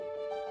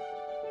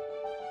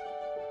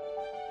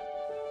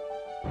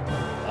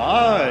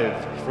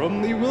Live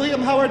from the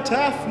William Howard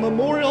Taft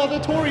Memorial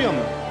Auditorium,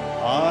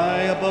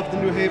 high above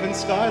the New Haven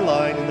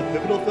skyline in the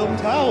Pivotal Film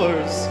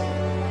Towers,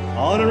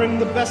 honoring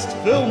the best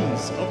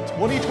films of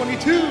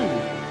 2022.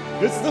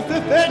 It's the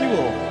 5th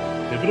annual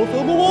Pivotal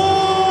Film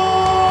Awards!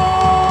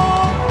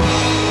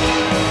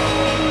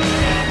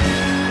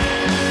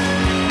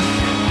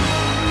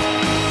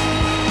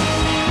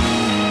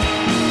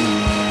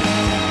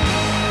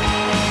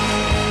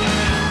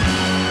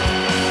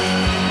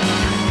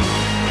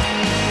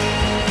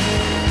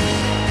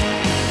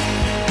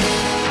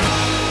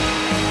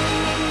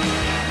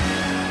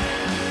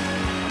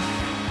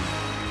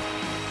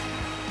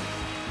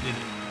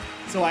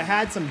 So I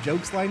had some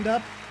jokes lined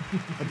up,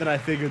 but then I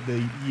figured the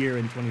year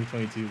in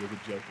 2022 was a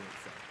joke in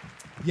itself.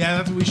 Yeah,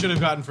 that's what we should have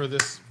gotten for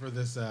this.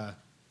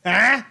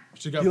 Ah?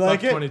 Should have You got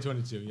like it?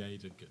 2022. Yeah, you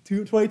did good.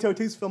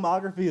 2022's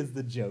filmography is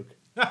the joke.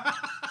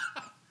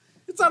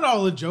 It's not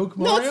all a joke,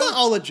 Mario. No, it's not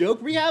all a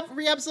joke. We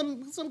have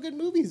some good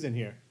movies in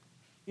here.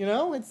 You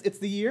know, it's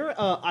the year.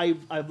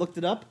 I've looked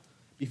it up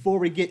before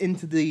we get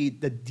into the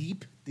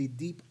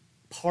deep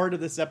part of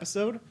this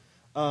episode.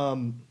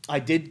 I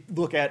did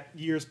look at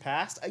years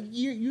past.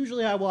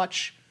 Usually I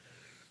watch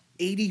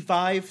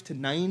 85 to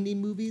 90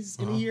 movies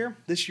in a year.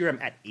 This year I'm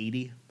at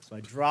 80, so I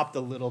dropped a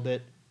little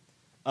bit.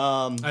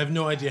 I have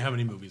no idea how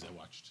many movies I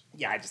watched.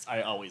 Yeah,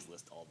 I always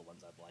list all the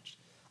ones I've watched.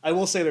 I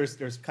will say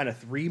there's kind of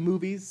 3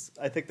 movies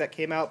I think that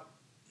came out.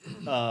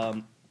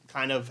 They're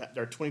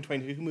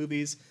 2022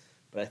 movies,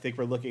 but I think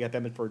we're looking at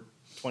them for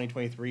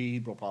 2023.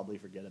 We'll probably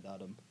forget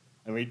about them.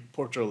 I mean,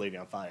 Portrait of a Lady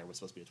on Fire was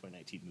supposed to be a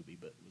 2019 movie,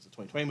 but it was a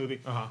 2020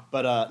 movie.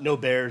 But No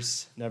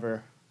Bears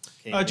never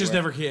came out. Just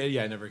never came.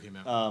 Yeah, it never came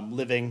out.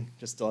 Living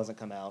just still hasn't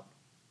come out.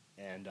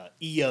 And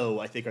EO,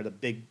 I think, are the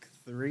big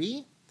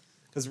 3.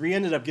 Because we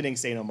ended up getting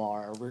Saint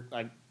Omar.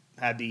 I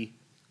had the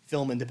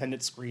film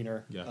independent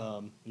screener.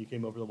 Yeah. You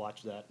came over to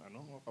watch that. I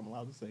don't know if I'm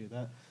allowed to say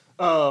that.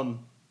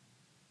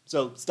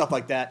 So stuff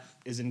like that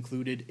is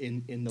included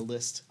in the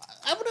list.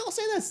 I would also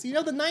say this, the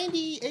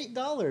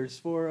 $98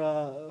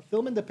 for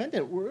film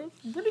independent were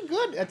pretty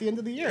good at the end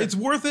of the year. It's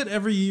worth it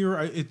every year.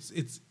 It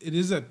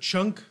is a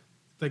chunk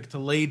like to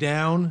lay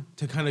down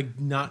to kind of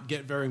not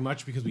get very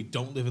much because we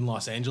don't live in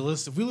Los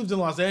Angeles. If we lived in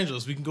Los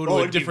Angeles, we can go to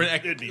a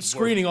different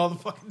screening all the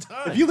fucking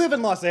time. If you live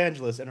in Los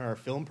Angeles and are a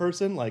film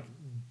person, like,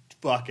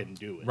 fucking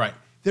do it. Right.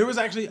 There was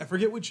actually, I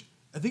forget which.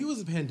 I think it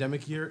was a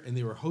pandemic year, and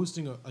they were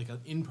hosting an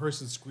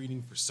in-person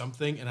screening for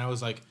something, and I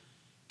was like,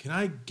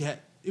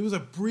 it was a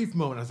brief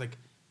moment, I was like,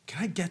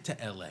 can I get to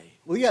LA?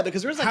 Well, yeah,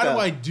 because there's how do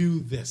I do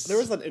this? There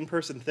was an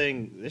in-person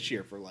thing this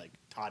year for, like,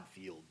 Todd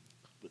Field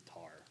with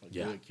Tar. Like,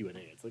 yeah. doing Q&A.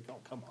 It's like,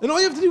 oh, come on. And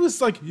all you have to do is,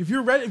 like, if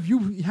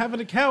you have an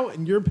account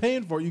and you're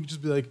paying for it, you can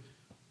just be like,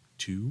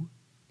 2?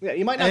 Yeah,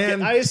 you might not get.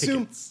 And I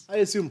assume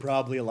tickets.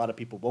 probably a lot of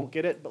people won't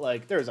get it, but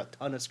like there's a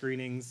ton of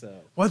screenings. So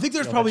well, I think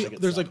there's some.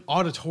 like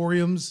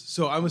auditoriums,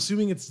 so I'm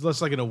assuming it's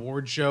less like an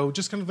award show,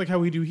 just kind of like how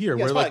we do here,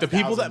 Yeah, where like the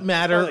people that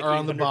matter like are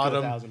on the 800 to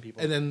bottom, 1,000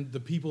 people. and then the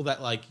people that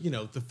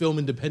the film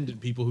independent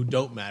people who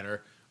don't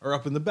matter are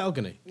up in the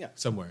balcony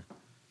somewhere,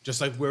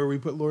 just like where we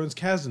put Lawrence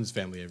Kasdan's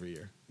family every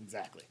year.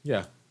 Exactly.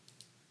 Yeah.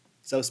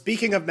 So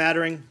speaking of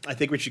mattering, I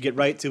think we should get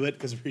right to it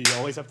because we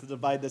always have to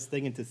divide this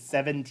thing into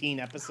 17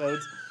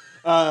 episodes.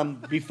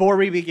 Before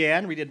we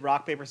began, we did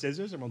rock, paper,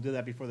 scissors, and we'll do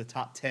that before the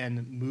top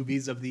 10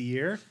 movies of the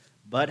year.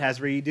 But as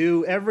we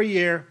do every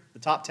year, the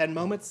top 10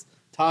 moments,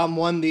 Tom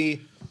won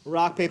the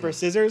rock, paper,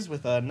 scissors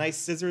with a nice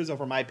scissors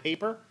over my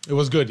paper. It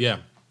was good, yeah.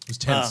 It was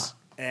tense.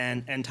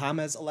 And Tom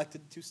has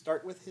elected to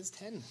start with his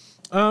 10.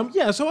 So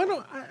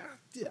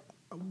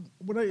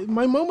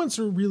my moments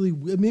are really,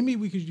 maybe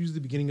we could use the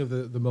beginning of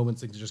the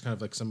moments thing to just kind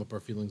of like sum up our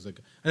feelings. Like,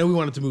 I know we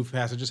wanted to move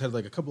past. I just had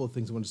like a couple of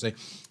things I wanted to say.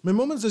 My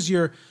moments this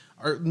year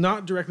are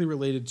not directly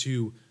related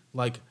to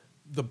like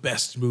the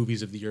best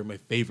movies of the year, my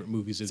favorite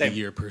movies of the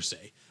year per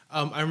se.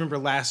 I remember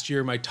last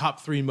year my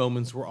top 3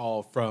 moments were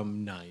all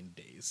from 9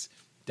 Days.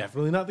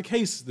 Definitely not the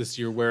case this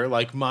year, where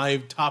like my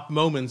top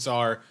moments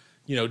are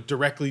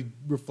directly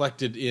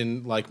reflected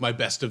in like my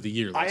best of the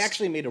year list. I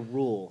actually made a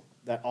rule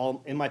that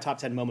all in my top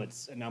 10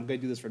 moments, and I'm going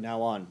to do this from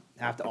now on,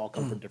 have to all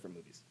come from different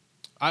movies.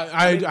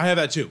 I have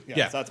that too.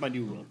 Yeah, so that's my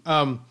new rule.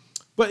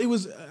 But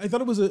I thought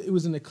it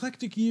was an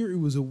eclectic year. It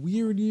was a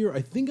weird year.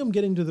 I think I'm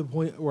getting to the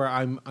point where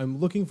I'm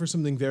looking for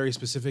something very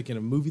specific in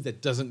a movie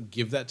that doesn't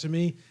give that to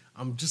me.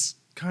 I'm just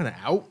kind of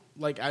out.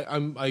 Like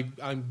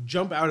I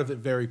jump out of it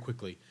very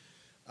quickly.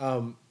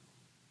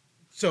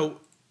 So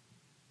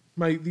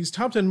these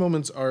top 10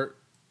 moments are,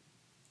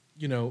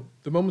 the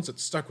moments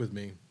that stuck with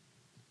me.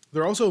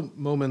 There are also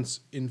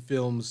moments in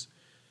films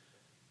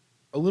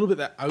a little bit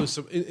that I was,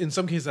 in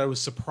some cases, I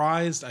was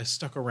surprised I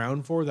stuck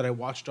around for, that I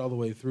watched all the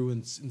way through.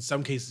 And in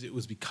some cases, it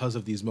was because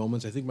of these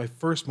moments. I think my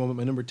first moment,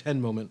 my number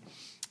 10 moment,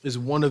 is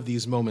one of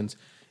these moments.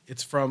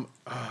 It's from,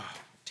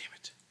 damn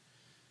it,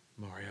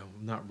 Mario,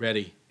 I'm not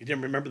ready. You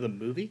didn't remember the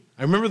movie?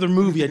 I remember the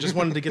movie. I just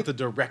wanted to get the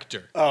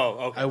director.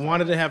 Oh, okay. I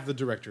wanted to have the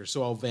director,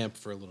 so I'll vamp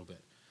for a little bit.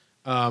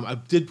 I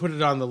did put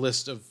it on the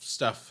list of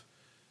stuff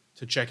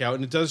to check out,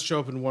 and it does show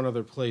up in one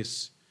other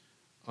place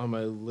on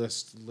my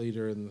list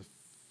later in the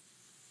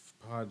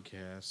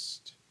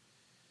podcast.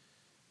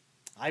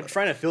 I'm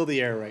trying to fill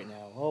the air right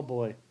now. Oh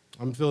boy.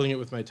 I'm filling it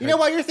with my type. You know,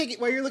 while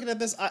you're looking at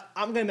this,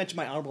 I'm going to mention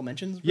my honorable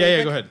mentions. Yeah, really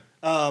yeah, quick.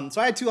 go ahead.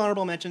 So I had 2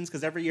 honorable mentions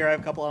because every year I have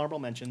a couple honorable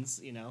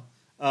mentions. You know,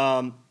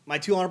 my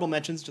 2 honorable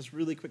mentions, just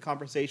really quick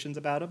conversations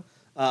about them.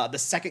 The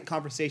second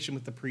conversation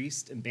with the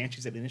priest and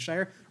Banshees at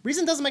Inisherin.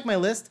 Reason it doesn't make my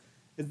list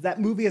is that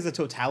movie as a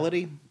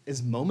totality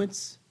is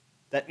moments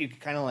that you can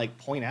kind of like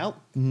point out.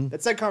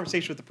 That second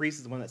conversation with the priest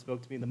is the one that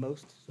spoke to me the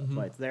most. So that's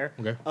why it's there.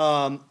 Okay.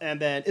 And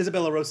then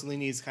Isabella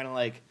Rossellini's kind of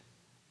like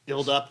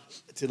build up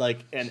to like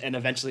and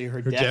eventually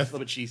her death,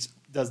 but she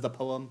does the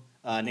poem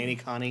Nanny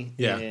Connie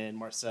and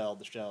Marcel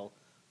the Shell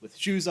with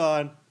shoes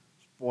on.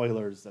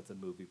 Spoilers, that's a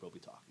movie we'll be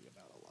talking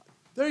about a lot.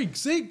 There you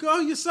see, go,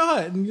 you saw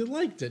it and you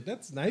liked it.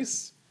 That's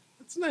nice.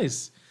 That's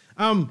nice.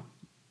 The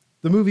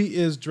movie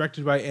is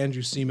directed by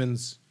Andrew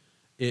Siemens.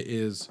 It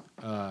is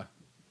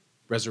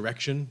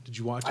Resurrection. Did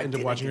you watch? End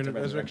up watching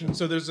Resurrection?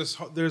 So there's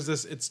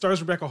this. It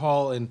stars Rebecca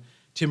Hall and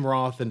Tim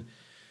Roth, and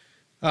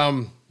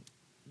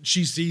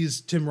she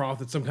sees Tim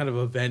Roth at some kind of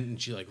event, and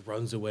she like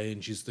runs away,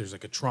 and there's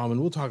like a trauma,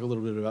 and we'll talk a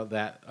little bit about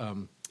that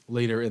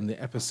later in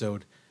the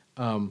episode.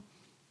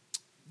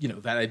 You know,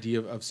 that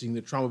idea of seeing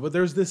the trauma, but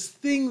there's this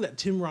thing that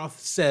Tim Roth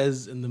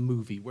says in the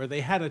movie where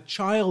they had a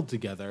child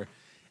together,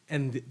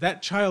 and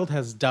that child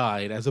has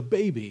died as a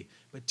baby,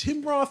 but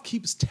Tim Roth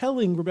keeps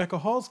telling Rebecca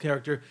Hall's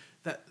character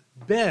that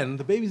Ben,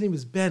 the baby's name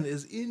is Ben,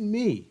 is in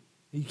me.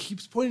 He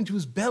keeps pointing to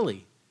his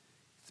belly.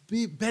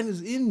 Ben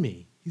is in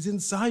me. He's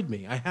inside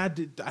me. I had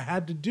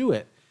to do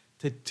it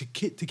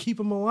to keep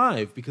him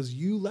alive because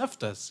you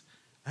left us.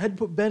 I had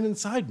to put Ben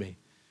inside me.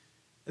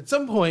 At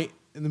some point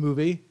in the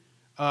movie,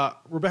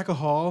 Rebecca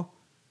Hall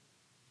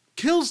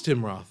kills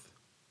Tim Roth.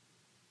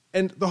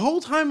 And the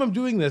whole time I'm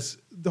doing this,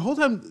 the whole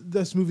time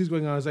this movie's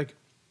going on, I was like,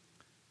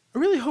 I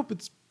really hope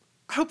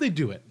they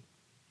do it.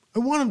 I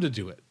want them to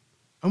do it.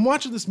 I'm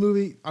watching this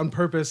movie on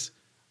purpose.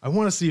 I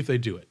want to see if they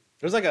do it.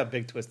 There's like a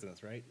big twist in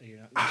this, right?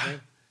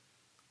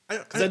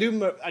 Because I do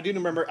remember. I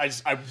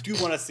do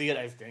want to see it.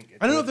 I think.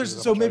 I don't know if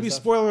there's maybe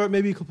spoiler.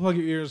 Maybe you could plug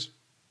your ears.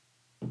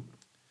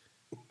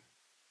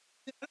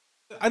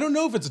 I don't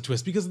know if it's a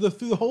twist because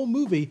through the whole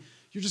movie,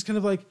 you're just kind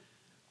of like,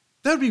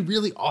 that would be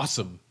really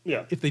awesome.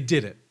 If they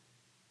did it,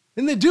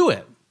 and they do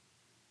it,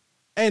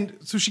 and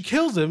so she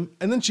kills him,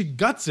 and then she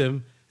guts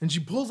him, and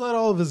she pulls out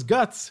all of his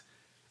guts,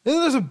 and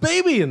then there's a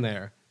baby in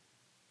there.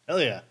 Hell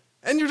yeah!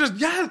 And you're just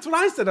that's what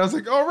I said. I was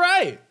like, all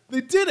right,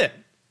 they did it.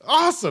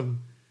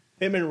 Awesome.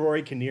 Him and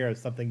Rory Kinnear is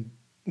something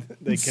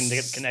they can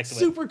connect with.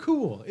 Super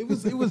cool. It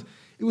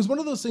was one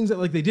of those things that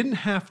like they didn't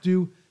have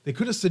to. They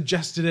could have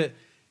suggested it.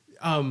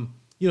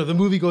 You know, the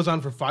movie goes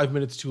on for 5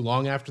 minutes too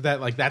long after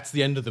that. Like that's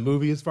the end of the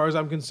movie as far as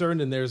I'm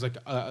concerned. And there's like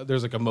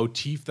a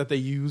motif that they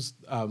use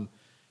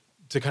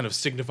to kind of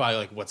signify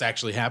like what's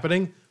actually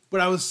happening.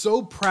 But I was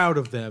so proud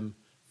of them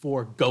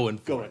for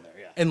going there,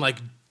 yeah. And like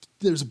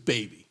there's a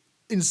baby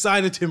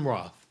inside of Tim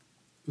Roth.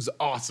 It was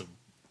awesome.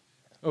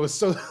 I was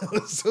so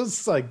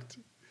psyched.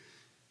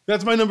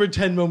 That's my number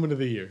 10 moment of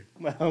the year.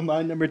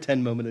 My number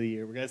 10 moment of the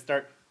year. We're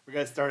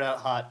gonna start out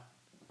hot.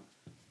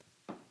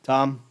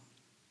 Tom,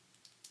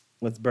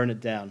 let's burn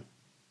it down.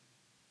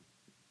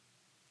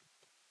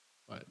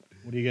 What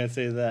are you gonna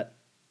say to that?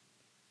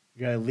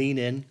 You're gonna lean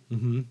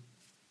in,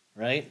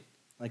 right?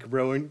 Like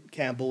Rowan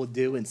Campbell would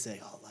do, and say,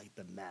 "I'll light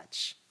the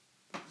match."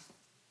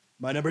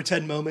 My number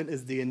 10 moment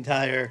is the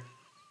entire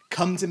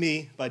 "Come to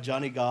Me" by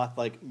Johnny Goth,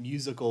 like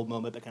musical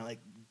moment that kind of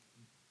like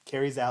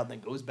carries out and then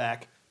goes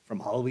back from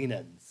Halloween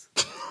Ends.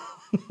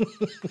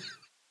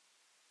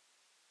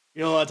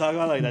 You know what I'm talking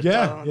about? Like that.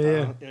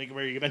 Yeah. Like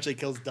where he eventually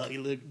kills Doug, he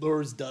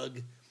lures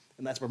Doug,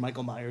 and that's where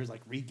Michael Myers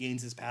like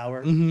regains his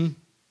power. I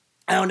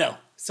don't know.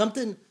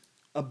 Something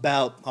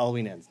about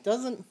Halloween Ends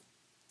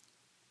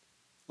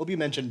will be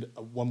mentioned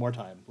one more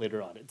time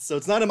later on. It's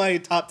not in my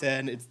top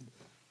 10. It's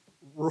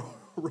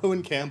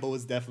Rowan Campbell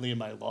is definitely in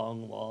my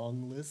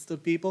long list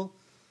of people.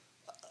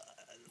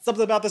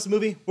 Something about this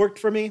movie worked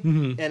for me,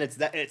 and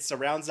it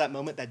surrounds that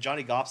moment. That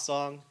Johnny Goff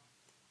song,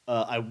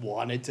 I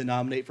wanted to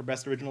nominate for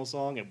Best Original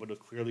Song. It would have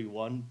clearly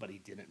won, but he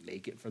didn't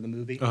make it for the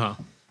movie.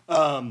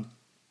 That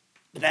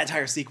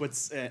entire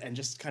sequence and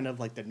just kind of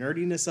like the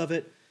nerdiness of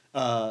it,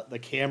 the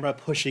camera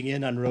pushing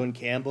in on Rowan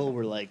Campbell,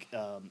 where like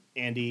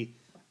Andy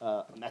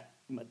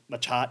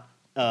Machat,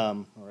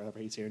 or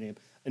whatever you say her name,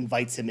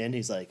 invites him in.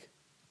 He's like,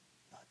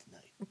 "Not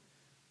tonight."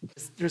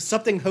 There's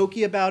something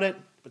hokey about it,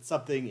 but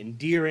something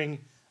endearing.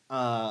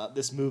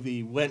 This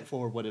movie went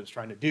for what it was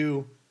trying to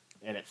do,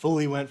 and it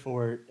fully went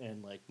for it.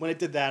 And like when it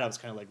did that, I was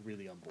kind of like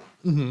really on board.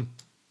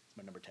 It's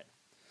my number 10.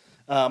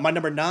 My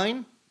number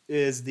 9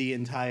 is the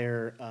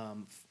entire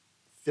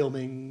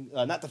filming,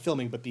 not the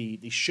filming, but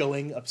the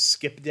showing of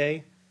Skip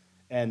Day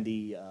and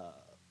the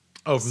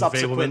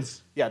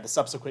subsequent, the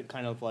subsequent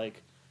kind of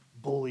like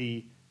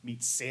Bully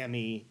meets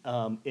Sammy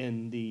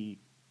in the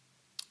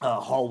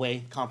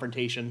hallway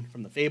confrontation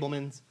from the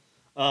Fabelmans.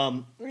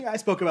 I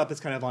spoke about this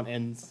kind of on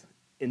Ends.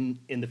 In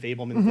the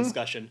Fabelman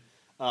discussion,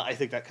 I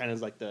think that kind of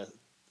is like the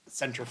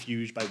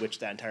centrifuge by which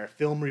that entire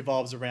film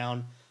revolves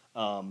around.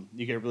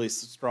 You get a really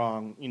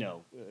strong,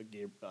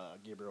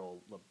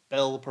 Gabriel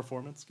LaBelle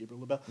performance.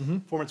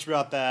 Performance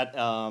throughout that,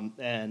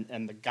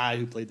 and the guy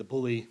who played the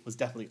bully was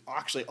definitely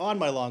actually on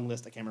my long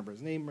list. I can't remember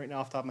his name right now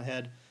off the top of my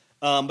head.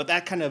 But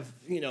that kind of,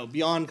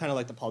 beyond kind of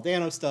like the Paul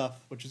Dano stuff,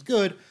 which is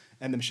good,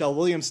 and the Michelle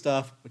Williams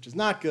stuff, which is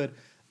not good.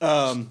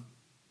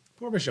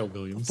 Poor Michelle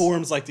Williams.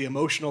 Forms like the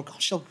emotional.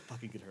 Gosh, she'll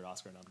fucking get her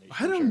Oscar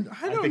nomination.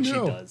 I don't think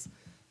know. She does.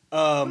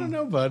 I don't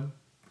know, bud.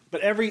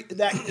 But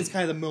that is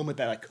kind of the moment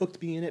that like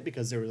hooked me in it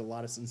because there was a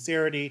lot of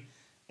sincerity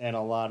and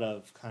a lot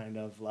of kind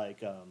of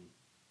like I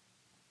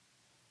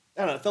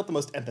don't know. It felt the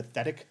most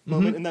empathetic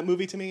moment in that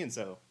movie to me, and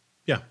so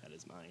yeah, that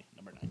is my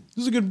number 9.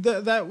 This is a good.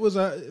 That was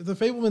the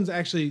Fabelmans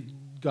actually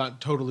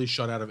got totally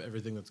shut out of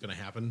everything that's going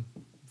to happen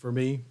for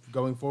me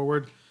going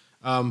forward.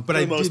 But for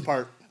the most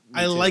part,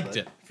 I liked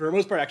it. For the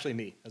most part, actually,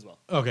 me as well.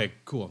 Okay,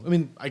 cool. I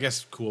mean, I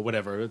guess cool.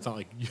 Whatever. It's not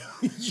like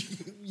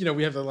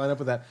we have to line up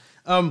with that.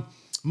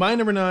 My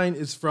number 9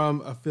 is from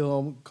a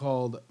film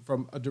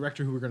from a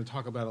director who we're going to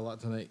talk about a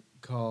lot tonight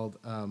called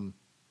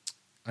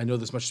I Know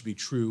This Much to Be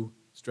True.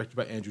 It's directed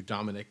by Andrew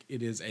Dominik.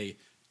 It is a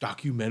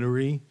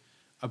documentary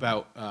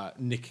about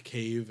Nick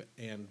Cave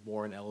and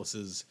Warren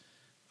Ellis's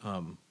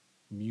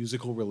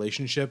musical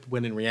relationship,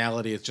 when in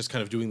reality it's just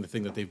kind of doing the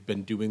thing that they've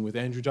been doing with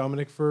Andrew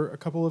Dominik for a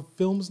couple of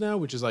films now,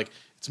 which is like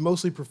it's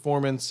mostly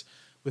performance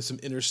with some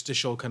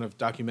interstitial kind of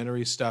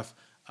documentary stuff.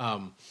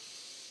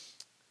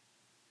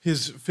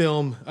 His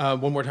film,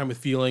 One More Time with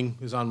Feeling,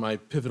 is on my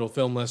pivotal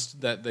film list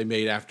that they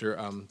made after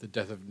the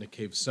death of Nick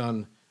Cave's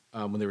son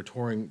when they were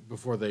touring,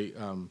 before they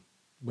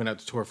went out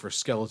to tour for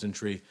Skeleton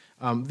Tree.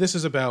 This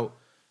is about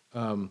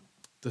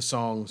the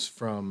songs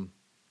from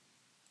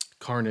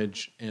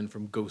Carnage and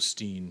from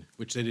Ghosteen,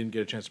 which they didn't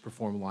get a chance to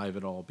perform live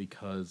at all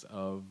because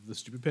of the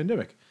stupid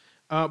pandemic.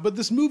 But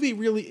this movie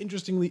really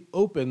interestingly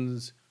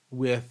opens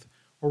with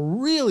a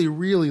really,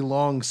 really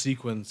long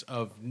sequence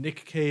of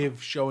Nick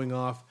Cave showing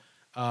off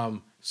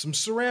some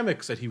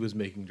ceramics that he was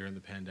making during the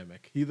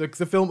pandemic.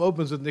 The film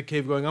opens with Nick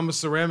Cave going, "I'm a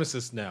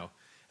ceramicist now,"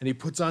 and he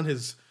puts on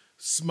his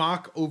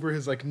smock over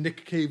his like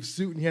Nick Cave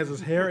suit, and he has his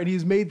hair, and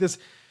he's made this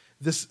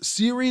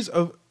series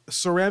of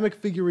ceramic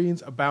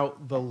figurines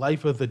about the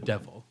life of the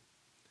devil,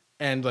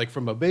 and like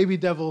from a baby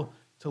devil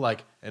to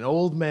like an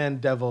old man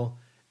devil,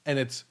 and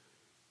it's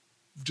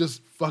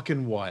just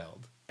fucking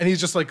wild. And he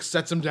just like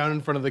sets them down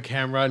in front of the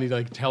camera, and he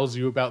like tells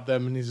you about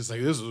them, and he's just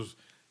like,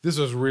 This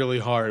was really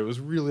hard. It was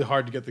really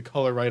hard to get the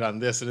color right on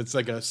this. And it's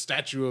like a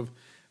statue of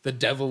the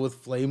devil with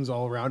flames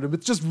all around him.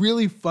 It's just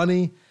really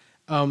funny.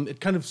 It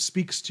kind of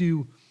speaks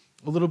to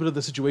a little bit of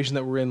the situation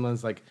that we're in.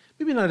 As like,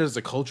 maybe not as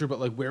a culture, but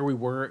like where we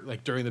were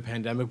like during the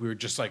pandemic, we were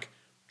just like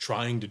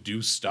trying to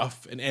do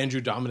stuff. And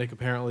Andrew Dominik,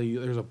 apparently,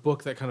 there's a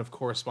book that kind of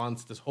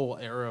corresponds to this whole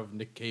era of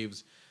Nick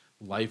Cave's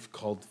life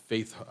called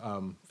Faith,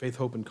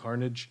 Hope, and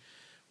Carnage,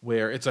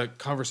 where it's a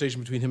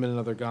conversation between him and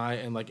another guy,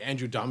 and like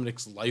Andrew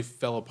Dominik's life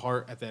fell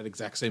apart at that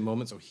exact same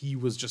moment. So he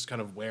was just kind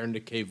of where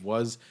Nick Cave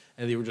was,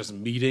 and they were just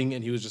meeting,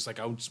 and he was just like,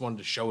 I just wanted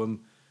to show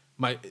him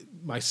my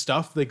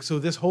stuff. Like, so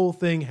this whole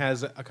thing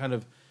has a kind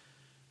of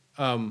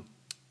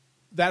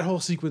that whole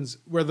sequence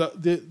where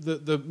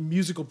the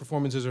musical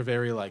performances are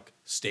very like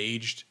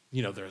staged.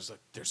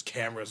 There's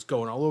cameras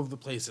going all over the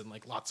place and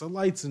like lots of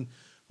lights and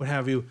what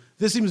have you.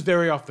 This seems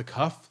very off the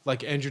cuff.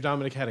 Like Andrew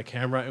Dominik had a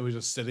camera and was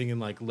just sitting and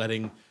like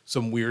letting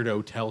some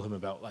weirdo tell him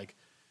about like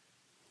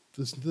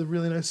the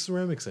really nice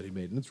ceramics that he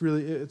made, and it's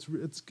really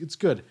it's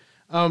good.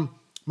 My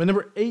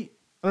number 8.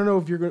 I don't know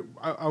if you're going.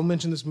 I'll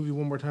mention this movie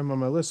one more time on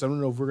my list. I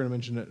don't know if we're going to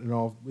mention it at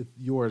all with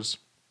yours.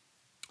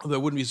 Although I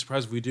wouldn't be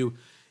surprised if we do.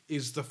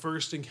 Is the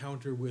first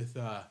encounter with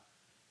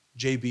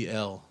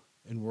JBL,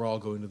 and we're all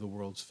going to the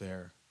World's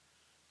Fair.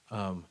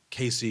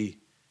 Casey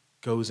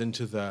goes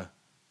into the.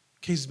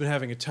 Casey's been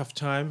having a tough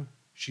time.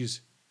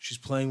 She's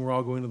playing We're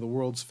All Going to the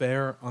World's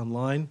Fair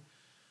online.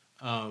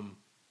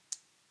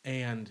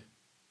 And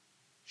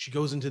she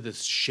goes into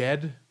this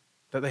shed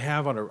that they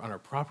have on her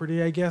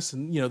property, I guess.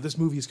 And, this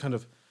movie is kind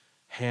of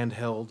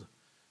handheld,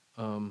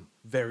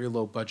 very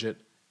low budget.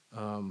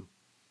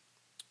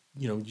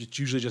 It's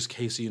usually just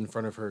Casey in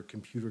front of her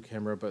computer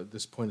camera, but at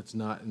this point it's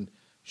not. And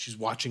she's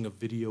watching a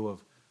video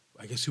of,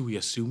 I guess, who we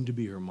assume to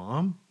be her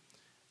mom.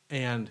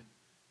 And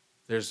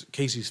there's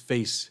Casey's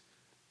face.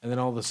 And then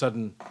all of a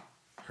sudden,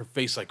 her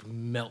face like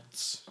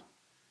melts,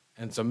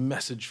 and it's a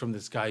message from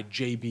this guy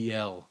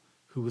JBL,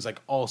 who was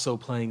like also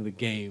playing the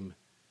game,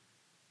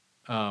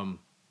 and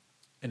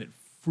it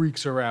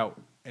freaks her out,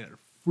 and it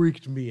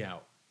freaked me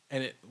out,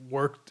 and it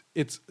worked.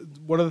 It's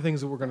one of the things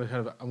that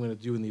I'm going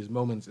to do in these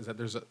moments is that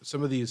there's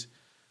some of these,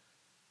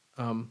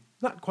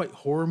 not quite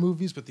horror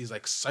movies, but these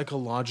like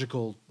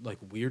psychological like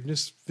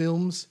weirdness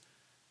films.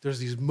 There's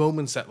these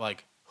moments that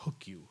like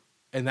hook you.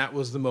 And that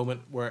was the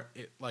moment where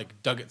it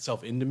like dug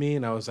itself into me,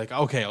 and I was like,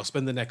 okay, I'll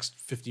spend the next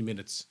 50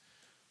 minutes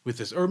with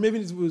this. Or maybe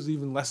it was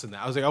even less than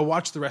that. I was like, I'll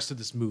watch the rest of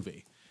this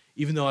movie.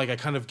 Even though like I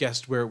kind of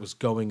guessed where it was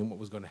going and what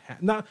was going to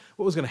happen. Not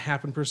what was going to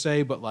happen per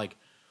se, but like,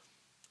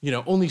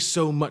 only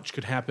so much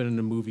could happen in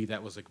a movie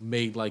that was like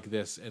made like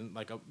this and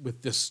like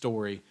with this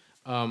story.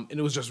 And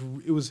it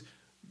was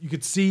you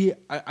could see,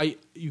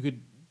 you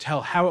could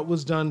tell how it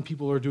was done.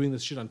 People are doing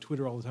this shit on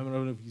Twitter all the time. I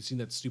don't know if you've seen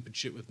that stupid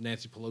shit with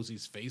Nancy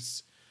Pelosi's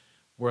face,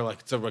 where like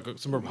some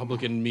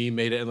Republican meme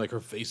made it, and like her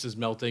face is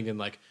melting, and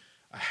like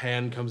a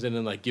hand comes in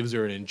and like gives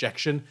her an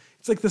injection.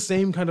 It's like the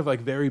same kind of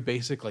like very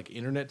basic like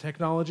internet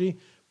technology,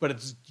 but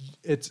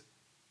it's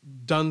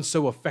done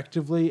so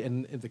effectively,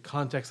 and the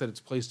context that it's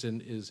placed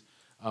in is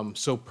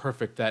so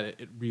perfect that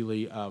it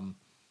really I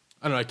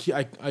don't know.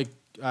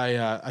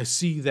 I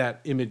see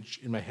that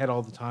image in my head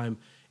all the time.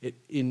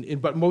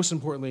 But most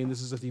importantly, and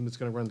this is a theme that's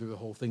going to run through the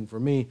whole thing for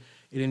me,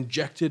 it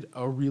injected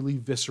a really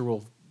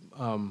visceral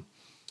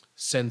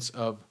sense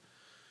of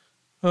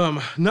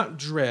not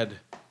dread,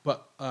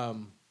 but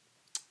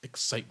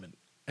excitement,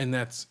 and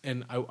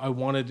I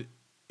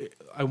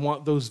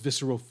want those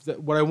visceral.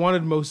 What I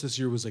wanted most this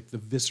year was like the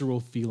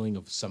visceral feeling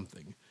of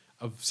something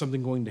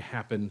going to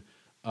happen,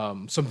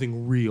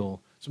 something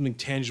real, something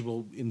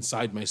tangible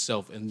inside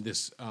myself, and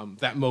this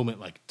that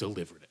moment like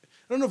delivered it.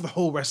 I don't know if the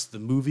whole rest of the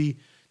movie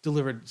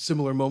delivered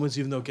similar moments,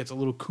 even though it gets a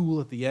little cool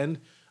at the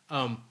end.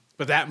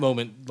 But that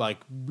moment, like,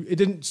 it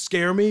didn't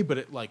scare me, but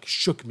it like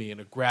shook me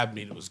and it grabbed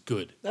me and it was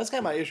good. That's kind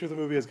of my issue with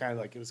the movie. Is kind of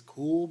like it was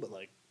cool, but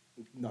like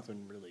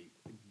nothing really.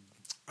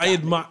 I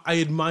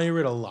admire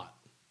it a lot.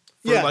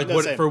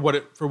 For what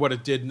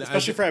it did,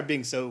 especially for it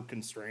being so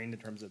constrained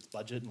in terms of its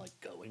budget and like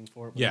going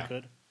for it when yeah. it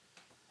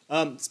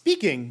could.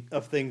 Speaking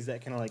of things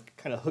that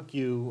kind of hook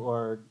you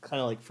or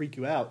kind of like freak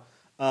you out,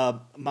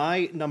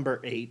 my number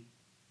 8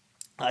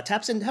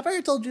 taps in. Have I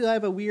ever told you I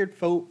have a weird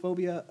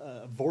phobia?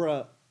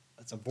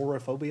 It's a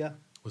vorophobia.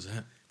 What's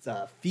that? It's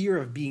a fear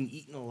of being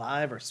eaten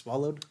alive or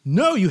swallowed.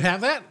 No, you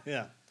have that?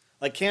 Yeah,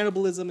 like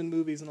cannibalism in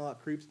movies and all that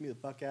creeps me the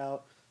fuck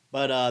out.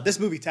 But this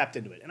movie tapped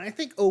into it, and I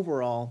think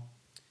overall,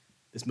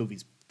 this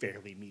movie's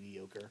fairly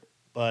mediocre.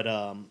 But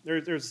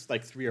there's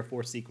like 3 or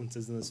 4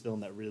 sequences in this film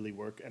that really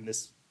work, and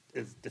this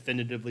is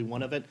definitively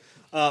one of it.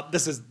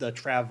 This is the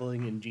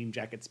traveling in Jean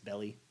Jacket's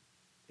belly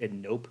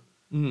in Nope.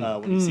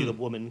 When you see the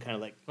woman kind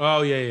of like...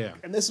 Oh, yeah.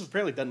 And this was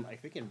apparently done, I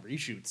think, in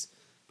reshoots.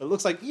 But it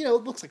looks like,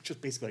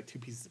 just basically like 2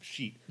 pieces of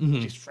sheet.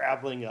 She's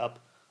traveling up.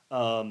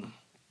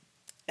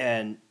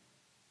 And,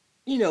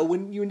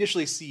 when you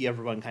initially see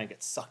everyone kind of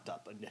get sucked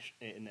up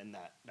in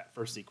that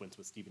first sequence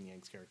with Stephen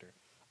Yang's character,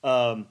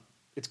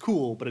 it's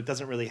cool, but it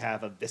doesn't really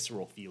have a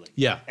visceral feeling.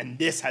 Yeah. And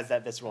this has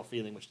that visceral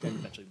feeling, which then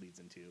eventually leads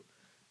into,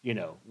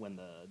 when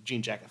the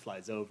Jean Jacket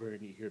flies over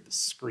and you hear the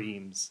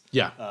screams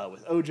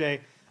with OJ.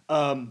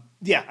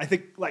 I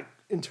think like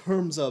in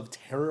terms of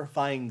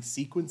terrifying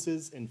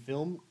sequences in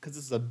film, because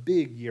this is a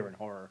big year in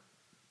horror,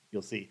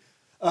 you'll see.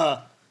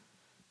 I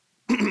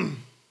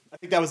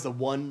think that was the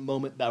one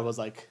moment that was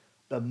like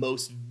the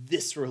most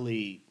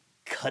viscerally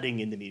cutting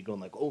into me,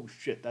 going like, "Oh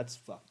shit, that's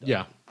fucked up."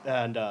 Yeah,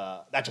 and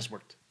that just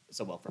worked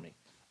so well for me.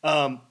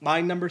 My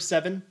number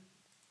 7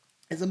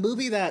 is a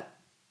movie that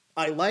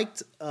I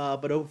liked,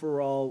 but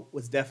overall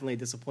was definitely a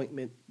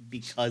disappointment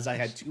because I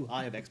had too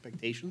high of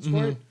expectations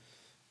for it.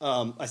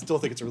 I still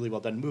think it's a really well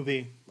done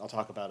movie. I'll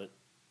talk about it.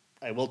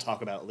 I will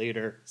talk about it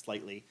later,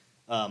 slightly.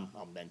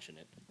 I'll mention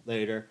it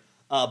later.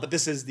 But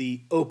this is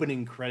the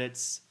opening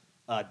credits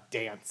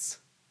dance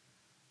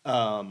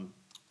from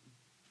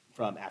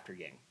After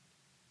Yang.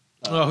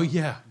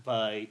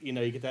 By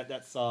you get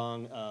that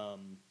song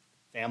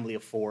 "Family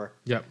of 4."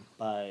 Yep.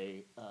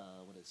 By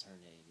what is her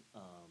name?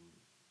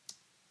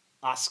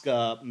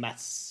 Asuka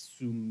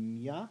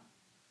Matsumiya,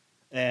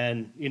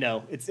 and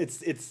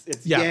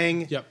it's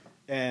Yang. Yep.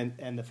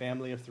 And the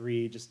family of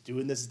 3 just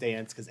doing this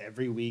dance because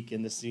every week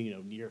in this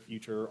near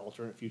future,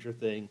 alternate future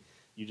thing,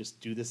 you just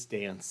do this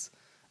dance,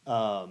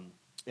 and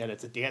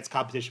it's a dance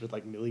competition with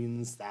like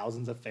millions,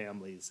 thousands of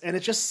families, and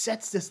it just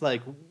sets this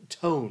like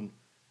tone,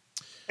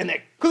 and that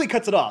quickly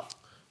cuts it off.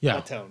 Yeah,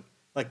 that tone,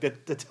 like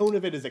the tone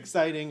of it is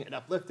exciting and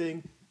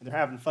uplifting, and they're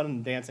having fun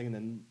and dancing, and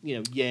then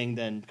Yang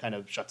then kind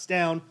of shuts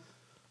down.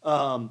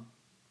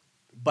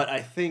 But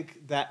I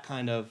think that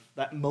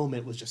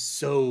moment was just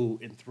so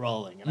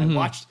enthralling, and I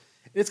watched.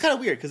 It's kind of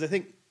weird because I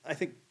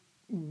think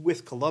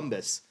with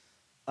Columbus,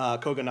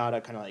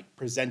 Kogonada kind of like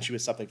presents you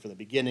with something from the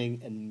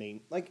beginning and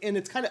and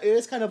it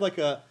is kind of like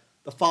the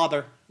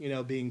father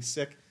being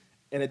sick,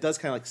 and it does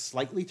kind of like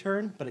slightly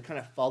turn, but it kind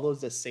of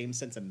follows the same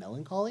sense of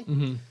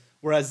melancholy.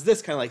 Whereas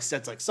this kind of like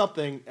sets like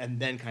something and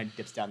then kind of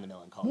dips down the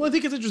melancholy. Well, I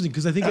think it's interesting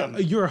because I think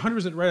you're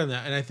 100% right on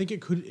that, and I think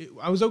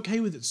I was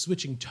okay with it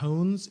switching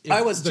tones.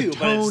 I was the too.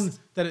 Tone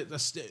but it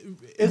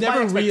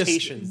never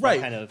expectations,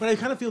 right? But I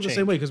kind of feel the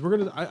same way because we're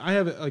gonna. I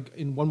have it like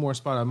in one more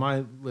spot on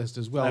my list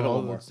as well.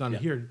 Although it's not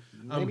here.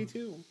 Maybe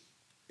 2.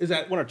 Is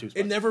that 1 or 2 spots.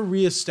 It never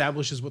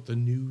reestablishes what the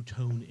new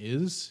tone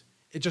is.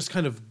 It just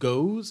kind of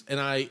goes, and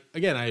I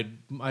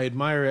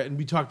admire it. And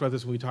we talked about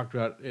this when we talked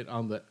about it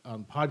on the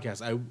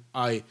podcast.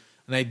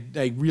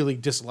 I really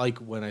dislike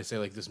when I say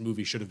like this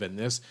movie should have been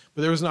this,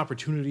 but there was an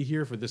opportunity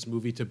here for this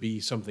movie to be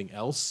something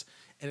else,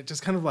 and it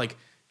just kind of like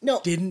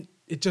didn't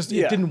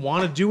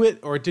want to do it,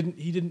 or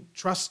he didn't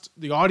trust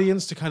the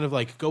audience to kind of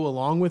like go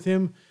along with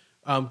him.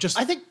 I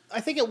think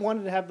it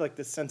wanted to have like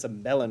this sense of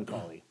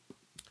melancholy.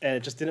 and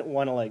it just didn't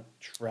want to like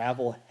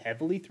travel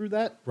heavily through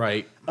that.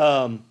 Right.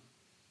 And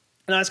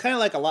I was kind of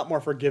like a lot more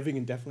forgiving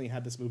and definitely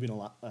had this movie in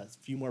a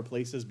few more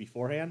places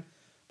beforehand.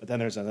 But then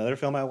there's another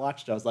film I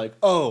watched. I was like,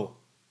 oh,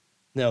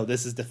 no,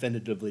 this is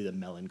definitively the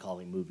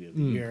melancholy movie of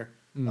the year,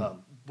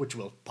 which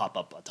will pop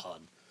up a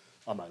ton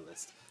on my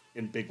list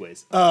in big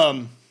ways.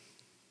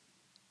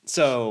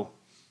 So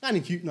not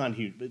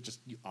huge, but just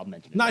I'll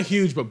mention it. Not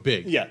huge, but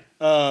big. Yeah.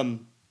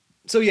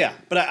 So yeah,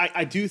 but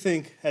I do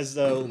think as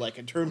though like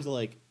in terms of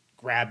like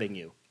grabbing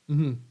you,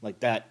 like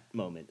that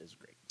moment is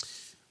great.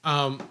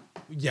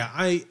 Yeah,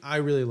 I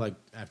really like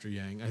After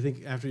Yang. I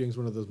think After Yang is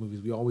one of those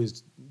movies we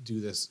always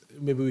do this.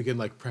 Maybe we can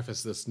like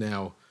preface this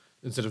now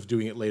instead of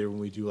doing it later when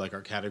we do like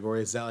our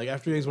categories. That like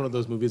After Yang is one of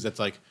those movies that's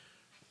like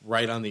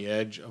right on the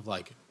edge of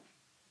like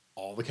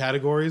all the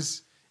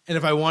categories. And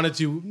if I wanted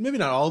to, maybe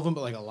not all of them,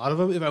 but like a lot of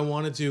them, if I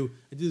wanted to,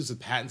 I did this with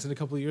Pattinson a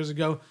couple of years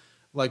ago.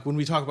 Like when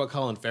we talk about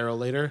Colin Farrell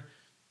later,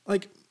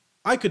 like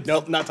I could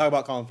Nope, not talk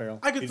about Colin Farrell.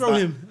 I could throw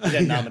him. I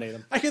didn't nominate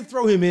him. I could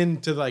throw him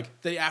into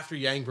like the After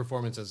Yang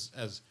performance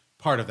as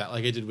part of that,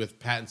 like I did with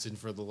Pattinson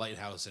for The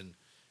Lighthouse and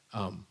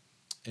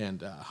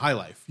High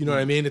Life. You know what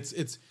I mean?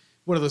 It's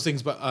one of those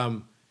things, but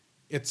I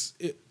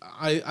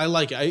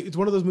like it. It's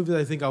one of those movies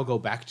I think I'll go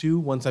back to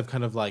once I've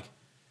kind of like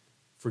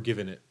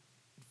forgiven it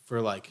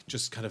for like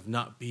just kind of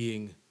not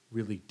being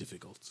really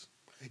difficult.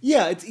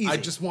 Yeah, it's easy. I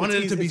just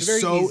wanted it to be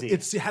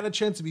it had a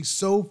chance to be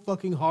so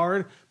fucking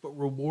hard, but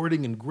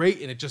rewarding and great,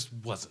 and it just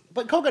wasn't.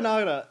 But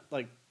Kokonada,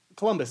 like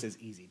Columbus, is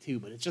easy too.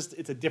 But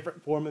it's a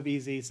different form of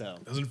easy. So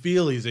it doesn't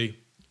feel easy.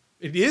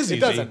 It is easy. It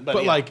doesn't,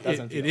 but yeah, like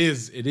it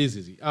is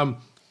easy. I'm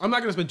not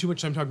going to spend too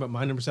much time talking about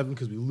my number 7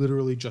 because we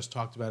literally just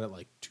talked about it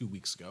like 2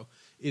 weeks ago.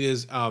 It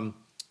is. I'm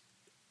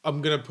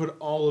going to put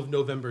all of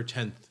November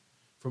 10th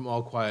from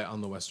All Quiet on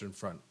the Western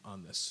Front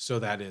on this. So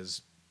that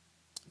is.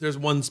 There's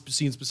one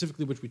scene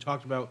specifically which we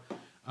talked about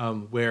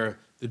where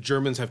the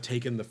Germans have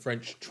taken the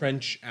French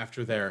trench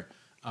after their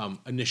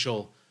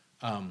initial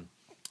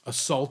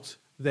assault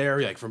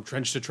there, like from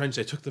trench to trench.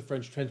 They took the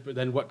French trench, but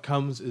then what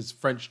comes is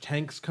French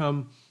tanks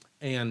come,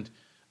 and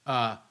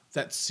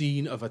that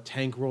scene of a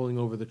tank rolling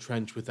over the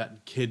trench with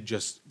that kid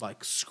just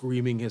like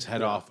screaming his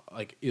head off,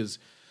 like is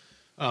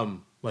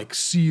like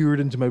seared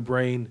into my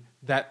brain.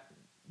 That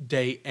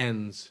day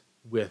ends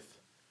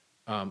with,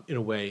 in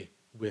a way,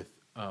 with.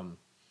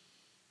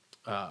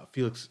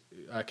 Felix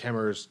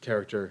Kammerer's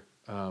character.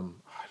 I don't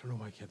know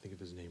why I can't think of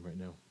his name right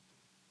now.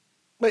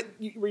 But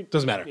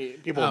doesn't matter.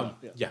 People know.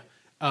 Yeah.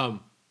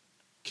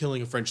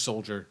 Killing a French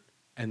soldier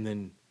and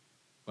then,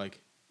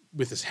 like,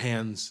 with his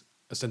hands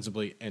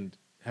ostensibly, and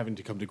having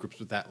to come to grips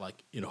with that,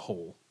 like in a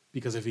hole,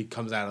 because if he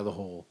comes out of the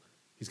hole,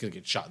 he's gonna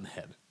get shot in the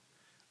head.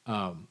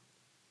 And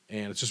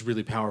it's just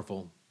really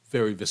powerful,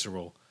 very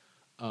visceral.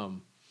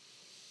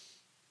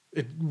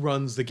 It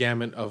runs the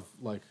gamut of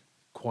like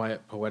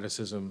quiet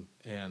poeticism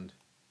and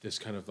this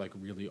kind of like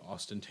really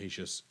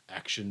ostentatious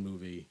action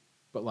movie,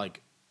 but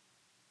like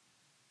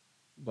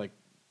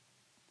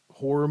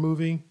horror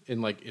movie,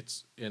 and like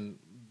it's in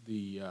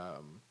the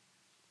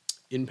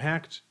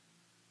impact,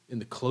 in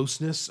the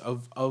closeness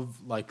of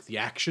like the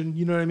action.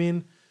 You know what I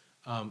mean?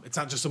 It's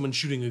not just someone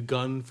shooting a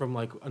gun from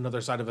like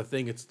another side of a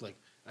thing. It's like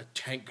a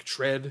tank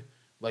tread,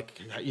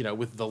 like, you know,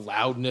 with the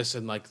loudness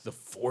and like the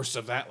force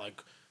of that,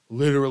 like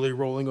literally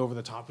rolling over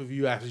the top of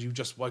you after you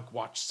just like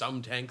watch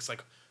some tanks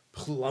like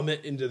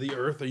plummet into the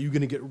earth. Are you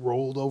going to get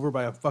rolled over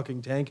by a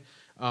fucking tank?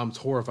 It's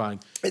horrifying.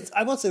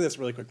 I will say this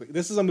really quickly.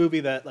 This is a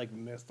movie that like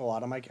missed a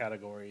lot of my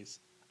categories.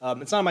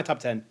 It's not in my top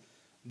 10,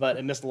 but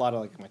it missed a lot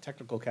of like my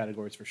technical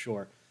categories for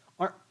sure.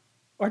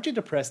 Aren't you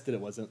depressed that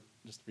it wasn't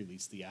just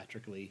released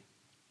theatrically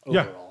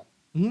overall?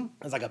 Yeah. Mm-hmm.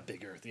 It's like a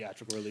bigger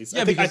theatrical release.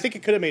 Yeah, I think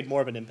it could have made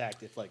more of an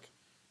impact if like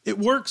it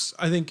works.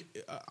 I think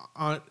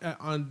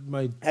on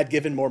my had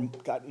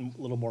gotten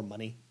a little more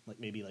money, like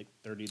maybe like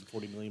 $30 to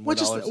 $40 million more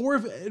dollars. Or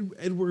if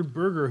Edward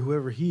Berger,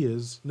 whoever he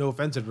is, no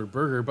offense, Edward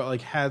Berger, but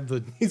like had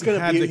the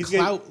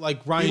clout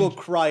like Ryan. He will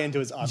cry into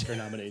his Oscar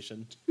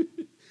nomination.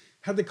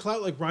 Had the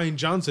clout like Ryan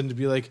Johnson to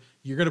be like,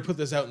 you're going to put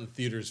this out in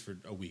theaters for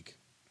a week.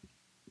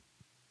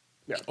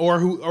 Yeah.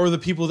 Or the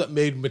people that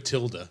made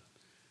Matilda,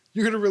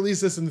 you're going to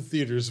release this in the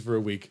theaters for a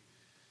week,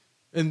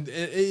 and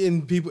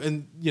people,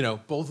 and you know,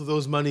 both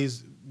those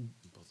movies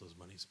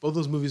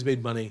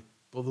made money.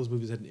 Both those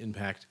movies had an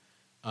impact.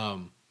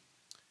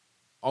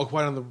 All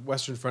Quiet on the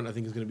Western Front, I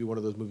think, is going to be one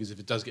of those movies. If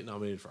it does get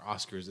nominated for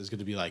Oscars, is going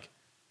to be like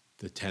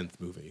the 10th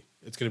movie.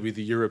 It's going to be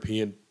the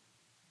European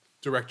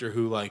director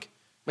who like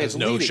has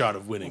no shot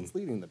of winning. It's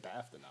leading the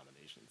BAFTA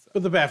nominations. So.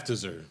 But the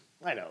BAFTAs are.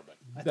 I know, but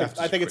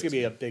I think it's going to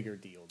be a bigger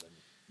deal than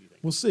you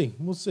think. We'll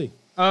see.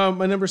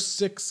 My number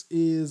 6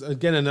 is,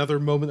 again, another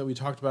moment that we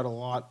talked about a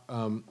lot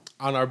on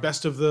our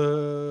best of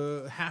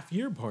the half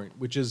year point,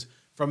 which is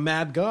from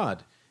Mad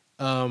God.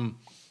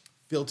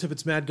 Phil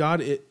Tippett's Mad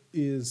God. It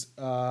is.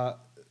 I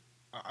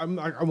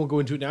won't go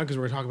into it now because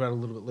we're going to talk about it a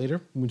little bit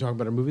later when we talk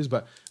about our movies.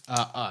 But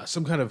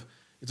some kind of,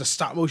 it's a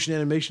stop motion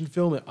animation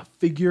film. A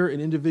figure,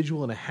 an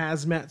individual in a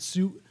hazmat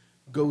suit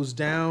goes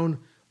down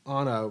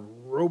on a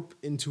rope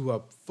into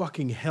a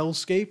fucking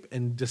hellscape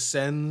and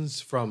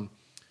descends from,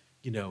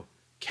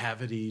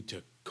 cavity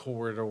to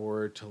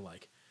corridor to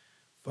like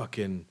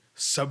fucking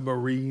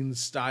submarine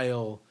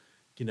style,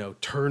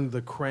 turn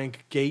the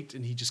crank gate,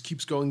 and he just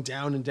keeps going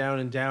down and down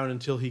and down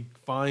until he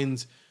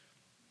finds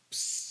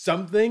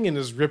something and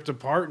is ripped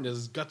apart and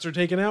his guts are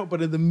taken out.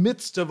 But in the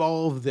midst of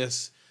all of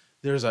this,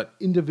 there's a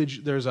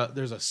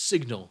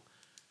signal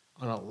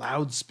on a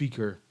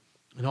loudspeaker,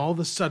 and all of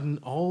a sudden,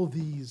 all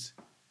these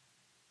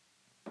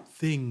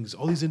things,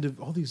 all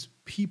these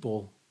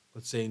people,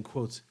 let's say in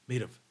quotes,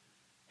 made of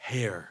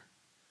hair,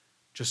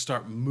 just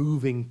start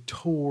moving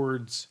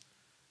towards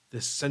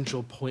this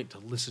central point to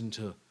listen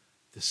to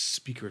this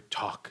speaker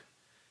talk.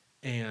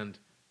 And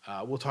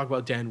we'll talk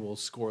about Dan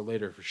Wool's score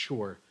later for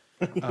sure.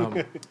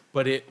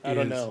 But I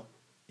don't know.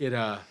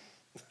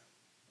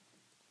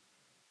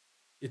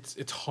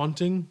 It's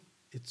haunting.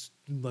 It's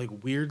like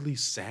weirdly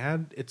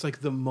sad. It's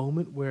like the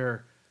moment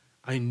where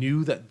I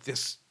knew that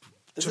this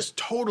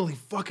totally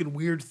fucking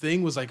weird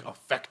thing was like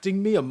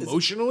affecting me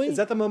emotionally. Is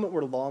that the moment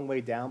where Long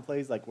Way Down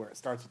plays, like where it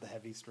starts with the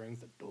heavy strings?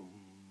 The dum,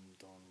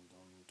 dum,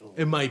 dum, dum,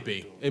 it might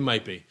be. Dum. It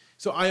might be.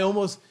 So I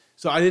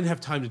didn't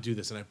have time to do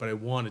this tonight, but I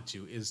wanted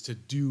to.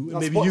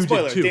 Maybe you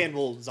spoiler, did too. Dan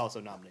Wool is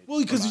also nominated.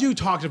 Well, because you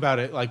talked about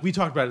it, like we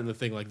talked about it in the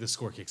thing, like this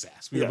score kicks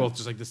ass. We were both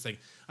just like this thing.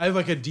 I have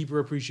like a deeper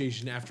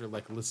appreciation after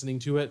like listening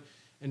to it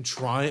and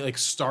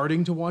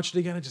starting to watch it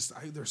again.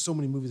 There's so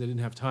many movies I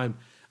didn't have time.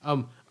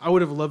 I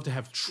would have loved to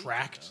have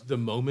tracked the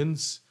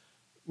moments,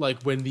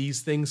 like when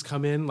these things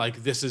come in,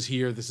 like this is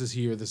here, this is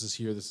here, this is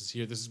here, this is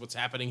here, this is what's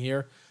happening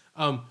here.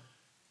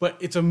 But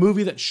it's a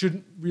movie that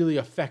shouldn't really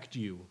affect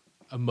you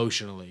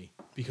emotionally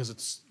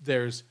because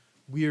there's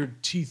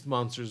weird teeth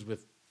monsters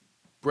with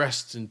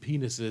breasts and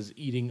penises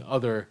eating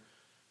other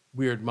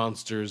weird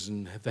monsters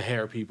and the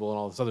hair people and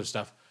all this other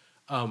stuff.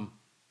 But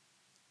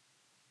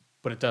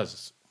it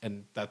does.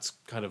 And that's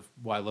kind of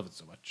why I love it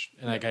so much.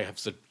 And like I have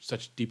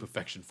such deep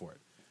affection for it.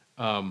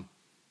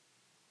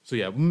 So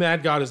yeah,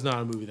 Mad God is not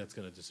a movie that's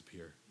going to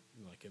disappear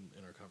like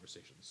in our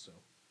conversations. So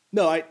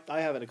no, I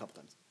have it a couple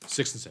times.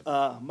 6 and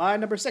 7. My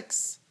number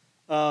 6,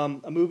 a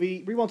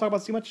movie we won't talk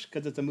about too much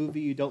because it's a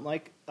movie you don't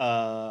like,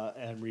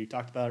 and we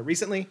talked about it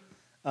recently.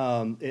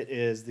 It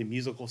is the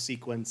musical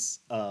sequence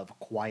of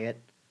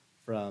Quiet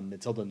from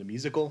Matilda the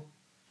Musical.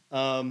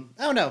 I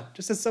don't know,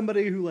 just as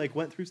somebody who like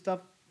went through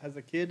stuff as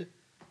a kid,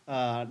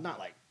 not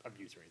like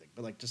abuse or anything,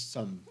 but like just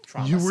some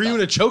trauma. Were you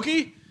in a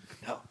chokey?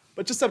 No.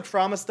 But just some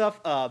trauma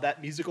stuff,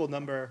 that musical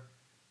number,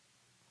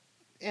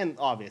 and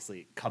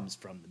obviously it comes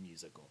from the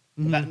musical.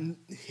 Mm-hmm.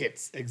 That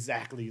hits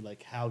exactly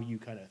like how you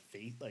kind of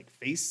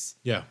face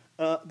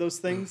those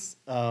things.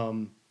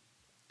 And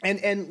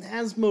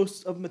as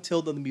most of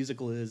Matilda the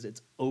musical is,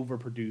 it's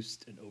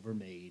overproduced and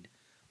overmade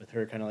with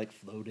her kind of like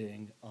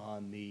floating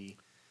on the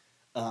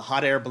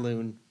hot air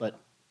balloon, but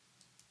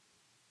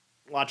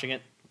watching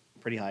it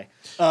pretty high.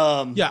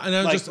 And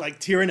I was like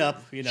tearing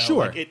up,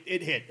 Sure. Like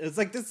it hit. It's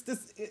like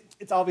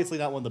it's obviously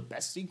not one of the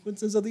best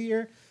sequences of the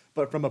year,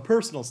 but from a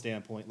personal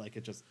standpoint, like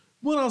it just.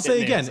 Well, I'll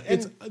say again,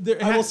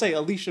 I will say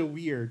Alicia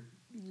Weir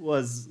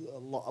was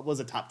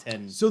a top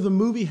 10. So the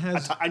movie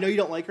has. I know you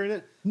don't like her in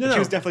it. No, she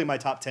was definitely my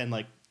top 10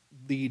 like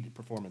lead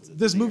performances.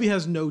 This movie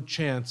has no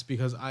chance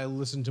because I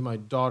listened to my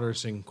daughter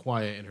sing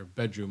Quiet in her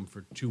bedroom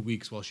for 2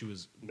 weeks while she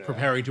was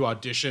preparing to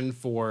audition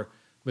for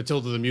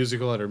Matilda the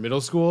Musical at her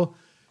middle school.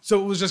 So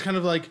it was just kind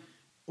of like,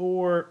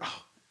 that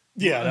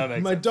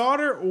makes my sense.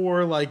 daughter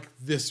or like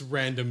this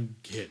random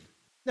kid.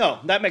 No,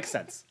 that makes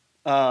sense.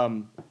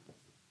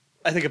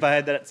 I think if I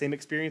had that same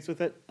experience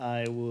with it,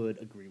 I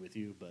would agree with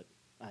you, but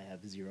I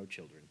have 0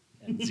 children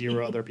and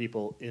 0 other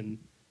people in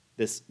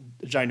this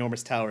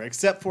ginormous tower,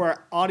 except for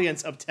our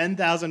audience of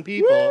 10,000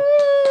 people.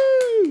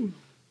 Woo!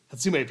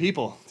 That's too many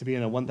people to be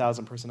in a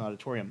 1,000 person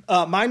auditorium.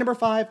 My number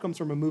 5 comes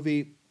from a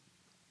movie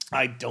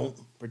I don't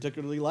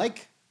particularly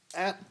like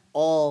at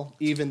all,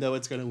 even though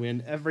it's going to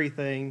win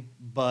everything.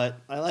 But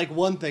I like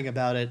one thing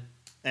about it,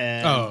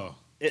 and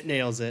it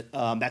nails it.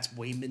 That's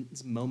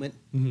Wayman's Moment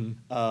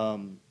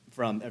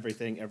from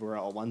Everything Everywhere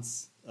All at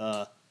Once.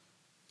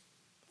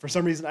 For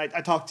some reason, I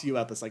talked to you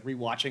about this, like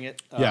rewatching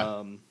it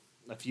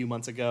a few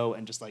months ago,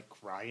 and just like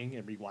crying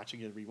and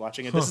rewatching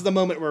it. This is the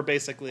moment where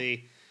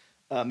basically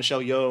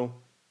Michelle Yeoh,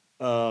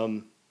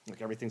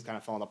 like everything's kind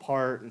of falling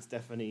apart, and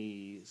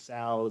Stephanie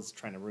Sao is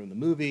trying to ruin the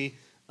movie.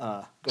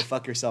 Go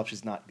fuck yourself.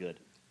 She's not good.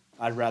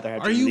 I'd rather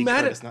have. Are you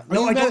mad at?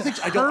 No, I don't think.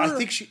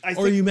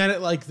 Or are you mad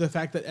at like the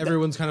fact that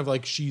everyone's kind of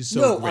like she's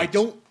so? No, great? I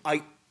don't.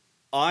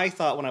 I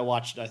thought when I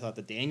watched it, I thought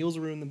the Daniels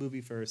ruined the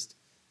movie first,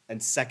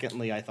 and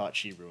secondly, I thought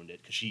she ruined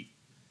it because she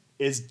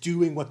is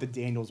doing what the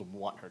Daniels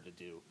want her to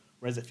do.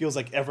 Whereas it feels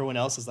like everyone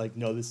else is like,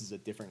 no, this is a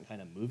different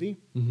kind of movie.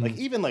 Mm-hmm. Like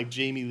even like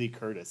Jamie Lee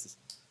Curtis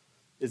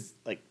is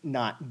like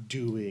not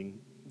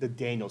doing the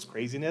Daniels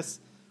craziness.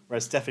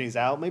 Whereas Stephanie's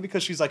out, maybe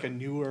because she's like a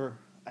newer.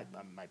 I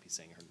might be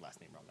saying her last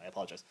name wrong. I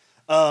apologize.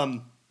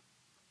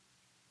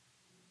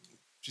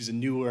 She's a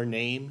newer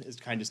name, is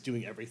kind of just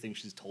doing everything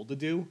she's told to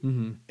do.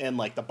 Mm-hmm. And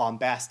like the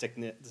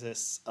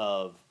bombasticness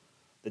of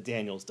The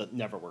Daniels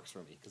never works for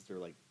me because they're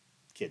like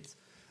kids.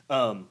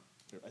 I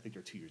think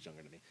they're 2 years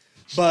younger than me.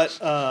 But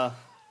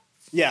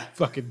yeah,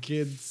 Fucking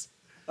kids.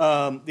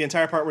 the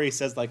entire part where he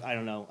says like, I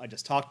don't know, I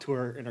just talked to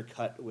her,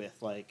 intercut with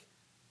like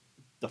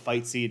the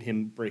fight scene,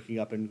 him breaking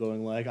up and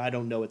going like, I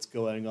don't know what's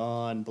going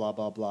on, blah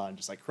blah blah, and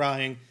just like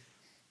crying.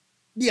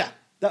 Yeah,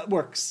 that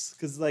works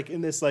because like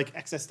in this like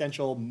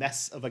existential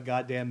mess of a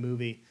goddamn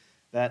movie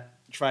that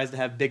tries to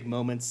have big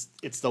moments,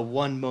 it's the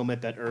one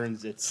moment that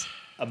earns its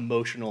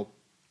emotional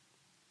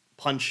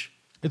punch.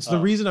 It's the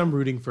reason I'm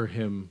rooting for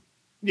him.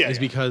 Yeah, is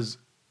yeah. because,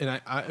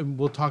 and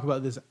we'll talk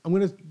about this. I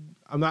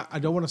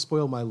don't want to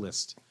spoil my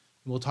list.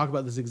 And we'll talk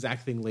about this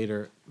exact thing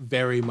later,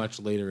 very much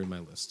later in my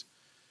list.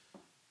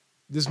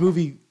 This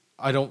movie,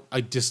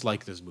 I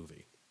dislike this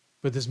movie.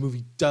 But this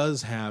movie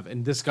does have,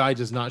 and this guy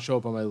does not show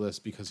up on my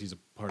list because he's a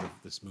part of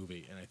this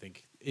movie. And I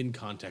think in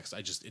context,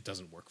 it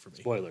doesn't work for me.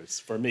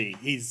 Spoilers for me.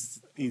 He's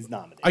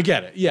nominated. I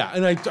get it. Yeah.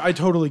 And I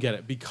totally get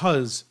it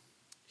because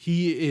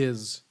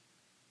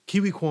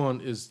Kiwi Kwan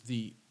is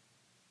the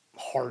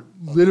Heart.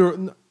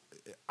 literal.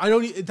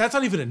 That's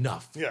not even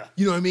enough. Yeah.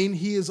 You know what I mean?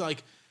 He is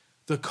like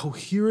the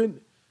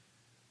coherent,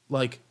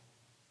 like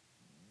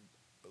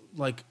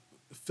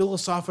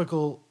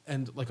philosophical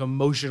and like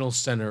emotional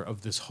center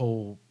of this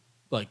whole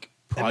like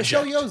project.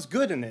 And Michelle Yeoh's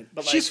good in it,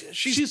 but like, she's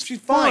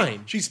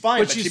fine. She's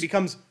fine, but she's, she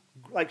becomes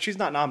like she's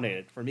not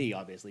nominated for me,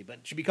 obviously, but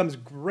she becomes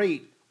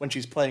great when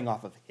she's playing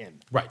off of him.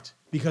 right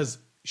because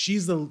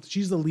she's the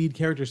lead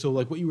character. So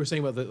like what you were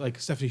saying about like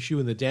Stephanie Hsu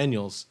and the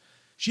Daniels,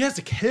 she has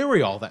to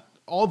carry all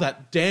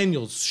that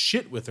Daniels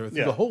shit with her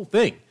through the whole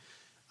thing.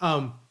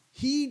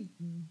 He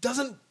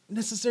doesn't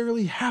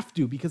necessarily have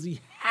to because he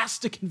has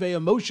to convey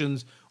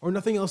emotions or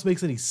nothing else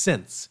makes any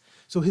sense.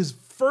 So his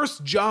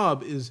first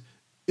job is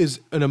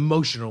an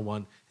emotional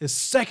one. His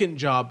second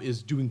job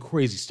is doing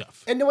crazy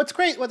stuff. And what's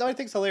great, what I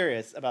think's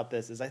hilarious about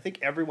this is I think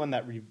everyone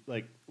that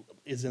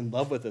is in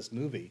love with this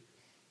movie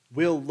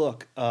will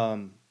look.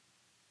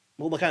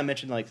 We'll kind of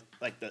mention like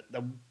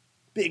the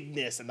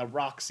bigness and the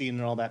rock scene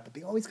and all that, but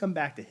they always come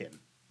back to him.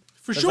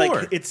 For It's sure.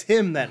 like, it's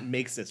him that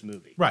makes this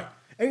movie. Right.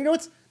 And you know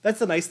that's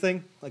the nice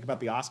thing like about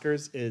the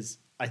Oscars is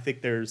I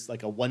think there's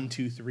like a 1,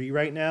 2, 3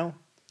 right now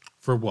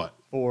For what?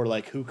 for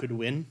like who could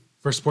win.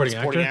 For supporting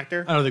Supporting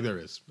actor? actor? I don't think there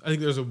is. I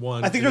think there's a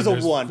 1. I think there's a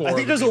 1. four I think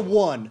other there's a people.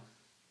 1,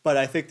 but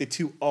I think the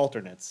 2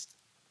 alternates.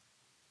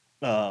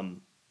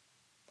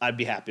 I'd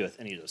be happy with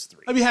any of those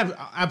 3. I'd be happy,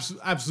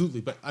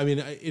 absolutely, but I mean,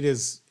 it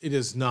is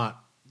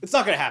not. It's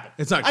not going to happen.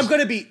 It's not. I'm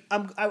going to be.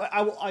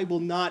 I will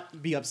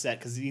not be upset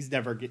because he's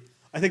never.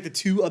 I think the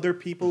 2 other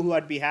people who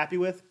I'd be happy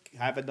with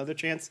have another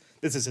chance.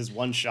 This is his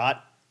one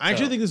shot. I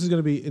actually think this is going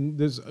to be. And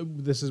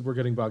this is we're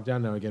getting bogged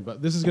down now again,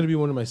 but this is going to be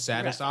one of my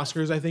saddest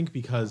Oscars. I think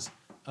because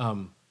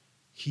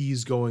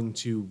he's going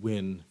to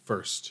win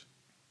first,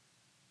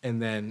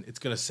 and then it's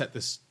going to set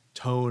this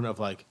tone of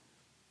like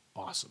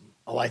awesome.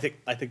 Oh, I think.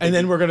 And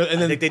then we're gonna. And I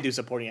then think they do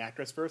supporting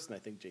actress first, and I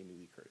think Jamie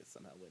Lee Curtis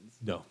somehow wins.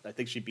 No. I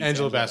think she beats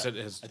Angela Bassett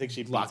has I think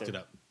she beats locked her. it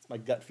up. It's my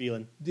gut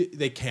feeling.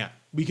 They can't.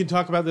 We can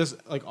talk about this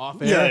like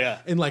off air Yeah.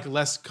 in like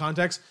less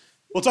context.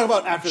 We'll talk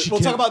about after.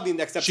 We'll talk about the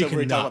next episode where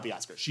we talk about the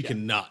Oscars. She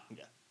cannot.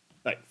 Yeah.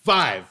 Right.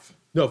 5.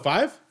 No,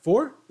 5?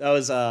 4? That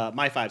was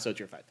my 5, so it's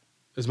your 5.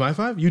 Is my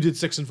 5? You did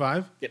 6 and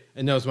 5? Yep.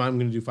 And now it's mine. I'm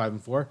going to do 5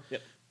 and 4.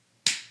 Yep.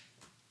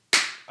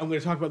 I'm going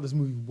to talk about this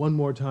movie one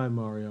more time,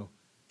 Mario.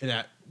 And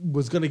I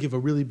was going to give a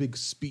really big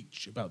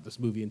speech about this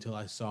movie until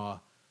I saw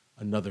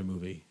another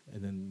movie.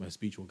 And then my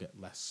speech will get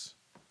less.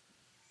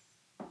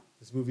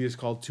 This movie is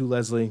called To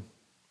Leslie.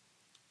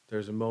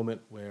 There's a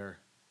moment where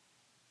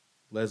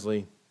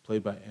Leslie,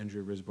 played by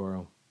Andrea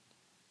Riseborough,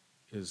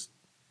 is...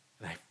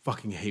 And I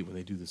fucking hate when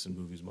they do this in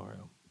movies,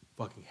 Mario.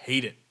 Fucking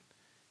hate it.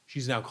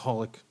 She's an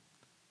alcoholic.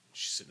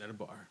 She's sitting at a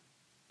bar.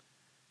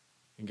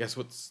 And guess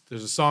what?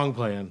 There's a song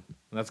playing, and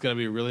that's going to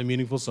be a really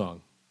meaningful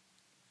song.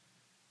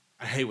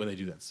 I hate when they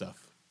do that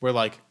stuff. Where,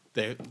 like,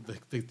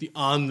 the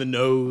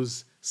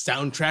on-the-nose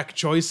soundtrack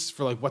choice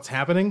for, like, what's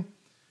happening.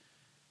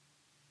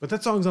 But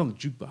that song's on the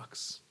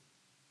jukebox.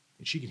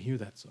 And she can hear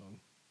that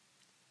song.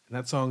 And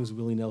that song is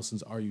Willie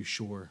Nelson's Are You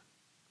Sure? ?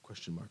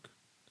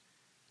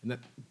 And that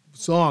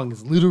song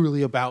is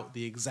literally about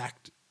the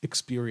exact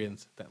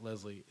experience that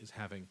Leslie is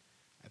having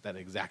at that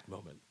exact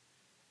moment.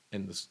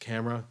 And this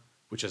camera,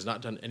 which has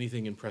not done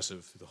anything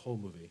impressive through the whole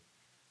movie,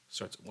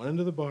 starts at one end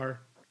of the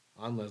bar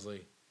on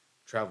Leslie,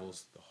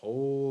 travels the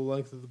whole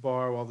length of the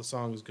bar while the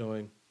song is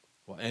going,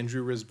 while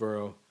Andrew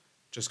Riseborough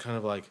just kind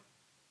of like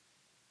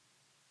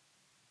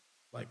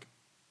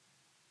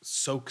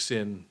soaks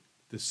in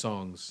this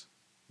song's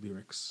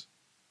lyrics.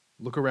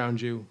 Look around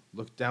you,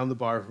 look down the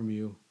bar from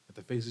you, at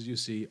the faces you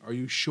see, are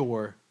you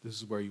sure this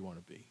is where you want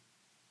to be?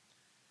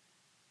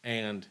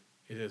 And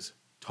it is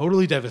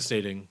totally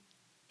devastating.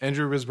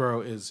 Andrew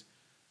Riseborough is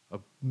a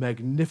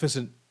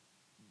magnificent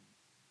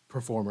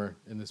performer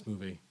in this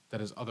movie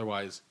that is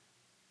otherwise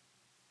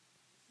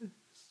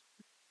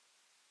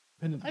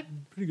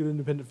pretty good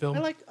independent film.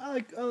 I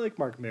like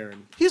Mark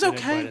Maron. He's in it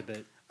okay. quite a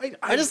bit.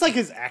 I just like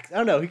his accent. I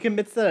don't know. He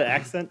commits to that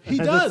accent. He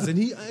does, and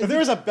if there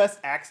was a best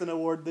accent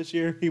award this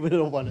year, he would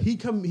have won it.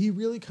 He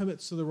really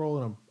commits to the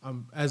role, and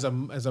I'm as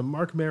a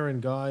Mark Maron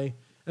guy,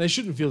 and I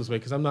shouldn't feel this way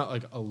because I'm not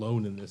like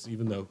alone in this,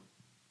 even though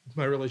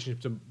my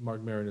relationship to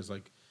Mark Maron is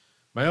like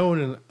my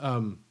own,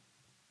 and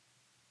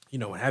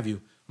what have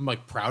you. I'm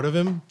like proud of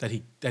him that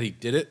he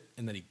did it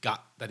and that he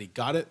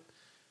got it.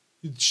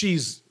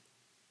 She's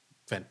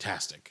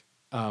fantastic,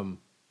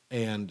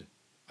 and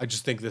I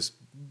just think this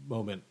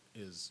moment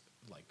is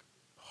like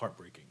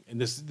heartbreaking. And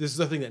this is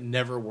the thing that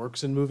never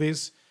works in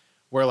movies,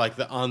 where like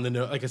the on the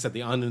nose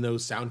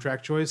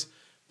soundtrack choice,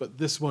 but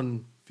this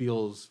one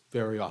feels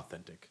very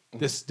authentic. Mm-hmm.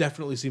 This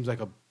definitely seems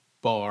like a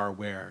bar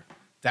where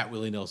that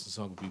Willie Nelson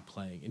song would be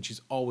playing, and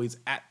she's always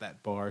at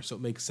that bar, so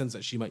it makes sense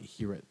that she might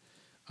hear it.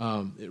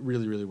 It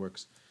really, really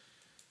works.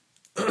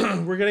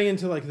 We're getting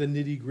into like the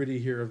nitty gritty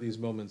here of these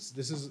moments.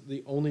 This is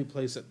the only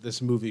place that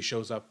this movie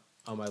shows up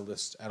on my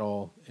list at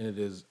all, and it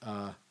is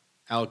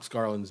Alex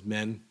Garland's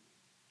Men.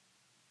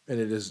 And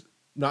it is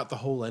not the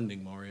whole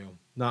ending, Mario.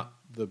 Not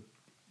the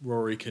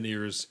Rory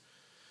Kinnear's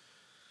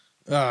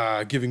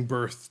giving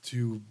birth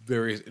to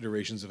various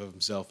iterations of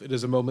himself. It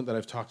is a moment that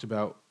I've talked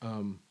about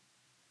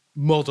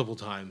multiple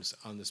times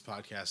on this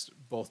podcast,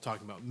 both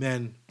talking about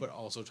Men, but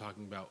also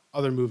talking about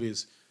other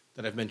movies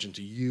that I've mentioned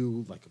to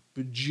you like a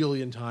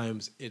bajillion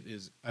times.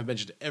 I've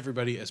mentioned to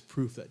everybody as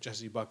proof that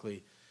Jessie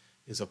Buckley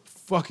is a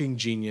fucking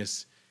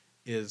genius.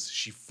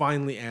 She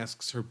finally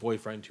asks her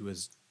boyfriend, who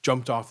has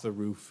jumped off the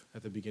roof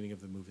at the beginning of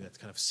the movie, that's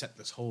kind of set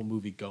this whole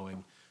movie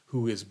going,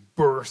 who is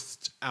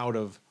birthed out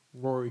of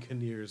Rory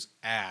Kinnear's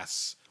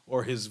ass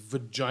or his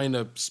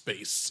vagina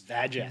space,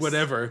 Vagus,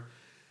 whatever.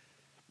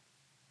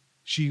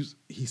 He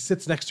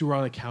sits next to her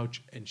on a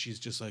couch, and she's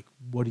just like,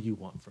 "What do you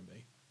want from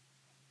me?"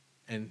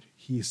 And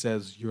he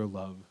says, "Your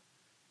love."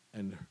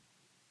 And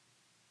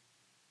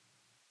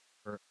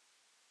her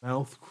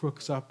mouth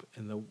crooks up,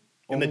 and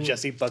the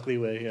Jessie Buckley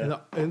way, yeah,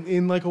 and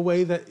in like a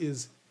way that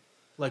is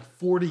like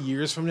 40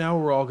 years from now,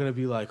 we're all going to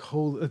be like,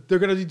 they're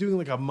going to be doing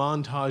like a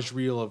montage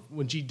reel of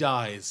when she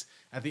dies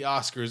at the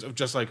Oscars of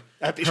just like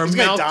her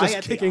mouth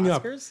just kicking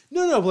up.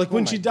 No, like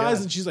when she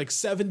dies and she's like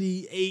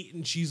 78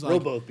 and she's like,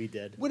 we'll both be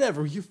dead.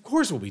 Whatever, of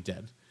course we'll be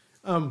dead.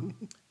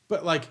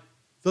 But like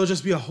there'll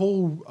just be a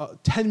whole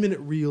 10-minute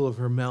reel of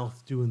her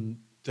mouth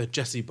doing the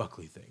Jessie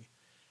Buckley thing,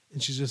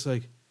 and she's just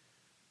like,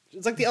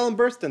 it's like the Ellen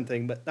Burstyn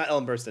thing, but not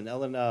Ellen Burstyn,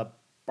 Ellen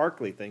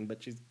Barkley thing,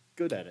 but she's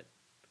good at it.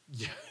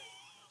 Yeah.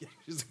 Yeah,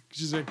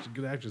 she's actually a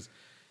good actress.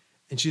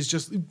 And she's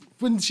just,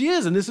 when she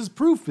is, and this is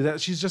proof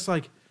that she's just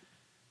like,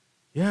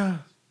 yeah.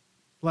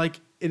 Like,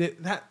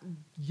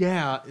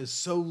 is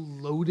so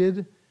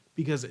loaded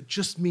because it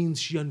just means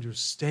she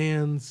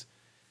understands,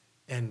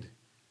 and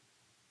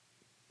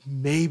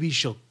maybe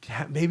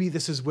maybe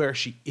this is where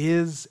she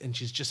is and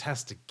she just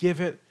has to give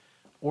it,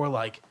 or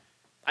like,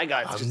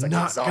 it's just like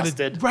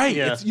exhausted. Right.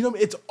 Yeah.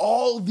 It's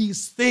all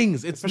these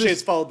things.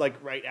 It's followed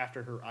like right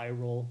after her eye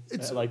roll.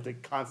 It's like the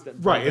constant.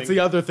 Right. It's the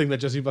other thing that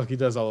Jessie Buckley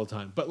does all the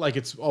time. But like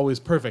it's always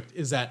perfect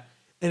is that,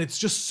 and it's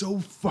just so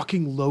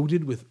fucking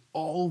loaded with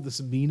all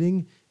this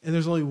meaning. And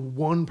there's only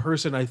one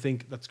person I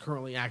think that's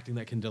currently acting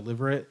that can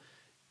deliver it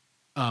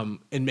and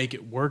make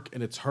it work.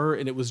 And it's her.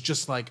 And it was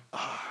just like,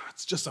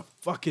 it's just a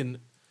fucking,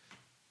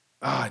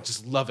 I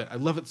just love it. I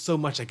love it so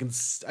much. I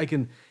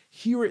can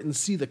hear it and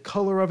see the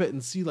color of it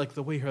and see like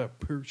the way her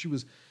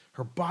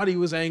body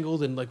was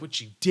angled and like what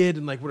she did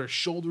and like what her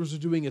shoulders are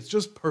doing. It's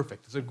just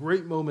perfect. It's a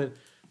great moment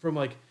from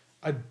like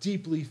a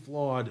deeply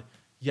flawed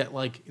yet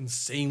like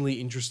insanely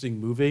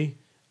interesting movie,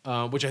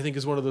 which I think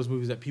is one of those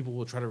movies that people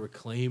will try to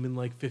reclaim in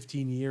like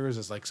 15 years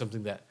as like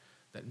something that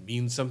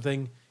means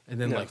something. And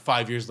then like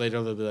 5 years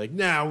later, they'll be like,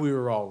 nah, we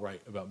were all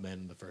right about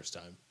Men the first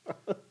time.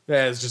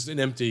 Yeah, it's just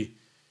an empty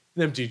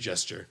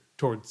gesture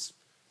towards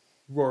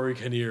Rory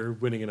Kinnear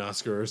winning an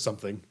Oscar or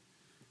something.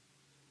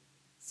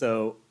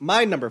 So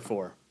my number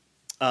 4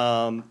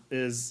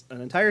 is an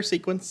entire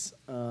sequence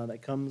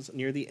that comes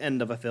near the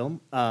end of a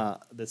film.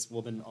 This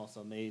woman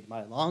also made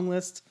my long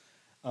list.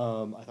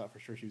 I thought for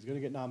sure she was going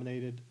to get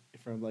nominated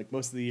from like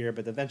most of the year,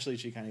 but eventually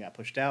she kind of got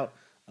pushed out,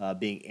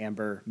 being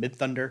Amber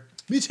Midthunder.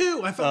 Me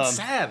too. I felt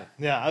sad.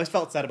 Yeah, I always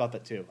felt sad about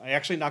that too. I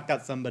actually knocked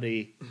out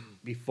somebody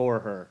before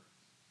her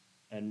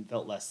and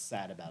felt less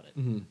sad about it.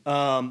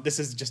 Mm-hmm. This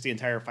is just the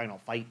entire final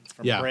fight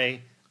from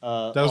Prey.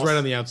 That was right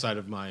on the outside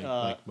of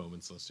my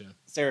moments list. Yeah,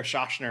 Sarah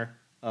Schochner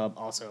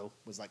also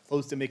was like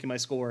close to making my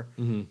score.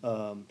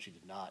 Mm-hmm. She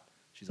did not.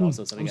 She's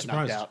also something got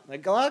knocked out.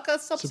 Like a lot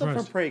of stuff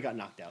from Prey got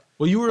knocked out.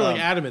 Well, you were like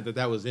adamant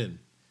that was in.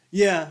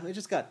 Yeah, it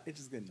just got.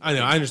 I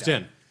know. I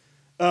understand.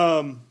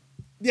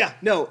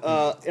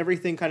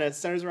 Everything kind of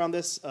centers around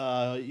this.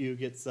 You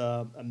get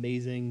some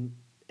amazing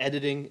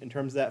editing in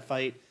terms of that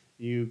fight.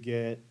 You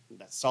get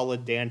that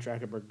solid Dan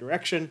Trachtenberg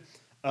direction,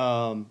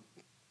 and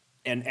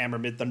Amber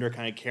Midthunder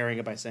kind of carrying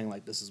it by saying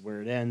like, "This is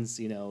where it ends,"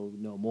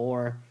 no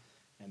more,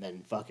 and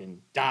then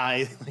fucking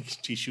die. Like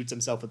she shoots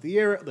himself with the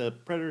arrow. The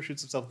Predator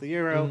shoots himself with the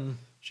arrow.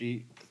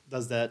 She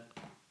does that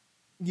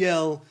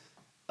yell.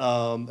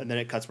 And then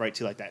it cuts right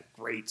to like that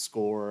great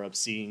score of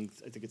seeing,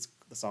 I think it's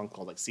the song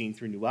called like Seeing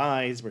Through New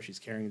Eyes, where she's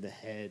carrying the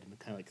head and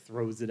kind of like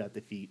throws it at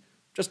the feet.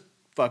 Just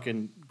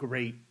fucking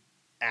great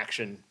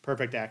action,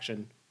 perfect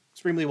action,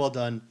 extremely well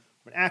done.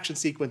 An action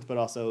sequence, but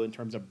also in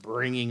terms of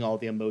bringing all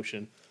the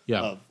emotion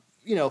of,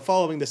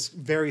 following this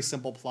very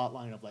simple plot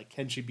line of like,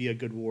 can she be a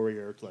good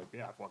warrior? It's like,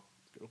 yeah, well,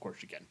 of course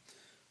she can.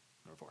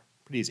 Number 4,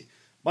 pretty easy.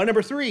 My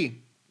number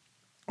 3,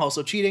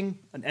 also cheating,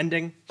 an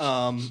ending,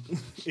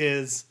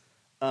 is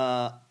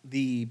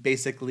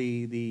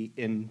basically the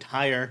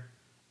entire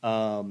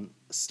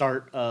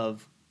start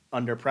of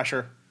Under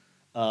Pressure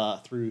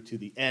through to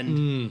the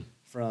end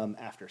from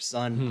After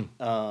Sun,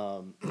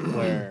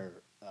 where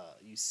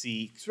you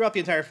see throughout the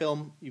entire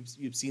film,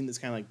 you've seen this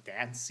kind of like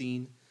dance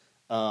scene.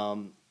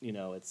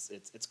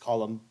 It's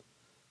Colum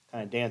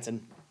kind of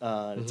dancing.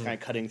 It's kind of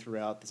cutting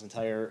throughout this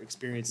entire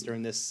experience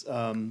during this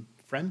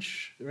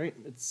French, right?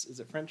 Is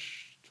it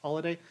French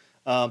holiday?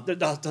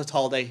 The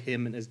holiday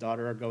him and his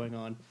daughter are going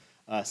on,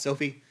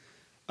 Sophie,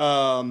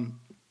 and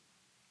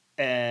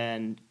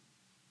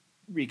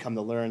we come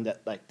to learn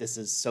that like this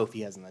is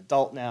Sophie as an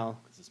adult now,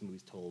 because this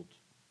movie's told,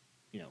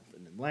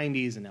 in the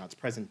 90s, and now it's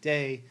present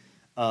day.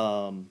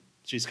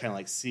 She's kind of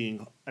like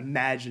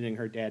imagining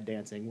her dad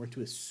dancing. We're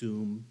to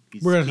assume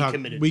he's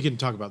committed. We can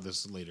talk about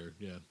this later.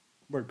 Yeah,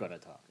 we're gonna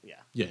talk.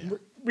 Yeah.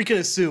 We can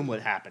assume what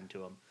happened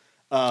to him.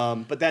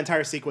 But that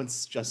entire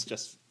sequence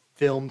just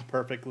filmed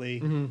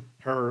perfectly.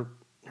 Her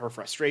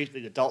frustration,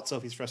 the adult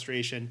Sophie's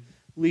frustration,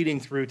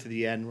 leading through to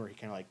the end where he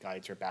kind of like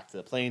guides her back to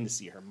the plane to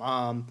see her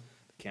mom.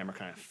 The camera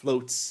kind of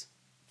floats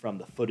from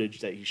the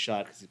footage that he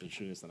shot, because he's been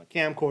shooting this on a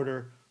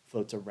camcorder,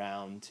 floats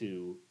around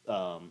to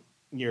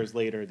years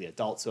later, the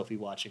adult Sophie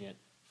watching it,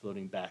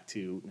 floating back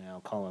to now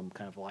Colum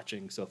kind of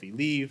watching Sophie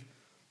leave.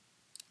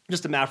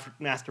 Just a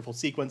masterful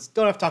sequence.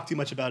 Don't have to talk too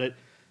much about it.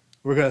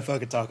 We're going to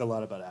fucking talk a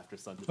lot about After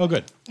Sun today. Oh,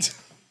 good.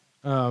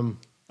 I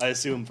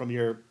assume from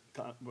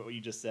what you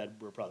just said,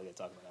 we're probably going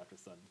to talk about After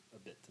Sun a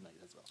bit tonight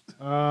as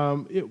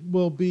well. It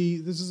will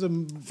be,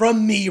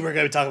 From me, we're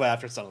going to talk about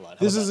After Sun a lot.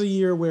 This is a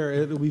year where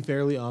it'll be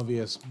fairly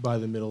obvious by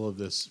the middle of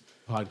this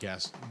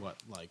podcast what,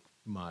 like,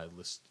 my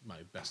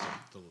best of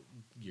the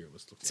year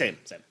list looks like.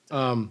 Same.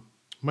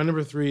 My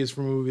number 3 is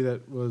from a movie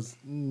that was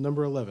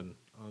number 11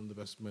 on the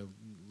best of my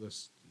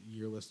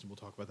year list, and we'll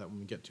talk about that when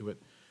we get to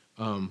it.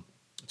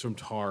 It's from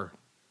Tar.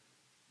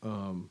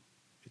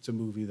 It's a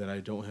movie that I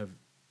don't have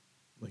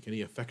like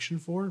any affection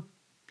for,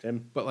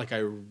 but like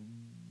I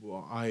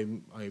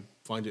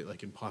find it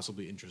like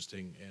impossibly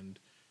interesting and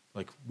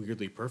like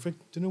weirdly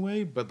perfect in a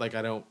way, but like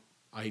I don't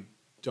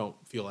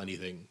feel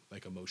anything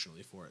like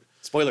emotionally for it.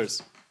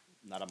 Spoilers.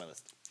 Not on my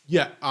list.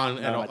 Yeah,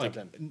 not on my top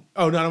 10.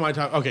 Oh, not on my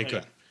top. Okay,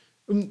 good.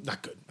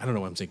 Not good. I don't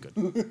know why I'm saying good,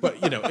 but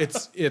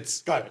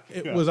it's got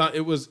it. It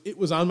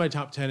was on my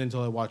top 10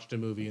 until I watched a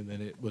movie, and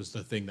then it was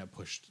the thing that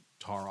pushed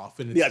Tar off.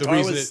 And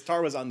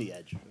Tar was on the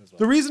edge as well.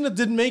 The reason it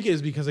didn't make it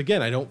is because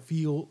again I don't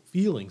feel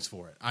feelings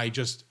for it. I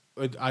just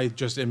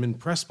am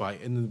impressed by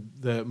it, and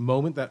the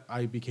moment that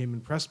I became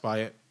impressed by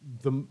it,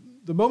 the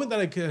moment that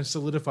I kind of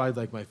solidified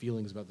like my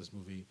feelings about this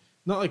movie.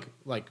 Not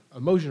like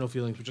emotional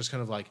feelings, but just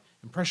kind of like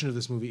impression of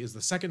this movie is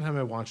the second time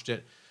I watched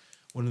it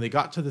when they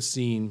got to the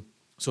scene.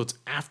 So it's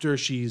after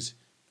she's,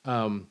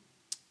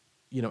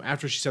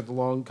 after she's had the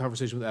long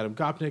conversation with Adam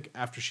Gopnik,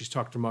 after she's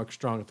talked to Mark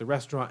Strong at the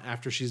restaurant,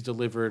 after she's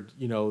delivered,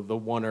 the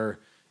oneer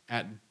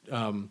at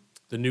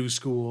the new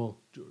school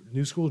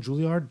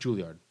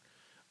Juilliard,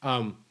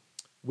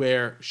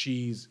 where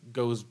she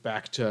goes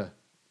back to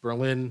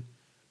Berlin,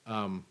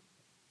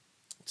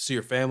 see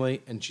her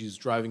family, and she's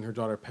driving her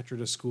daughter Petra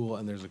to school,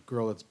 and there's a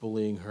girl that's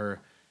bullying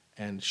her,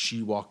 and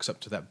she walks up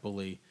to that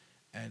bully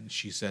and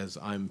she says,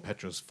 "I'm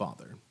Petra's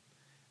father."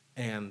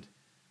 And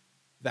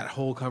that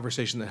whole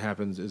conversation that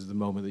happens is the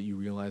moment that you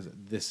realize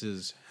that this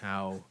is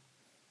how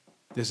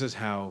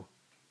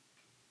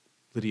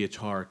Lydia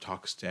Tarr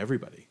talks to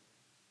everybody.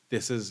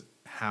 This is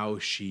how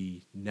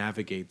she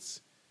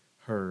navigates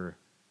her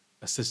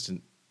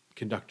assistant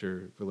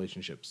conductor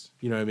relationships.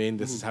 You know what I mean?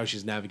 This is how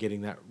she's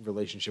navigating that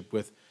relationship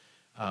with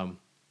Noémie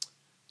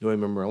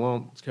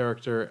Merlon's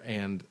character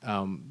and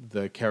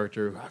the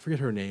character, I forget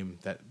her name,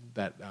 that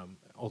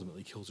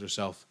ultimately kills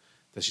herself,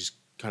 that she's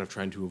kind of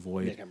trying to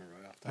avoid. Yeah, I can't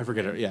remember right off the top I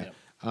forget her, yeah.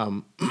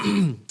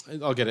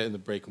 I'll get it in the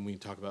break when we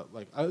talk about,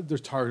 like,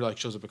 there's Tar, like,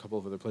 shows up a couple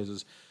of other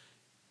places.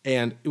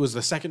 And it was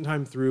the second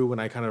time through when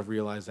I kind of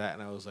realized that,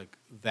 and I was like,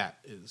 that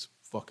is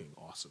fucking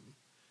awesome.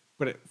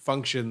 But it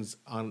functions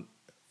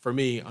for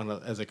me,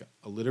 as like in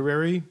a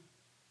literary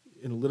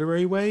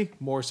way,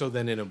 more so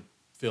than in a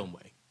film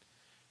way.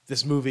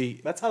 This movie,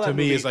 to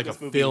me, is like a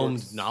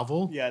filmed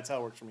novel. Yeah, that's how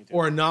it works for me too.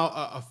 Or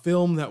a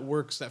film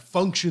that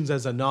functions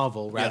as a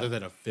novel rather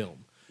than a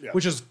film,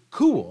 which is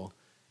cool.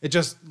 It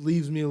just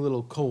leaves me a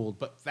little cold.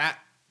 But that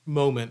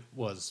moment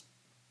was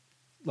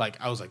like,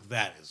 I was like,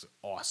 that is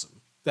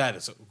awesome. That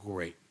is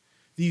great.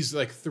 These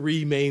like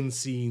 3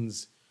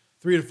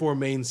 to 4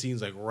 main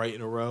scenes, like right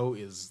in a row,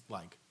 is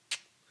like,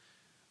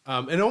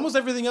 and almost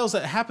everything else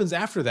that happens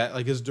after that,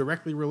 like, is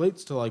directly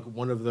relates to like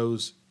one of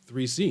those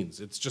 3 scenes.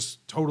 It's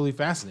just totally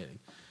fascinating.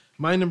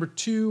 My number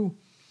 2.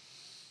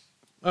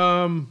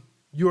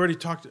 You already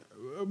talked.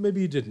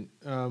 Maybe you didn't.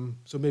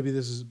 So maybe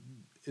this.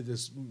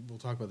 We'll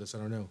talk about this. I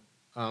don't know.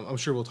 I'm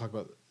sure we'll talk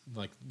about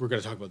we're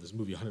going to talk about this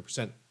movie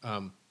 100%.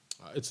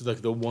 It's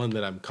like the one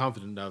that I'm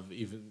confident of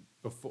even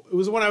before. It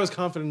was the one I was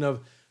confident of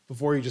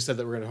before you just said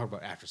that we're going to talk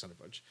about Actor Son of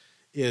Bunch.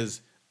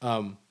 Is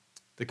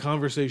the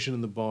conversation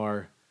in the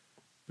bar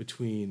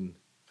between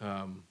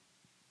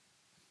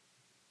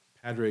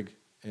Padrig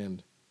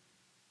and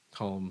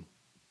Colm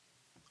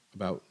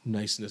about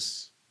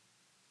niceness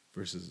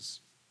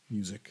versus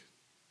music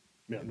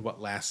and what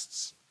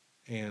lasts.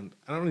 And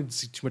I don't need to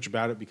see too much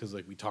about it because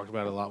we talked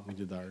about it a lot when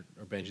we did our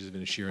Banshees of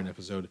Inisherin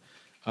episode.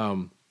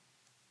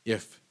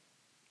 If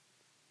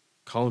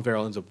Colin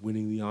Farrell ends up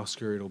winning the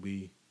Oscar, it'll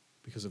be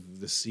because of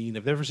the scene.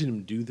 I've never seen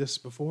him do this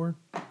before.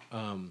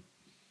 And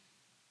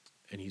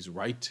he's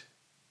right,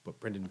 but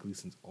Brendan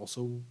Gleeson's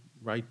also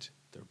right.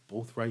 They're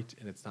both right,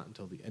 and it's not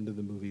until the end of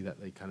the movie that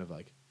they kind of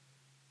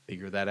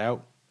figure that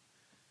out.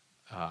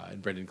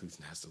 And Brendan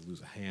Gleeson has to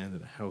lose a hand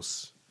and a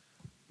house,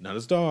 not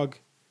his dog,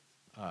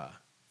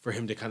 for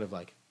him to kind of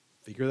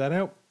figure that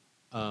out.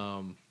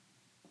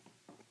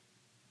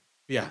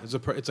 Yeah,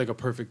 it's like a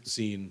perfect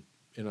scene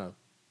in a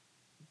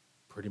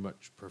pretty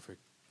much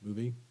perfect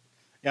movie.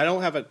 Yeah, I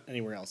don't have it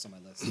anywhere else on my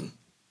list.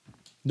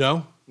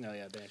 No? No,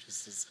 yeah,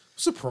 Banshees is...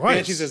 Surprise.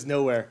 Banshees is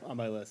nowhere on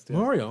my list. Yeah.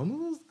 Mario,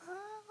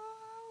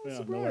 Yeah,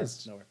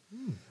 surprised. nowhere.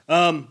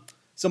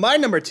 So my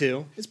number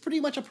 2 is pretty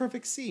much a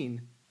perfect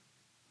scene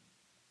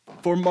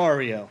for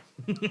Mario.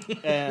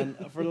 And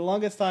for the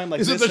longest time,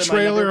 is it the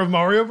trailer of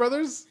Mario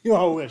Brothers?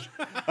 Oh, I wish.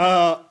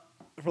 For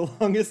the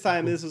longest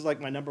time, this was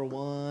my number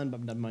 1,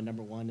 but my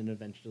number 1, and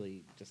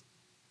eventually just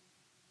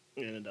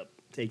ended up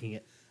taking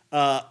it.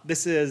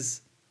 This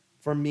is,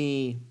 for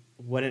me,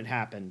 when it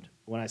happened,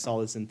 when I saw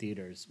this in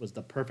theaters, was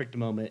the perfect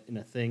moment in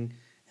a thing,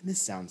 and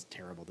this sounds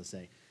terrible to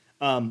say,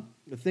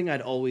 the thing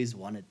I'd always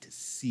wanted to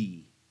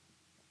see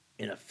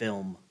in a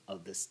film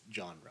of this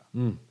genre.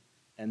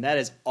 And that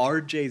is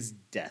RJ's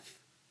death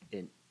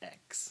in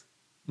X.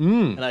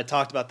 And I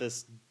talked about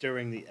this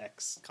during the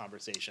X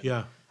conversation.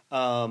 Yeah.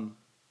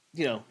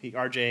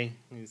 RJ,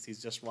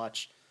 he's just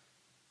watched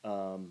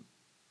Lorianne.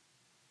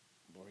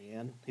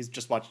 He's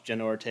just watched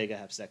Jenna Ortega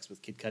have sex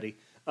with Kid Cudi.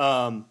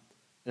 And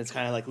it's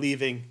kind of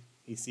leaving.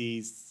 He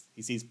sees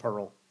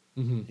Pearl.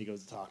 Mm-hmm. He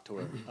goes to talk to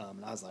her.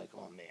 And I was like,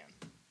 oh man.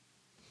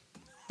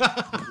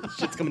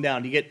 Shit's coming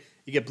down. You get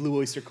Blue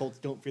Oyster Cult's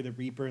Don't Fear the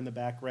Reaper in the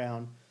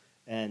background,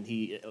 and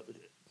he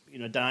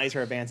denies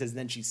her advances, and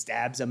then she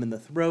stabs him in the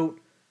throat,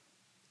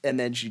 and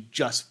then she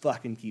just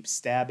fucking keeps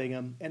stabbing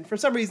him. And for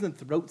some reason,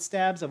 throat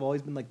stabs have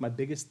always been my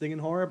biggest thing in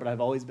horror, but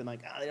I've always been they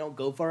don't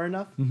go far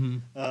enough.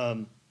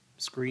 Mm-hmm.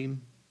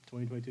 Scream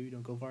 2022, you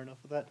don't go far enough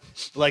with that.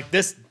 But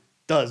this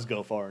does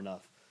go far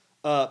enough.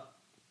 And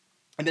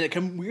then it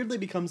weirdly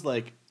becomes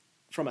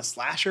from a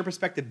slasher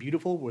perspective,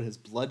 beautiful, where his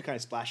blood kind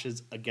of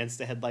splashes against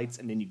the headlights,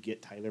 and then you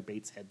get Tyler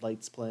Bates'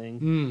 headlights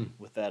playing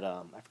with that.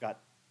 I forgot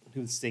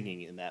who's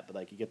singing in that,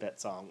 but you get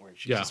that song where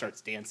she just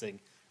starts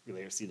dancing. You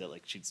later see that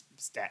she's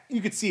stabbed.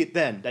 You could see it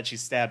then that she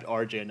stabbed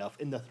RJ enough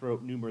in the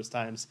throat numerous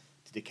times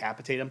to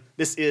decapitate him.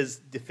 This is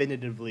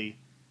definitively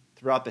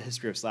throughout the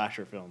history of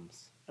slasher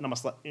films, and I'm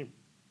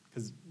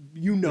because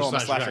I'm a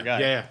slasher guy.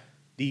 Yeah.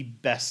 The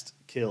best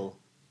kill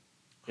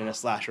in a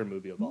slasher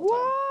movie of all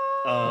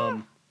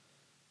time.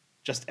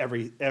 Just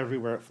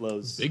everywhere it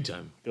flows, big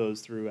time, goes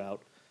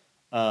throughout.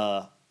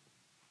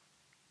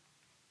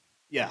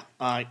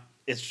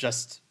 It's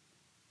just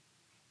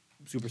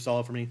super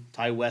solid for me.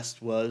 Ty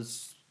West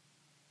was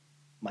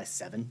my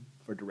 7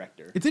 for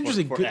director. It's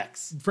interesting for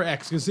X. For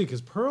X,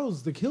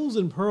 because the kills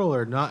in Pearl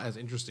are not as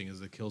interesting as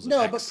the kills in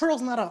X. No, but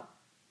Pearl's not a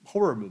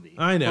horror movie.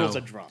 I know. Pearl's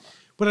a drama.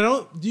 But I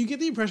don't. Do you get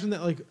the impression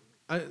that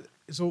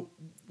so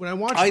when I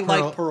watch, I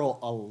like Pearl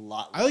a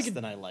lot less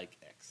than I like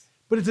X.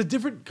 But it's a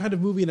different kind of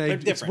movie,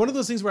 and it's one of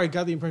those things where I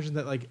got the impression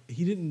that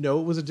he didn't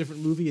know it was a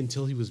different movie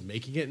until he was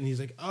making it, and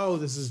he's like, "Oh,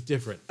 this is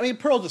different." I mean,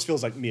 Pearl just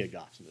feels like Mia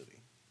Goth's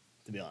movie,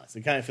 to be honest.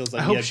 It kind of feels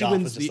like Mia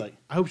Goth was just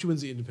I hope she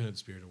wins the Independent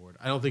Spirit Award.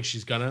 I don't think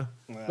she's gonna,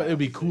 but it would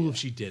be cool if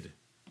she did.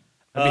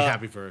 I'd be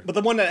happy for her. But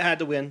the one that had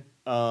to win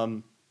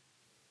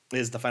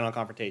is the final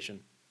confrontation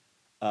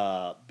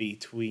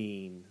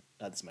between.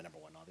 This is my number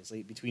 1,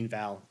 obviously, between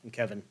Val and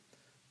Kevin.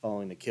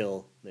 Following the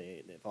kill,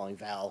 following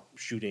Val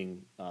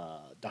shooting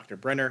Dr.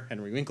 Brenner,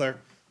 Henry Winkler,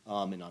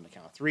 and on the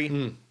count of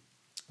 3,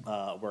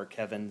 where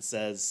Kevin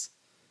says,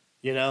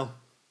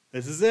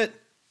 this is it.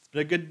 It's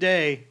been a good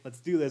day. Let's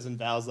do this. And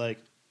Val's like,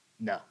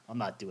 no, I'm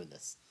not doing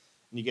this.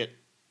 And you get,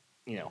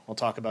 I'll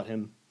talk about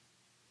him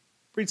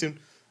pretty soon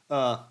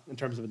in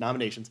terms of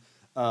nominations.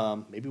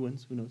 Maybe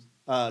wins, who knows.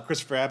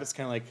 Christopher Abbott's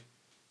kind of like,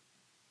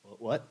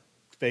 what?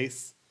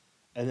 Face.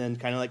 And then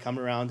kind of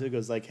coming around to it,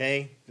 goes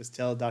hey, just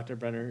tell Dr.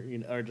 Brenner,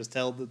 or just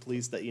tell the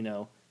police that,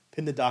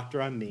 pin the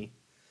doctor on me.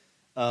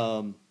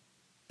 And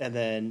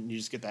then you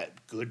just get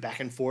that good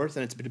back and forth,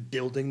 and it's been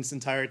building this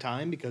entire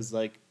time because,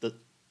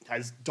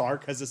 as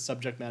dark as the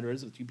subject matter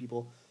is, with 2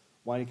 people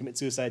wanting to commit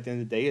suicide at the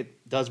end of the day,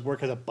 it does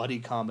work as a buddy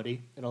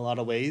comedy in a lot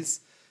of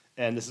ways.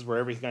 and this is where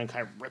everything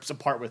kind of rips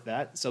apart with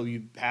that. So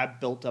you have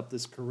built up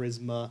this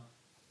charisma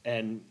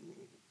and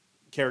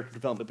character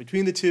development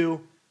between the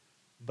two,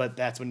 but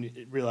that's when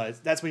you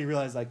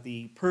realize like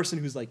the person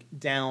who's like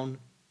down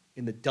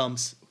in the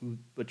dumps,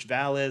 which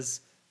Val is,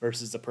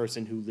 versus the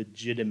person who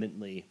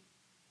legitimately,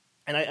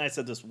 and I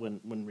said this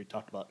when we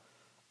talked about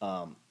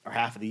our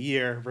half of the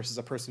year, versus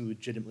a person who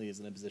legitimately is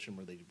in a position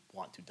where they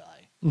want to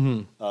die.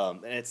 And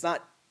it's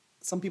not.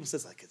 Some people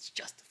says like it's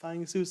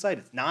justifying suicide.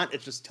 It's not.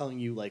 It's just telling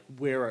you like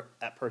where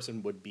that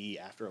person would be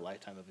after a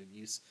lifetime of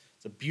abuse.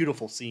 It's a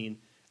beautiful scene.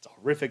 It's a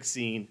horrific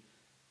scene,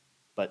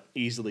 but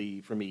easily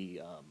for me,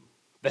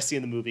 best scene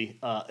in the movie.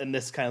 And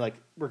this kind of like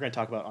we're going to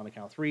talk about on the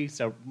count of three,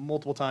 so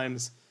multiple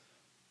times.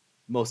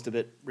 Most of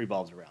it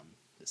revolves around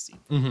this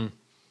scene.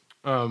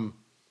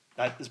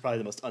 That is probably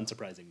the most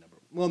unsurprising number.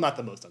 Well, not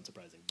the most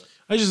unsurprising, but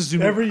I just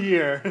assumed every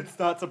year it's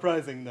not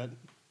surprising that.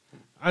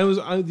 The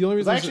only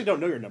reason I actually don't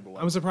know your number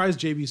one. I'm surprised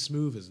JB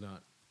Smoove is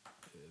not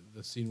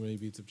the scene where he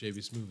beats up JB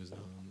Smoove is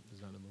not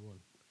number one.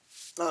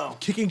 Oh,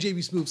 Kicking JB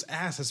Smoove's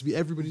ass has to be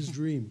everybody's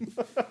dream.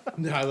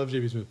 No, I love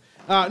JB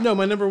Smoove. No,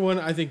 my number one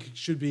I think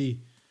should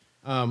be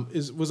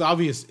was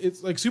obvious.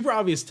 It's like super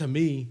obvious to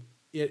me.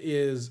 It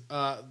is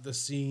the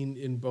scene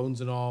in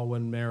Bones and All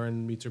when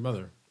Marin meets her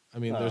mother. I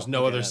mean, there's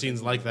no other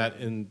scenes like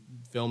that in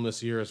film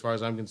this year, as far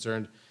as I'm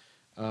concerned.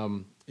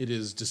 It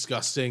is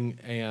disgusting,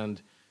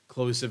 and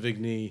Chloe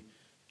Sevigny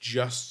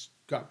just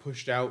got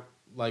pushed out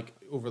like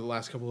over the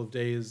last couple of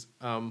days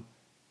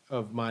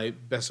of my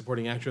best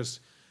supporting actress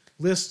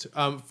list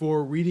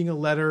for reading a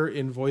letter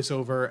in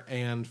voiceover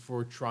and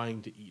for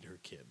trying to eat her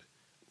kid.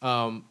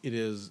 It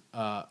is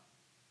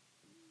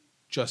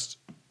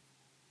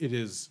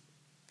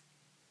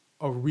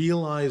a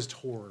realized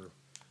horror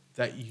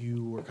that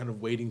you were kind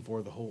of waiting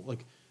for the whole,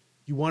 like,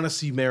 you want to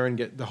see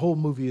Marin the whole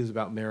movie is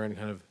about Marin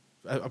kind of,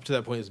 up to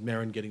that point is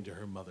Marin getting to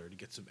her mother to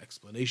get some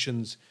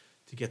explanations,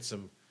 to get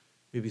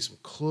maybe some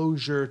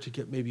closure, to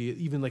get maybe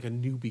even like a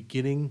new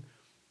beginning.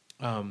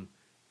 And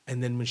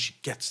then when she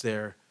gets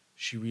there,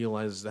 she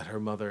realizes that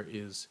her mother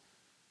is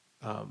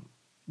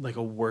like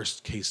a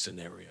worst case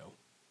scenario.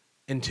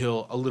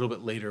 Until a little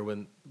bit later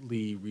when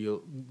Lee,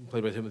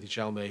 played by Timothée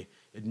Chalamet,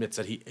 admits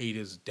that he ate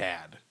his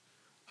dad.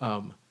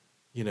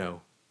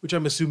 Which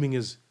I'm assuming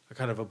is a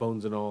kind of a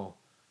Bones and All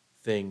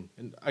thing.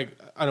 And I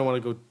don't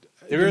want to go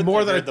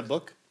more than the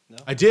book. No?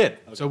 I did.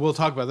 Okay. So we'll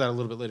talk about that a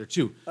little bit later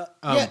too.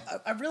 I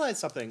realized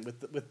something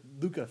with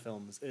Luca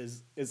films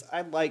is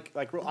I like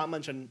I'll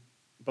mention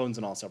Bones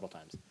and All several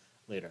times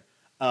later.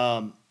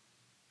 But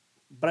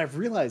I've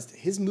realized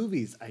his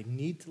movies I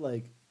need to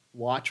like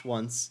watch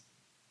once,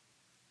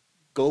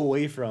 go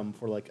away from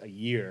for like a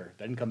year,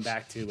 then come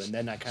back to, and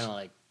then I kind of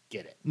like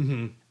get it.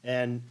 Mm-hmm.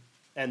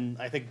 And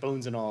I think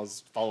Bones and All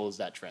follows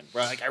that trend.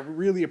 Where like I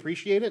really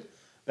appreciate it,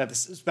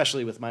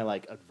 especially with my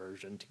like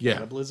aversion to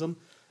cannibalism.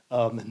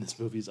 And this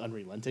movie is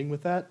unrelenting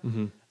with that.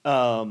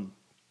 Mm-hmm.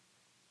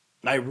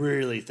 I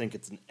really think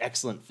it's an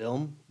excellent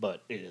film,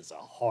 but it is a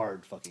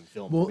hard fucking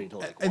film for me to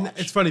like watch. And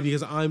it's funny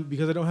because I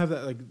don't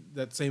have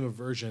that same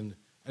aversion.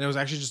 And I was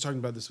actually just talking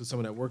about this with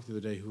someone at work the other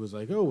day who was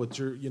like, "Oh, what's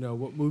your,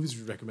 what movies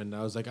would you recommend?"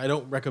 And I was like, "I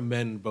don't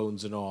recommend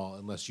Bones and All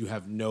unless you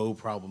have no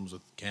problems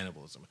with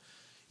cannibalism.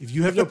 If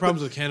you have no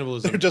problems with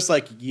cannibalism," they're just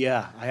like,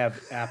 "Yeah, I have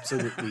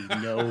absolutely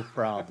no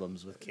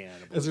problems with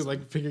cannibalism." As they're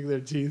like picking their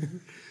teeth.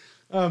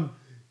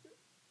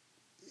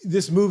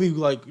 This movie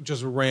like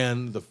just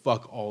ran the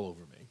fuck all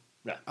over me.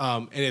 Yeah.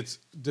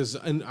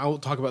 And I will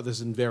talk about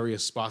this in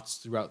various spots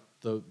throughout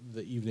the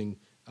evening.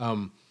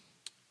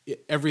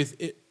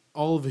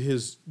 All of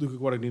his Luca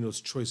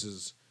Guadagnino's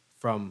choices,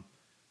 from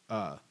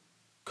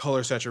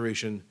color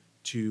saturation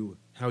to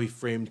how he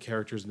framed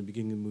characters in the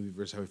beginning of the movie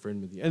versus how he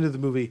framed them at the end of the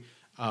movie,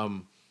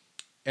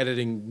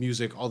 editing,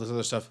 music, all this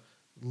other stuff,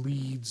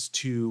 leads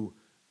to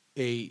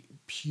a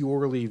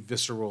purely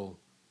visceral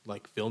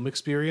like film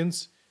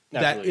experience.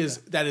 Absolutely,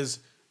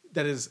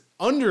 that is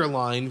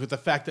underlined with the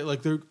fact that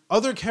like the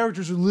other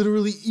characters are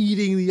literally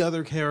eating the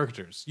other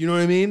characters. You know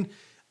what I mean?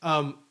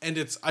 And I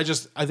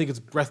think it's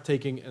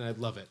breathtaking, and I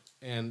love it.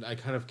 And I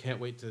kind of can't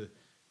wait to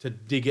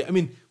dig it. I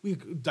mean, we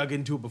dug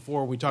into it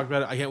before. We talked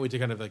about it. I can't wait to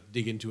kind of like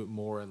dig into it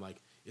more and like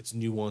its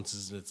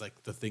nuances and it's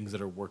like the things that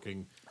are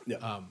working,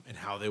 and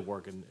how they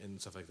work and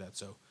stuff like that.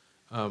 So,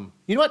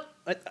 you know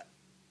what?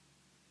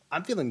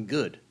 I'm feeling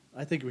good.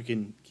 I think we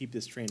can keep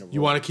this train rolling.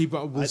 You want to keep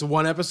this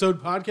one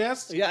episode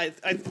podcast? Yeah,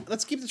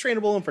 let's keep the train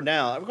rolling for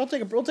now.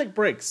 We'll take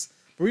breaks.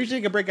 We usually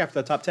take a break after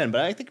the top 10,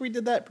 but I think we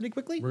did that pretty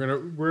quickly.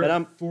 We're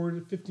at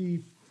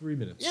 53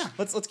 minutes. Yeah,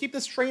 let's keep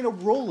this train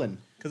rolling,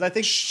 because I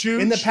think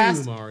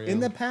Mario. in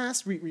the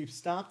past we've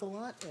stopped a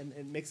lot and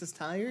it makes us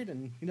tired,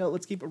 and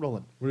let's keep it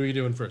rolling. What are we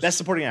doing first? Best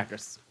supporting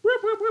actress.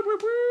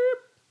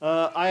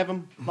 I have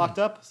them locked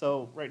up,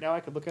 so right now I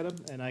could look at them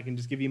and I can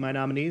just give you my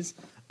nominees.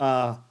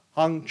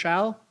 Hong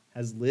Chau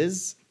has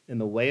Liz in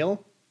The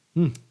Whale.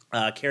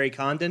 Carrie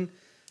Condon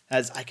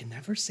has, I can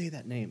never say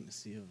that name.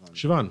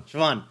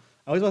 Siobhan.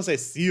 I always want to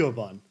say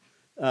Siobhan.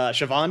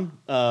 Siobhan.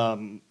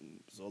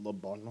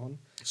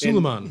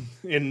 Suleiman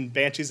in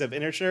Banshees of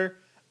Inisherin.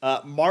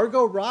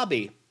 Margot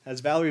Robbie has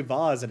Valerie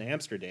Vaz in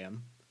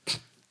Amsterdam.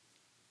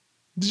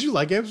 Did you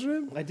like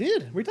Amsterdam? I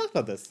did. We talked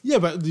about this. Yeah,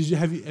 but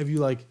have you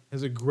like,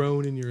 has it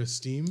grown in your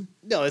esteem?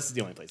 No, this is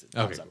the only place it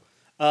pops Okay,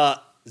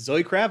 up.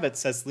 Zoe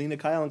Kravitz has Selena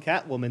Kyle and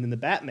Catwoman in The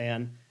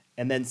Batman,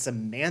 and then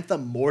Samantha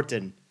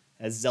Morton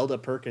as Zelda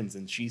Perkins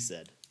in She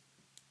Said.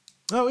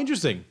 Oh,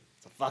 interesting.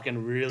 It's a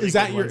fucking really Is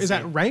that good your one, is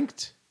that Sam.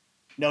 ranked?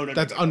 No,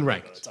 That's no,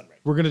 unranked. it's unranked.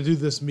 We're gonna do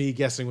this. Me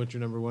guessing what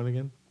your number one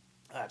again.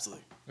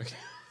 Absolutely. Okay.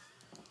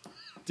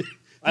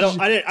 I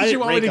didn't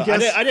want me rank to them.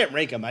 guess? I didn't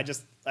rank them.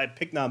 I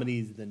picked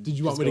nominees. And then Did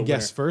you want just me to go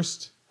guess winner.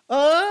 first?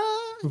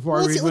 Before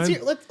I let's read see, let's mine?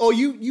 hear, let's, oh,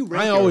 you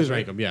rank I yours, always right?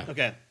 rank them. Yeah.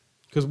 Okay.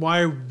 Because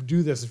why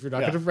do this if you're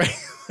not Yeah. gonna rank?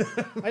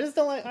 I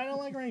don't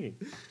like ranking.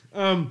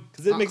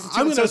 Because it makes it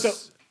I'm too gonna so.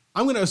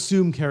 I'm gonna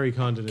assume Carrie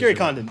Condon. Carrie is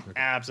your- Condon Okay.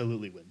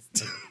 absolutely wins.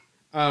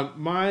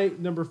 My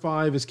number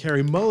 5 is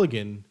Carrie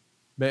Mulligan,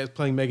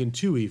 playing Megan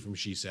Twohey from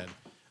She Said.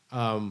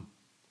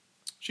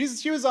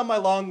 She was on my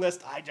long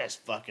list. I just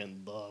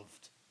fucking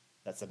loved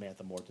that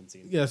Samantha Morton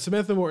scene. Yeah,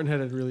 Samantha Morton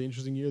had a really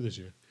interesting year this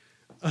year.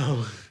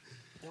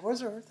 What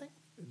was her thing?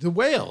 The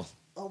whale.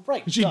 Oh,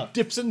 right. She duh.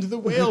 dips into the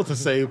whale to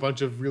say a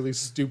bunch of really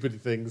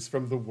stupid things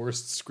from the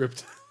worst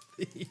script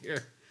of the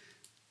year.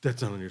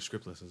 That's not on your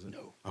script list, is it?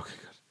 No. Okay,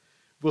 good.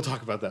 We'll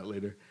talk about that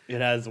later. It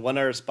has one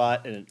other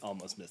spot, and it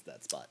almost missed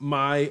that spot.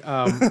 My,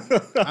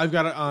 I've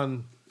got it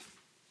on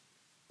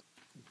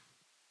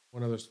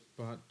one other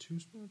spot, 2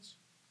 spots?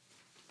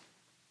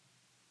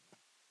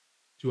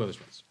 2 other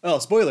spots. Oh,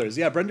 spoilers.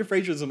 Yeah, Brendan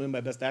Fraser's in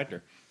my best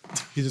actor.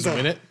 He doesn't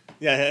win it.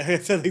 Yeah,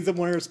 he's in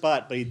one other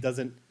spot, but he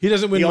doesn't. He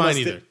doesn't win mine almost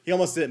either. He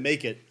almost didn't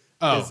make it.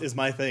 Oh. Is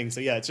my thing. So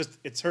yeah,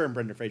 it's her and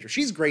Brendan Fraser.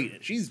 She's great.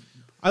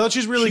 I thought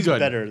she's really She's good.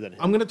 better than him.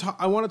 I'm gonna talk.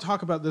 I want to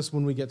talk about this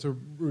when we get to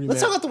Rooney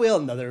Let's Mara. talk about the whale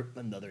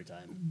another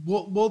time.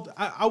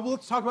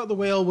 Let's talk about the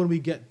whale when we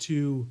get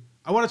to.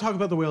 I want to talk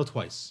about the whale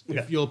twice, if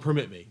Okay. you'll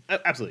permit me.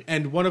 Absolutely.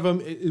 And one of them,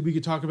 we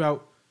could talk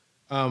about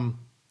As long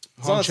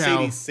Hong as Chow.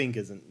 Sadie Sink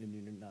isn't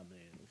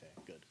nominated. Okay,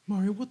 good.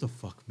 Mario, what the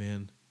fuck,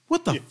 man?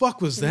 What the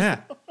fuck was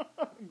that?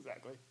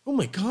 Exactly. Oh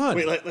my god!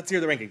 Wait, let's hear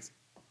the rankings.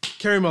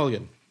 Carrie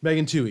Mulligan,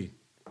 Megan Twohey.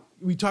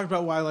 We talked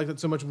about why I like that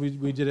so much.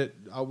 We did it.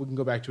 We can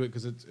go back to it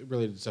because it's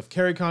related to stuff.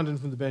 Carrie Condon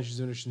from The Banshees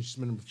of Inisherin. She's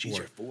my number 4. She's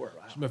your 4.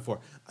 Wow. She's my 4.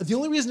 The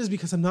only reason is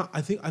because I'm not.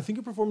 I think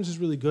her performance is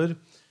really good.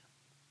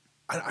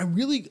 I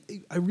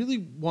really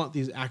want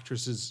these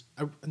actresses,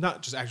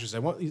 not just actresses. I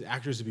want these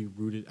actors to be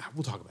rooted.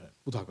 We'll talk about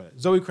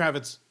it. Zoe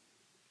Kravitz,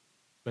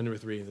 my number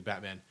 3 in the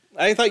Batman.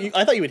 I thought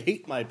you would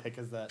hate my pick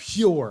as that.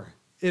 Pure.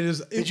 It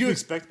is. Did you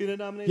expect me to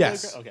nominate?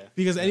 Yes. Okay.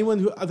 Because anyone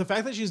who the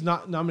fact that she's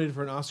not nominated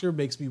for an Oscar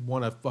makes me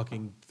want to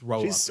fucking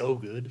throw She's up. so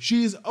good.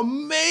 She's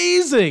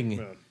amazing.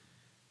 Man.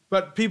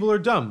 But people are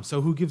dumb,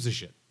 so who gives a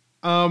shit?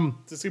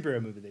 It's a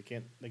superhero movie. They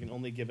can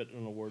only give it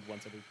an award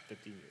once every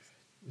 15 years.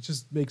 It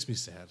just makes me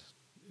sad.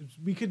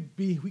 We could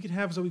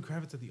have Zoe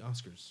Kravitz at the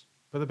Oscars,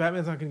 but the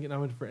Batman's not going to get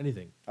nominated for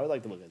anything. I would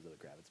like to look at Zoe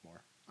Kravitz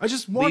more. I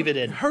just want Leave it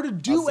in. her to I'll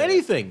do say it.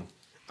 anything.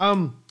 I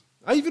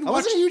even I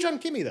watched. wasn't huge on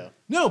Kimmy though.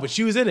 No, but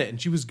she was in it and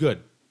she was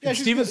good. Yeah, And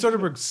she's Steven good.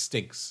 Soderbergh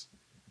stinks,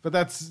 but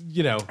that's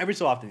Every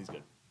so often he's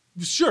good.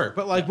 sure.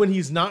 But like when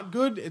he's not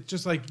good, it's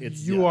just like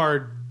you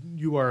are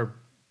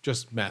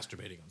just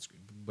masturbating on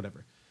screen,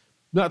 whatever.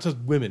 Not to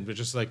women, but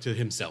just like to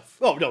himself.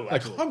 Oh no, Like,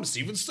 absolutely. I'm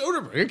Steven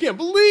Soderbergh. I can't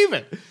believe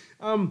it.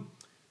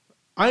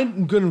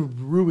 I'm gonna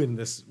ruin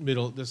this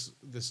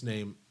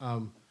name.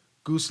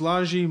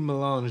 Gouslaji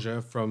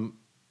Melange from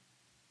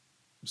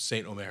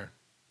Saint Omer.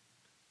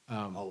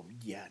 Oh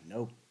yeah,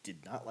 no,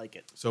 did not like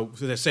it. So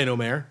that's Saint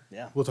Omer.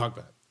 Yeah. We'll talk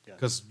about it Yeah.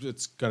 because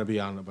it's gonna be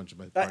on a bunch of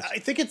my parts. I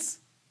think it's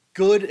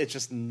good. It's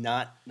just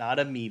not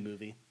a me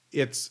movie.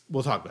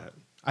 We'll talk about it.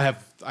 I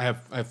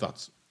have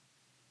thoughts.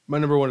 My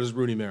number 1 is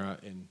Rooney Mara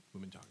in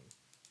Women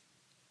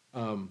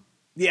Talking.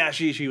 Yeah,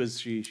 she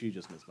just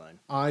missed mine.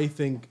 I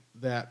think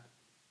that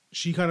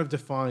she kind of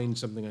defined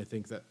something I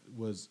think that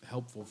was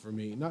helpful for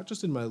me, not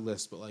just in my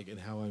list, but like in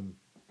how I'm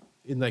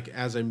in like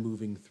as I'm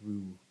moving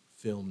through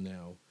film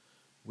now,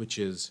 which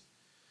is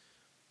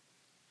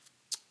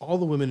all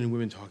the women in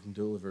Women Talking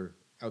deliver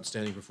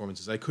outstanding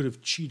performances. I could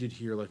have cheated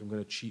here, like I'm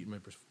going to cheat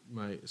in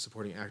my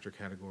supporting actor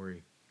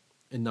category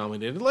and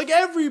nominated like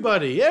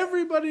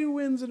everybody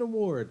wins an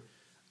award.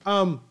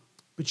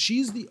 But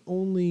she's the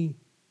only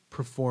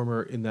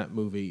performer in that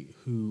movie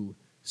who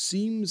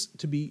seems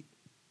to be,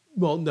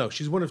 well, no,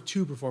 she's one of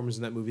 2 performers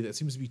in that movie that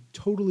seems to be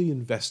totally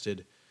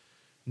invested,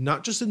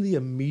 not just in the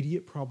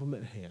immediate problem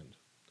at hand.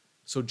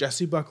 So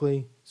Jessie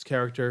Buckley's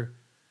character,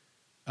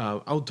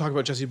 I'll talk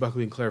about Jessie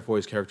Buckley and Claire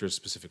Foy's characters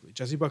specifically.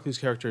 Jessie Buckley's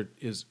character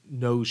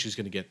knows she's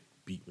going to get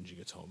beat when she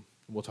gets home.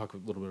 And we'll talk a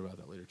little bit about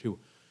that later too.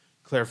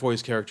 Claire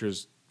Foy's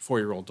character's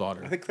 4-year-old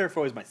daughter I think Claire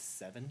Foy is my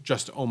 7.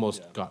 just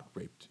almost got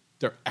raped.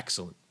 They're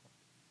excellent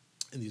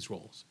in these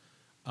roles.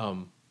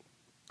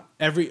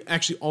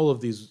 Actually, all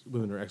of these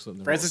women are excellent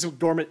in their Frances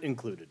McDormand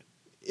included.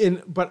 roles.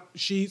 But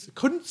she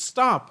couldn't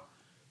stop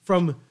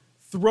from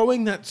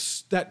throwing that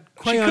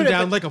crayon could've,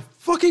 down but- like a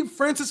fucking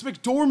Frances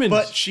McDormand.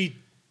 But she,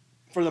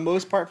 for the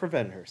most part,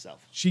 prevented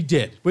herself. She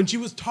did. When she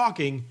was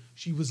talking,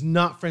 she was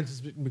not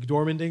Frances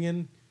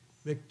McDormanding.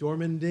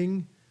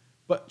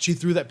 But she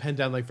threw that pen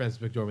down like Frances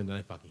McDormand, and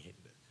I fucking hated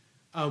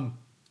it.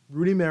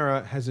 Rooney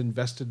Mara has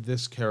invested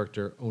this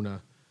character,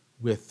 Ona,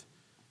 with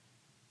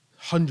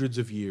hundreds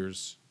of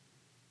years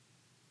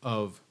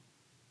of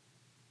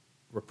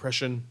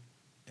repression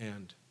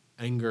and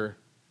anger,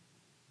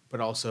 but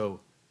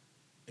also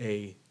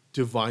a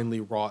divinely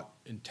wrought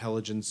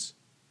intelligence,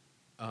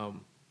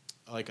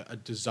 like a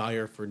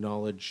desire for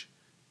knowledge.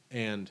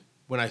 And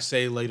when I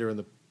say later in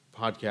the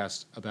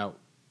podcast about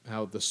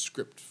how the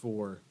script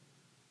for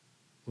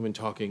Women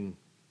Talking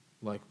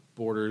like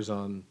borders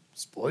on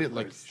Spoilers.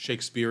 like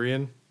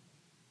Shakespearean,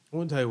 I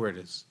won't tell you where it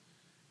is.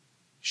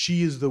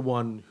 She is the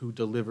one who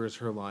delivers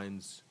her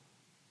lines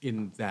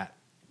in that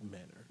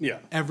manner. Yeah.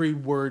 Every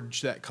word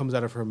that comes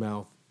out of her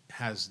mouth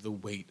has the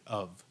weight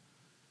of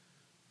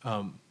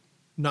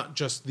not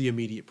just the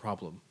immediate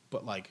problem,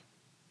 but like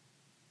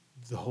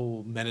the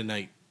whole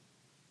Mennonite,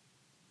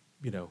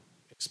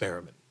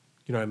 experiment.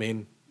 You know what I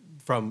mean?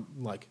 From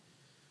like,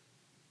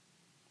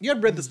 You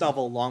had read this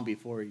novel long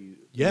before you.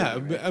 yeah,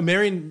 right?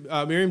 Miriam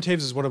Toews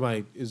is one of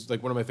my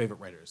favorite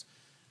writers.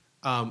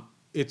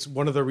 It's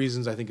one of the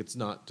reasons I think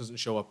doesn't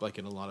show up like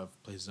in a lot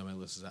of places on my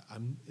list. Is that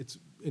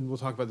and we'll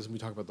talk about this when we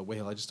talk about The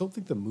Whale. I just don't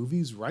think the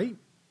movie's right.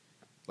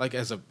 Like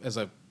as a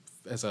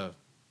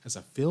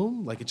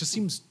film, like it just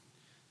seems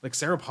like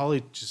Sarah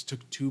Polley just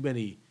took too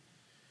many,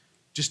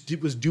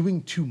 was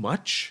doing too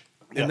much,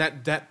 and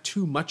that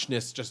too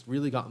muchness just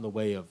really got in the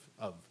way of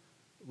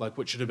like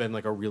what should have been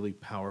like a really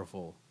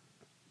powerful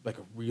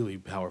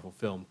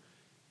film,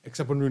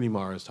 except when Rooney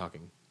Mara is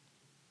talking,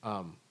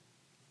 and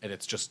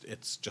it's just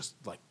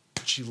like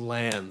she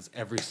lands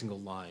every single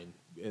line,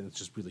 and it's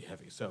just really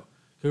heavy. So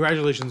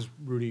congratulations,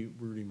 Rooney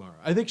Mara.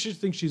 I think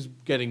she's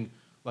getting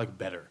like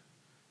better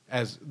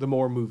as the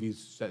more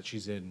movies that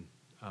she's in.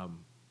 I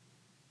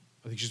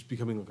think she's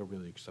becoming like a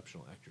really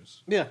exceptional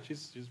actress. Yeah,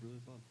 she's really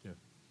fun. Yeah.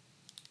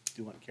 I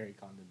do want Carrie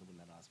Condon to win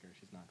that Oscar.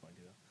 She's not going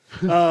to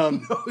though.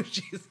 No,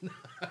 she's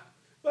not.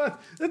 Well,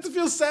 that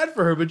feels sad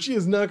for her, but she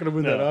is not going to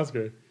win that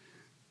Oscar.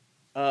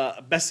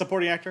 Best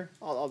Supporting Actor.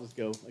 I'll just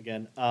go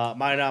again.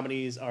 My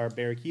nominees are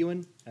Barry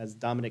Keoghan as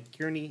Dominic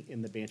Kearney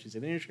in The Banshees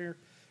of Inisherin,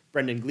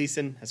 Brendan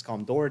Gleeson as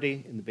Colm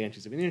Doherty in The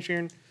Banshees of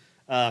Inisherin,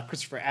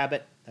 Christopher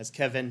Abbott as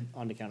Kevin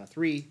on The Count of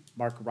Three,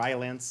 Mark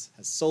Rylance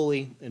as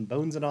Sully in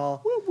Bones and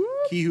All,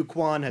 Ke Huy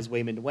Quan as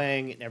Waymond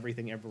Wang in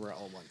Everything Everywhere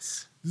All at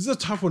Once. This is a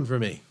tough one for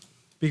me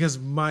because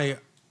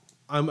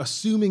I'm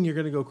assuming you're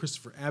going to go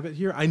Christopher Abbott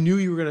here. I knew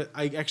you were going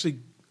to.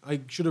 I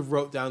should have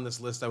wrote down this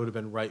list. I would have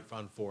been right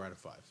on 4 out of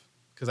 5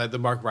 because the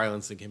Mark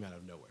Rylance thing came out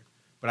of nowhere.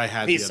 But I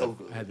had He's the so other,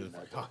 good I had the in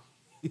other that 5.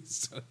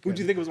 He's so good. Who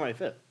do you think was my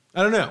fifth?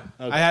 I don't know.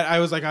 Okay. I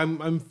was like,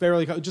 I'm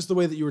fairly just the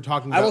way that you were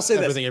talking about I will say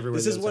Everything this. Everywhere.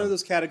 This is one of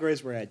those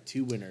categories where I had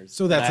 2 winners.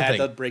 So that's and the I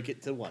thing. had to break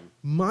it to 1.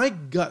 My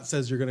gut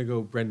says you're going to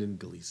go Brendan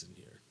Gleeson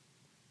here.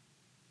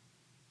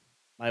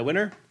 My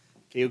winner,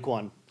 Ke Huy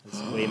Quan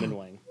as Waymond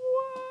Wang.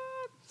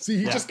 See,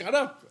 he just got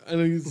up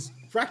and he's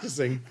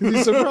practicing.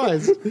 He's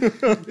surprised.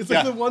 It's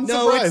like the one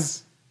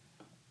surprise.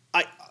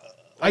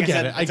 I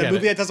get it. It's a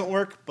movie that doesn't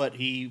work, but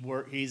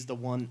he's the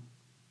one.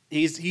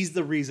 He's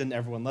the reason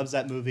everyone loves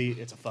that movie.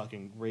 It's a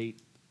fucking great,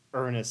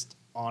 earnest,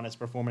 honest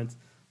performance.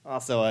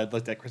 Also, I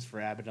looked at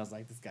Christopher Abbott and I was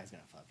like, this guy's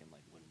gonna fucking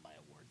like win my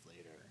awards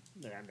later.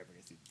 I'm never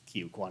gonna see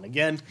Ke Huy Quan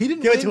again. He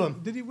didn't give win, it to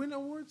him. Did he win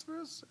awards for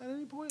us at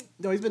any point?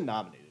 No, he's been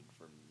nominated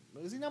for.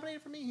 Was he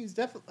nominated for me? He's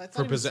definitely.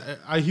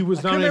 He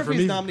was nominated for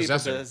me.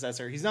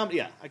 Possessor. He's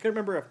nominated. Yeah, I couldn't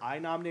remember if I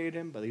nominated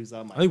him, but he was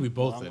on my. I think we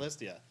both long did.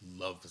 list. Yeah.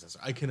 Love Possessor.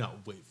 I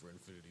cannot wait for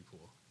Infinity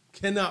Pool.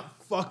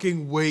 Cannot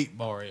fucking wait,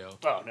 Mario.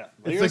 Oh no!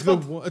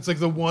 It's like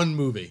the one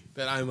movie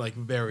that I'm like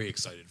very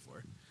excited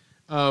for.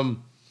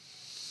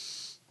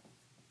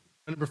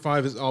 Number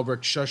 5 is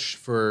Albrecht Schusch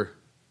for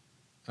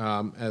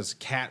as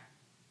Cat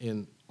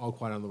in All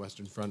Quiet on the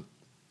Western Front.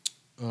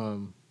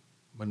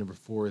 My number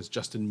 4 is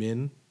Justin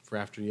Min for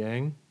After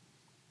Yang.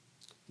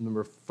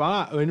 Number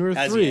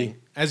 3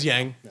 as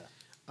Yang. Yeah.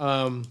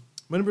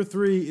 My number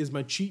 3 is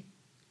my cheat.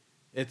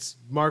 It's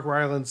Mark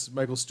Rylance,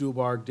 Michael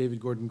Stuhlbarg, David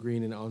Gordon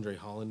Green, and Andre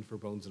Holland for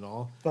Bones and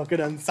All. Fucking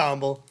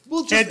ensemble.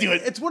 Well, Can't do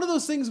it. It's one of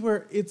those things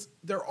where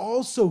they're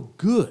all so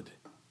good,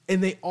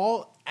 and they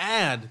all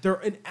add.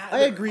 I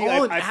agree.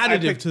 All I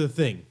additive to the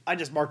thing. I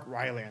just Mark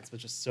Rylance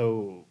was just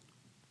so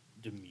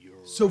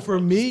demure. So for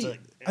Like, me, just,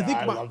 I think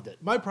I loved it.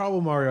 my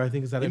problem, Mario, I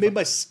think is that It made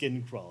my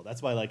skin crawl.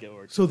 That's why I like it.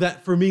 so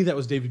that for me that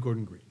was David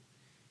Gordon Green,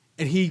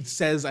 and he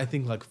says I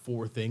think like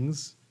 4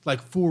 things,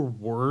 like 4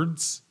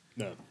 words.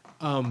 No.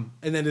 And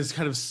then is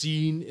kind of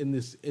seen in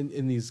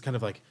these kind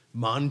of like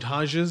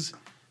montages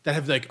that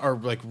have like are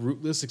like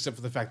rootless, except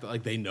for the fact that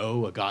like they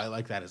know a guy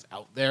like that is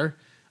out there.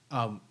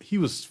 He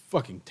was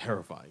fucking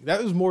terrifying.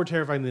 That was more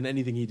terrifying than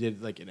anything he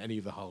did like in any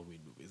of the Halloween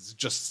movies.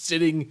 Just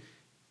sitting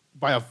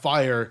by a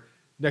fire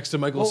next to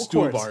Michael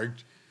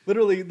Stuhlbarg.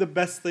 Literally, the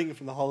best thing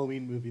from the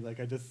Halloween movie, like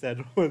I just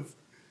said, was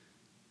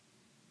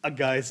a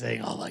guy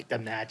saying, "I like the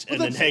match," and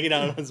then hanging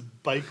out on his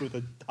bike with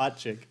a hot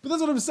chick. But that's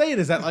what I'm saying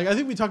is that like I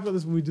think we talked about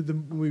this when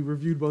we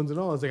reviewed Bones and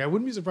All. It's like I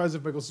wouldn't be surprised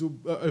if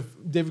if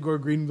David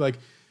Gordon Green like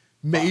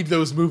made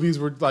those movies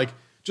where like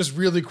just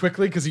really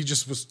quickly because he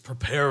just was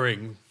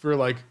preparing for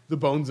like the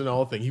bones and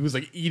all thing. He was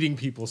like eating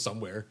people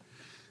somewhere.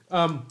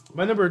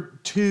 My number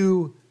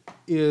 2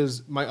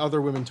 is my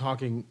other women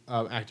talking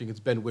acting. It's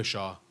Ben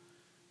Whishaw,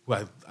 who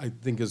I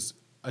think is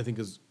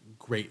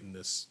great in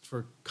this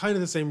for kind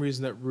of the same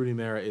reason that Rooney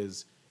Mara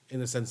is, in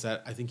the sense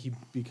that I think he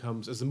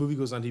becomes, as the movie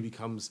goes on, he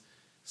becomes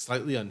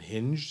slightly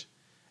unhinged,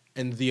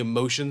 and the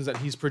emotions that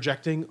he's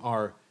projecting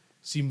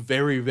seem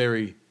very,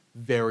 very,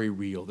 very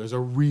real. There's a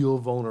real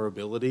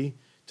vulnerability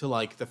to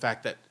like the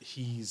fact that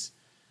he's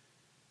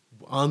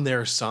on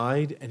their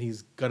side and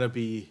he's gonna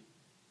be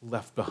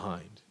left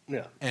behind.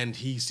 Yeah. And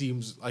he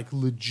seems like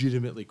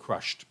legitimately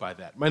crushed by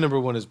that. My number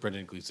 1 is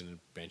Brendan Gleeson in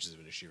Banshees of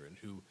Inisherin,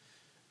 who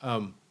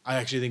I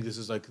actually think this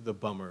is like the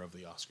bummer of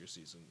the Oscar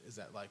season, is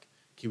that like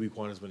Kiwi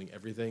Kwan is winning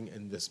everything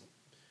and this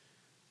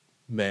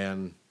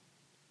man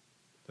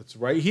that's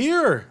right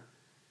here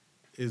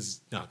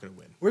is not going to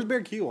win. Where's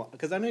Bear Q?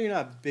 Because I know you're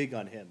not big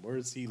on him. Where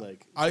is he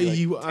like?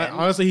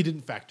 Honestly, he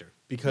didn't factor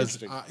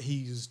because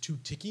he's too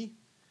ticky.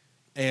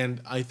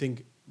 And I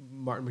think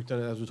Martin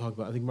McDonagh, as we talked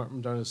about, I think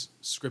Martin McDonagh's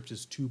script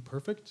is too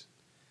perfect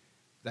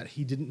that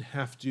he didn't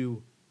have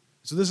to.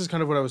 So this is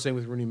kind of what I was saying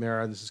with Rooney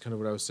Mara, and this is kind of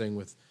what I was saying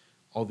with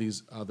all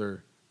these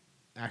other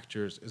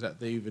actors, is that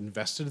they've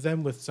invested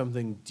them with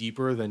something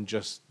deeper than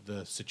just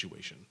the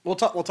situation. We'll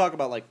talk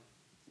about like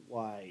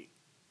why.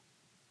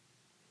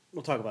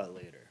 We'll talk about it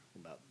later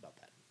about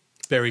that.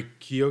 Barry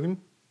Keoghan?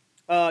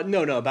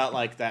 No, about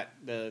like that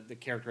the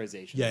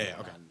characterization. Yeah,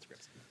 okay. In the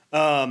scripts.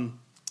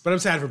 But I'm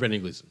sad for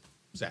Brendan Gleeson.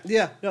 Sad.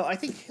 Yeah, no, I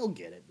think he'll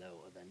get it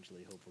though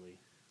eventually, hopefully.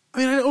 I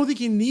mean, I don't think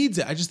he needs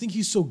it. I just think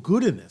he's so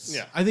good in this.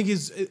 Yeah. I think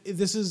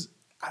this is.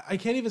 I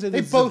can't even say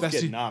they this both is the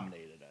best get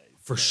nominated.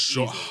 For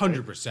sure,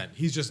 100%.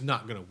 He's just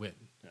not going to win.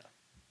 Yeah.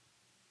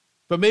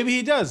 But maybe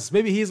he does.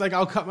 Maybe he's like,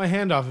 I'll cut my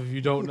hand off if you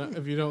don't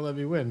let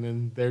me win.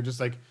 And they're just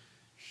like,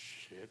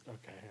 shit.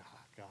 Okay. Oh,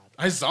 God.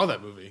 I saw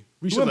that movie.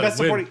 We Who should won let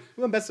him win.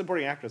 Who won Best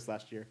Supporting Actress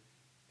last year?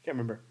 I can't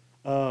remember.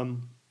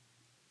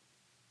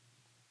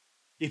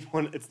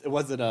 It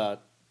wasn't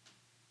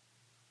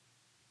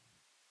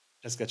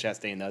Jessica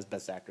Chastain. That was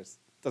Best Actress.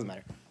 Doesn't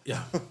matter.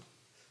 Yeah.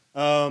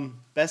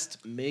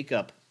 Best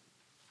Makeup.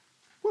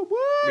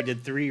 What? We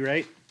did 3,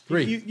 right?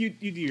 3. You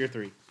do your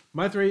 3.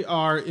 My 3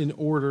 are in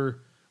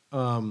order.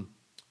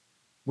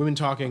 Women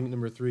Talking,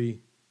 number 3.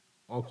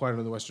 All Quiet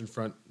on the Western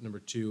Front, number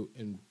 2.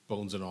 And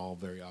Bones and All,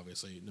 very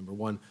obviously, number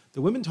 1.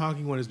 The Women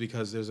Talking one is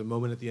because there's a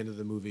moment at the end of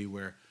the movie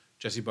where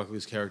Jessie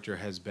Buckley's character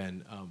has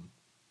been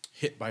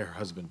hit by her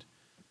husband.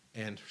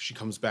 And she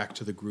comes back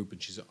to the group,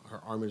 and her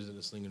arm is in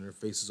a sling, and her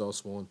face is all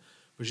swollen.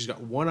 But she's got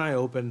one eye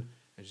open,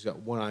 and she's got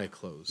one eye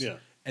closed. Yeah.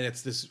 And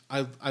it's this...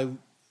 I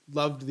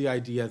loved the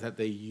idea that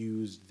they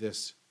used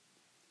this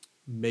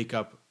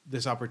makeup,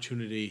 this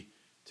opportunity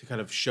to kind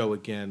of show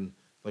again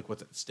like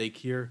what's at stake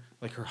here.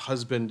 Like her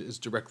husband is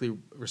directly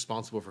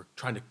responsible for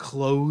trying to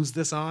close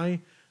this eye,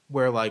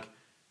 where like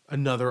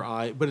another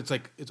eye, but it's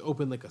like it's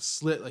open like a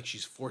slit, like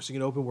she's forcing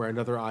it open, where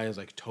another eye is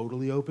like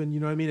totally open.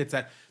 You know what I mean? It's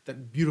that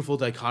beautiful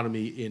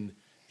dichotomy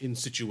in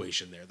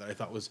situation there that I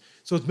thought was,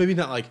 so it's maybe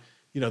not like,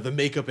 you know, the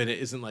makeup in it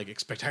isn't like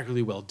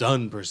spectacularly well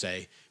done per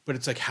se, but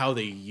it's like how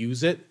they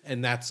use it,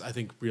 and that's, I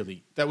think,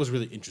 that was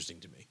really interesting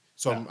to me.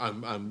 So yeah.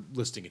 I'm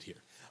listing it here.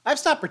 I've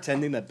stopped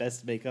pretending that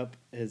Best Makeup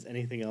is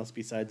anything else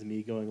besides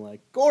me going like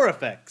gore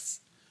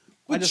effects.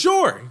 But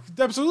sure,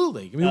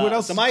 absolutely. I mean, what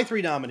else? So my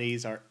 3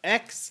 nominees are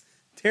X,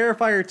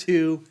 Terrifier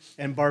 2,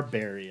 and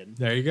Barbarian.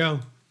 There you go.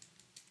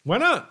 Why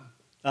not?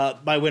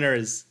 My winner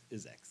is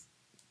X.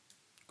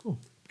 Cool.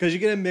 Because you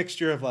get a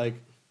mixture of like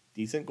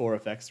decent gore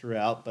effects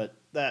throughout, but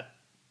that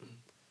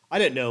I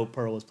didn't know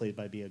Pearl was played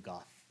by Mia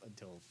Goth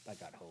until I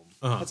got home.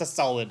 Uh-huh. That's a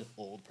solid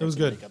old person was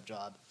good. makeup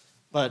job,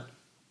 but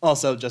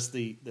also just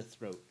the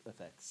throat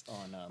effects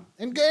on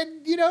and good,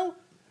 you know,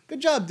 good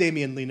job,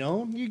 Damien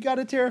Leone. You got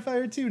a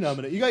Terrifier 2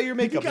 nomination. You got your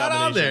makeup. You got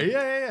on nomination.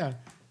 there, yeah.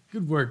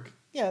 Good work.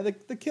 Yeah,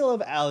 the kill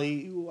of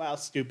Allie. Wow,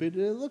 stupid.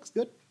 It looks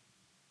good.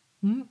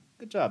 Mm-hmm.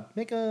 Good job.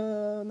 Make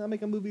a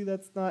movie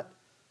that's not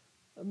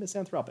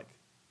misanthropic,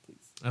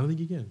 please. I don't think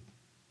you can.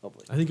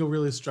 Hopefully. I think you'll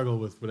really struggle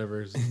with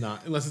whatever is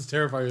not, unless it's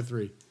Terrifier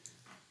 3.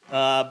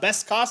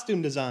 Best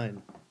costume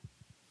design.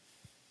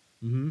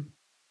 Mm-hmm.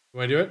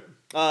 Want to do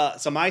it?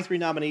 So my 3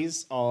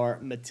 nominees are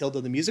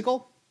Matilda the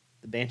Musical,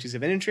 The Banshees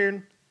of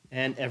Inisherin,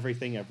 and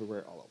Everything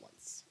Everywhere All at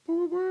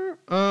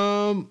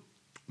Once.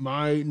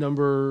 My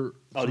number.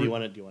 Oh, do you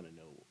want to know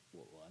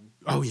what one?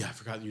 Oh yeah, I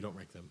forgot you don't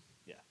rank them.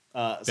 Yeah.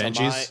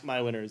 Banshees? So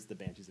my winner is The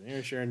Banshees of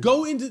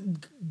Inisherin.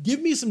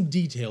 Give me some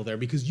detail there,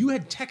 because you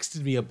had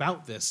texted me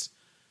about this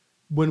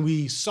when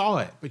we saw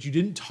it, but you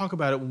didn't talk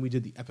about it when we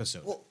did the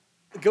episode. Well,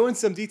 go in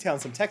some detail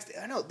and some text.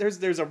 I know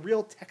there's a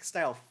real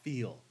textile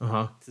feel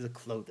to the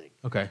clothing.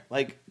 Okay.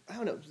 Like, I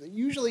don't know.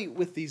 Usually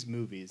with these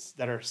movies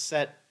that are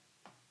set,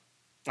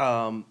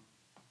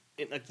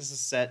 this is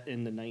set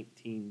in the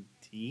 19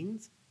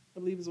 teens, I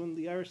believe is when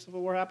the Irish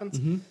Civil War happens.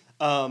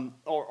 Mm-hmm.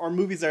 Or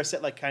movies that are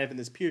set like kind of in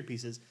this period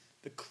pieces,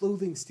 the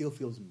clothing still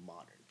feels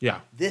modern. Yeah.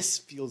 This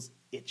feels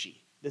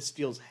itchy. This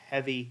feels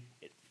heavy.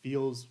 It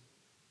feels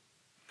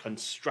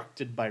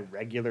constructed by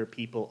regular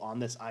people on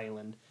this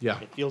island. Yeah.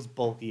 It feels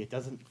bulky. It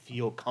doesn't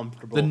feel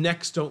comfortable. The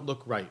necks don't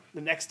look right.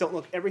 The necks don't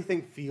look.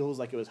 Everything feels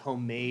like it was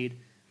homemade.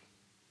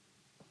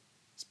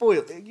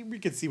 Spoil. You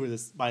can see where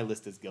my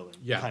list is going.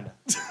 Yeah. Kind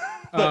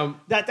of.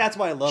 That's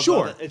why I love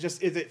it.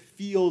 It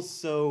feels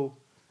so,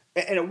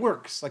 and it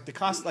works. Like the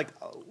cost. Like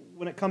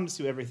when it comes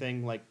to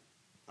everything, like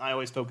I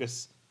always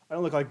focus. I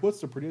don't look like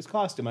what's the prettiest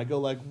costume. I go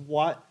like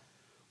what.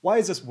 Why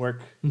does this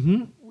work?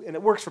 Mm-hmm. And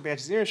it works for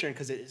Banshees of Inisherin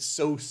because it is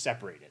so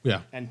separated.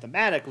 Yeah. And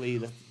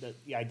thematically,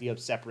 the idea of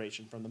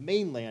separation from the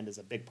mainland is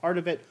a big part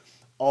of it.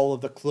 All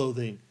of the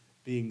clothing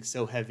being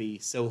so heavy,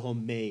 so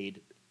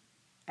homemade,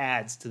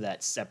 adds to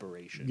that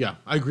separation. Yeah,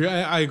 I agree.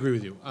 I agree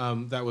with you. I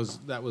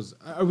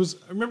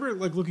remember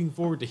like looking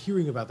forward to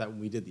hearing about that when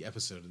we did the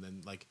episode, and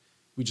then like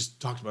we just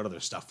talked about other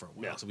stuff for a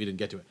while, so we didn't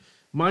get to it.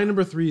 My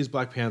number 3 is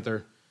Black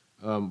Panther,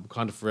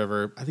 Wakanda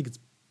Forever. I think it's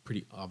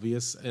pretty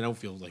obvious. I don't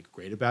feel like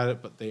great about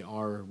it, but they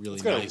are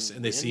really nice,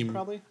 and they seem.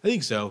 Probably? I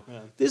think so. Yeah.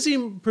 They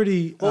seem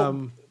pretty Black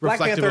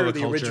reflective Panther, of a the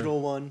culture.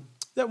 original one.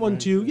 That one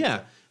too,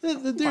 yeah.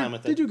 Fine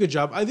with They it. do a good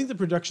job. I think the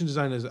production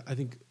design is. I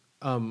think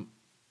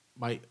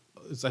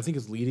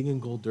it's leading in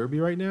Gold Derby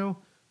right now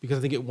because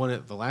I think it won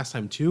it the last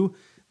time too.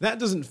 That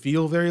doesn't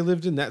feel very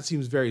lived in. That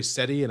seems very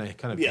steady, and I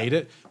kind of hate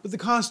it. But the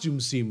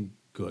costumes seem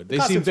good. They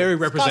seem very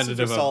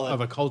representative of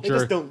a culture. They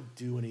just don't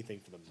do anything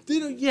for them. They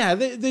don't. Yeah,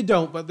 they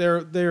don't. But they're.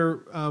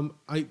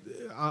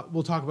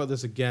 We'll talk about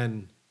this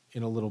again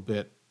in a little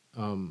bit.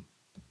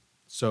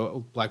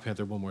 So Black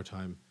Panther one more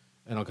time,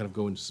 and I'll kind of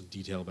go into some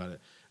detail about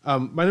it.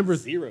 My number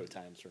 0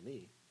 times for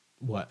me.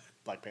 What?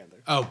 Black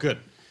Panther. Oh, good.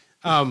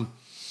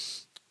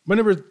 My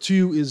number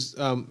 2 is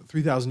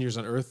 3,000 Years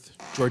on Earth.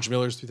 George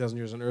Miller's 3,000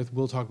 Years on Earth.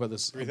 We'll talk about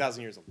this.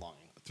 3,000 Years of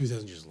longing.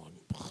 3,000 Years of Longing.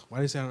 Why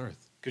did I say on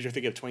Earth? Because you're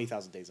thinking of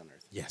 20,000 Days on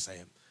Earth. Yes, I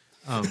am.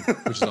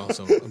 Which is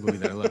also a movie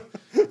that I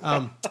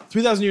love.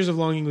 3,000 Years of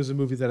Longing was a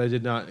movie that I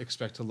did not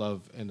expect to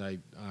love, and I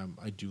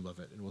do love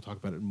it, and we'll talk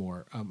about it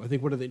more. I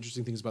think one of the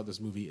interesting things about this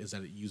movie is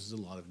that it uses a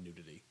lot of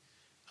nudity,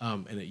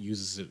 and it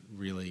uses it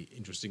really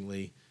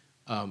interestingly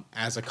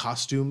as a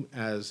costume,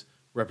 as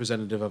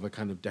representative of a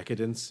kind of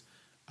decadence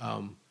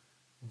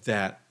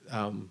that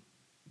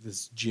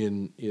this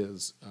Jin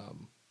is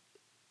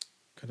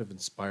kind of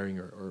inspiring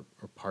or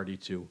party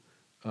to.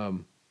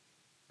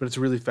 But it's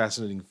a really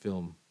fascinating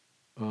film.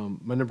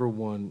 My number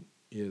 1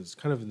 is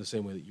kind of in the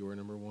same way that your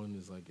number 1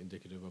 is like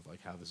indicative of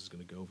like how this is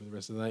going to go for the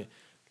rest of the night.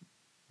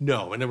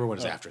 No, my number 1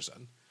 is After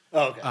Sun.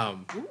 Oh,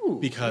 okay.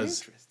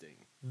 Because interesting.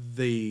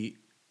 the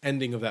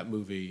ending of that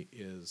movie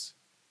is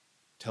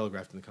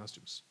telegraphed in the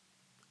costumes.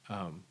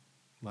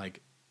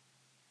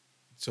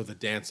 So the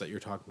dance that you're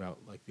talking about,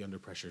 like the under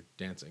pressure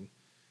dancing,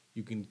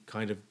 you can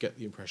kind of get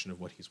the impression of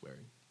what he's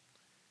wearing.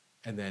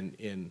 And then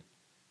in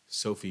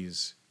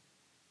Sophie's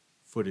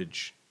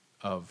footage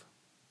of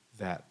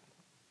that,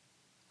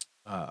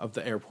 of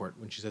the airport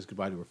when she says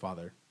goodbye to her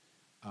father,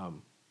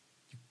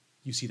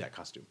 you see that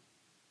costume.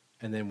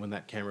 And then when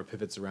that camera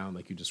pivots around,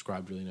 like you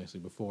described really nicely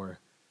before,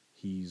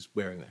 he's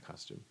wearing that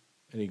costume.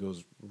 And he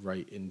goes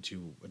right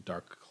into a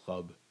dark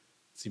club,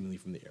 seemingly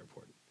from the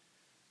airport.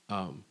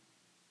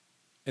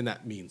 And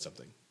that means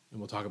something. And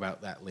we'll talk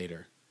about that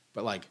later.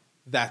 But like,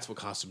 that's what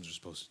costumes are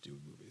supposed to do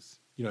in movies.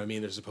 You know what I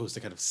mean? They're supposed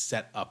to kind of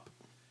set up,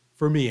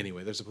 for me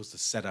anyway, they're supposed to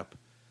set up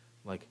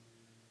like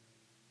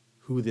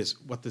they're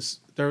supposed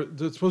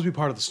to be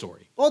part of the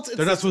story. Well,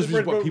 they're not supposed to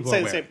be what people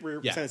are wearing.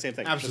 We're saying the same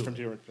thing. Absolutely. Just from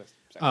 2 different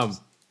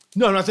perspectives.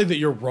 No, I'm not saying that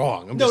you're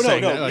wrong. I'm just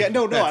saying that, like,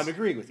 I'm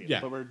agreeing with you. Yeah.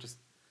 But we're just,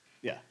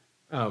 yeah.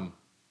 Um,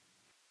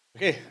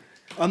 Okay.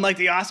 Unlike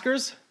the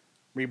Oscars,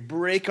 we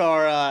break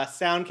our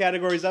sound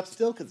categories up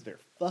still because they're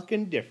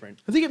fucking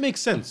different. I think it makes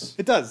sense.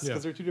 It does, Yeah.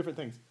 because they're 2 different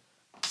things.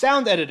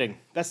 Sound editing.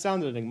 Best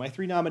sound editing. My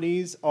 3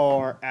 nominees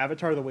are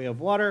Avatar: The Way of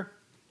Water,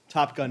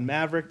 Top Gun: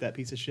 Maverick, that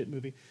piece of shit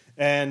movie,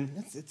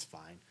 and it's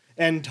fine,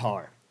 and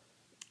Tar.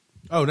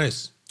 Oh,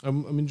 nice.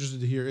 I'm interested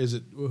to hear. Is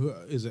it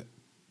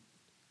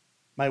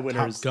My winner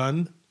Top is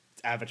Gun?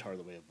 It's Avatar: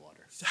 The Way of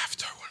Water.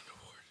 Avatar won an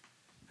award.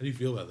 How do you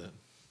feel about that?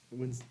 It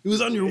wins. It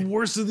was on your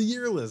worst of the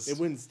year list. It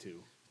wins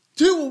 2.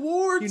 2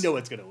 awards. You know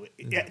it's gonna win.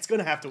 Yeah, it's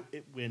gonna have to.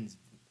 It wins.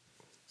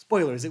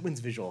 Spoilers. It wins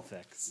visual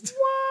effects.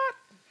 What?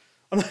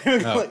 I'm not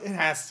even like, it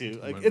has to.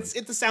 Like it's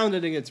the sound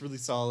editing. It's really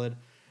solid.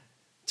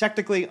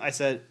 Technically, I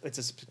said it's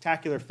a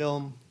spectacular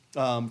film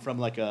from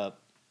like a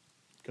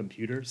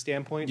computer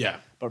standpoint. Yeah.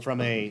 But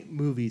from a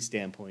movie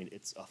standpoint,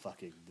 it's a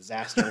fucking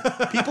disaster.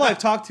 People I've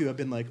talked to have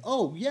been like,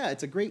 "Oh yeah,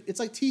 it's like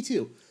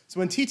T2." So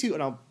when T2,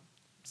 and I'll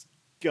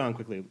get on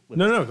quickly.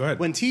 No, go ahead.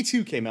 When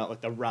T2 came out, like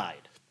the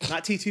ride,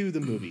 not T2 the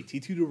movie,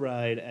 T2 the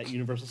ride at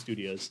Universal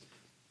Studios,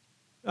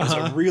 it's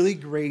a really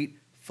great,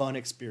 fun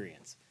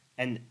experience.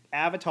 And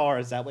Avatar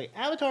is that way.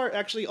 Avatar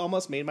actually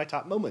almost made my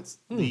top moments.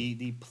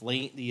 The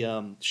plane,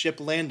 the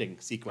ship landing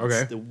sequence,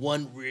 Okay. the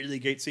one really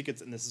great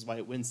sequence, and this is why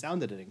it wins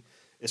sound editing,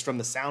 is from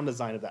the sound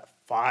design of that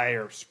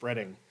fire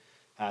spreading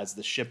as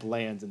the ship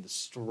lands and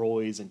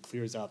destroys and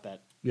clears out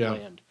that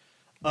land.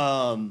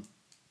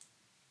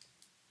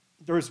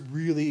 There's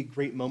really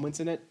great moments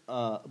in it.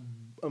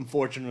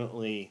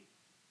 Unfortunately,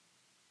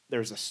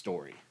 there's a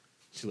story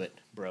to it,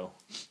 bro.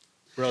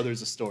 Bro,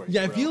 there's a story.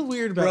 Yeah, bro. I feel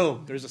weird about.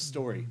 Bro, there's a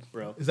story,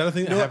 bro. Is that a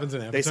thing that happens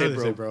in Avatar? They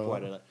say bro.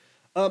 Quite a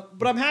lot.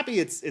 But I'm happy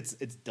it's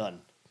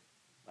done.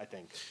 I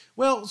think.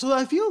 Well, so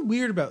I feel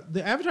weird about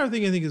the Avatar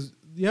thing. I think is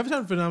the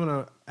Avatar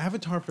phenomenon.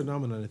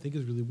 I think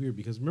is really weird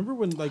because remember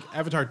when like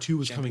Avatar 2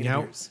 was coming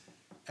out,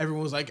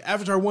 everyone was like,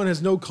 Avatar 1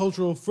 has no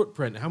cultural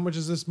footprint. How much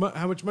is this?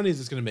 How much money is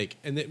this going to make?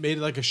 And it made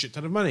like a shit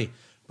ton of money.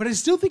 But I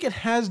still think it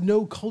has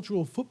no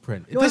cultural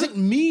footprint. It doesn't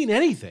mean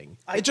anything.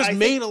 It just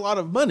made a lot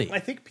of money. I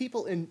think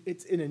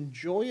it's an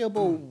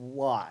enjoyable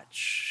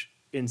watch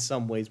in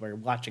some ways while you're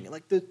watching it.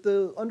 Like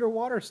the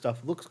underwater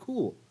stuff looks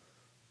cool,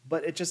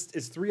 but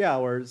it's 3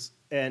 hours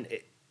and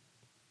it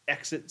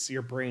exits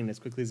your brain as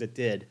quickly as it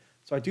did.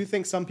 So I do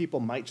think some people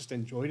might just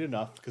enjoy it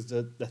enough because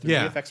the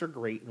 3D effects are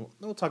great. And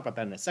we'll talk about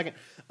that in a second.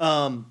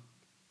 But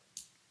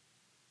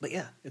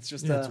yeah, it's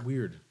just it's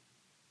weird.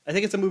 I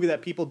think it's a movie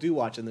that people do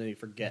watch and then they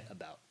forget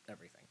about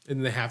everything.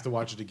 And they have to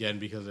watch it again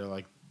because they're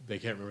like, they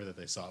can't remember that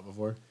they saw it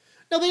before.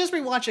 No, they just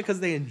rewatch it because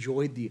they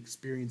enjoyed the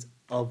experience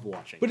of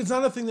watching. But it's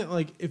not a thing that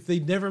like, if they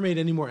never made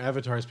any more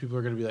Avatars, people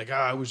are going to be like,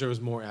 I wish there was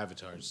more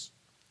Avatars.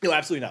 No,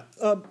 absolutely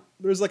not.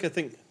 There's like a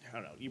thing, I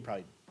don't know, you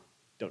probably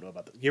don't know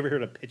about this. You ever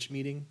heard of Pitch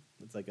Meeting?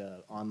 It's like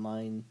an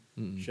online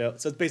show.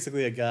 So it's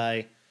basically a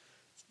guy,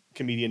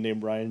 comedian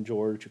named Ryan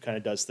George, who kind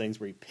of does things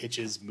where he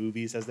pitches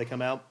movies as they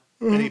come out.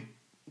 And he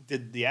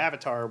did the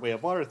Avatar Way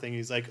of Water thing.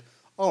 He's like,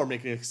 oh, we're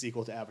making a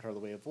sequel to Avatar The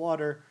Way of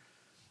Water,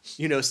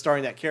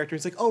 starring that character.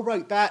 He's like, oh,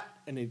 right, that.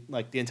 And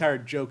the entire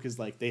joke is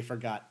like they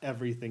forgot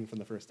everything from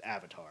the first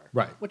Avatar.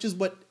 Right. Which is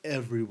what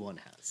everyone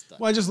has done.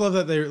 Well, I just love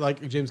that they're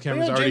like, James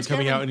Cameron's already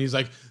coming out and he's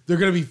like, they're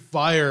going to be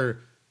fire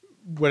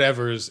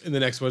whatevers in the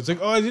next one. It's like,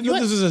 oh, I didn't know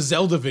this is a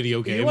Zelda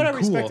video game. You know what I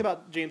respect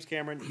about James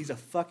Cameron? He's a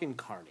fucking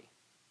carny.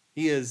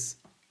 He is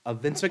a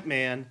Vince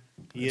McMahon.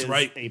 He is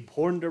a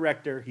porn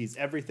director. He's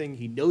everything.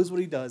 He knows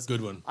what he does.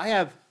 Good one. I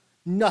have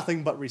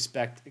nothing but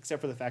respect,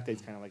 except for the fact that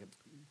he's kind of like a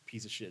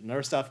piece of shit and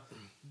other stuff.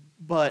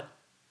 But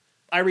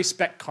I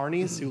respect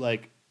carnies who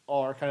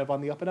are kind of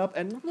on the up and up.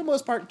 And for the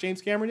most part,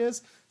 James Cameron is.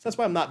 So that's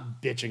why I'm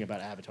not bitching about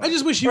Avatar. I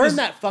just wish he Burn was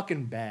that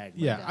fucking bag.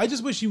 Yeah, I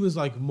just wish he was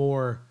like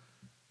more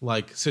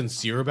like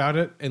sincere about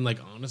it and like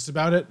honest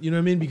about it. You know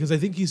what I mean? Because I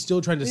think he's still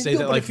trying to say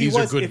that like these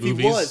are good movies. If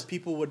he was,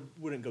 people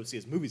wouldn't go see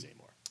his movies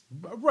anymore.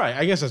 Right.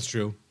 I guess that's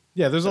true.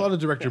 Yeah, there's a lot of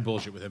director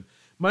bullshit with him.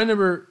 My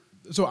number.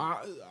 So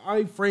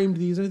I framed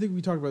these. And I think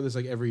we talk about this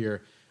like every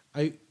year.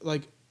 I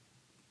like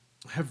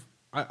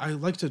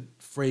to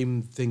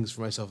frame things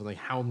for myself and like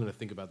how I'm going to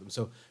think about them.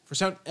 So for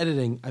sound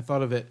editing, I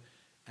thought of it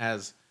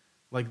as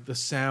like the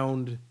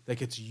sound that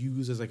gets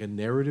used as like a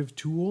narrative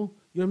tool.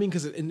 You know what I mean?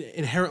 Because it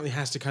inherently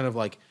has to kind of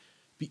like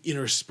be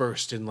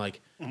interspersed and like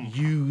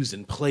used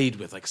and played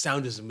with. Like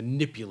sound is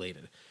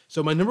manipulated.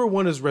 So my number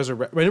one is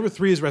my number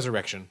 3 is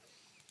Resurrection.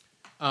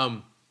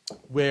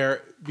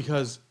 Where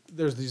because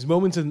there's these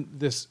moments in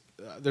this,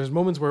 there's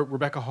moments where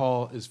Rebecca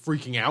Hall is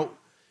freaking out,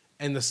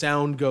 and the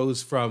sound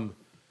goes from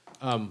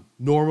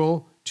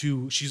normal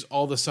to she's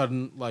all of a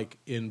sudden like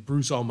in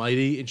Bruce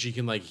Almighty, and she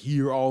can like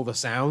hear all the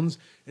sounds,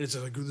 and it's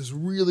like this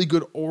really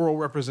good oral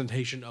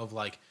representation of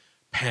like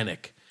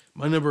panic.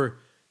 My number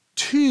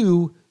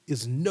 2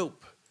 is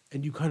Nope,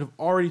 and you kind of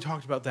already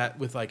talked about that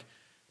with like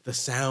the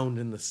sound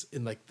in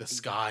like the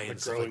sky and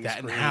stuff like that,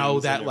 and how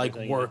that like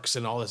works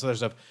and all this other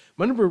stuff.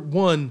 My number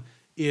 1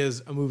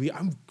 is a movie.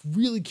 I'm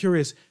really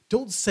curious.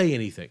 Don't say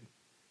anything.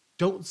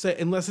 Don't say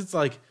unless it's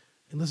like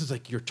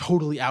you're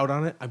totally out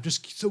on it. I'm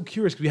just so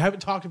curious because we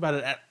haven't talked about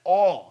it at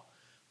all.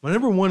 My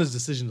number 1 is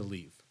Decision to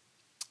Leave,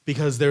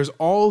 because there's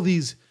all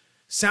these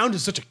sound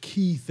is such a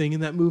key thing in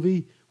that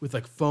movie with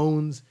like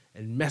phones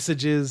and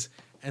messages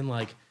and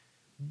like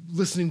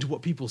listening to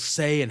what people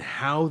say and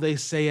how they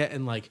say it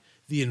and like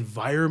the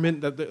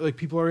environment that like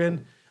people are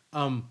in.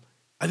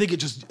 I think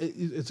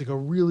it's like a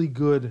really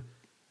good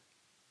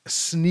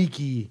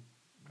sneaky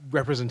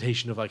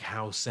representation of like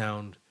how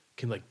sound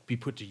can like be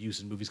put to use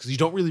in movies, because you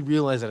don't really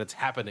realize that it's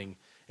happening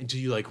until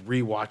you like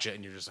rewatch it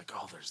and you're just like,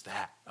 oh, there's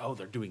that. Oh,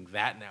 they're doing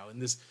that now.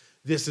 And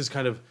this is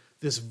kind of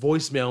this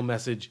voicemail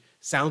message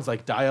sounds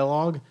like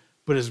dialogue,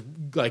 but is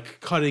like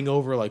cutting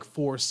over like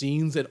 4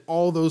 scenes, and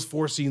all those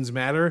 4 scenes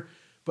matter.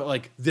 But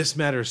like this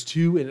matters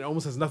too, and it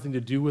almost has nothing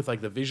to do with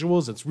like the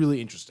visuals. It's really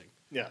interesting.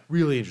 Yeah,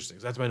 really interesting.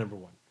 So that's my number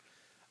 1.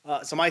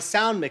 So my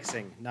sound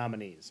mixing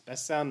nominees,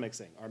 best sound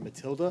mixing, are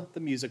Matilda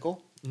the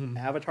musical,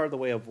 Avatar: The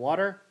Way of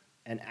Water,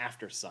 and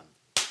After Sun.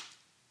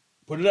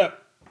 Put it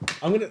up.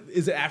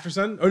 Is it After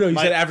Sun? Oh no, you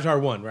said Avatar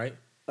 1, right?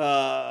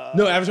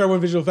 No, Avatar 1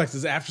 visual effects.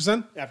 Is it After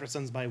Sun? After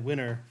Sun's my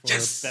winner for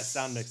best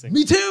sound mixing.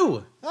 Me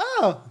too.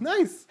 Oh,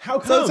 nice. How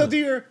come? So do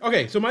your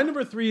okay. So my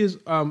number 3 is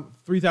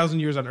 3,000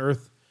 Years on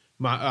Earth.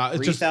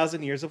 It's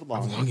 3,000 Years of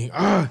Longing.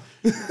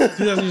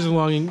 3,000 Years of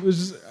Longing. It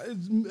was just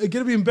it's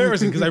gonna be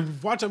embarrassing because I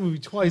watched that movie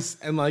twice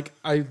and like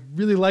I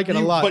really like it a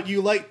lot. But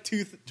you like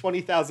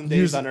 20,000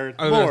 Days on Earth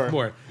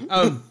more.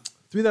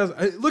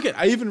 3,000. Look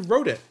I even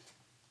wrote it.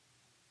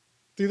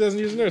 3,000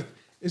 Years on Earth.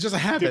 It's just a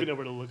habit. Giving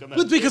over to look on that.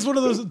 But because one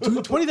of those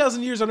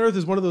 20,000 Years on Earth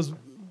is one of those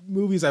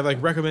movies I've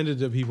like recommended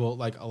to people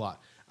like a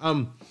lot.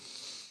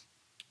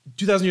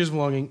 2,000 Years of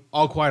Longing,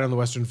 All Quiet on the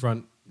Western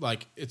Front.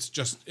 Like it's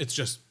just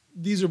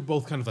these are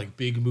both kind of like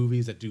big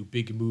movies that do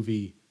big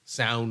movie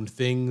sound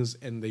things,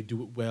 and they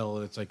do it well,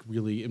 and it's like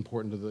really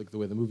important to the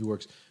way the movie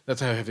works.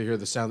 That's how I have to hear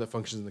the sound that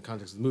functions in the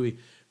context of the movie.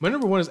 My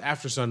number one is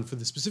After Sun for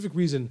the specific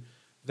reason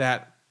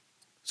that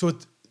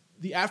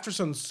the After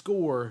Sun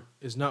score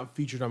is not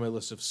featured on my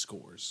list of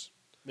scores.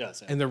 Yeah,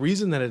 same. And the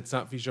reason that it's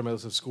not featured on my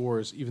list of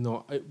scores, even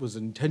though it was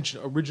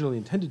originally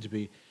intended to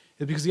be,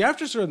 is because the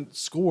After Sun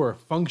score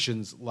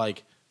functions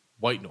like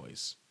white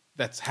noise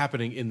that's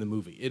happening in the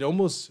movie. It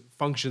almost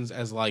functions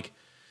as like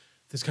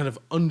this kind of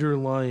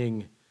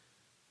underlying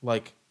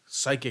like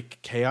psychic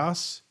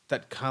chaos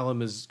that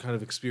Callum is kind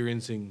of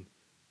experiencing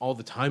all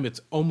the time.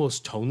 It's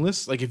almost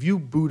toneless. Like if you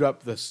boot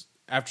up this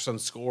After Sun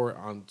score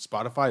on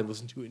Spotify and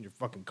listen to it in your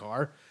fucking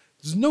car,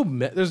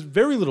 there's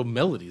very little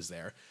melodies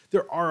there.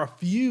 There are a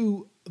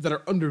few that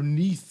are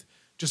underneath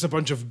just a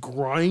bunch of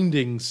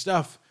grinding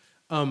stuff.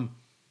 I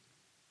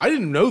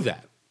didn't know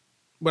that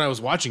when I was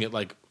watching it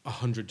like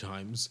 100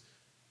 times,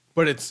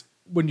 but it's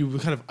when you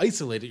kind of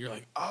isolate it, you're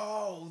like,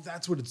 oh,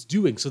 that's what it's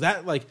doing. So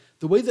that like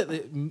the way that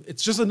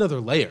it's just another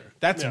layer.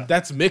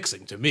 That's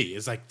mixing to me.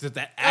 It's like that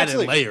added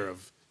Absolutely. layer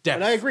of depth.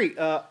 And I agree.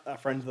 A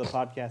friend of the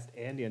podcast,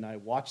 Andy, and I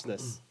watched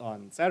this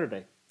on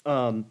Saturday.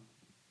 And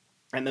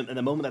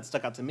the moment that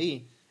stuck out to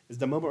me is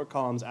the moment where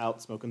Colum's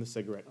out smoking the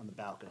cigarette on the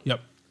balcony.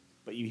 Yep.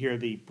 But you hear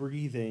the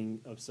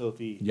breathing of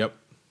Sophie Yep.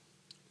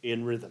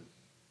 in rhythm,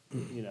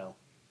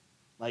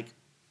 like,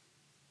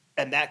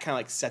 and that kind of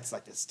like sets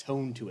like this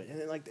tone to it. And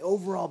then like the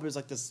overall, there's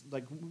like this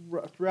like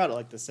throughout it,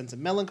 like this sense of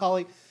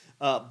melancholy,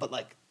 but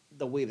like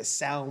the way the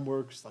sound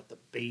works, like the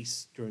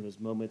bass during those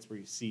moments where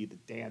you see the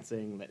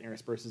dancing that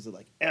intersperses it,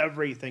 like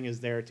everything is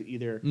there to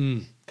either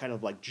kind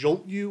of like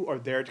jolt you or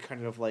there to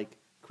kind of like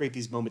create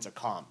these moments of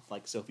calm,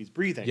 like Sophie's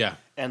breathing. Yeah.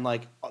 And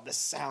like the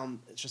sound,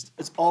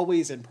 it's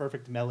always in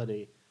perfect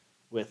melody.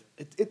 With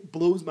it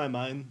blows my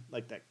mind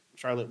like that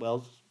Charlotte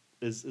Wells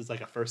is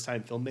like a first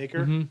time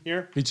filmmaker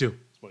here. Me too.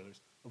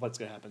 Spoilers of what's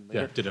gonna happen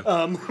later. Yeah,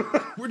 ditto.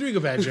 We're doing a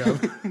bad job.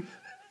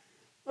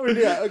 I mean,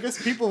 yeah, I guess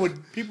people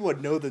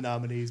would know the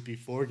nominees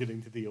before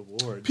getting to the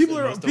awards. People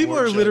in are most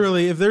award shows.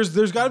 literally, if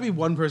there's got to be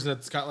one person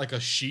that's got like a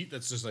sheet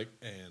that's just like,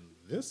 and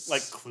this,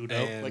 Like Cluedo,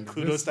 and like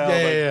Cluedo this. style,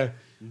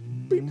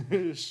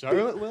 Yeah.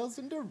 Charlotte Wells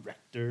and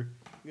director.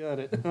 Got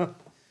it.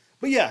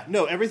 But yeah,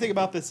 no, everything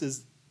about this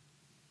is,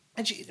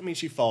 and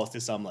she falls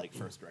to some like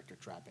first director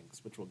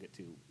trappings, which we'll get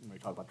to when we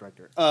talk about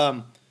director.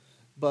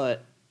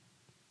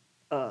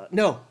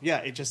 No, yeah,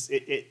 it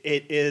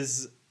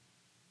is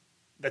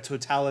the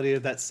totality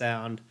of that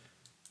sound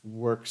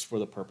works for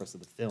the purpose of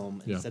the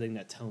film and setting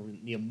that tone,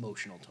 the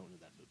emotional tone of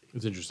that movie.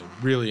 It's interesting,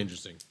 really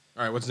interesting.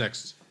 All right, what's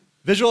next?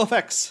 Visual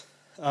effects.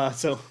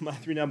 So my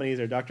three nominees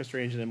are Doctor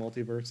Strange and the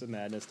Multiverse of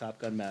Madness, Top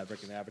Gun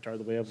Maverick, and Avatar: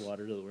 The Way of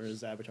Water. Where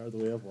is Avatar: The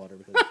Way of Water?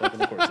 Because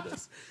fucking of course it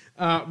is.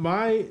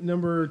 My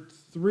number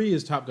 3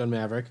 is Top Gun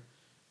Maverick.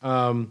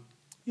 The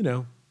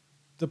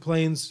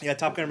planes. Yeah,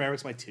 Top Gun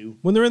Maverick's my 2.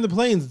 When they're in the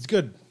planes, it's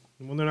good.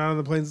 And when they're not on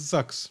the planes, it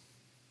sucks.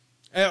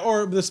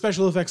 Or the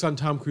special effects on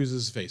Tom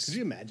Cruise's face. Could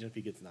you imagine if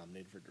he gets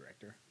nominated for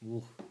director?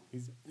 Ooh,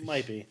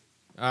 might be.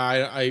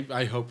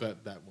 I hope that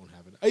won't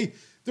happen.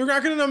 They're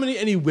not going to nominate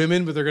any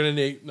women, but they're going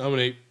to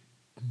nominate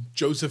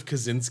Joseph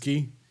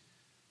Kaczynski.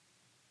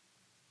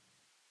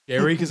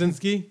 Gary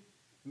Kaczynski?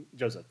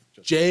 Joseph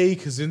Jay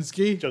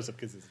Kaczynski? Joseph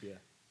Kaczynski, yeah.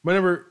 My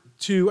number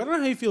 2, I don't know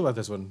how you feel about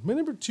this one. My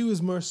number 2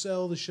 is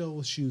Marcel the Shell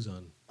with Shoes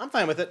On. I'm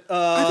fine with it.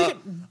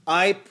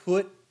 I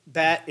put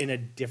that in a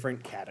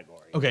different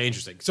category. Okay,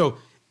 interesting. So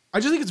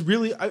I just think it's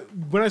really,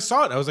 when I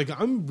saw it, I was like,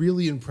 I'm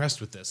really impressed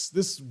with this.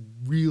 This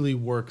really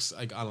works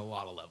like on a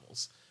lot of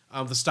levels.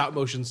 The stop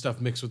motion stuff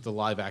mixed with the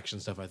live action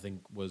stuff, I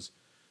think was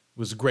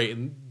great.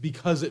 And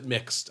because it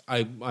mixed,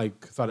 I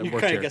thought it You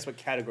worked kind here. of guess what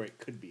category it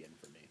could be in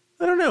for me.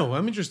 I don't know.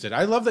 I'm interested.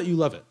 I love that you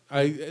love it.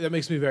 That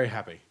makes me very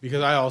happy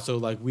because I also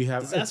we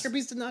have Disaster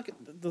Beast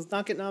does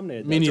not get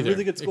nominated. Me That's neither. a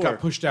really good score. It got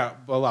pushed out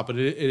a lot, but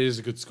it is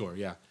a good score.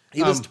 Yeah,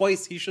 He was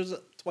twice. He shows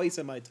up twice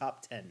in my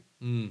top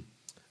 10.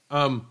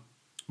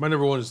 My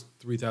number 1 is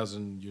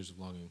 3,000 Years of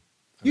Longing.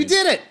 You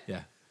did it.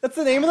 Yeah, That's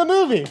the name of the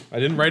movie. I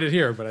didn't write it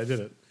here, but I did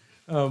it.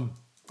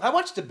 I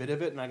watched a bit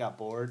of it and I got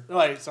bored. Oh,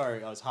 I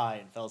was high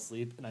and fell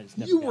asleep and I just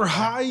never. You got were back.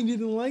 high and you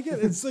didn't like it.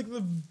 It's like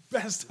the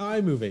best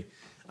high movie.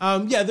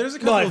 There's a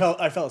couple. No,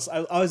 I fell.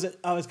 I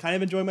was kind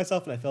of enjoying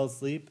myself and I fell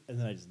asleep and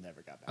then I just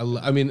never got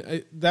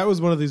back. That was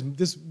one of these.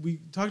 This we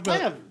talked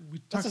about.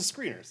 That's a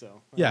screener,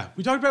 so Yeah,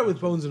 we talked about it with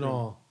Bones and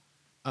All.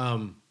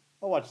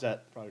 I'll watch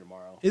that probably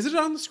tomorrow. Is it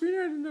on the screener?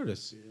 I didn't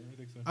notice. Yeah, I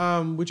think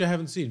so. Which I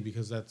haven't seen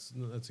because that's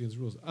against the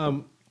rules.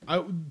 I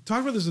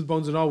talked about this with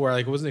Bones and All, where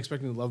like I wasn't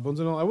expecting to love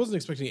Bones and All. I wasn't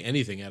expecting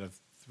anything out of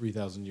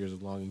 3,000 Years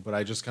of Longing, but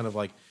I just kind of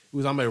like it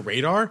was on my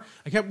radar.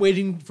 I kept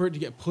waiting for it to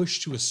get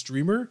pushed to a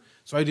streamer,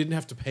 so I didn't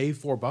have to pay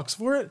 $4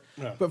 for it.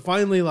 Yeah. But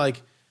finally,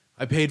 like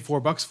I paid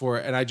 $4 for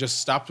it, and I just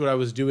stopped what I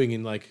was doing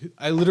and like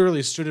I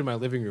literally stood in my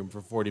living room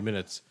for 40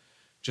 minutes,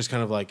 just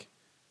kind of like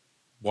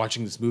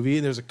watching this movie.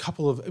 And there's a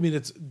couple of,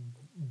 it's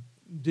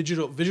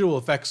visual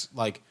effects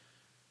like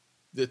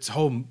this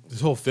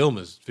whole film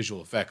is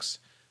visual effects.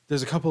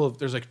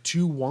 There's like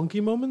two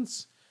wonky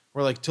moments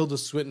where like Tilda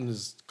Swinton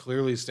is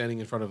clearly standing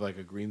in front of like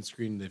a green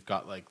screen. They've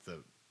got like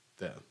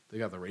they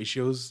got the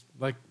ratios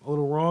like a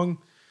little wrong,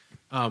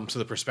 so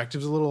the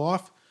perspective's a little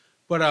off.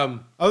 But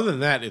other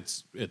than that,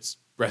 it's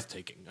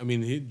breathtaking. I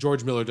mean,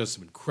 George Miller does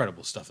some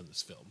incredible stuff in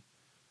this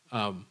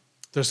film.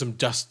 There's some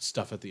dust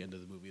stuff at the end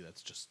of the movie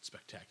that's just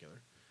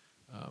spectacular.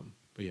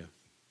 But yeah,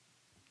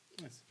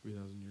 Nice.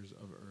 3,000 years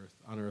of Earth,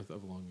 on Earth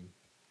of longing,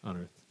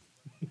 on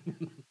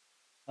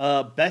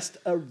Earth. Best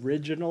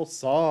original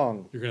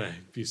song. You're gonna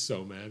be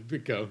so mad.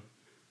 But go.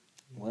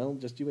 Well,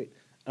 just you wait.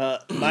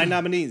 My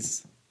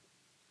nominees.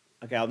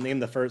 Okay, I'll name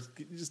the first.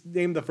 Just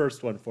name the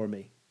first one for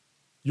me.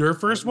 Your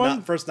first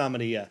one? First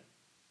nominee, yeah.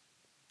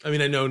 I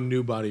mean, I know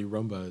New Body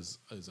Rumba is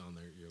on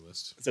your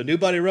list. So New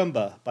Body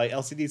Rumba by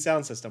LCD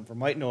Sound System from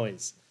White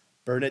Noise.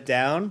 Burn It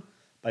Down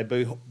by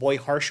Boy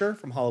Harsher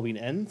from Halloween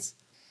Ends.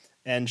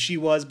 And She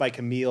Was by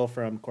Camille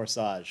from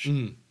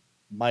Corsage.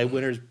 My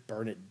winner's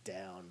Burn It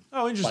Down.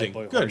 Oh, interesting.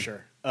 By Boy Good.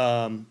 Harsher.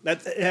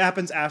 It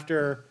happens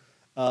after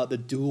the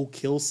dual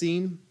kill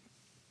scene.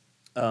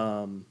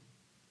 It's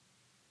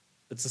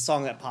a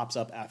song that pops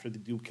up after the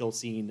dual kill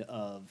scene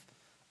of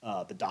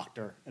the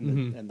doctor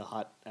and the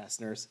hot ass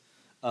nurse.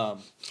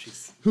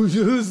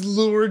 Who's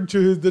lured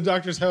to the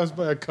doctor's house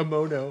by a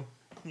kimono.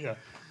 Yeah.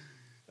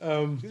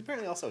 She's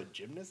apparently also a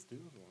gymnast, too.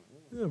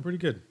 Yeah, pretty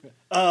good.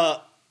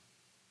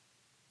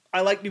 I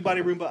like New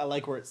Body Roomba. I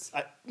like where it's...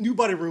 New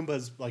Body Roomba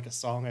is like a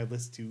song I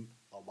listen to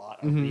a lot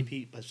on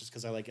repeat, but it's just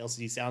because I like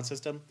LCD Sound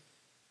System.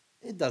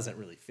 It doesn't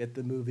really fit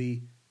the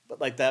movie,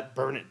 but like that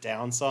Burn It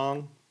Down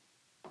song,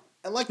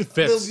 I like It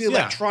fits. the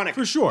electronic...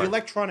 Yeah, for sure. The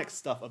electronic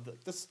stuff of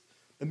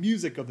the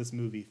music of this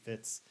movie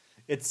fits.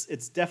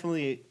 It's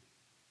definitely...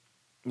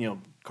 You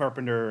know,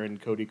 Carpenter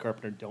and Cody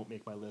Carpenter don't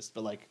make my list,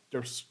 but like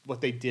there's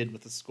what they did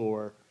with the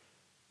score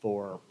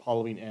for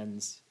Halloween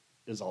Ends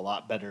is a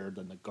lot better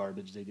than the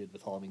garbage they did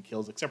with Halloween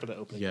Kills, except for the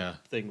opening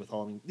thing with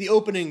Halloween. The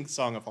opening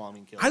song of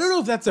Halloween Kills. I don't know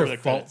if that's their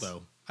fault, credits.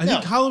 though. I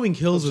think Halloween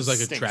Kills is like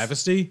a stinks.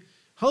 travesty.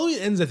 Halloween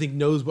Ends, I think,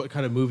 knows what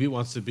kind of movie it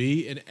wants to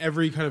be, and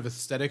every kind of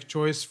aesthetic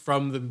choice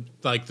from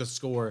the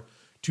score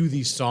to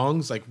these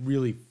songs like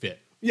really fit.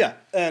 Yeah,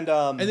 and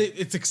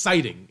it's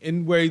exciting.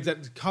 And where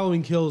that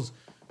Halloween Kills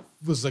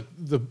was like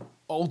the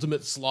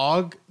ultimate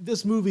slog,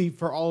 this movie,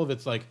 for all of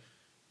its like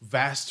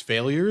vast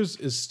failures,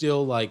 is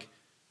still like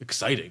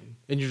exciting.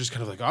 And you're just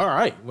kind of like, all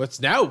right, what's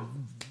now?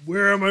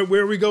 Where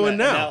are we going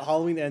now?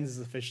 Halloween Ends is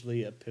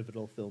officially a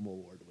pivotal film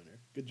award winner.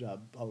 Good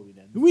job, Halloween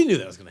Ends. We knew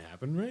that was going to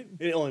happen, right?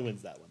 It only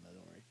wins that one, though.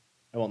 Don't worry.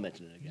 I won't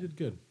mention it You again. did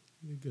good.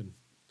 You did good.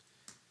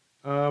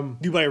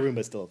 New Body Roomba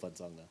is still a fun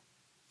song, though.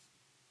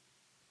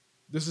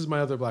 This is my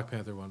other Black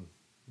Panther one,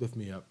 Lift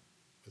Me Up,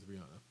 with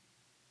Rihanna.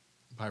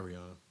 By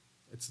Rihanna.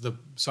 It's the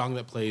song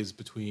that plays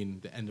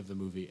between the end of the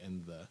movie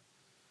and the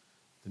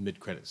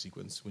mid-credit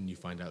sequence when you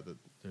find out that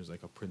there's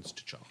like a Prince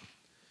T'Challa.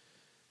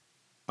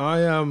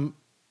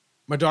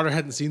 My daughter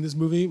hadn't seen this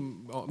movie.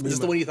 Is this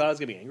the one you thought I was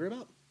going to be angry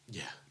about?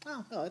 Yeah.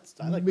 Oh, no,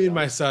 I like Me and Rihanna.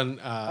 my son.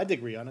 I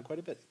dig Rihanna quite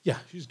a bit. Yeah,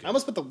 she's good. I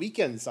almost put the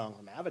Weeknd song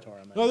from Avatar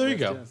on my Oh, there you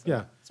list, go. too, so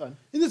Yeah. It's fine.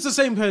 And it's the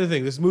same kind of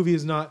thing. This movie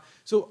is not...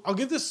 So I'll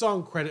give this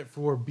song credit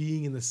for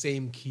being in the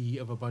same key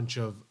of a bunch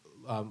of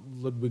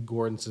Ludwig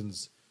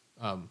Göransson's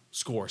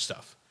score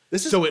stuff.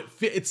 So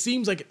it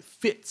seems like it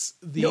fits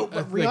the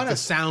like the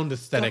sound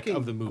aesthetic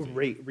of the movie.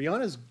 Great.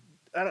 Rihanna's...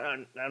 I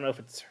don't know if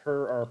it's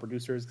her or our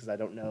producers, because I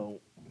don't know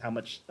how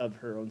much of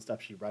her own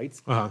stuff she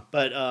writes.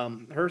 But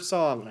her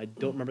song, and I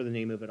don't remember the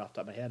name of it off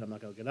the top of my head, I'm not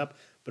going to look it up,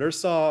 but her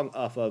song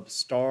off of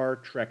Star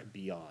Trek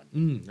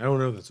Beyond. I don't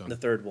know that song. The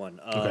third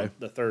one.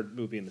 The third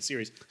movie in the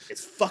series.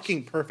 It's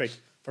fucking perfect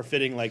for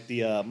fitting like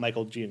the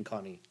Michael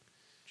Giacchino.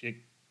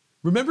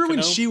 Remember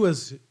when she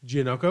was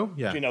Gianocco?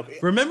 Yeah. Gianocco.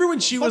 Remember when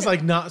she was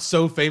like not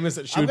so famous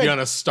that she would be on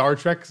a Star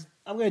Trek?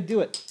 I'm going to do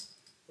it.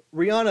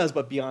 Rihanna is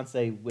what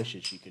Beyonce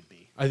wishes she could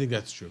be. I think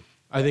that's true.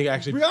 I think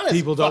actually Rihanna's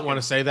people don't want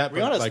to say that, but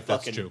Rihanna's like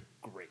that's fucking true.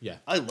 Great. Yeah.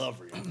 I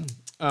love Rihanna.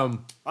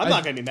 I'm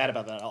not going to be mad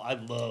about that. I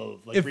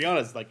love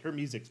Rihanna's like her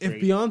music's great.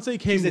 If Beyonce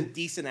came, she's a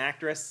decent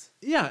actress.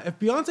 Yeah, if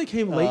Beyonce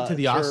came late to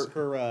the Oscars,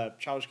 her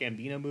Childish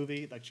Gambino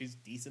movie, like she's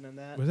decent in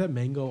that. Was that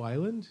Mango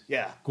Island?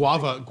 Yeah,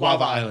 Guava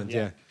Island.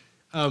 Yeah,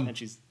 and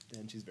she's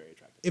very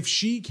attractive. If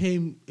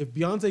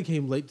Beyonce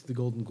came late to the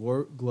Golden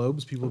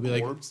Globes, people would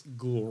be like,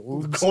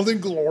 Golden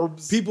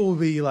Globes. People will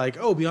be like,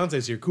 oh,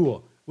 Beyonce's here,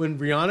 cool. When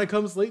Rihanna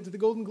comes late to the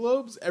Golden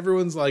Globes,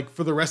 everyone's like,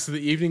 for the rest of the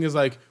evening, is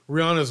like,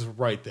 Rihanna's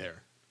right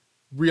there.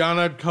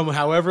 Rihanna, come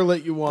however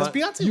late you want.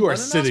 Does Beyonce you are won an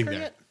sitting Oscar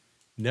there. Yet?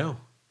 No,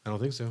 I don't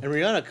think so. And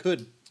Rihanna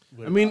could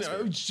win I mean, an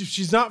Oscar.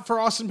 she's not for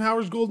Austin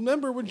Powers Gold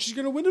Member. What's she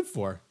going to win it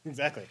for?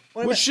 Exactly.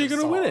 What's she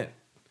going to win it?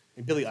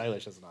 And Billie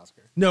Eilish has an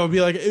Oscar. No, it'd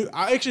be like,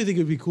 I actually think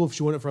it would be cool if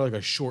she won it for like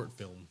a short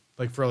film,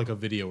 like for like a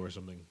video or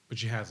something. But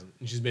she hasn't.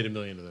 And she's made 1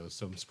 million of those,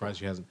 so I'm surprised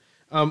she hasn't.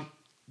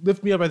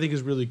 Lift Me Up, I think,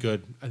 is really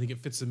good. I think it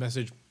fits the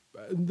message.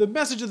 The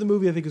message of the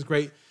movie, I think, is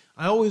great.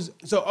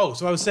 So I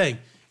was saying,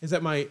 is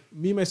that me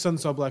and my son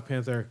saw Black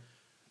Panther.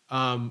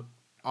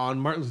 on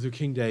Martin Luther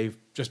King Day,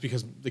 just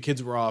because the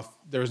kids were off,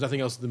 there was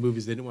nothing else in the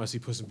movies. They didn't want to see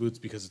Puss in Boots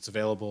because it's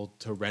available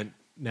to rent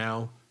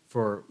now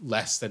for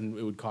less than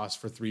it would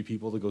cost for 3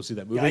 people to go see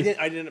that movie. Yeah,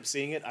 I didn't end up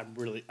seeing it.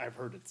 I've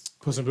heard it's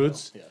Puss in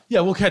Boots. Yeah. Yeah,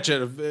 we'll catch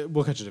it.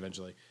 We'll catch it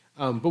eventually.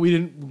 But we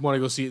didn't want to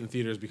go see it in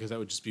theaters because that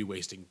would just be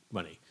wasting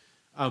money.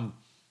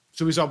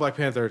 So we saw Black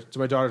Panther. So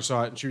my daughter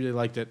saw it and she really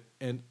liked it,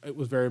 and it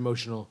was very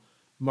emotional.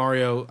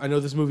 Mario. I know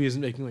this movie isn't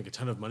making like a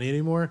ton of money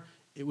anymore.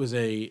 It was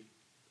a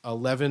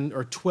 11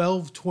 or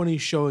 12:20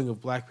 showing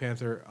of Black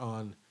Panther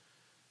on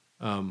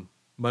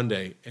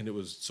Monday, and it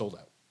was sold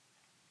out.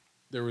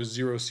 There was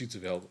 0 seats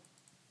available.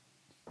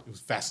 It was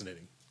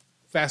fascinating,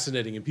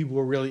 and people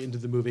were really into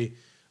the movie.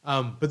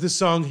 But this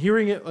song,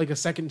 hearing it like a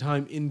second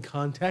time in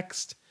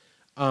context,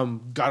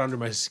 got under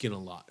my skin a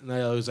lot, and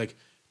I was like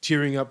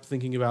tearing up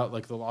thinking about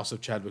like the loss of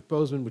Chadwick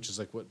Boseman, which is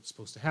like what's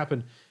supposed to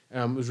happen.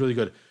 It was really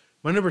good.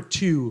 My number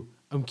 2.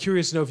 I'm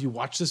curious to know if you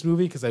watched this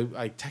movie because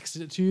I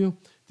texted it to you.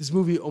 This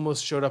movie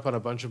almost showed up on a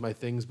bunch of my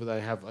things, but I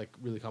have like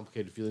really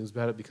complicated feelings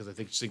about it because I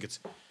think it's,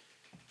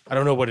 I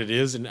don't know what it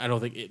is, and I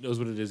don't think it knows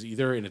what it is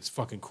either, and it's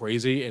fucking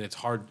crazy, and it's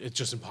hard, it's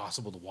just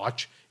impossible to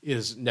watch,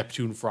 is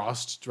Neptune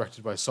Frost,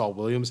 directed by Saul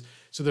Williams.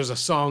 So there's a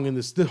song in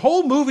this, the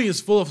whole movie is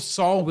full of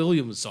Saul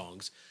Williams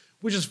songs,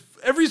 which is,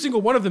 every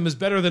single one of them is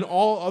better than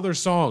all other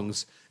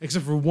songs,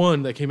 except for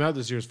one that came out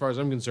this year as far as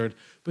I'm concerned.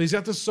 But he's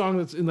got this song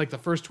that's in like the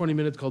first 20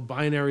 minutes called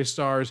Binary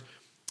Stars,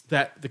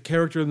 that the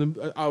character in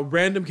the a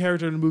random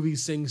character in the movie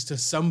sings to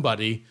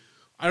somebody,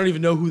 I don't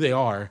even know who they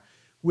are,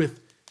 with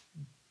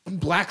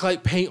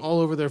blacklight paint all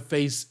over their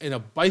face and a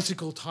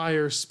bicycle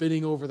tire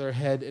spinning over their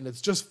head, and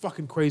it's just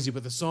fucking crazy.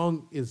 But the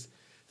song is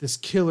this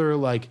killer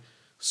like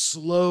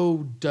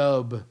slow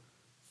dub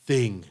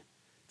thing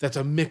that's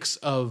a mix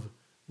of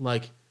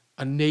like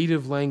a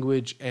native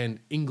language and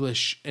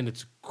English, and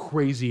it's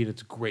crazy and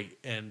it's great,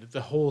 and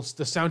the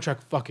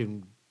soundtrack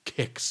fucking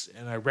kicks,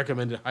 and I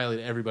recommend it highly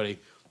to everybody.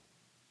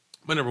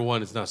 My number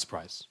 1 is not a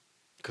surprise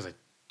because I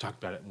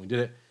talked about it when we did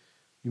it.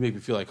 You Make Me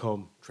Feel Like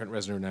Home, Trent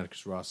Reznor and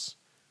Atticus Ross,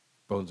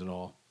 Bones and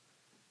All.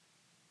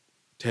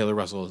 Taylor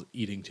Russell is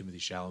eating Timothée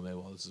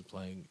Chalamet while this is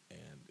playing,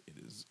 and it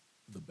is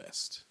the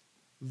best.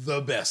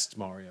 The best,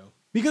 Mario.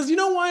 Because you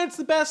know why it's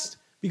the best?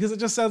 Because it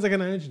just sounds like a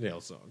Nine Inch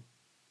Nails song.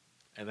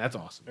 And that's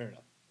awesome. Fair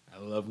enough. I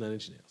love Nine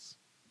Inch Nails.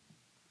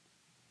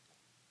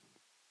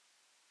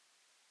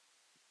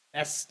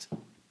 Best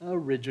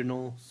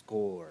original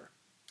score.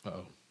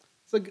 Uh-oh.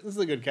 This is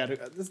a good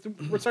category.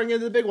 We're starting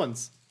into the big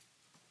ones.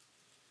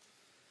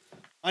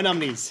 My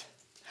nominees: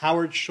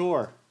 Howard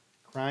Shore,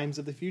 Crimes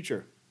of the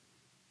Future;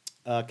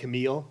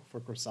 Camille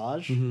for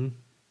Corsage;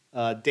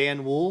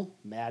 Dan Wool,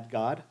 Mad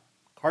God;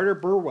 Carter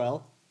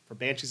Burwell for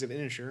Banshees of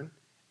Inisherin;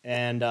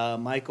 and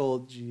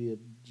Michael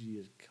Giacchino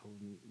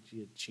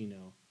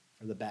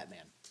for The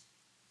Batman.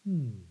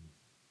 You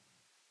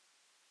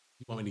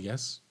want me to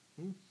guess?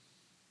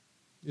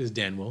 Is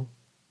Dan Will?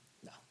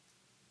 No,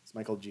 it's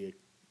Michael Giacchino.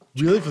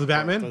 Really, for the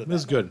Batman? For the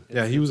That's Batman. good.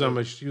 Yeah, he was on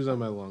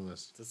my long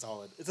list. It's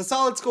a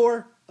solid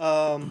score.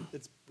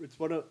 It's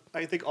one of,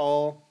 I think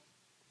all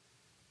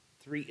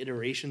 3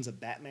 iterations of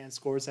Batman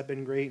scores have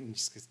been great and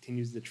just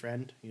continues the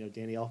trend. You know,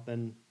 Danny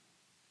Elfman,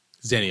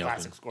 It's Danny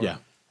classic Elfman. score. Yeah.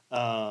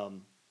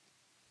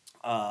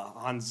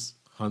 Hans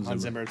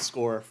Zimmer's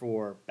score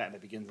for Batman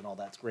Begins and all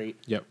that's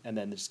great. Yep. And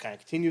then it just kind of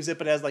continues it,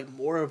 but it has like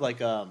more of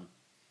like a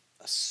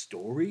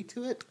story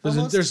to it.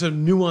 There's a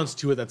nuance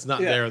to it that's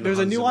not there. In the there's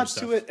a Hans Zimmer nuance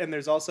stuff. to it, and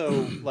there's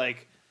also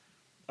like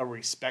a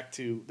respect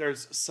to.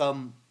 There's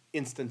some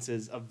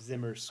instances of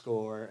Zimmer's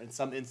score and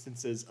some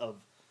instances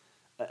of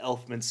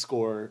Elfman's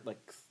score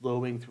like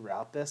flowing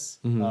throughout this.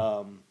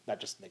 That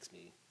just makes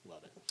me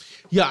love it.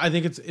 Yeah, I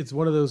think it's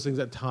one of those things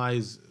that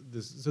ties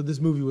this. So this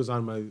movie was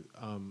on my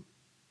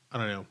I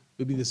don't know.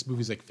 Maybe this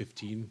movie's like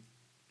 15.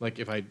 Like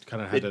if I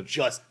kind of had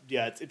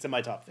it's in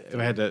my top 50.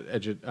 if I had to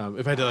edge it,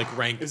 if I had to like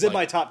rank, It was in like,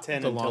 my top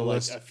 10 the until long like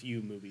list. a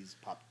few movies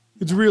popped.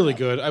 It's really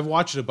good. I've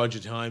watched it a bunch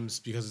of times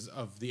because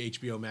of the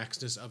HBO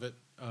Maxness of it.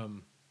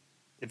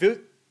 If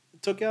it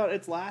took out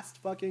its last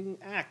fucking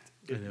act,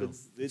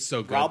 it's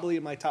So good. probably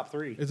in my top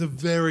 3. It's a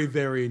very,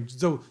 very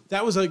so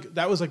that was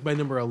like my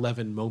number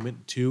 11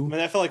 moment too. I mean,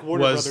 I felt like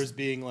Warner was- Brothers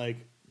being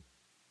like,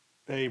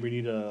 "Hey, we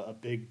need a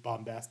big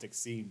bombastic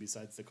scene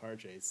besides the car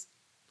chase."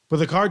 But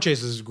the car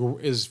chase is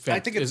I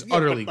think it's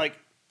utterly like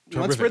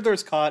terrific. once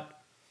Riddler's caught.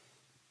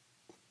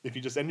 If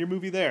you just end your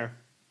movie there,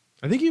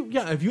 I think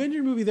if you end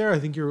your movie there, I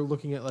think you're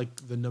looking at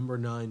like the number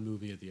 9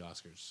 movie at the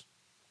Oscars.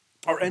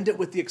 or end it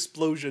with the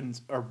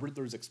explosions or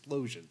Riddler's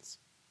explosions.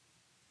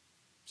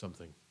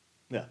 Something.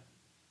 Yeah,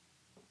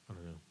 I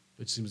don't know.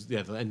 It seems the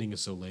ending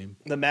is so lame.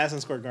 the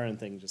Madison Square Garden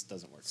thing just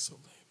doesn't work. So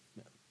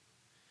lame.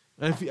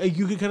 Yeah. And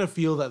you could kind of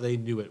feel that they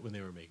knew it when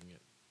they were making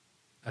it.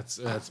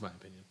 That's my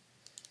opinion.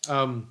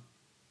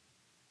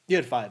 You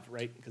had 5,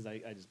 right? Because I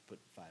just put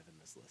 5 in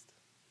this list.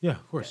 Yeah,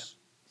 of course.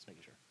 Just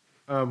making sure.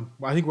 Well,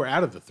 I think we're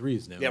out of the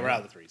 3s now. Yeah, we're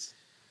out of the 3s.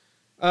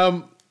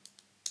 I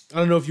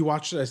don't know if you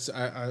watched it.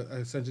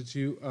 I sent it to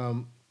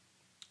you.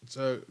 It's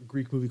a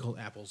Greek movie called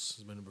Apples.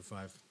 Is my number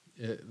 5.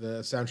 The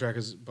soundtrack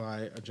is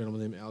by a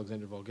gentleman named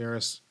Alexander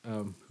Vulgaris,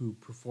 who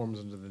performs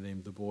under the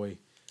name The Boy.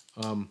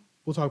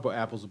 We'll talk about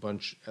Apples a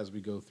bunch as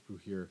we go through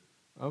here.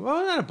 Well,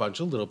 not a bunch,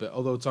 a little bit.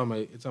 Although it's in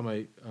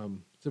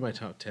my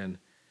top 10.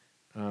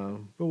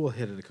 But we'll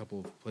hit it a couple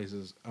of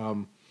places.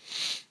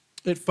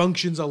 It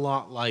functions a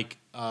lot like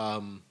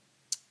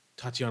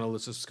Tatiana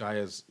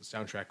Lisovskaya's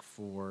soundtrack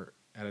for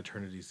At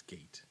Eternity's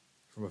Gate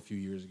from a few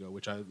years ago,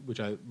 which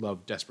I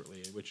love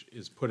desperately, which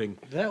is putting.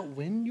 Did that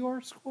win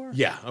your score?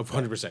 Yeah,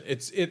 100%.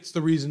 It's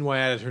the reason why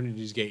At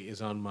Eternity's Gate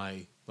is on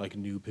my like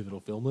new pivotal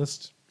film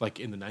list, like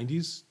in the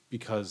 90s,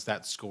 because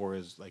that score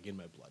is like in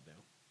my blood now.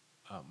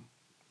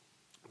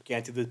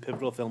 Can't do the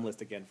pivotal film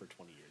list again for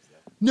 20 years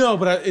though. No,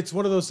 but it's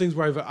one of those things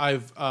where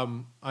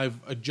I've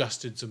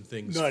adjusted some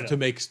things No. to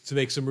make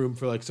some room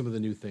for like some of the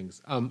new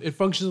things. It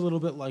functions a little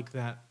bit like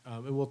that,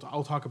 and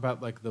I'll talk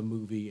about like the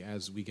movie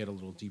as we get a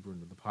little deeper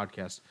into the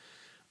podcast.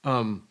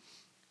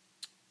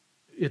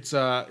 It's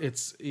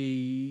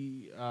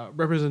a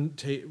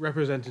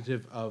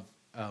representative of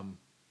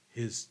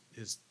his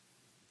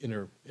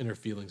inner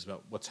feelings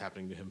about what's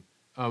happening to him.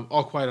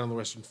 All Quiet on the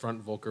Western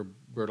Front, Volker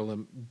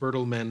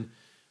Bertelmann,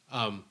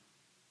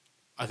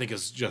 I think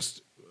is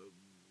just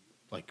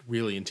like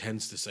really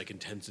intense. This like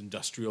intense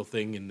industrial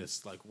thing in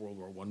this like World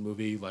War I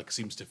movie like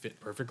seems to fit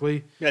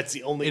perfectly. That's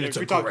the only. And If it's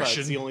we talk about it, aggression.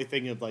 it's the only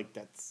thing of like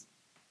that's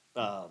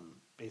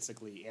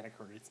basically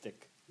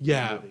anachronistic.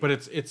 Yeah, movie. but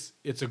its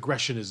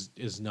aggression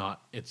is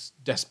not. Its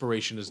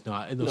desperation is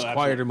not. And those No,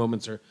 quieter absolutely.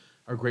 moments are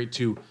great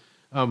too.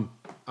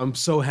 I'm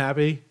so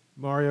happy,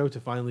 Mario, to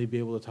finally be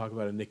able to talk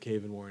about a Nick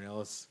Cave and Warren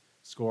Ellis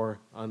score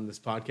on this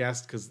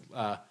podcast because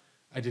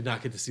I did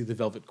not get to see The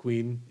Velvet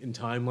Queen in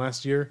time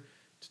last year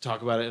to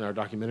talk about it in our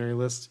documentary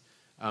list,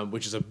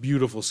 which is a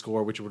beautiful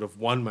score, which would have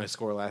won my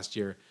score last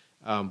year,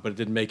 but it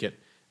didn't make it.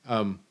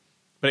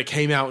 But it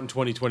came out in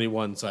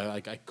 2021, so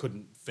I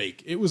couldn't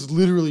fake. It was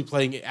literally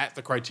playing at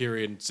the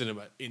Criterion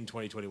Cinema in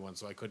 2021,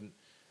 so I couldn't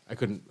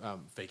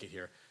fake it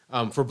here.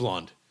 For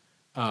Blonde,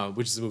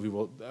 which is a movie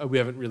we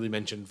haven't really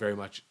mentioned very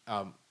much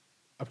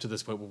up to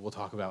this point, but we'll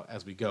talk about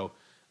as we go.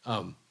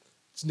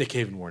 It's Nick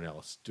Cave and Warren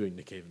Ellis doing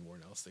Nick Cave and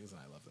Warren Ellis things,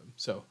 and I love them.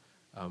 So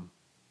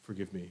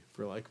forgive me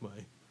for like my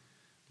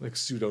like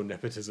pseudo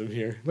nepotism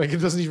here. Like it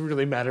doesn't even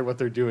really matter what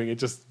they're doing. It's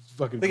just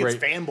fucking I think great.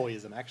 it's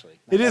fanboyism actually.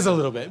 It is a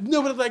little bit.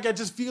 No, but like I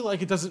just feel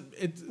like it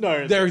doesn't.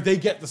 No, they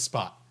get the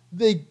spot.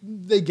 They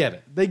get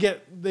it. They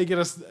get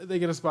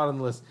a spot on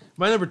the list.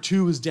 My number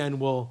 2 is Dan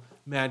Wool,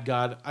 Mad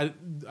God. I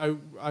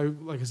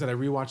like I said, I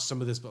rewatched some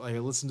of this, but like I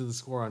listened to the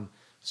score on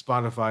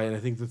Spotify, and I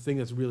think the thing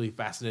that's really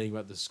fascinating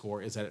about this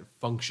score is that it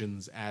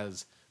functions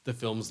as the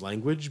film's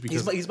language.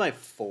 Because He's my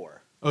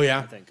 4. oh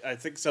yeah, I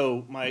think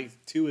so. My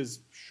 2 is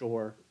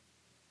Shore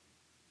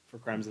for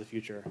Crimes of the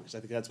Future because I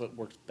think that's what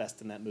works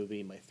best in that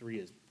movie. My 3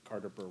 is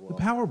Carter Burwell. the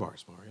power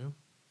bars, Mario.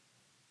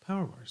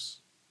 Power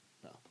bars.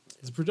 No.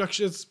 It's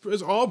production.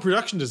 It's all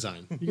production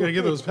design. You gotta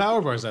get those power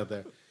bars out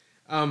there.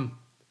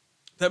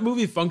 That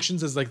movie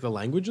functions as like the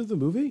language of the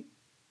movie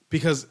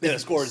because Yeah, the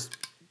score is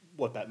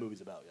what that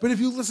movie's about. Yeah. But if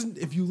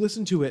you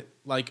listen to it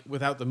like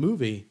without the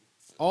movie,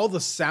 all the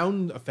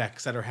sound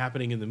effects that are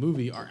happening in the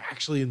movie are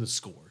actually in the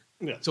score.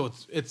 Yeah. So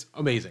it's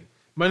amazing.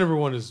 My number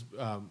 1 is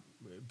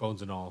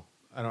Bones and All.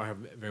 I don't have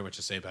very much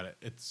to say about it.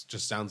 It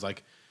just sounds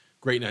like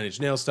great Nine Inch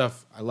Nails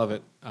stuff. I love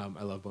it.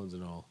 I love Bones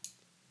and All.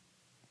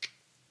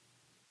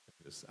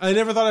 I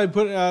never thought I'd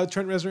put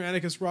Trent Reznor,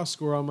 Atticus Ross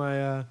score on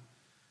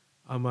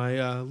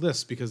my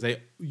list because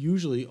they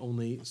usually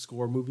only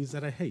score movies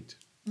that I hate.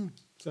 So Well,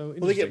 they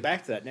interesting. get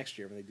back to that next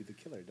year when they do The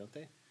Killer, don't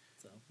they?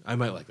 So I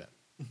might like that.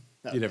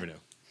 No. You never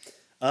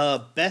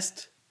know.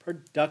 Best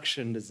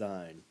production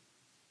design.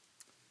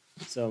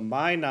 So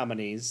my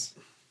nominees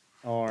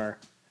are.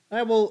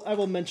 I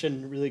will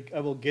mention really. I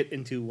will get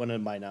into one of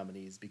my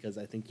nominees because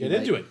I think Get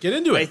into it.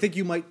 I think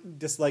you might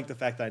dislike the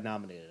fact that I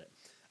nominated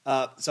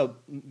it. So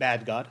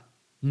Mad God,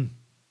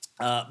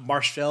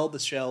 Marshall the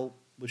Shell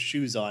with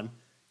Shoes On.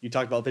 You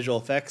talked about visual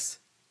effects.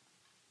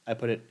 I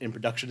put it in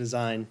production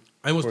design.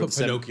 I almost for put the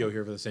same- Pinocchio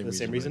here for the same for the reason.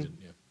 same but I reason? didn't,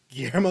 yeah.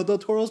 Guillermo del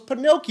Toro's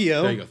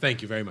Pinocchio. There you go.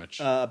 Thank you very much.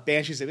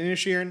 Banshees of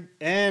Inisherin,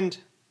 and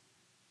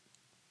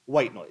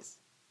White Noise.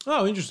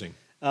 Oh, interesting.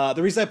 The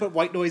reason I put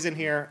White Noise in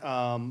here,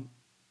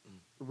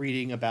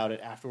 reading about it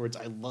afterwards,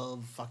 I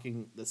love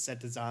fucking the set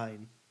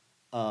design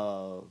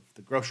of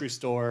the grocery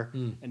store,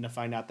 and to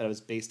find out that it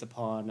was based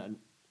upon an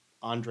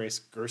Andres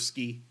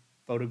Gursky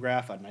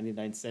photograph on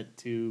 99 Cent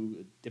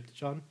to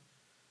Diptychon.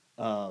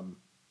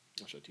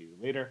 I'll show it to you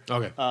later.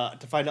 Okay.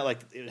 To find out like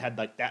it had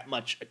like that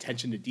much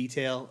attention to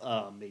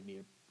detail made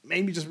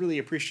me just really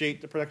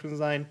appreciate the production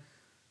design.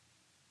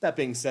 That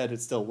being said,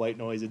 it's still White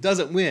Noise. It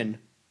doesn't win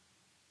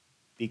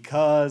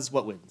because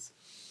what wins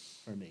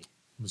for me?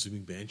 I'm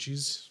assuming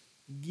Banshees.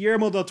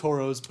 Guillermo del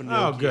Toro's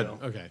Pinocchio. Oh, good.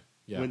 Okay.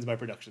 Yeah. Wins my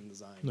production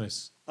design.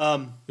 Nice.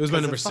 It was my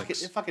number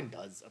 6. It fucking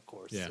does, of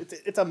course. Yeah.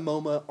 It's a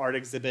MoMA art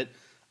exhibit.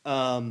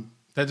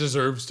 That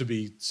deserves to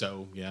be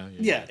so. Yeah.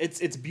 Yeah,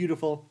 it's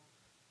beautiful.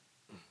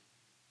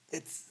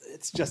 It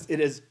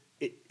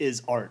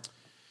is art.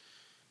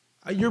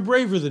 You're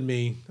braver than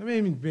me. I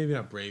mean, maybe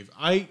not brave.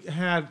 I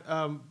had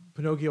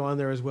Pinocchio on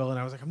there as well, and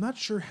I was like, I'm not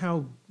sure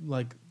how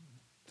like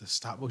the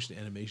stop motion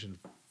animation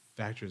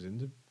factors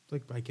into.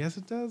 Like, I guess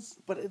it does.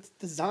 But it's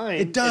design.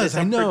 It does.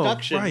 I know.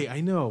 Production. Right.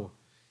 I know.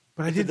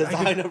 But It's the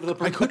design of the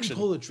I couldn't production.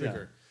 pull the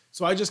trigger,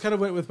 so I just kind of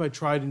went with my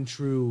tried and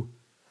true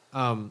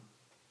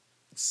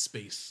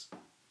space.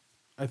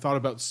 I thought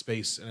about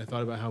space, and I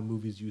thought about how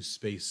movies use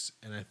space,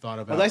 and I thought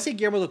about. Did I say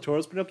Guillermo del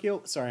Toro's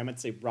Pinocchio? Sorry, I meant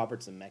to say Robert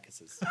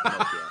Zemeckis'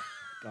 Pinocchio.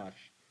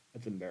 Gosh,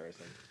 that's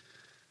embarrassing.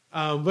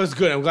 But it's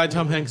good. I'm glad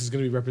Tom Hanks is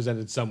going to be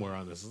represented somewhere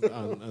on this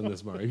on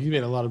this mark. He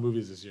made a lot of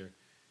movies this year,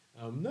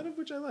 none of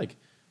which I like.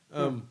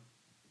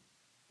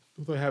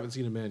 Although I haven't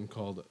seen a man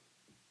called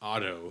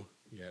Otto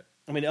yet.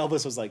 I mean,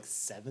 Elvis was like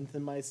 7th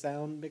in my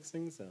sound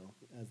mixing, so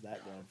has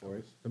that going for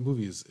it. The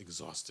movie is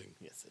exhausting.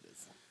 Yes, it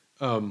is.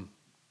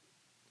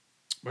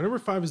 My number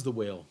 5 is The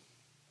Whale.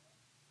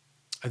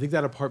 I think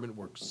that apartment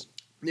works.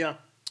 Yeah,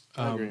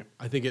 I agree.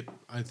 I think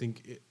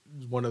it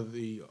is one of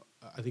the.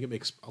 I think it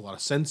makes a lot of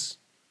sense.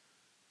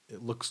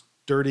 It looks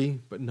dirty,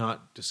 but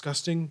not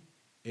disgusting.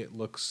 It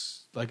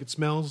looks like it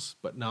smells,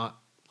 but not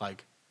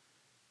like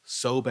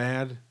so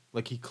bad.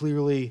 Like he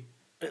clearly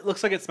It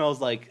looks like it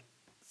smells like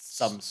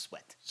some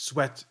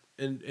sweat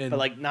and but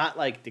like not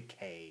like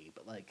decay,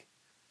 but like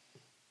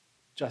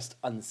just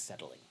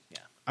unsettling. Yeah.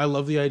 I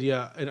love the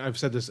idea, and I've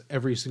said this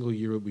every single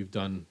year we've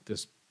done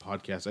this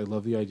podcast. I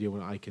love the idea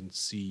when I can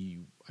see,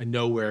 I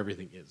know where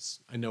everything is.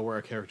 I know where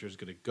a character is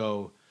going to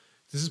go.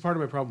 This is part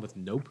of my problem with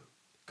Nope,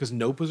 because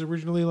Nope was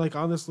originally like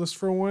on this list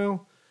for a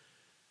while.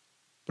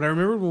 But I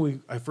remember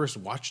when I first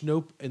watched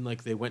Nope, and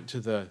like they went to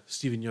the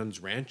Stephen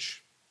Yeun's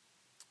ranch,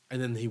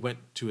 and then he went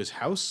to his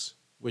house,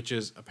 which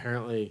is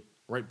apparently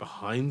right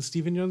behind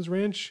Stephen Yeun's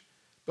ranch.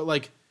 But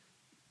like,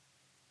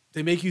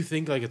 they make you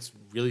think like it's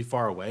really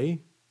far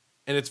away.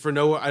 And it's for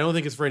I don't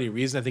think it's for any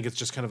reason. I think it's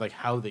just kind of like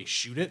how they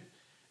shoot it.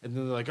 And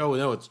then they're like, oh,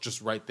 no, it's just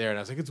right there. And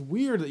I was like, it's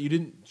weird that you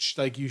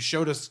didn't, you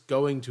showed us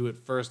going to it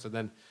first and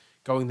then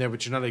going there,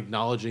 but you're not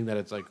acknowledging that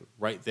it's like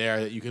right there,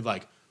 that you could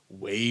like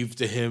wave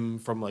to him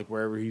from like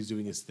wherever he's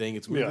doing his thing.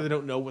 It's weird that they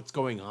don't know what's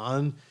going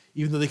on,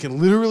 even though they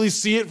can literally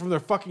see it from their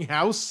fucking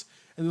house.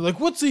 And they're like,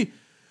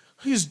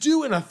 he's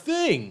doing a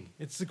thing.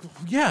 It's like,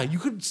 yeah, you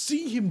could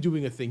see him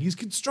doing a thing. He's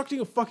constructing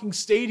a fucking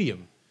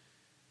stadium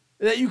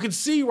that you can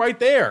see right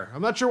there.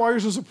 I'm not sure why you're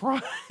so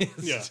surprised.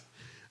 Yeah.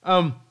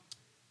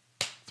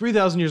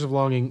 3,000 Years of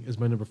Longing is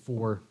my number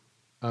 4.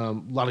 A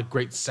lot of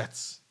great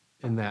sets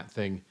in that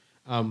thing.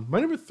 My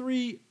number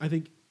 3, I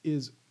think,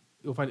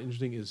 you'll find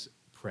interesting, is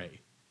Prey.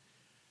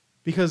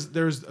 Because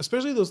there's,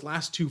 especially those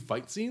last 2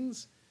 fight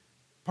scenes,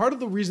 part of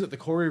the reason that the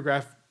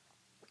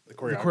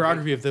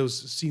choreography of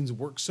those scenes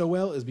works so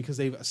well is because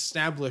they've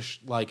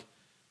established like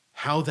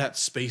how that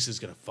space is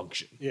going to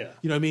function. Yeah.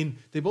 You know what I mean?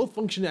 They both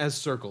function as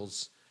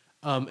circles.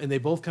 And they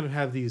both kind of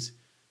have these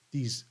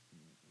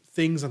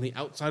things on the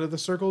outside of the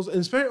circles,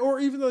 and or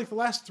even like the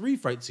last 3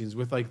 fight scenes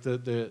with like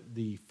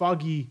the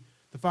foggy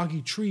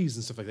trees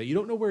and stuff like that. You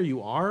don't know where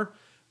you are,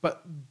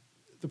 but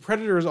the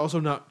predator is also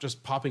not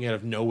just popping out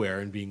of nowhere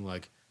and being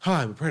like,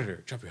 "Hi, I'm a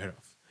predator. Chop your head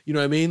off." You know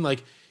what I mean?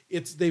 Like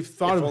they've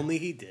thought. If only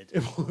he did.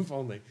 If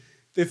only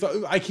they thought.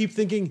 I keep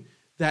thinking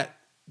that.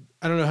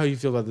 I don't know how you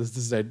feel about this.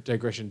 This is a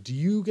digression. Do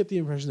you get the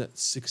impression that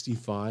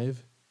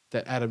 65,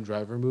 that Adam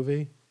Driver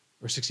movie,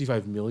 or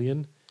 65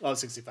 million,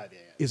 65, yeah.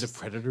 is a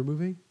Predator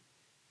movie?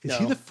 Is No.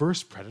 he the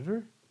first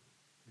Predator?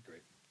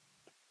 Great.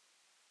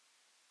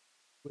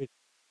 Wait,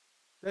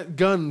 that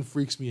gun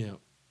freaks me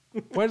out.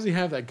 Why does he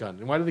have that gun?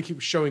 And why do they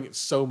keep showing it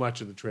so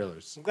much in the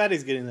trailers? I'm glad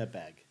he's getting that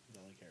bag. That's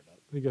all I care about.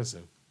 I guess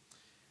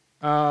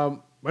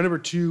so. My number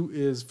 2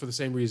 is, for the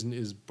same reason,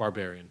 is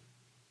Barbarian.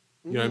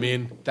 You know what I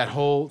mean? The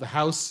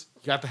house,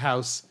 you got the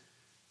house,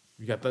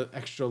 you got the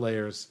extra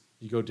layers,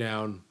 you go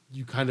down,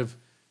 you kind of,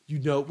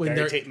 when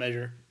they're tape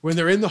measure. When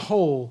they're in the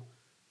hole,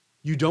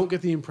 you don't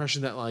get the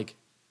impression that like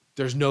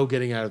there's no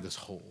getting out of this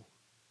hole.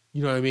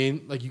 You know what I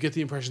mean? Like you get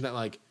the impression that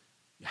like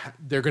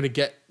they're going to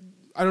get,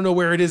 I don't know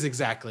where it is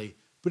exactly,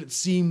 but it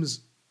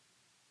seems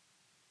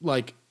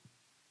like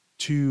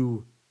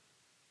to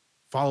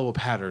follow a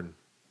pattern,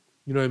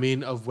 you know what I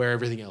mean, of where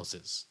everything else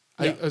is.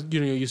 Yeah.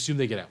 You assume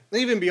they get out.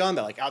 Even beyond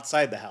that, like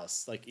outside the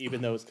house, like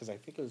even though it's because I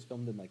think it was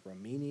filmed in like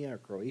Romania or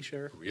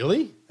Croatia.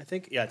 Really? I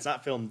think, yeah, it's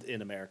not filmed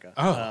in America.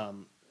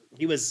 Oh.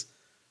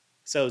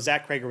 So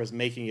Zach Krager was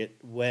making it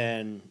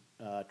when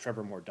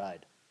Trevor Moore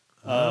died.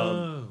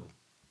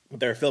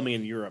 They're filming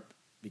in Europe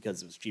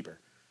because it was cheaper.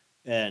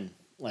 And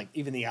like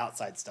even the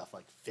outside stuff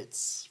like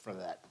fits for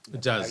that.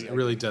 It does. It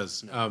really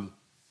does. My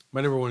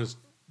number 1 is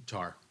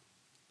Tar.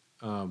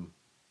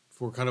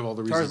 For kind of all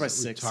the reasons my that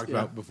we 6, talked yeah.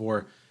 about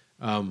before.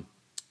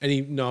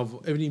 Any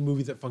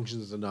movie that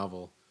functions as a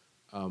novel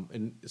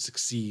and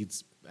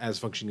succeeds as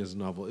functioning as a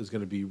novel is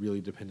going to be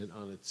really dependent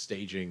on its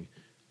staging,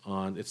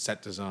 on its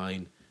set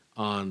design,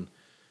 on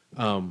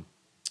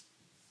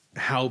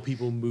how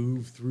people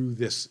move through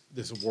this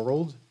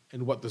world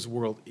and what this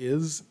world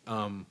is.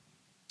 And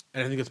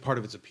I think that's part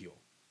of its appeal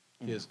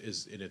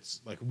is in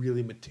its like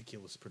really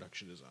meticulous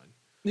production design.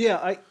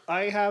 Yeah,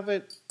 I have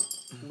it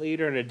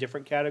later in a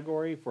different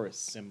category for a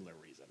similar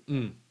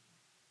reason.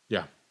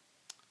 Yeah.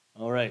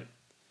 All right.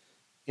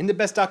 In the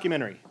best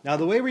documentary. Now,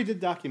 the way we did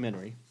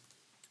documentary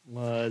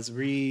was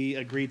we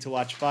agreed to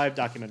watch 5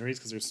 documentaries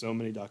because there's so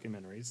many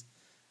documentaries.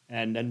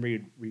 And then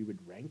we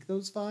would rank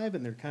those 5,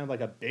 and they're kind of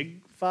like a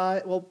big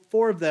 5. Well,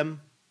 4 of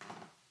them.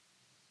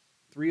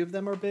 3 of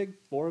them are big.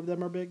 4 of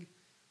them are big.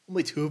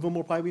 Only 2 of them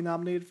will probably be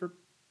nominated for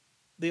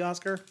the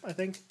Oscar, I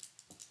think.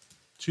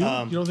 2? You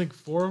don't think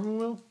 4 of them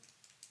will?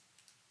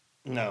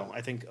 No, I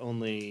think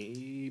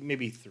only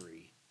maybe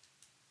 3.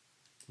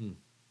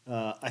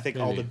 I think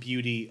Maybe. All the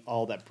Beauty,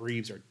 All That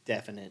Breathes are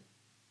definite.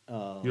 You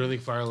don't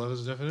think Fire Love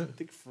is definite? I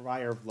think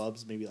Fire of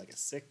Love's maybe like a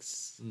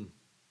 6.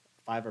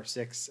 5 or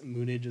 6.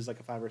 Moonage is like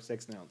a 5 or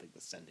 6. And I don't think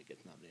The Sending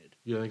gets nominated.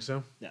 You don't think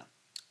so? No.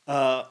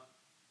 How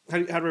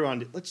do we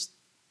want to do?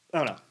 I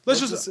don't know. Let's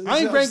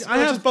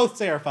just both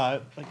say our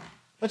 5. Like,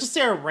 let's just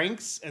say our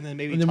ranks and then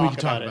maybe And then talk we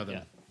can talk about about it.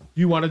 them.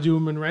 You want to do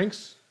them in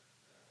ranks?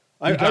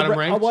 I got 'em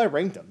ranked? Well, I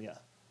ranked them, yeah.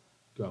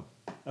 Go.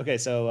 Okay,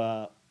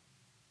 so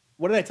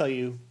what did I tell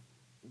you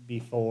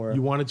before?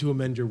 You wanted to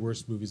amend your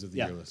worst movies of the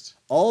Yeah. year list.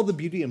 All the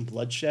Beauty and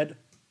Bloodshed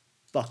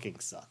fucking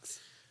sucks.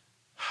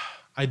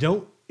 I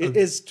don't. It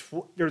is.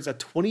 There's a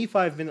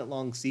 25-minute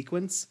long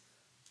sequence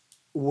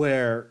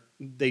where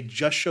they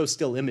just show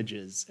still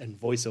images and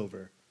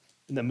voiceover,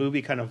 and the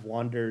movie kind of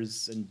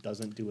wanders and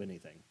doesn't do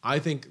anything. I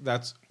think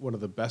that's one of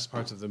the best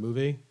parts of the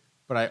movie,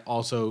 but I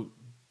also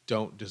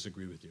don't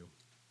disagree with you.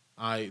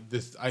 I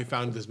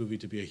found this movie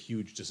to be a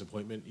huge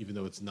disappointment, even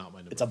though it's not my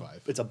number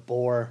 5. It's a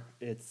bore.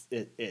 It's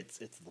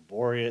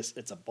laborious.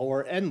 It's a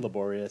bore and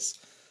laborious.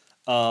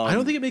 I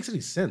don't think it makes any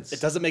sense. It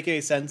doesn't make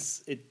any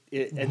sense. It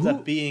ends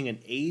up being an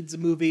AIDS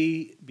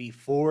movie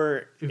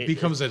before It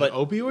becomes an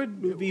opioid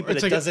movie,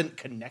 but it doesn't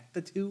connect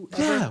the two.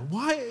 Ever. Yeah,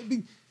 why? I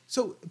mean,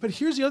 but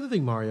here's the other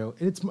thing, Mario,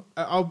 and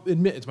I'll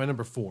admit it's my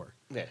number 4.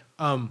 Okay.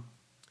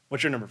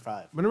 What's your number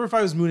 5? My number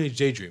 5 is Moon Age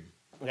Daydream.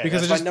 Okay,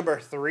 because that's my number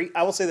 3.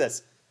 I will say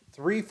this: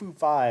 3 through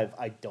 5,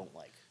 I don't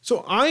like.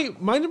 So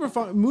my number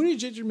 5, Moon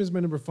Age Daydream is my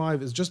number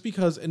 5, is just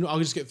because, and I'll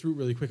just get through it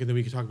really quick, and then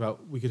we can talk about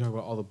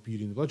All the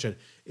Beauty and the Bloodshed.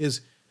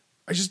 Is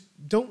I just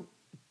don't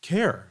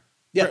care.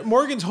 Yeah. Brett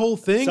Morgan's whole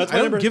thing, So that's I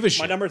don't give a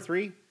shit. My number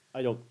 3,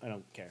 I don't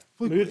care.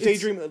 Look, Moon Age it's-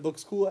 Daydream, it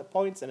looks cool at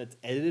points and it's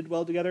edited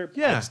well together.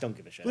 Yeah, I just don't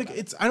give a shit. Like about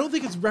it. I don't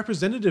think it's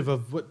representative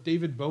of what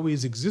David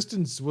Bowie's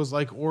existence was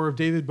like, or if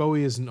David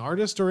Bowie is an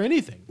artist or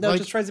anything. No, like, it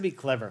just tries to be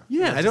clever.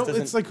 yeah, It I just don't. It's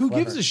isn't like who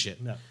gives clever. a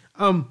shit. No.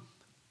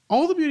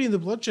 All the Beauty and the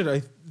Bloodshed.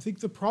 I think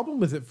the problem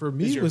with it for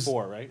me Is your was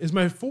 4, right? Is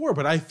my 4,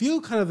 but I feel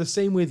kind of the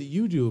same way that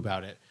you do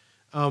about it.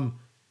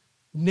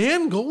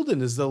 Nan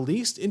Golden is the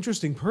least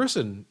interesting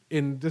person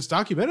in this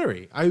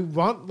documentary. I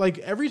want, like,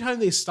 every time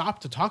they stop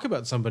to talk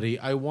about somebody,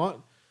 I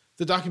want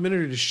the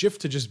documentary to shift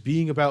to just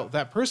being about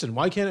that person.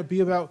 Why can't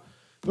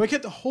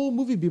the whole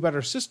movie be about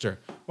her sister?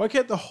 Why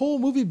can't the whole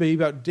movie be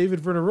about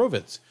David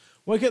Wernerovitz?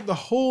 Why can't the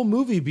whole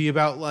movie be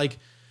about, like,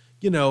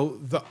 you know,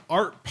 the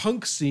art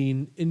punk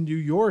scene in New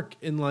York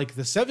in like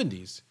the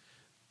 70s?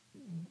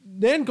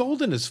 Nan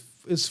Golden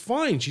is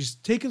fine. She's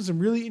taken some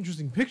really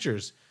interesting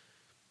pictures.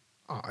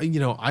 I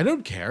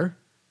don't care.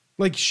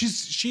 Like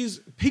she's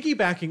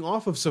piggybacking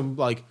off of some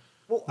like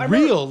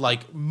real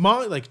like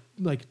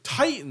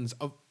titans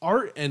of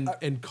art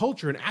and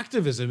culture and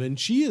activism, and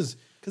she is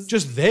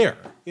just there.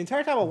 The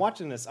entire time I'm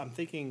watching this, I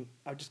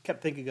just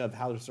kept thinking of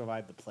How to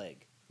Survive the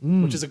Plague,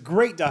 which is a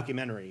great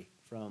documentary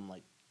from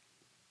like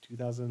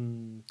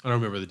 2000. I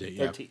don't remember the date.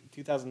 Yeah.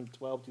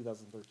 2012,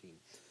 2013.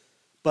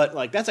 But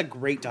like that's a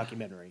great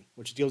documentary,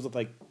 which deals with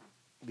like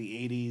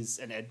the 80s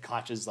and Ed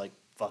Koch's like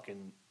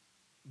fucking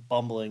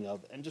bumbling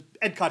of, and just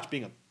Ed Koch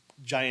being a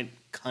giant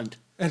cunt.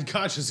 Ed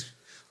Koch is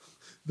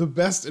the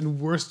best and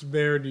worst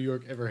mayor New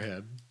York ever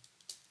had.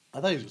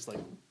 I thought he was just like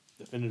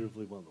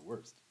definitively one of the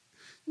worst.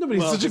 No, but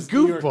he's such a just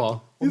New York-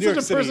 goofball. New He's York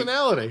such a City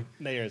personality.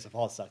 Mayors have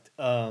all sucked.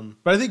 But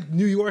I think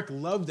New York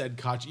loved Ed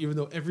Koch, even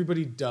though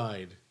everybody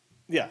died.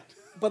 Yeah,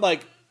 but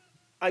like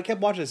I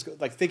kept watching this,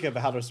 like thinking of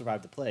How to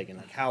Survive the Plague and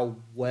like how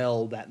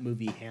well that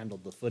movie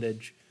handled the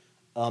footage,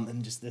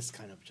 and just this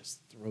kind of just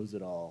throws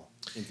it all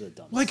into the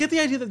dumps. Well, I get the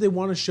idea that they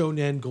want to show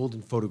Nan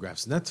Golden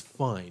photographs, and that's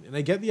fine. And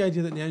I get the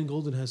idea that Nan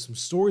Golden has some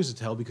stories to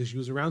tell because she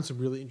was around some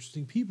really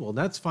interesting people, and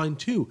that's fine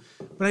too.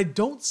 But I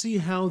don't see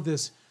how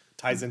this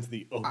ties into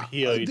the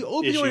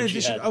opioid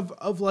edition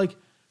of like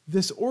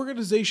this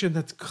organization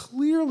that's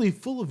clearly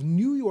full of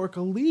New York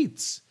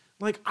elites.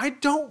 Like I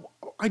don't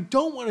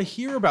want to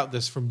hear about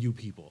this from you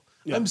people.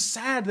 Yeah. I'm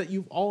sad that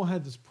you've all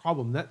had this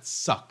problem. That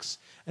sucks.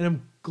 And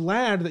I'm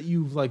glad that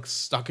you've like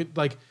stuck it,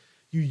 like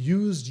you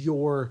used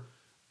your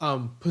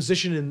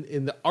position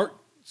in the art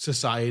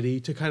society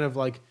to kind of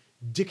like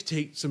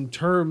dictate some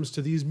terms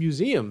to these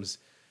museums.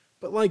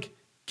 But like,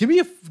 give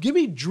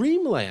me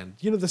Dreamland,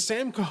 you know, the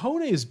Sam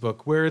Cajones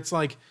book where it's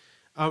like,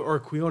 or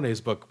Quiones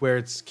book where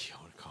it's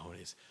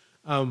Cajones,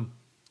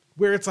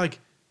 where it's like,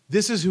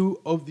 this is who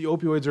the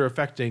opioids are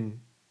affecting.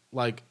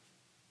 Like,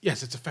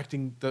 yes, it's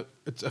affecting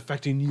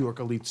New York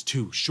elites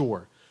too,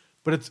 sure.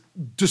 But it's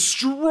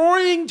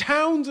destroying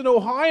towns in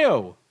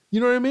Ohio. You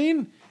know what I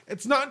mean?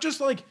 It's not just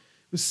like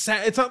It's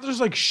not just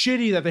like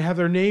shitty that they have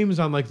their names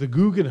on like the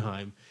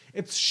Guggenheim.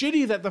 It's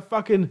shitty that the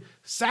fucking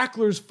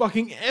Sacklers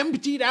fucking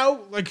emptied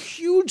out like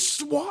huge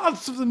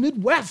swaths of the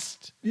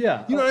Midwest.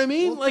 Yeah. You know what I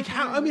mean? Like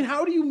how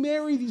do you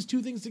marry these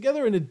two things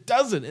together? And it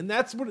doesn't. And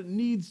that's what it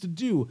needs to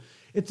do.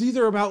 It's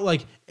either about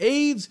like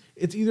AIDS,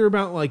 it's either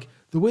about like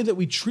the way that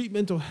we treat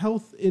mental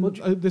health in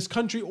this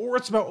country, or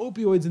it's about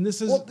opioids. And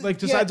this is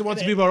decides it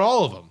wants to be about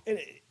all of them. And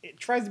it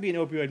tries to be an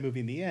opioid movie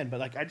in the end, but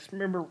like I just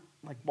remember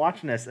like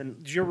watching this.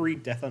 And did you ever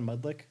read Death on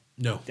Mudlick?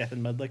 No. Death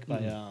on Mudlick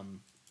by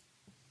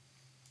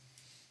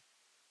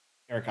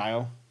Eric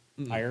Io,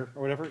 or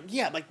whatever.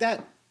 Yeah, like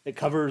that. It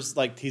covers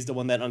like he's the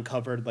one that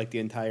uncovered like the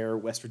entire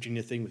West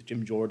Virginia thing with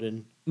Jim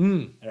Jordan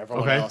and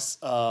everyone else.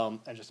 And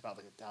just about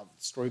like the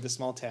story of the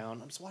small town.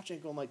 I'm just watching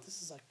it going like,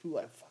 this is like who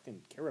I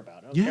fucking care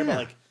about. I don't care about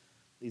like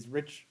these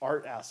rich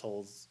art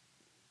assholes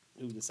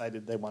who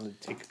decided they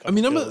wanted to take a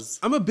couple pills.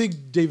 I'm a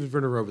big David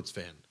Werner-Rovitz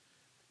fan.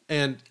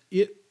 And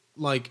it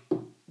like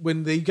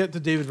when they get to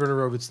David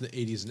Werner-Rovitz in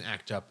the 80s and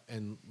Act Up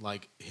and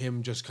like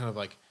him just kind of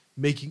like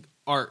making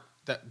art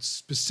that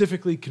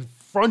specifically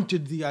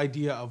confronted the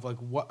idea of like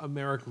what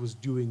America was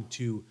doing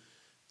to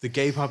the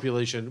gay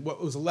population,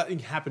 what was letting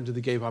happen to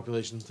the gay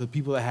population, to the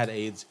people that had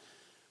AIDS.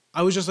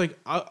 I was just like,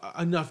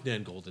 enough,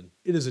 Nan Golden.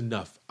 It is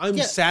enough. I'm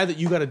sad that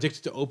you got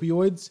addicted to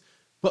opioids,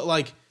 but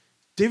like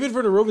David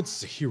Werner-Rovitz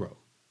is a hero,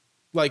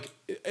 like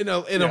in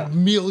a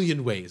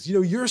million ways. You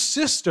know, your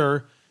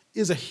sister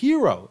is a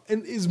hero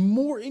and is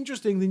more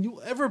interesting than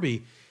you'll ever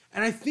be.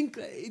 And I think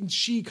that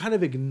she kind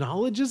of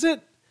acknowledges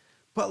it,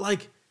 but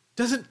like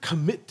doesn't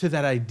commit to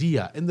that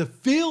idea. And the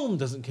film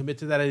doesn't commit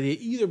to that idea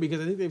either, because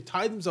I think they've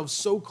tied themselves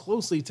so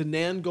closely to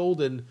Nan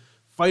Golden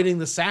fighting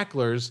the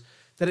Sacklers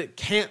that it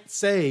can't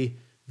say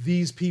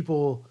these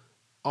people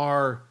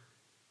are,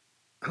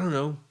 I don't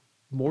know,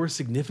 more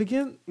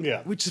significant.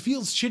 Yeah. Which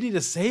feels shitty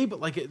to say,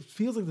 but like it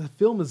feels like the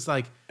film is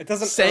like it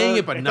doesn't saying earn,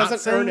 it, but it not doesn't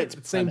saying earn it its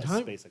at the same premise,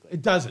 time. Basically.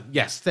 It doesn't.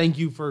 Yes. Thank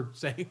you for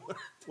saying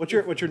What's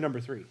your number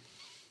 3?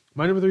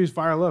 My number 3 is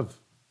Fire Love,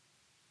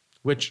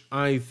 which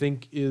I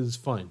think is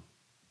fine.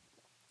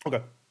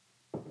 Okay.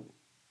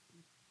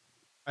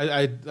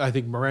 I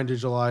think Miranda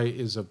July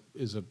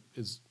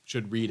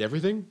should read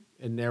everything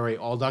and narrate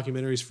all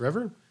documentaries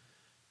forever.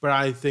 But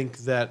I think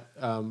that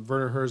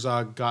Werner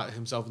Herzog got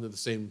himself into the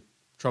same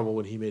trouble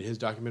when he made his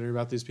documentary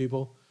about these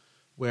people,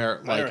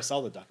 where I never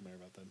saw the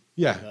documentary about them.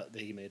 Yeah, that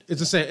he made.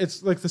 It's the same.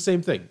 It's like the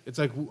same thing. It's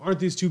like, aren't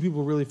these two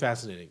people really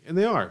fascinating? And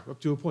they are up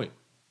to a point,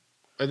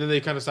 and then they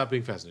kind of stop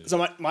being fascinating.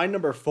 So my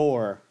number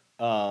 4,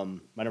 my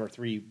number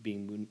 3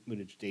 being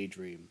Moonage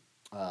Daydream.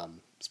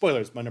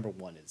 Spoilers. My number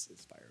 1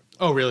 is Fire.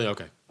 Oh, really?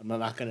 Okay. I'm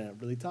not going to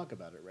really talk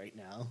about it right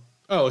now.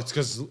 Oh, it's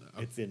because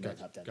it's in the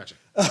top 10. Gotcha.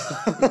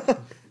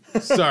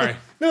 Sorry.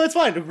 No, it's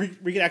fine.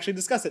 We can actually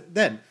discuss it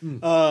then.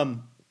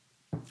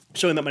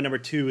 Showing that my number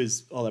 2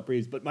 is All That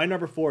Breathes, but my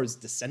number 4 is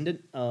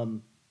Descendant. I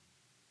don't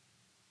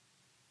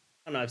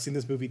know. I've seen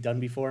this movie done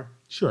before.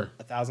 Sure.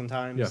 1,000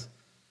 times.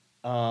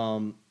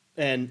 Yeah.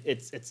 And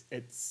it's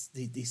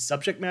the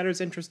subject matter is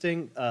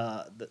interesting.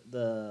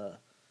 The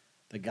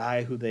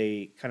guy who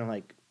they kind of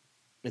like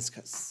is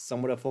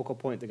somewhat a focal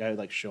point. The guy who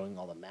like showing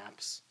all the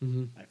maps.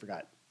 I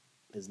forgot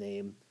his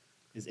name,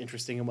 is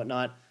interesting and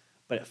whatnot,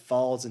 but it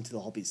falls into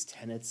all these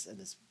tenets and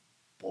this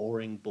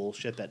boring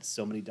bullshit that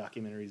so many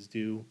documentaries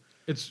do.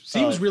 It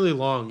seems really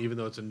long, even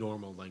though it's a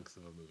normal length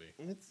of a movie.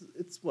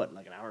 It's what,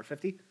 like an hour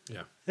 50?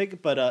 Yeah, I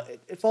think. But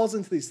it falls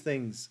into these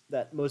things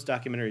that most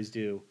documentaries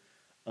do,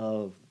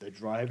 of the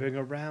driving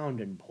around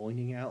and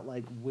pointing out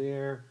like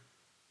where,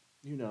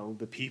 you know,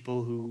 the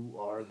people who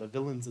are the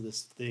villains of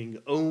this thing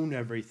own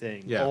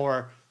everything. Yeah.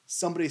 Or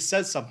somebody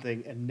says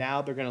something and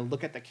now they're going to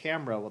look at the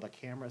camera while the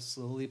camera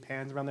slowly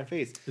pans around their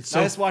face.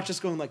 I just watch this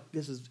going like,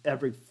 this is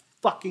every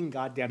fucking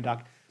goddamn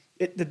doc.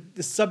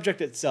 The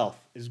subject itself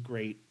is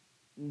great.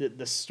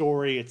 The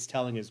story it's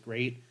telling is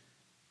great.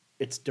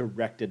 It's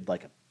directed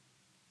like a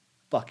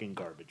fucking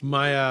garbage movie.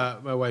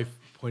 My wife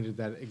pointed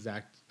that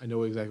exact. I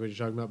know exactly what you're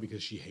talking about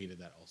because she hated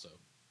that also.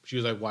 She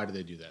was like, "Why did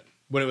they do that?"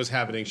 When it was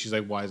happening, she's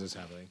like, "Why is this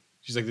happening?"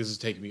 She's like, "This is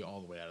taking me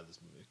all the way out of this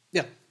movie."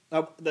 Yeah.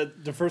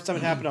 The first time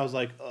it happened, I was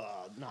like,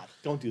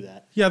 don't do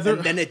that. Yeah.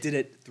 And then it did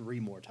it 3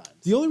 more times.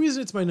 The only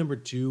reason it's my number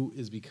 2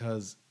 is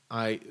because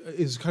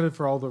is kind of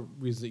for all the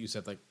reasons that you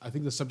said. Like, I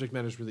think the subject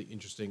matter is really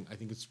interesting. I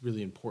think it's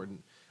really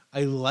important.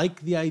 I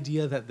like the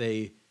idea that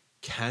they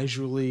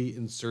casually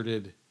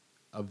inserted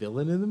a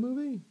villain in the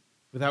movie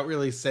without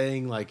really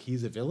saying like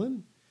he's a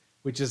villain,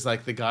 which is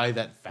like the guy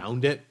that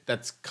found it.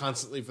 That's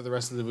constantly for the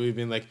rest of the movie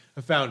being like,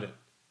 I found it.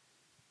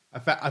 I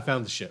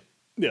found the ship.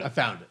 Yeah. I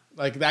found it.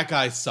 Like, that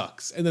guy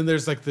sucks. And then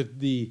there's like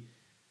the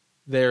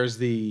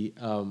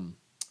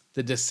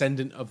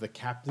descendant of the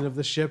captain of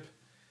the ship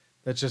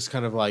that's just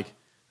kind of like,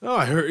 oh,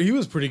 I heard he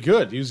was pretty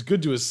good. He was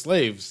good to his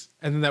slaves.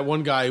 And then that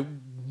one guy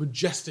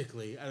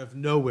majestically out of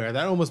nowhere,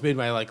 that almost made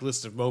my like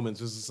list of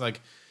moments, was just like,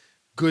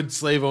 good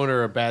slave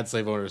owner or bad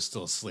slave owner is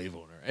still a slave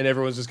owner. And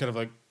everyone's just kind of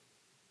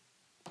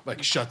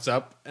like shuts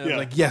up. And I'm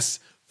like, yes,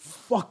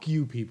 fuck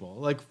you people.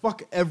 Like,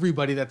 fuck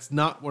everybody that's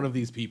not one of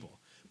these people.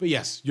 But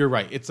yes, you're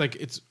right. It's like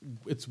it's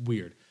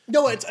weird.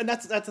 No, and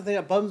that's the thing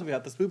that bums me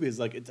about this movie is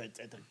like it's an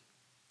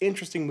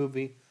interesting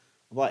movie,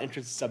 a lot of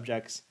interesting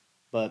subjects,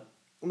 but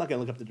I'm not gonna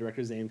look up the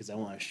director's name because I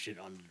want to shit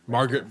on the director.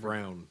 Margaret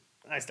Brown.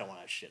 I just don't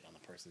want to shit on the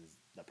person.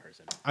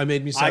 I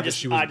made me sad that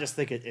she was. I just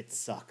think it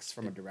sucks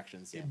from a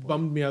direction standpoint. It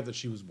bummed me out that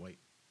she was white.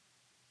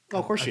 Oh,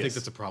 of course, I think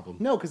that's a problem.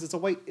 No, because it's a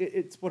white.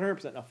 It's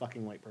 100% a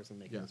fucking white person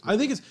making this movie. I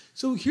think it's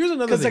so. Here's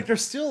another thing. Because like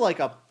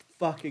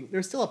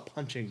there's still a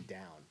punching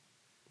down.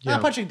 Yeah.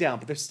 Not punching down,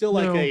 but there's still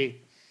like a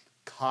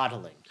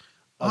coddling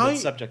of the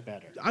subject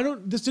matter. I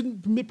don't. This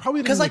didn't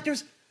probably because like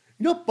there's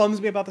what bums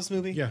me about this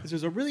movie. Yeah. Is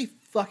there's a really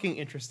fucking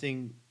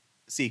interesting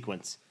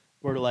sequence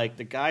where like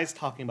the guy's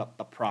talking about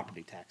the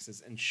property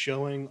taxes and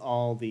showing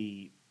all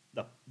the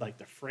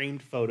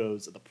framed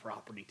photos of the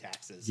property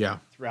taxes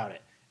throughout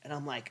it. And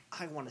I'm like,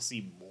 I want to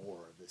see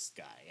more of this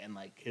guy. And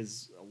like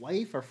his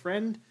wife or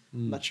friend,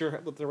 I'm not sure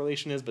what the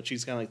relation is, but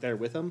she's kind of like there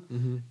with him.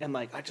 Mm-hmm. And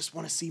like, I just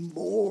want to see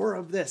more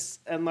of this.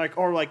 And like,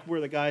 or like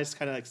where the guy's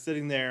kind of like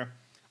sitting there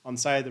on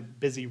the side of the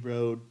busy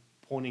road,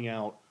 pointing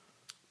out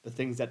the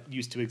things that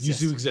used to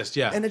exist.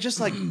 Yeah. And it just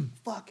like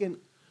fucking,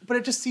 but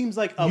it just seems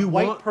like a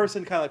white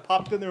person kind of like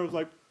popped in there and was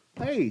like,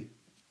 hey,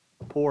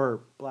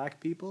 poor black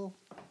people.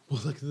 Well,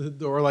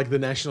 like the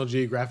National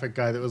Geographic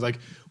guy that was like,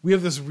 we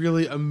have this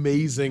really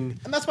amazing,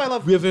 and that's why I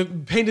love. We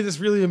have painted this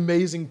really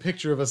amazing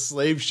picture of a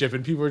slave ship,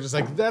 and people are just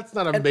like, that's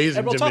not amazing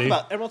and we'll to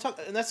talk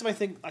me. And that's my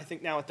thing. I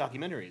think now with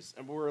documentaries,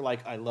 and we're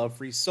like, I love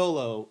Free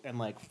Solo, and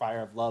like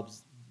Fire of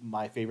Love's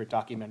my favorite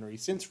documentary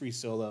since Free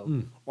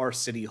Solo, or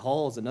City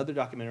Hall is another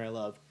documentary I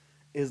love.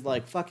 Is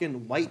like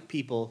fucking white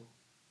people,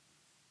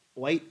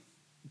 white,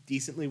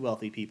 decently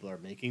wealthy people are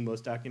making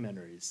most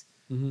documentaries.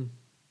 Mm-hmm.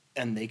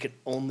 And they could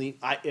only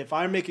if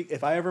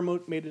I ever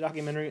made a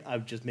documentary, I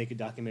would just make a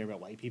documentary about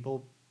white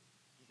people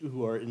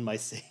who are in my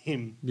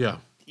same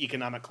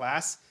economic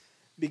class,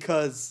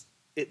 because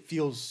it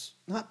feels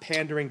not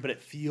pandering, but it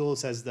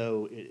feels as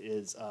though it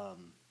is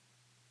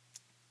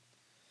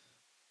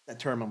that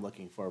term I'm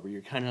looking for, where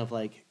you're kind of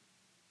like,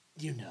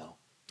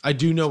 I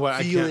do know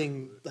what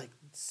feeling like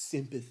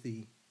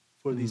sympathy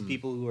for these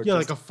people who are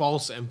like a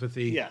false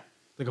empathy,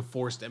 like a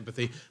forced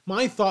empathy.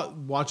 My thought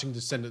watching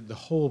Descendant the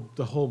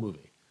whole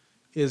movie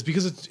is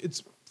because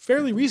it's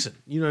fairly recent.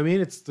 You know what I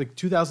mean? It's like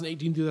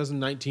 2018,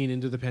 2019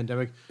 into the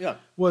pandemic. Yeah.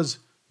 Was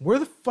where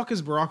the fuck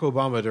is Barack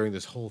Obama during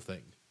this whole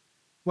thing?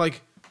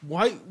 Like,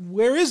 why?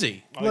 Where is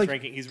he? Oh, like,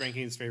 he's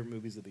ranking his favorite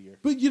movies of the year.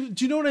 But do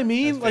you know what I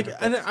mean? That's Like,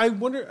 and I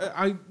wonder.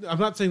 I'm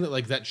not saying that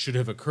like that should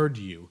have occurred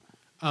to you,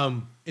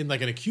 in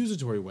like an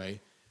accusatory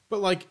way.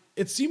 But like,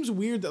 it seems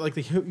weird that like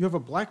you have a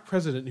black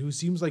president who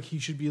seems like he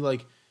should be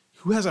like,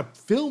 who has a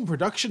film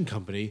production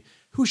company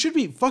who should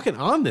be fucking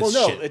on this.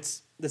 Well, no,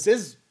 shit.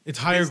 It's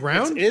higher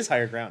ground. It is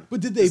higher ground. But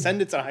did they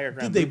Descendants a higher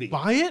ground? Did they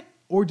buy it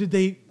or did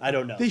they? I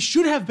don't know. They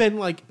should have been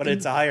like. But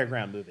it's a higher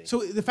ground movie.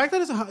 So the fact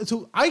that it's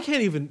so I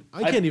can't even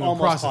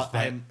process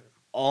that. I'm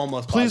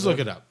almost. Please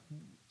positive. look it up.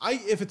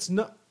 If it's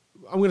not,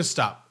 I'm going to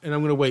stop and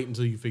I'm going to wait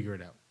until you figure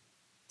it out.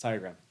 It's higher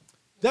ground.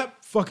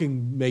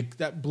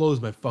 That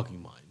blows my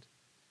fucking mind.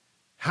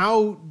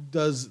 How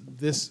does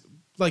this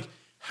like?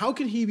 How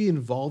can he be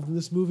involved in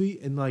this movie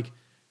and like?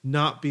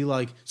 Not be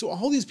like, so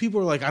all these people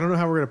are like, I don't know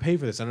how we're going to pay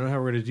for this. I don't know how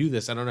we're going to do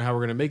this. I don't know how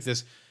we're going to make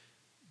this.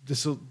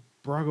 Barack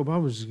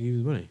Obama's just going to give you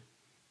the money.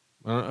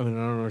 I don't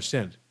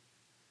understand.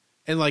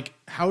 And like,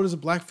 how does a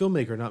black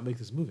filmmaker not make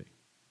this movie?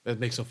 That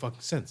makes no fucking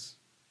sense.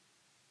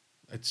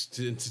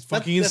 It's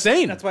fucking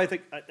insane. That's why I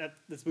think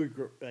this movie,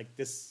 like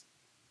this.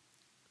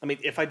 I mean,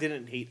 if I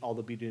didn't hate All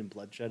the Beauty and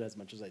Bloodshed as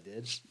much as I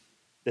did,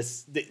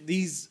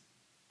 these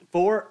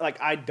four, like,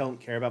 I don't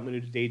care about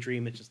Moon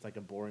Daydream. It's just like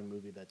a boring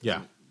movie that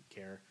doesn't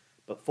care.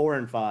 But 4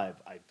 and 5,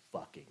 I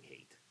fucking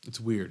hate. It's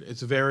weird.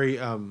 It's a very,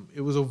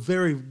 it was a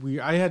very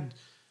weird. I had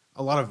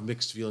a lot of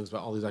mixed feelings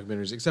about all these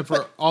documentaries, except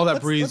for All That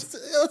Breathes.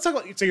 Let's talk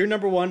about. So you're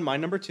number one, my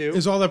number two.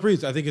 Is All That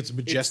Breathes. I think it's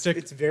majestic.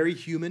 It's very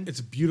human.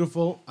 It's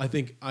beautiful. I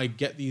think I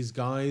get these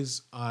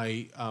guys.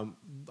 I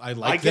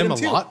like them a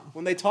lot.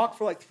 When they talk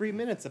for like 3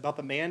 minutes about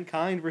the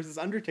Mankind versus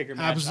Undertaker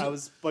match, I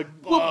was like,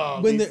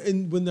 when they're,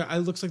 it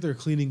looks like they're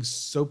cleaning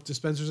soap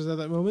dispensers at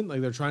that moment.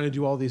 Like they're trying to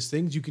do all these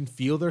things. You can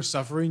feel their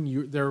suffering.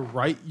 You're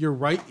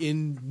right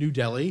in New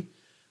Delhi.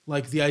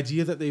 Like the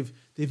idea that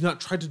they've not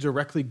tried to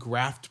directly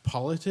graft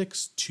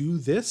politics to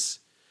this,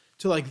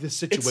 to like this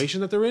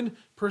situation that they're in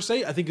per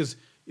se, I think is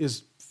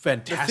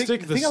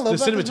fantastic. The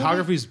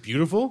cinematography is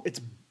beautiful.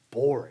 It's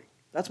boring.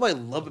 That's what I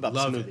love about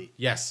this movie.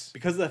 Yes.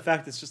 Because of the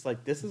fact it's just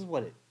like, this is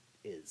what it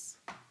is.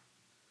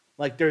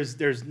 Like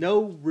there's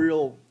no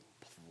real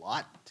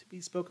plot to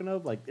be spoken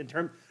of. Like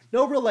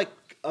no real like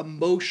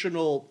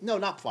emotional, no,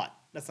 not plot.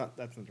 That's not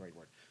the right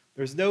word.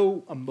 There's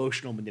no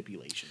emotional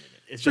manipulation in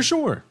it. It's for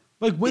sure.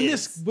 Like when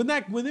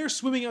they're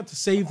swimming out to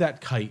save that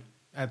kite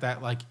at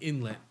that like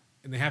inlet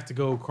and they have to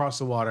go across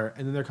the water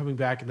and then they're coming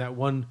back and that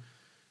one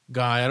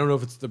guy, I don't know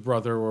if it's the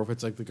brother or if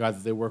it's like the guy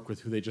that they work with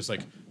who they just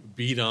like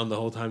beat on the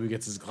whole time he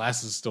gets his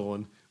glasses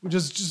stolen, which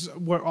is just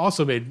what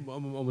also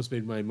almost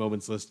made my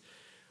moments list.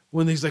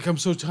 When he's like, I'm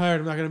so tired,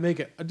 I'm not going to make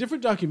it. A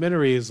different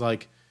documentary is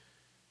like,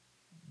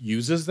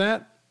 uses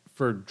that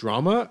for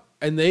drama,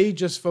 and they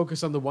just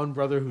focus on the one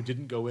brother who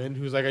didn't go in,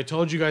 who's like, I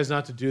told you guys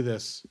not to do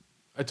this.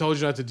 I told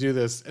you not to do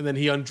this. And then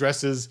he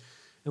undresses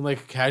and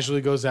like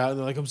casually goes out and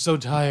they're like, I'm so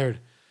tired.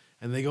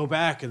 And they go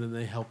back and then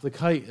they help the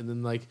kite. And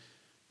then like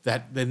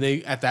that, then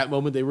they, at that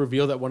moment, they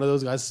reveal that one of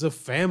those guys is a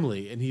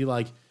family. And he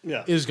like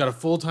is got a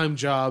full-time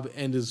job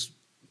and is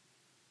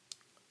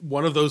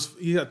one of those,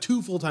 he got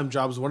 2 full-time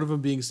jobs, one of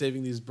them being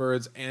saving these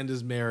birds, and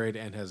is married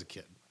and has a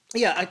kid.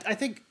 Yeah, I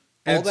think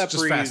And All That it's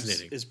just Breathes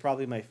fascinating. is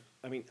probably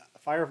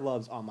Fire of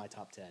Love's on my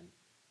top 10.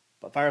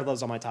 But Fire of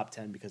Love's on my top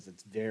 10 because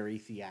it's very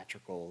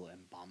theatrical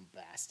and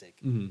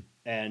bombastic. Mm-hmm.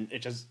 And it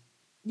just,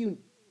 you've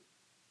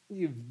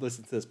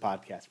listened to this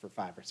podcast for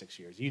 5 or 6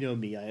 years. You know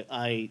me.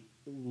 I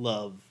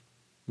love...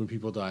 When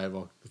people die at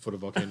the foot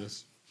of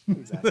volcanoes.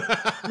 Exactly.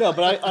 No,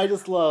 but I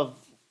just love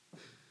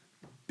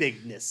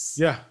bigness.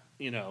 Yeah.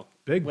 You know,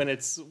 Big. when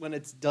it's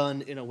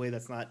done in a way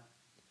that's not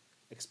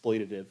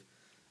exploitative.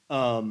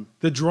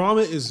 The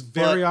drama is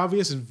very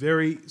obvious and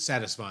very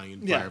satisfying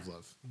in Fire of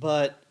Love.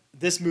 But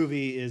this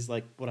movie is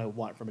like what I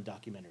want from a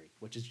documentary,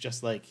 which is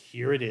just like,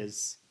 here it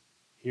is.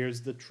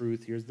 Here's the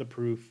truth. Here's the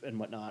proof and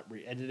whatnot.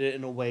 We edit it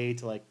in a way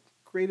to like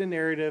create a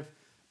narrative,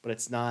 but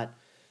it's not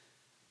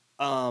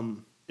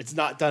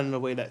done in a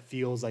way that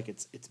feels like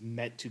it's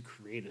meant to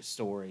create a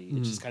story.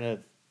 It just kind of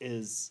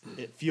is.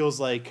 It feels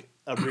like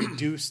a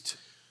reduced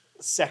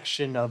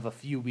section of a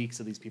few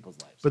weeks of these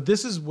people's lives. But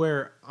this is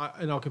where,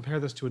 and I'll compare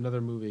this to another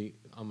movie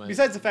on my...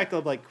 Besides the fact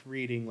of like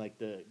creating like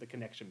the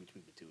connection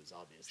between the two is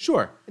obviously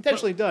Sure.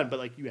 intentionally done, but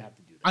like you have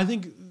to do that. I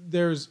think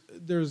there's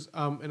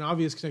an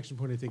obvious connection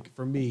point, I think,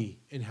 for me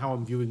in how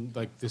I'm viewing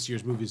like this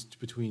year's movies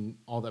between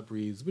All That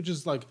Breathes, which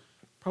is like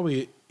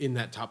probably in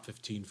that top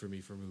 15 for me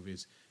for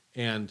movies,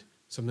 and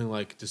something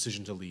like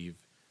Decision to Leave,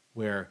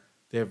 where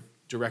they have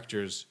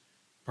directors,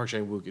 Park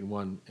Chan-wook in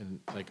one, and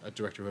like a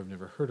director who I've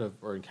never heard of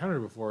or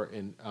encountered before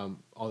in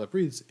All That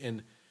Breathes,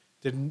 and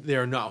they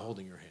are not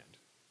holding your hand.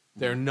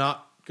 They're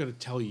not going to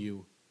tell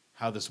you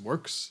how this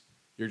works.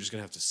 You're just going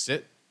to have to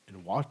sit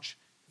and watch,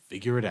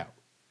 figure it out.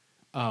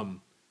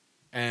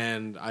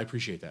 And I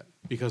appreciate that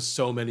because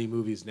so many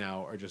movies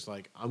now are just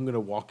like, I'm going to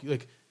walk you,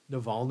 like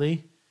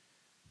Navalny,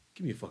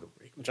 give me a fucking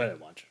break. Which I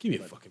didn't watch. Give me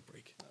a fucking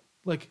break.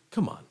 Like,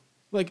 come on.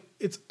 Like,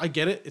 I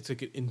get it. It's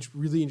like a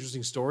really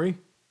interesting story.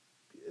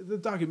 The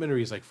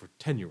documentary is like for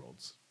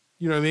 10-year-olds.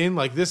 You know what I mean?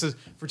 Like this is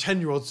for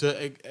 10-year-olds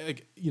to,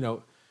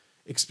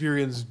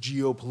 experience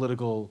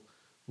geopolitical,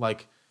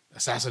 like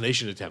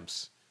assassination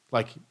attempts.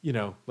 Like,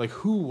 like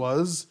who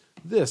was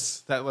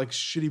that like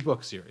shitty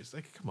book series?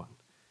 Like, come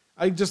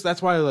on.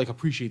 That's why I like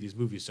appreciate these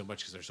movies so much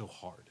because they're so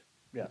hard.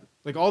 Yeah.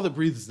 Like All That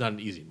Breathes is not an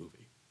easy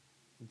movie.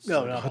 It's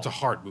a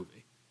hard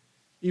movie.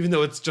 Even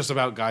though it's just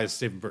about guys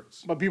saving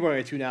birds. But people are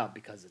going to tune out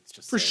because it's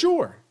just For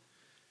sure.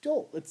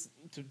 dull. It's,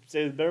 to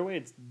say it a better way,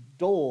 it's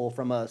dull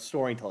from a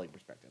storytelling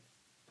perspective.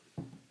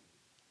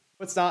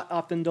 What's not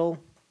often dull?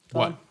 Tom?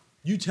 What?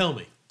 You tell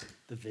me.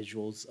 The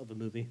visuals of a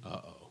movie.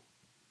 Uh-oh.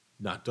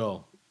 Not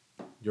dull.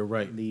 You're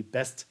right. The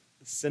best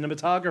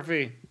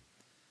cinematography.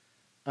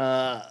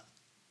 My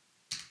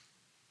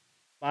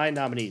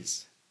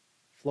nominees.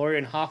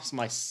 Florian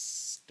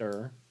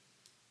Hofmeister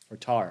for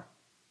Tar.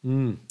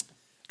 Good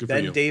for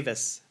Ben you.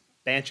 Davis,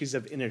 Banshees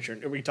of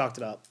Inisherin. We talked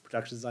about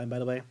production design, by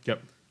the way.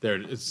 Yep. There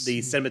it is. The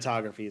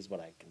cinematography is what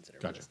I consider.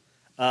 Gotcha.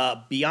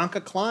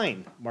 Bianca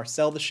Klein,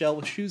 Marcel the Shell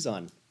with Shoes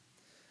On.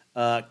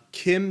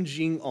 Kim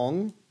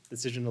Jing-ong,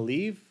 Decision to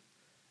Leave.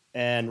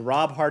 And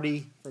Rob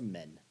Hardy for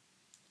Men.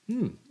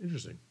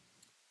 Interesting.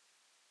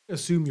 I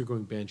assume you're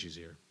going Banshees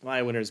here.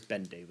 My winner is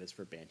Ben Davis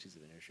for Banshees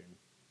of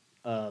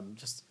Inisherin.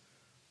 Just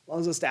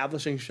those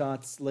establishing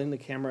shots, letting the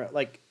camera,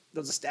 like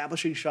those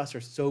establishing shots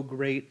are so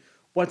great.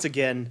 Once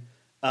again,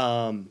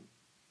 the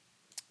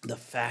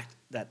fact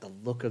that the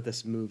look of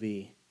this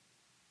movie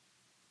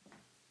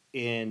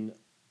in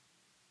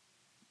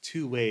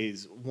 2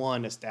 ways.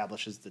 One,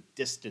 establishes the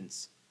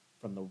distance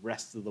from the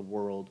rest of the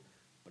world,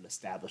 but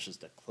establishes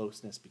the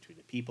closeness between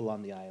the people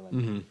on the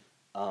island.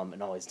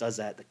 And always does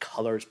that. The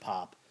colors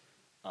pop.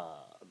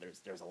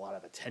 There's a lot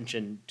of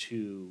attention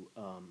to.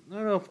 I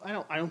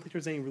don't think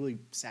there's any really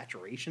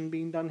saturation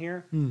being done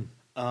here.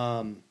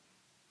 But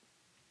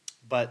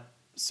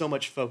so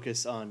much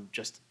focus on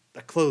just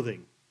the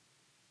clothing,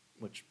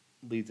 which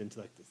leads into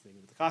like the thing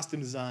with the costume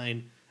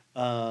design,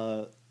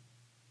 the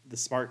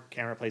smart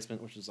camera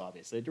placement, which is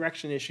obviously a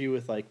direction issue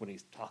with like when he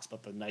talks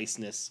about the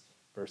niceness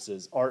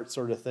versus art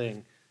sort of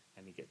thing,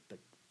 and you get the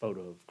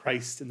photo of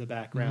Christ in the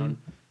background.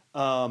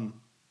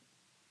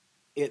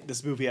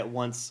 This movie at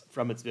once,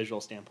 from its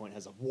visual standpoint,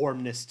 has a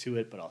warmness to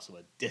it, but also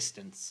a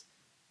distance,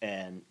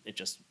 and it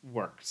just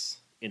works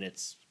in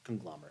its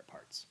conglomerate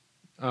parts.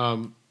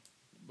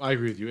 I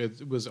agree with you.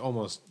 It was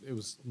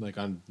like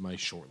on my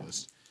short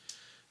list.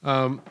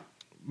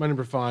 My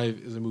number 5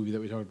 is a movie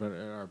that we talked about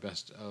at our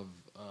best of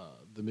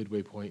the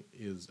midway point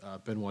is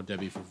Benoit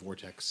Debie for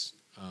Vortex.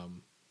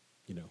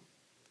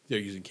 They're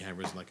using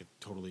cameras in like a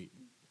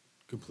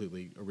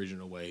completely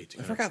original way.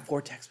 I forgot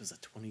Vortex was a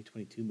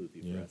 2022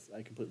 movie for us.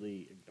 I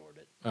completely ignored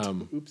it.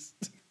 Oops.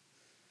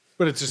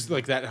 But it's just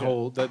like that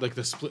whole that like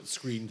the split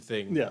screen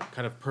thing Yeah.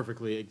 kind of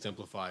perfectly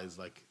exemplifies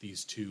like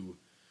these two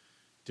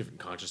different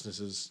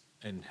consciousnesses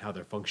and how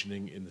they're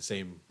functioning in the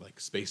same like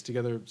space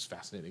together. It's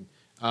fascinating.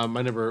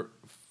 My number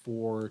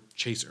 4,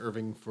 Chase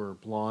Irving for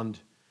Blonde,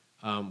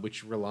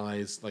 which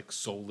relies like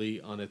solely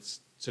on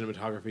its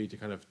cinematography to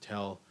kind of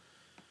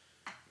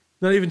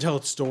not even tell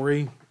its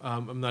story.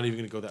 I'm not even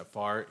going to go that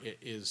far. It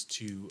is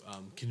to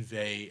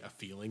convey a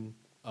feeling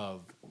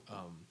of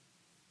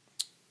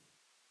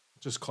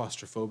just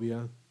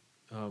claustrophobia,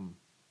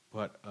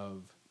 but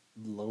of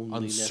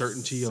Loneliness,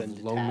 uncertainty, and of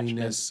detachment.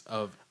 loneliness,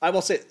 of I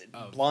will say,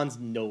 Blonde's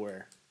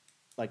nowhere.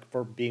 Like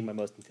for being my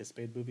most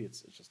anticipated movie,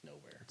 it's just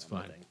nowhere. it's on my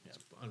fine. thing. Yeah.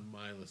 It's on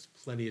my list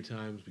plenty of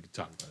times. We could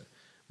talk about it.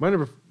 My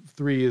number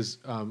 3 is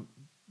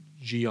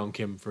Ji Young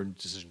Kim for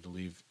Decision to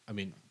Leave. I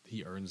mean,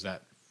 he earns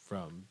that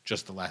from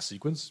just the last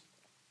sequence.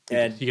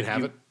 And he can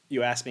have it.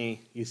 You asked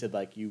me. You said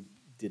like you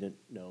didn't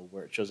know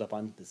where it shows up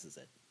on. This is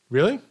it.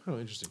 Really? Oh,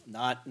 interesting.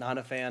 Not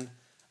a fan.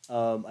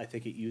 I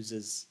think it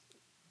uses.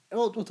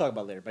 We'll talk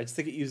about it later, but I just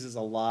think it uses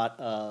a lot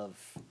of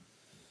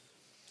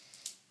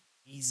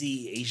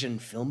easy Asian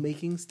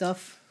filmmaking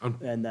stuff,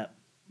 and that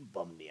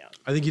bummed me out.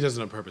 I think he does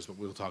it on purpose, but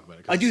we'll talk about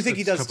it. I do think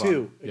he does Come on.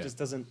 too. It Yeah. just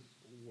doesn't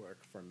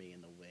work for me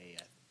in the way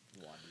I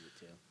wanted it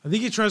to. I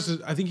think he tries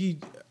to. I think he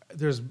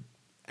there's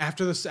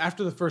after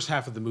the first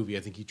half of the movie.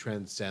 I think he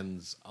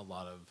transcends a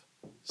lot of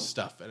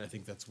stuff, and I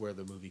think that's where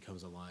the movie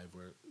comes alive,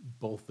 where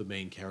both the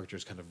main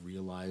characters kind of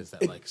realize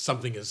that like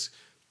something is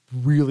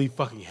really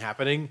fucking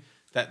happening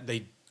that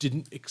they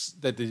didn't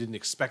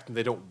expect and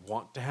they don't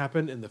want to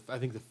happen. And I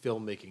think the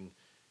filmmaking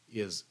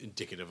is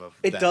indicative of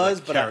It that, does,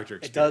 like, but character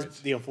it does. experience.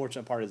 The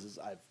unfortunate part is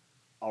I've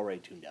already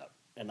tuned out,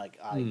 and like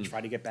I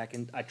tried to get back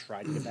in. I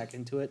tried to get back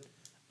into it.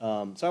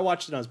 So I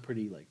watched it. And I was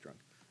pretty like drunk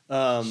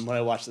when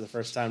I watched it the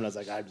first time. And I was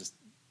like, I'm just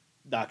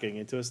not getting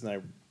into this. And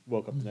I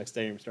woke up the next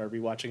day and started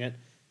rewatching it,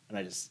 and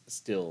I just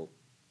still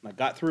I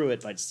got through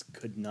it, but I just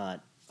could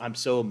not. I'm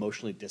so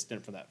emotionally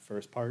distant from that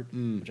first part,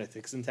 which I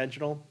think is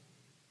intentional,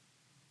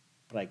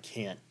 but I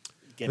can't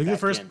get I think back the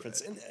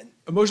first in. And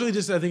emotionally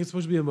distant. I think it's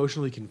supposed to be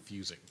emotionally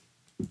confusing.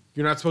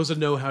 You're not supposed to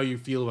know how you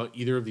feel about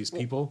either of these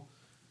people,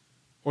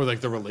 or like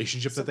the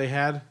relationship that they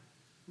had.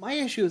 my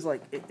issue is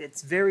like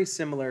it's very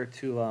similar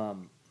to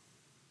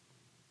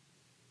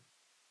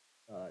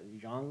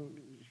Jean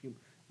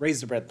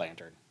Raise the Red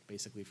Lantern,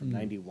 basically from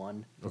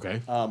 '91. Okay.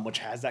 Which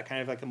has that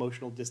kind of like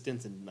emotional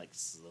distance and like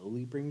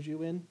slowly brings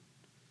you in.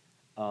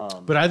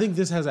 But I think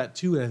this has that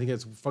too, and I think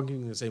it's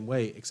functioning the same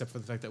way, except for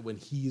the fact that when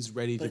he's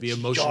ready to But be it's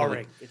emotionally,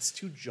 jarring. It's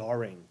too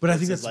jarring. but I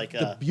think This that's is like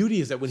the beauty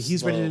is that when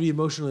he's ready slow- to be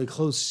emotionally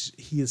close,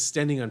 he is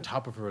standing on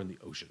top of her in the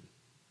ocean,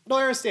 No,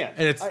 I understand.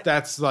 and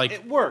that's like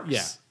It works.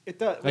 Yeah, It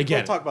does. I get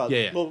We'll it. talk about. Yeah,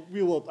 yeah. Well,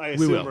 we will. I we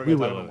assume will. we're We going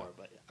to talk will. about more.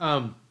 But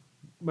yeah.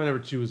 My number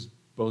 2 is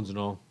Bones and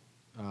All.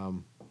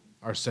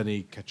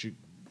 Arseny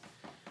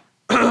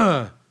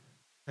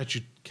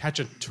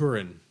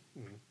Khachaturian.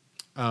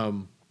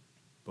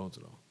 Bones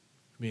and All.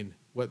 I mean,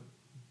 what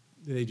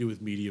they do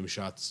with medium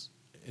shots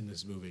in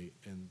this movie,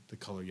 and the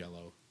color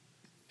yellow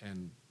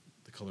and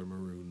the color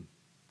maroon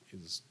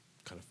is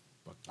kind of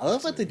fucking I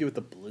love what they fascinating. do with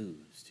the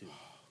blues too.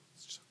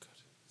 It's so good.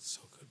 It's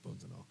so good,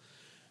 Bones and All.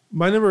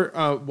 My number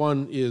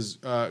 1 is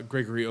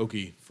Gregory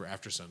Oki for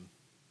Aftersun.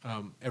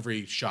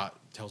 Every shot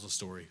tells a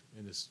story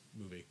in this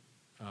movie.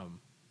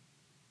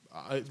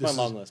 It's my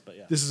long list, but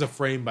yeah. This is a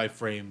frame by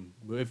frame.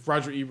 If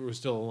Roger Ebert was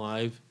still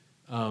alive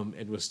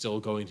and was still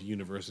going to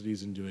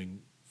universities and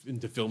doing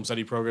into film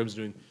study programs,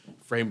 doing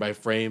frame by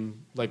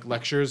frame like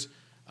lectures,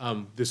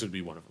 this would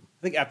be one of them.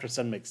 I think After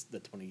Sun makes the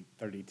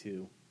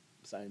 2032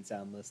 Sight and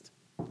Sound list.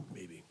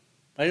 Maybe.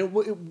 It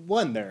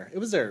won there. It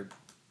was their.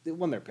 It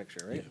won their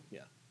picture, right?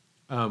 Yeah.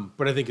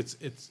 But I think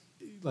it's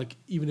like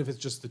even if it's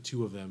just the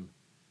two of them,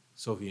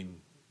 Sophie and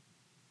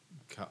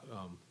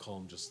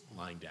Colm just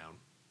lying down,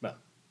 Well,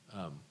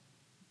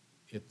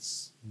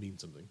 it's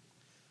means something.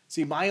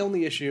 see, my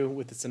only issue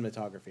with the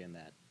cinematography in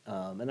that,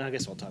 and I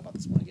guess I'll talk about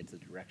this when I get to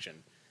the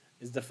direction,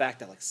 is the fact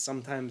that like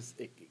sometimes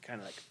it kind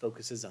of like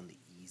focuses on the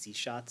easy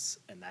shots,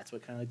 and that's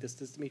what kind of like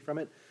distanced me from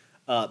it.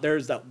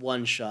 There's that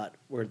one shot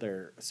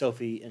where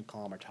Sophie and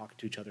Colm are talking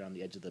to each other on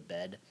the edge of the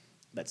bed.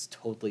 That's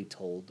totally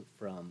told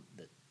from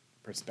the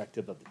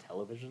perspective of the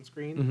television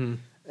screen,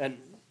 and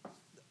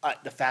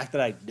the fact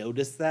that I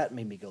noticed that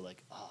made me go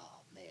like, oh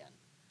man,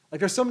 like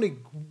there's so many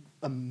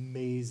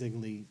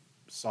amazingly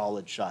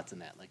solid shots in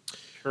that, like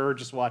her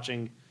just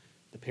watching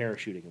the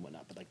parachuting and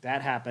whatnot, but like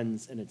that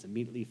happens and it's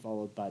immediately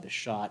followed by the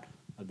shot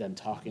of them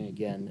talking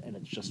again, and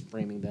it's just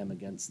framing them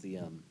against the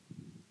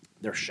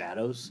their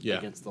shadows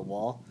against the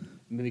wall.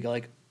 And then we go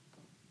like,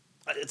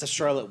 it's a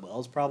Charlotte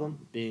Wells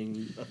problem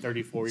being a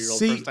 34-year-old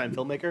first time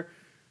filmmaker.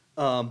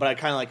 But I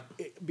kind of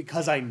like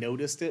because I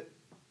noticed it,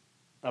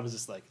 I was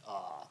just like,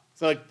 ah.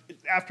 So like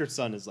After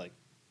Sun is like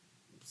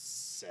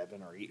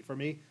 7 or 8 for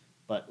me,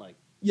 but like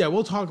Yeah,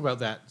 we'll talk about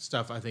that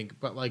stuff, I think.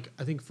 But like,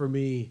 I think for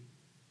me,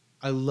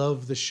 I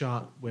love the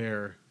shot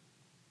where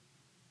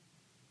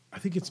I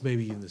think it's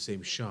maybe in the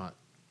same shot,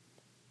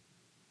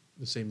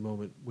 the same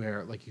moment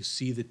where like you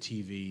see the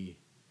TV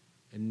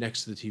and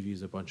next to the TV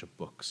is a bunch of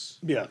books.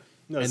 Yeah.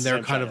 No, And it's they're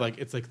Sam kind of Shia. like,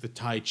 it's like the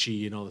Tai Chi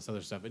and all this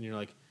other stuff. And you're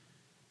like,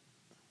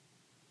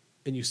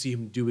 and you see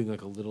him doing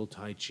like a little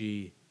Tai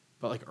Chi.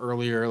 But like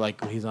earlier,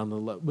 like when he's on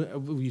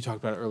you talked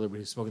about it earlier, when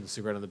he's smoking the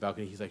cigarette on the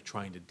balcony, he's like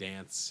trying to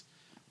dance.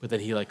 But then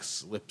he like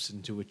slips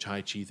into a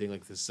Tai Chi thing.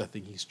 Like this is a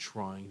thing he's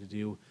trying to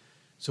do.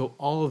 So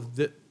all of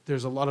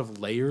there's a lot of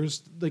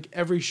layers. Like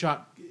every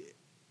shot,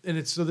 and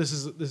it's so this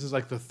is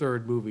like the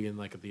third movie in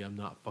like the I'm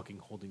Not Fucking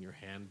Holding Your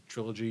Hand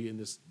trilogy in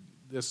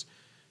this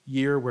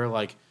year, where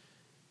like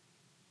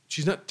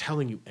she's not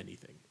telling you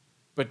anything,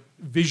 but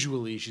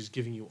visually she's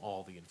giving you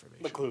all the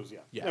information. The clues, yeah.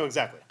 Yeah. No,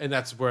 exactly. And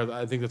that's where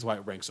I think that's why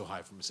it ranks so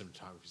high from a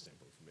cinematography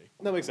standpoint for me.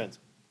 That makes sense.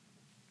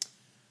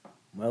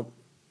 Well,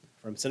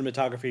 from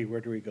cinematography,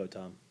 where do we go,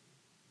 Tom?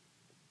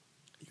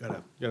 You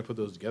gotta put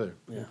those together.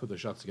 You Yeah. gotta put those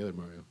shots together,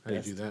 Mario. How do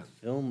you do that?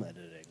 Film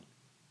editing.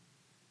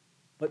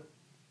 But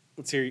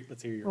let's hear your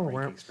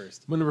rankings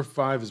first. My number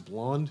 5 is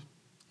Blonde,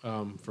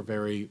 for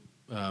very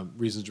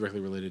reasons directly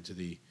related to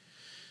the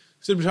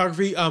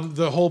cinematography.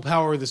 The whole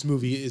power of this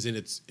movie is in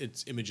its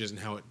images and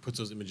how it puts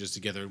those images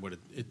together and what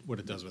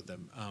it does with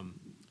them.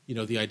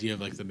 The idea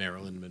of like the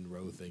Marilyn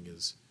Monroe thing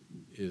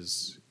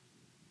is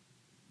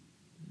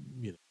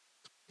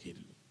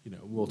complicated.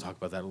 We'll talk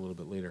about that a little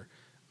bit later.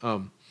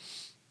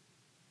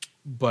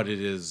 But it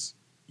is,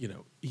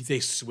 they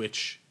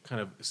switch kind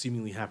of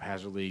seemingly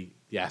haphazardly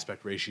the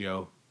aspect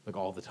ratio like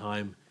all the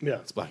time. Yeah.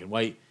 It's black and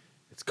white.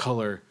 It's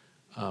color.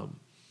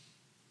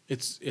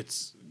 It's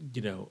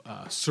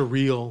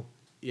surreal.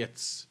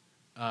 It's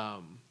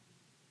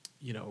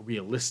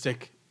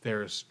realistic.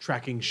 There's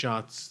tracking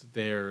shots.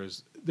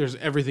 There's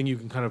everything you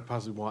can kind of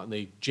possibly want, and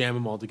they jam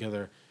them all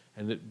together,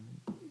 and it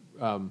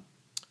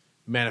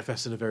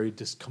manifests in a very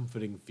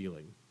discomforting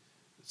feeling,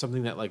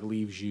 something that like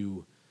leaves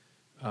you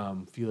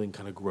feeling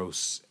kind of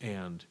gross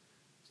and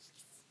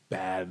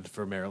bad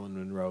for Marilyn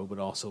Monroe, but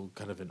also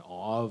kind of in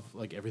awe of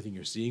like everything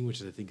you're seeing,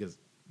 which I think is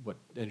what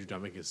Andrew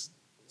Dominik is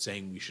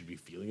saying we should be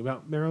feeling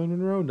about Marilyn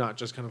Monroe, not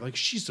just kind of like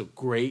she's so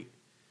great.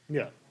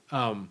 Yeah.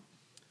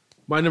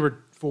 My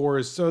number 4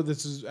 is, so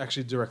this is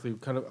actually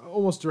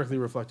almost directly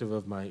reflective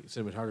of my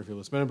cinematography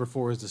list. My number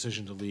 4 is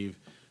Decision to Leave.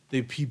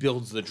 He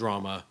builds the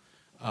drama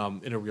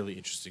in a really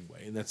interesting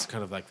way, and that's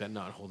kind of like that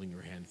not holding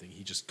your hand thing.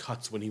 He just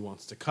cuts when he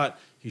wants to cut.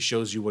 He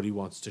shows you what he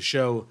wants to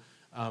show.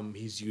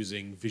 He's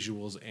using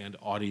visuals and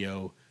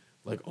audio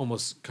like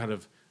almost kind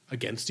of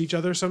against each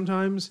other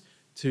sometimes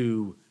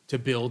to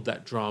build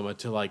that drama,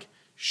 to like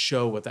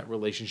show what that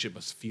relationship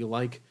must feel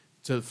like,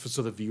 so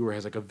the viewer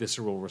has like a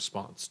visceral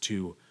response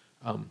to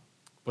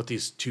what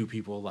these two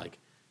people like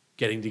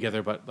getting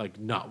together but like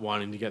not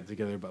wanting to get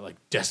together but like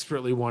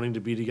desperately wanting to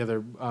be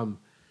together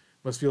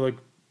must feel like.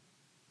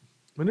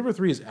 My number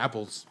 3 is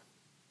Apples,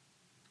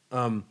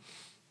 and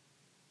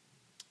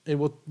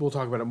we'll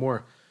talk about it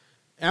more.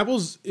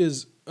 Apples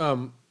is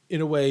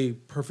in a way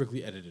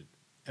perfectly edited.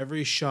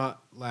 Every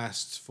shot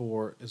lasts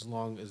for as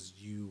long as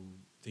you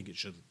think it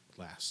should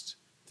last.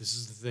 This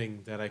is the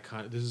thing that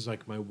this is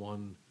like my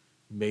one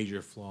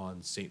major flaw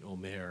in Saint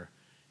Omer,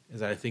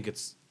 is that I think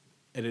it's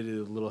edited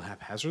a little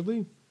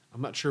haphazardly.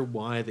 I'm not sure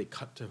why they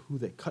cut to who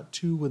they cut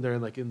to when they're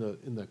like in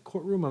the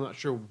courtroom. I'm not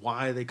sure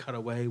why they cut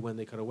away when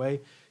they cut away.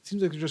 It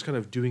seems like they're just kind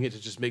of doing it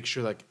to just make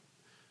sure like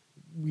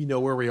we know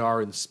where we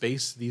are in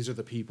space. These are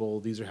the people.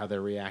 These are how they're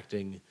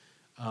reacting.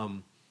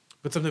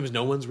 But sometimes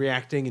no one's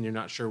reacting, and you're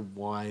not sure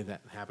why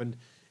that happened.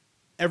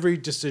 Every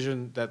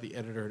decision that the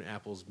editor in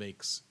Apples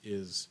makes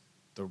is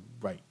the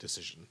right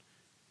decision,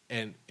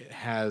 and it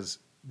has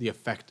the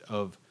effect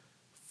of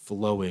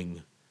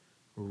flowing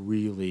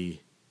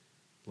really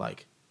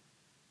like.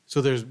 So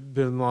there's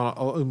been a lot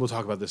of, and we'll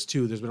talk about this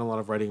too, there's been a lot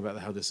of writing about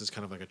how this is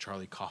kind of like a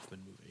Charlie Kaufman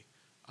movie,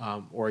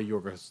 or a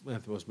Yorgos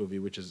Lanthimos movie,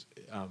 which is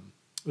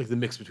like the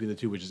mix between the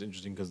two, which is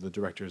interesting because the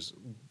director's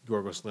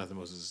Yorgos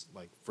Lanthimos'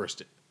 like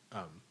first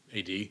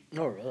AD.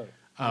 Oh, really?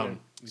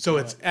 So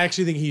it's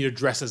actually, I think he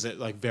addresses it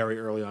like very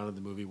early on in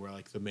the movie, where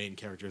like the main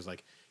character is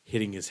like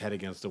hitting his head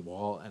against a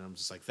wall, and I'm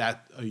just like,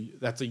 that's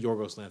a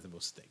Yorgos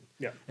Lanthimos thing.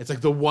 Yeah. It's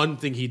like the one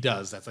thing he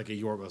does that's like a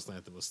Yorgos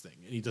Lanthimos thing,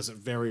 and he does it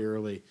very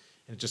early,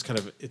 and it just kind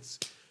of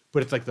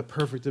but it's like the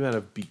perfect amount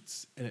of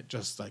beats, and it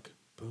just like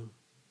boom,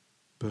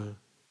 boom,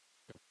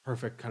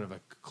 perfect kind of a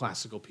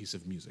classical piece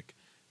of music.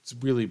 It's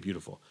really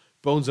beautiful.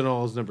 Bones and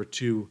All is number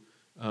 2.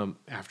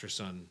 After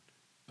Sun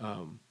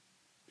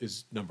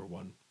is number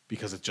 1,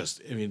 because it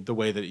just, I mean, the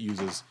way that it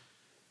uses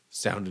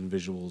sound and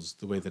visuals,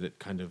 the way that it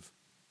kind of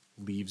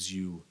leaves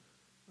you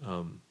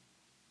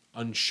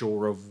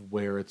unsure of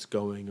where it's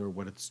going or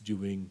what it's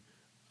doing,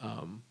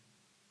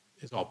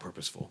 is all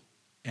purposeful.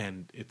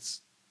 And it's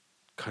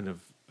kind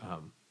of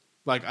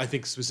like, I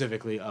think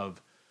specifically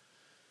of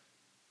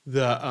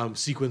the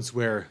sequence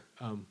where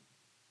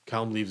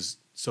Callum leaves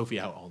Sophie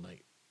out all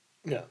night.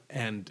 Yeah.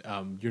 And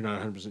you're not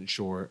 100%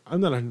 sure.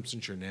 I'm not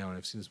 100% sure now, and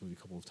I've seen this movie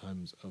a couple of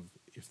times, of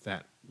if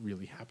that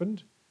really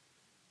happened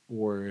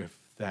or if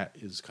that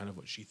is kind of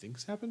what she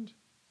thinks happened.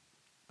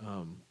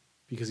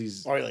 Because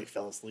he's... Or he like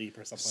fell asleep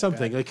or something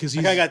Something. like that. Because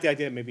I got the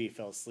idea maybe he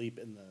fell asleep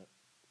in the...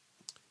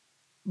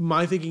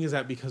 my thinking is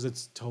that because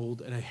it's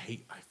told, and I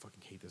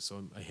fucking hate this,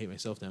 so I hate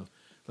myself now.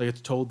 Like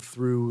it's told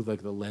through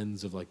like the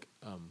lens of like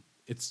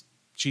it's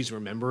she's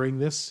remembering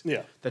this.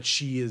 Yeah. That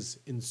she is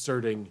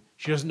inserting.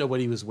 She doesn't know what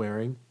he was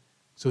wearing,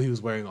 so he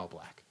was wearing all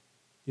black.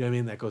 You know what I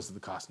mean? That goes to the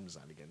costume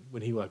design again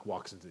when he like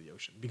walks into the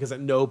ocean, because at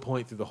no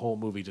point through the whole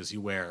movie does he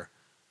wear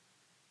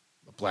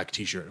a black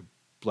T-shirt, and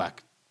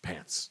black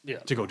pants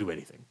to go do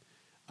anything,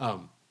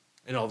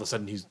 and all of a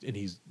sudden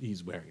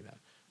he's wearing that.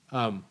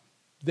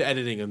 The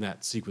editing in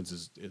that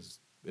sequence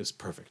is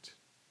perfect.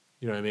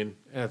 You know what I mean?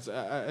 And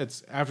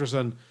it's After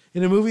Sun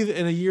in a movie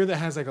in a year that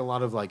has like a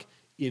lot of like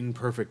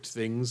imperfect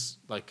things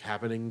like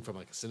happening from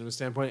like a cinema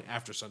standpoint.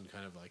 After Sun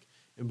kind of like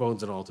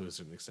embones it all to a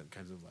certain extent.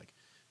 Kind of like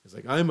it's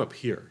like I'm up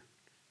here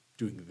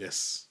doing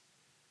this,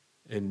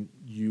 and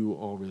you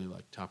all really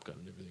like Top Gun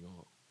and everything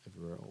all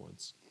everywhere all at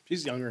once.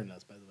 She's younger than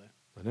us, by the way.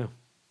 I know.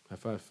 High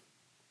five.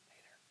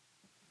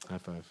 High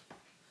five.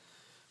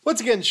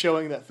 Once again,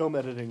 showing that film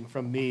editing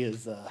from me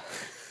is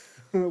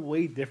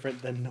way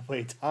different than the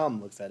way Tom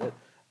looks at it.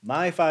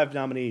 My 5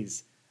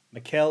 nominees: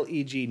 Mikkel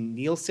E.G.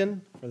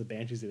 Nielsen for The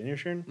Banshees of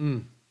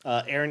Inisherin,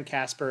 Aaron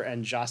Casper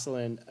and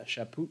Jocelyn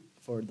Chaput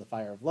for The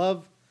Fire of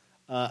Love,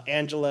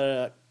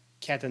 Angela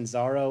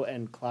Catanzaro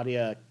and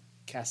Claudia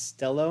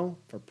Castello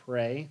for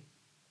Prey,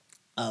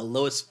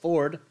 Lois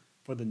Ford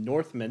for The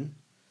Northman,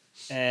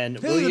 and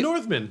The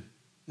Northman.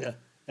 Yeah,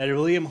 and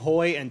William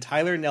Hoy and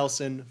Tyler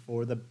Nelson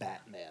for The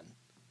Batman.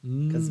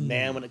 Because,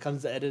 man, when it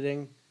comes to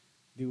editing,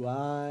 do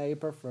I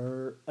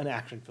prefer an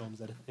action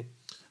film's editing?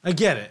 I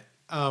get it.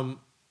 I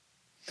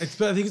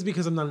think it's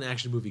because I'm not an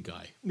action movie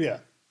guy. Yeah.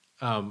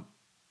 I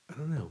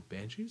don't know.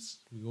 Banshees?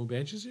 Are we going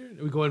Banshees here?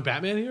 Are we going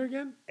Batman here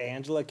again?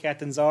 Angela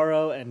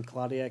Catanzaro and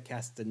Claudia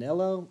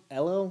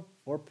Castanello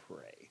for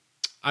Prey.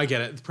 I get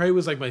it. Prey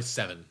was like my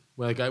 7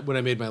 when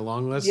I made my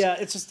long list. Yeah,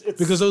 it's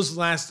because those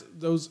last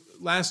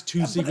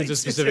 2 sequences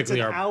specifically it's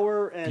an are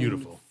hour and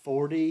beautiful.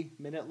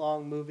 40-minute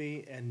long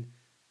movie, and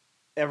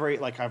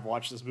I've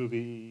watched this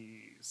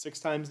movie 6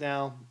 times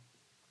now.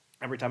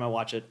 Every time I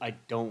watch it, I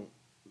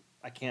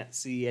can't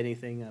see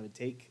anything I would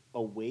take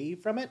away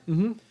from it.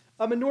 Mm-hmm.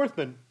 I'm a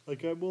Northman. I'm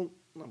going to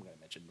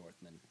mention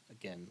Northman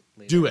again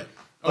later. Do it.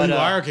 But, you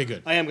are? Okay,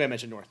 good. I am going to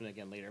mention Northman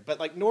again later. But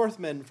like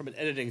Northman, from an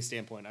editing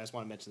standpoint, I just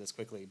want to mention this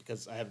quickly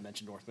because I haven't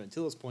mentioned Northman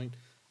until this point.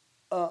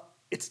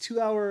 It's a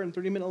 2-hour and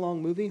 30-minute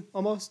long movie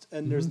almost,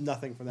 and there's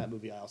nothing from that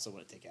movie I also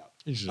want to take out.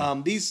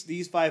 Interesting.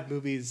 These 5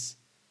 movies,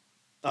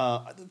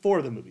 4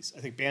 of the movies, I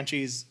think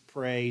Banshees,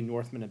 Prey,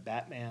 Northman, and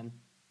Batman.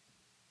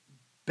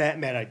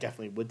 Batman, I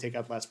definitely would take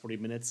out the last 40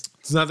 minutes.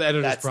 It's not the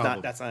editor's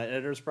problem. That's not an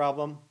editor's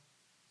problem.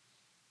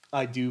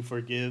 I do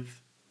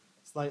forgive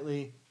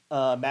slightly.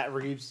 Matt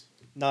Reeves,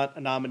 not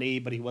a nominee,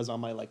 but he was on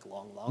my like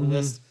long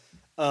list.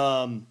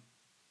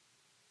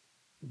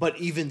 But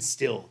even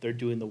still, they're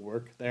doing the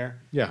work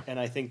there. Yeah. And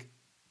I think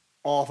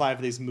all 5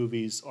 of these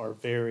movies are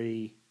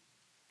very,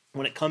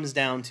 when it comes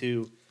down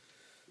to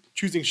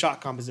choosing shot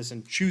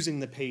composition,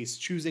 choosing the pace,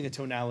 choosing a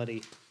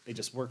tonality, they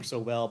just work so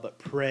well. But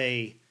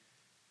Prey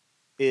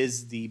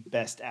is the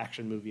best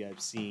action movie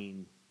I've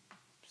seen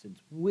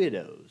since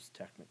Widows,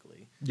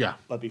 technically. Yeah.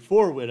 But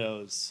before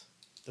Widows,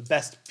 the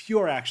best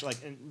pure action, like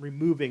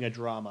removing a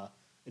drama,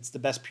 it's the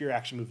best pure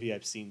action movie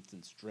I've seen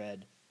since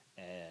Dredd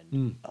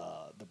and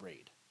The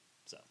Braid.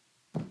 So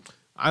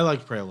I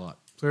liked Prey a lot.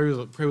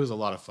 Prey was a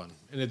lot of fun,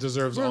 and it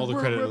deserves all the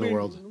credit in the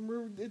world.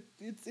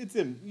 It's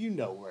in, you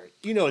know where,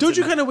 you know. Don't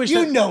you kind of wish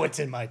you know it's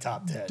in my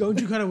top 10?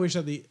 Don't you kind of wish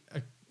that the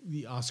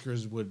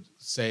Oscars would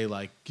say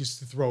like just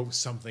to throw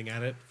something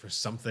at it for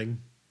something?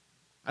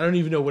 I don't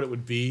even know what it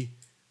would be,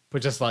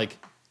 but just like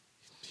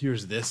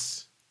here's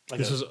this. Like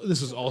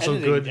this was also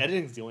good.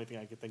 Editing's the only thing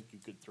I could think you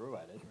could throw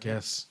at it. Right?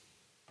 Guess.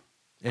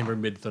 Amber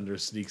Midthunder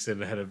sneaks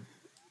in ahead of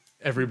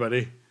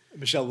everybody.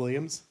 Michelle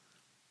Williams.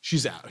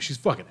 She's out. She's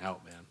fucking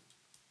out, man.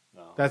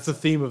 Oh, that's the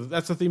theme of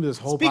this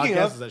whole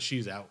podcast is that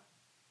she's out.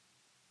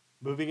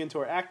 Moving into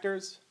our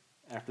actors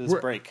after this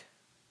break.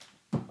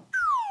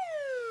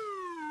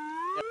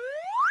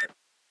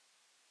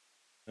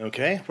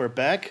 Okay, we're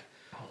back.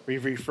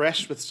 We've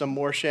refreshed with some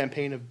more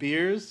champagne of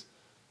beers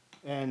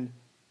and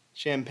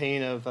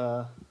champagne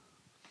of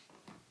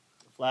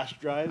flash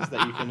drives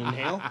that you can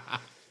inhale.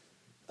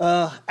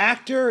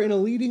 Actor in a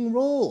leading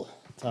role,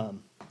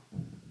 Tom.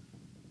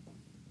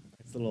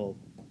 It's a little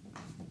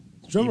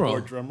drum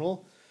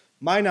roll.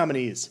 My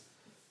nominees: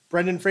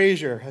 Brendan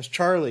Fraser as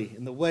Charlie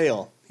in The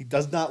Whale. He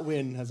does not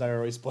win, as I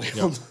already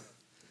spoiled.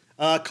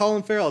 Yep.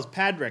 Colin Farrell as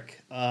Padrick.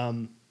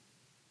 What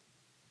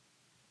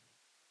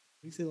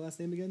do you say the last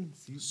name again?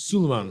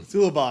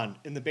 Suleiman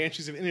in The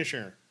Banshees of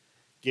Inisherin.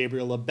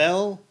 Gabriel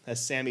LaBelle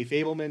has Sammy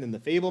Fableman in The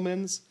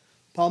Fablemans.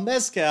 Paul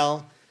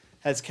Mescal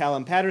has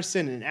Callum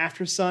Patterson in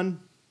After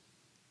Sun.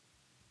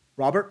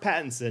 Robert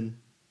Pattinson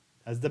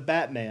has the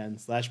Batman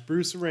 /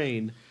 Bruce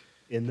Wayne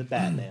in The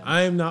Batman.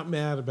 I am not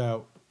mad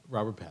about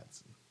Robert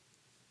Pattinson.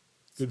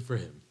 Good for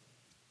him.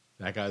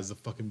 That guy is the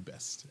fucking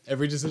best.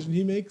 Every decision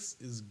he makes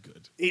is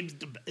good. He's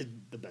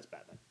the best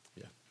Batman.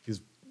 Yeah,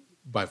 he's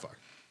by far.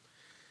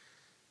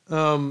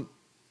 Oh,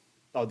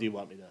 do you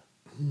want me to?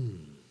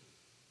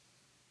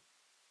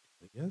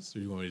 Yes, or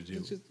do you want me to do?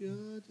 Just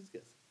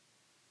guess.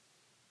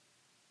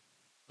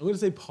 I'm going to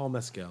say Paul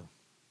Mescal.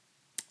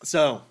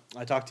 So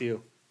I talked to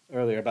you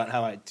earlier about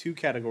how I had two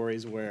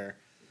categories where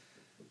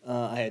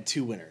I had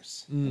two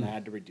winners, and I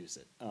had to reduce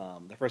it.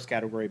 The first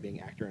category being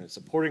actor in a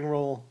supporting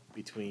role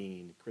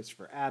between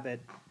Christopher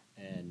Abbott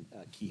and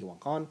Ke Huy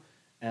Quan.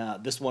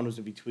 This one was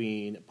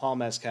between Paul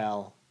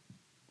Mescal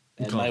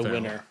and Colin my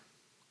Farrell. winner,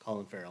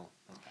 Colin Farrell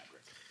as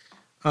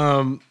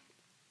Patrick.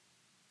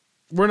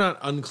 We're not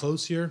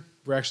unclose here.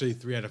 We're actually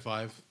 3 out of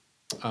 5.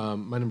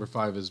 My number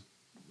 5 is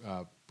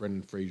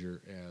Brendan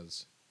Fraser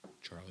as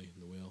Charlie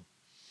in The Whale.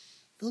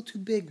 A little too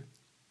big.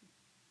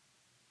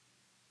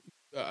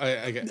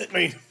 I get. I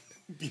mean,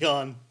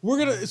 beyond. We're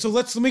gonna. So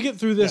let me get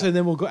through this, Yeah. and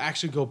then we'll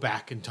go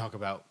back and talk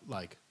about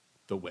like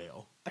The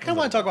Whale. I kind of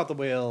want to talk about the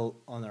whale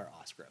on our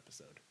Oscar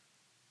episode.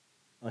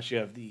 Unless you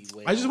have the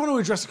whale. I just want to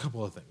address a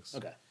couple of things.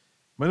 Okay.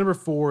 My number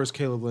 4 is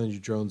Caleb Landry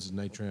Jones as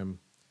Nitram.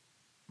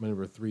 My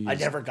number 3 is I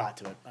never got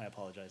to it. I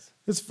apologize.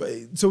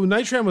 So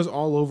Nitram was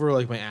all over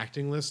like my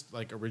acting list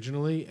like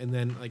originally, and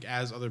then like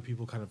as other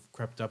people kind of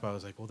crept up, I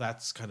was like, well,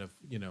 that's kind of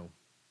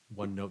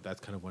one note.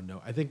 That's kind of one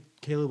note. I think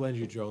Caleb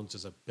Landry Jones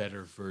is a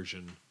better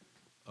version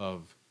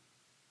of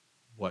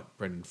what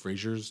Brendan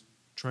Fraser's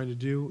trying to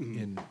do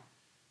in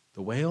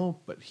The Whale,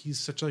 but he's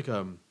such like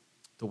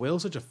The Whale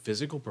is such a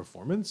physical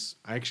performance.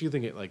 I actually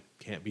think it like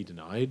can't be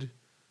denied,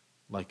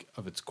 like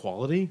of its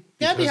quality.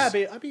 Yeah, I'd be because-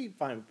 happy. I'd be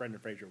fine if Brendan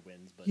Fraser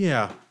wins, but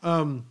Yeah. I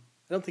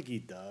don't think he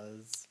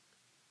does.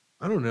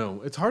 I don't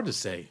know. It's hard to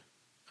say.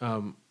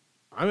 I'm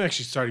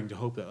actually starting to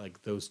hope that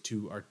like those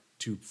two are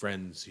two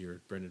friends here,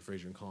 Brendan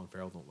Fraser and Colin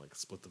Farrell, don't like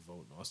split the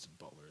vote. And Austin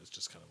Butler is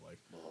just kind of like,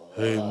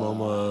 "Hey,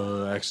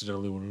 mama,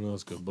 accidentally won an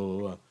Oscar," blah blah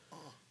blah,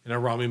 in a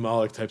Rami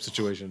Malek type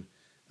situation.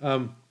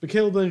 But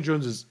Caleb Landry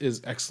Jones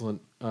is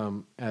excellent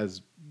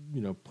as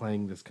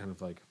playing this kind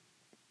of like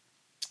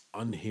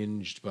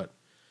unhinged but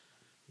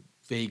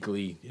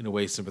vaguely in a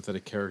way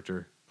sympathetic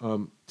character.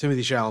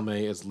 Timothy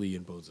Chalamet as Lee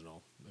in Bones and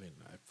All. I mean,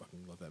 I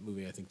fucking love that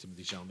movie. I think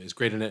Timothy Chalamet is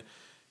great in it.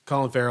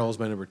 Colin Farrell is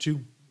my number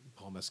 2.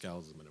 Paul Mescal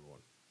is my number 1.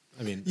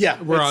 I mean,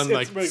 Yeah, we're it's- on it's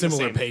like really the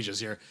similar same. pages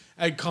here.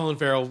 And Colin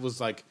Farrell was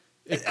like,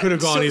 it could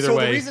have gone either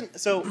way.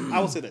 So I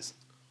will say this: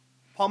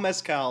 Paul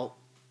Mescal,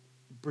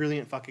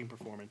 brilliant fucking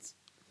performance.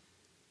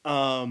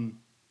 And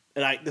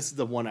this is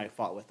the one I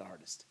fought with the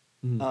hardest.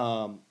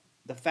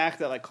 The fact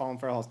that like Colin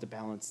Farrell has to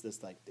balance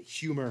this like the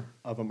humor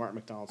of a Martin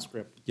McDonald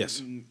script,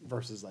 Yes.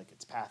 versus like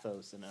its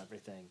pathos and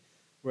everything,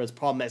 whereas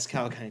Paul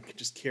Mescal kind of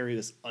just carry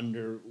this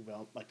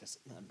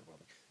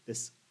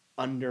this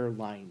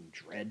underlying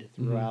dread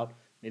throughout.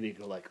 Maybe you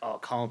go like, oh,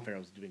 Colin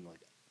Farrell's doing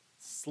like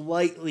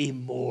slightly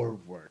more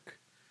work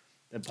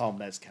than Paul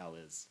Mescal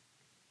is.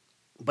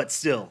 But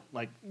still,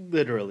 like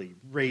literally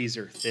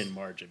razor thin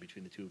margin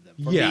between the two of them.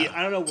 For Yeah. me,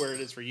 I don't know where it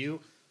is for you,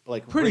 but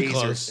like Pretty razor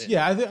close. thin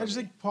Yeah, I for just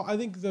me. think I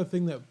think the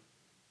thing that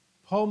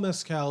Paul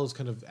Mescal is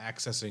kind of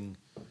accessing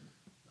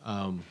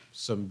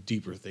some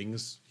deeper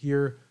things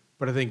here,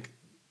 but I think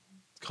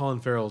Colin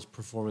Farrell's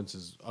performance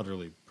is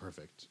utterly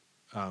perfect,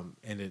 and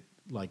it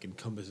like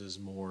encompasses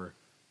more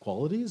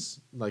qualities,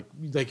 like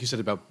you said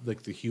about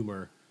like the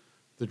humor,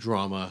 the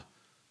drama,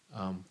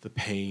 the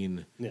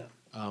pain, Yeah.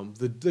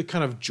 the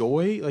kind of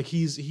joy. Like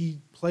he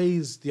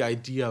plays the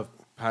idea of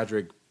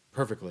Patrick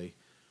perfectly.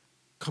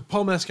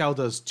 Paul Mescal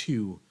does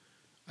too.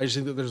 I just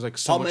think that there's like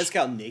so Paul much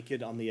Mescal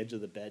naked on the edge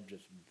of the bed,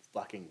 just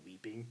fucking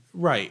weeping.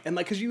 right. And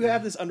like, because you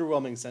have this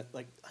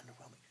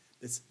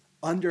this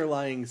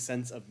underlying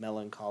sense of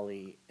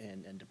melancholy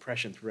and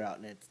depression throughout,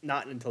 and it's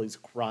not until he's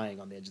crying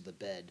on the edge of the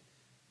bed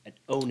and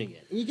owning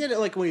it. And you get it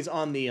like when he's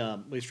on the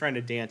when he's trying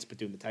to dance but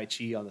doing the tai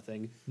chi on the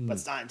thing, but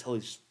it's not until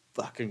he's just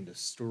fucking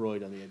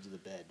destroyed on the edge of the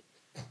bed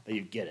that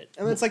you get it.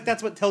 And it's like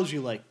that's what tells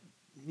you like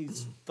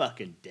he's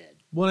fucking dead.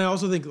 Well, I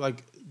also think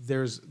like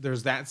there's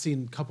that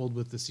scene coupled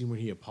with the scene where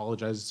he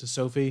apologizes to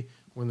Sophie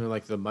when they're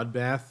like the mud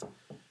bath.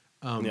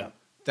 Yeah.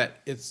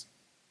 That it's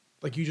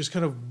like you just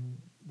kind of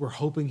were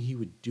hoping he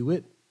would do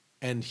it,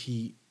 and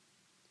he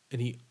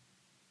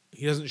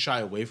doesn't shy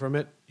away from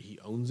it. He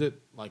owns it.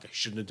 Like, I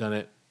shouldn't have done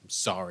it. I'm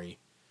sorry.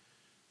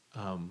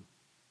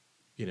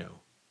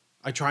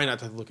 I try not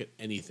to look at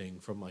anything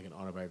from like an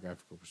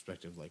autobiographical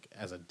perspective, like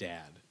as a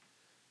dad.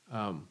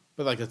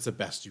 But like that's the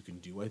best you can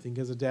do, I think,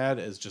 as a dad,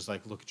 is just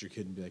like look at your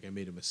kid and be like, I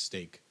made a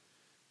mistake.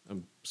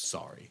 I'm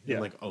sorry. Yeah.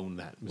 And like own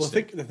that Well,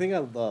 mistake. the thing I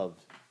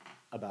loved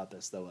about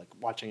this, though, like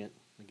watching it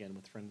again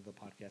with a friend of the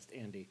podcast,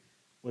 Andy,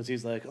 was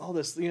he's like, oh,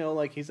 this,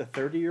 like he's a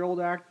 30-year-old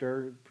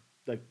actor,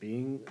 like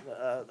being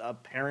a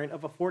parent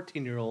of a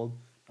 14-year-old.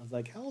 I was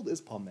like, how old is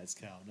Paul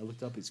Mescal? And I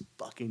looked up, he's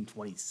fucking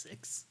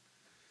 26.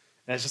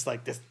 And it's just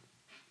like this.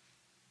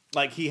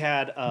 Like he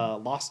had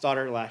Lost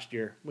Daughter last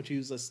year, which he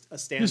was a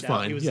standout.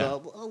 fine, He was yeah.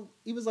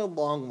 he was a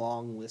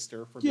long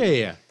lister for yeah, me.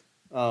 yeah,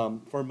 yeah.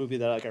 For a movie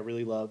that like I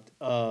really loved.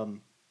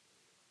 And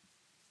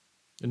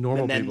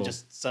Normal and then People.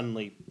 just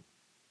suddenly,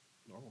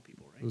 Normal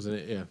People, right? Was in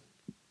it, yeah.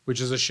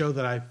 Which is a show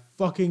that I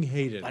fucking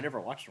hated. I never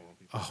watched Normal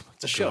People. Oh my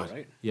It's a show, God.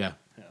 right? Yeah.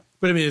 Yeah.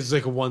 But I mean, it's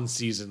like a one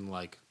season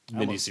like I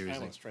miniseries thing.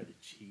 almost tried to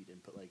cheat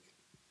and put like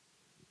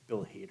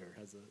Bill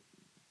Hader as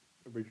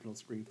a original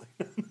screenplay.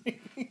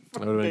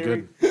 That would have been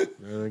good. That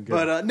would've been good.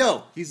 But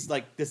no, he's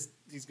like this.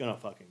 He's gonna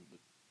fucking.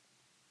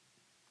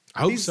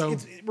 I hope so.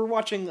 We're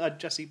watching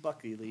Jesse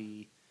Buckley,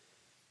 the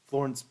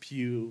Florence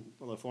Pugh.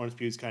 Well, Florence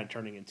Pugh's kind of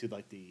turning into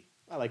like the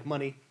I like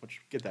money,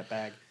 which get that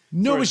bag.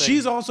 No, sort but of thing.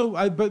 she's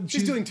also. But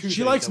She's doing two She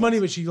things likes at money,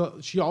 once.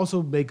 but she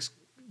also makes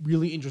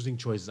really interesting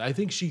choices. I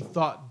think she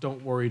thought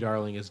 "Don't Worry,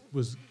 Darling"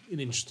 was an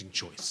interesting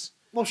choice.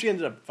 Well, she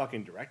ended up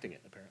fucking directing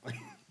it apparently.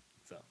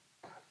 So,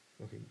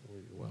 Okay,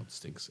 well, it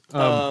stinks.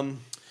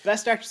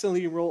 best actress in a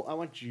leading role. I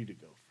want you to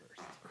go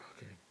first.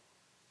 Okay,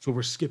 so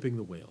we're skipping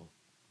The Whale,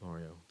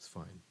 Mario. It's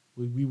fine.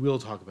 We will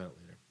talk about it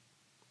later.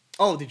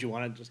 Oh, did you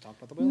want to just talk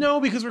about the Whale? No,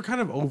 because we're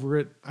kind of over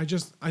it. I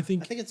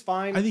think it's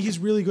fine. I think he's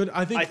really good.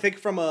 I think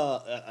from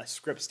a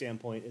script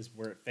standpoint is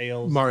where it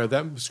fails. Mario,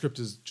 that script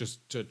is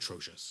just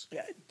atrocious.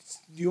 Yeah,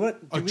 do you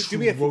want do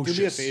me a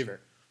Atrocious.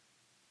 favor?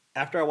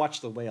 After I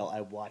watched The Whale,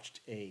 I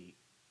watched a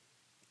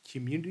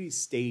community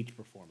stage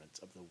performance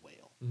of The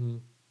Whale. Mm-hmm.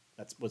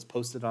 That's what's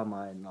posted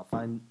online, and I'll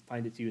find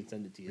it to you and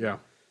send it to you. Yeah.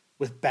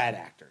 With bad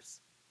actors,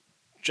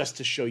 just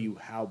to show you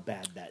how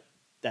bad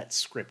that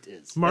script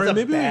is. Mario, It's a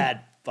maybe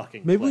bad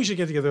fucking. Maybe play. we should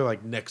get together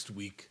like next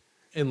week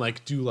and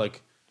like do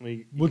like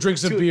We'll drink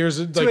some beers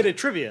and like two-headed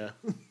trivia.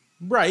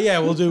 right. Yeah,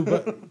 we'll do.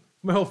 But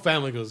my whole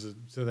family goes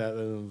to that.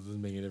 That doesn't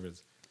make any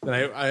difference. Then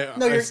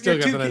I still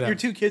got the night out. Your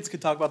two kids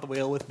could talk about The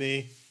Whale with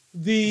me.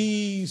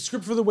 The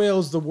script for The Whale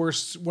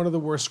is one of the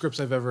worst scripts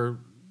I've ever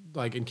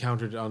like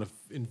encountered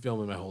in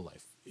film in my whole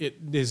life. It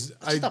is.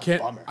 I just a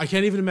bummer.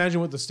 can't even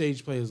imagine what the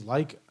stage play is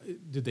like.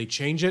 Did they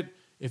change it?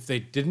 If they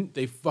didn't,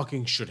 they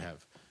fucking should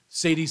have.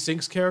 Sadie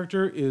Sink's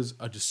character is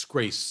a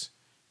disgrace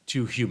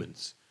to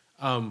humans.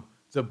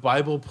 The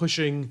Bible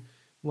pushing,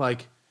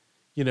 like,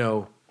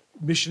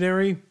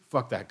 missionary.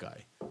 Fuck that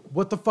guy.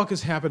 What the fuck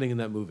is happening in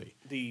that movie?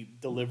 The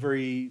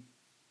delivery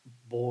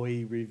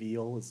boy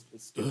reveal is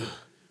stupid.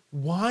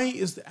 Why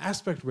is the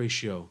aspect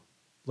ratio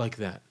like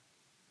that?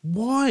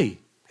 Why?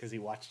 Because he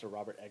watched a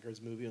Robert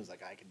Eggers movie and was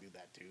like, I can do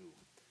that too.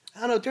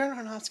 I don't know, Darren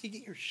Aronofsky,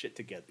 get your shit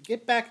together.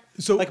 Get back.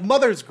 So- like,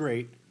 Mother's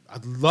great. I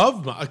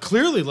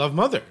clearly love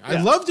Mother. I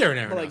Yeah. love Darren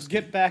Aronofsky. But, like,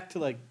 get back to,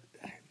 like,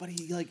 but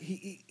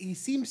he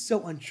seems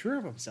so unsure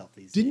of himself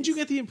these days. Didn't you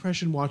get the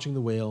impression watching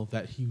The Whale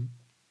that he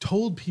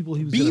told people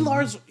he was Be gonna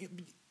Lars,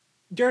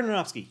 Darren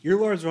Aronofsky, you're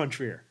Lars von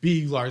Trier.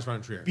 be Lars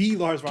von Trier? Be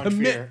Lars von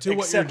Commit Trier. to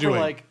what except you're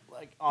doing. for,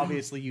 like,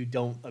 obviously you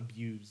don't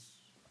abuse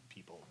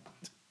people.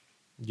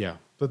 Yeah,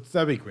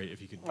 that'd be great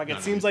if you could. Like, it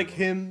not seems abuse like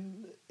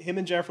people. him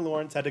and Jennifer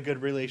Lawrence had a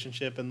good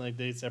relationship and, like,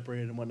 they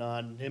separated and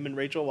whatnot. And him and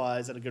Rachel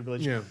Weisz had a good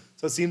relationship. Yeah.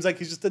 So it seems like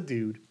he's just a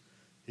dude.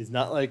 He's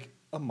not, like,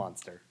 a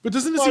monster. But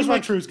doesn't it Lars seem von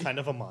like Trier's kind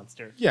of a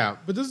monster. Yeah,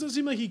 but doesn't it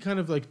seem like he kind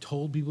of like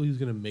told people he was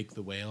going to make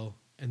The Whale,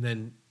 and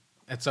then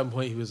at some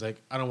point he was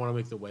like, "I don't want to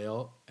make The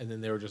Whale," and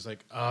then they were just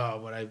like, "Oh,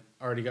 but I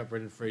already got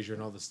Brendan Fraser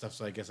and all this stuff,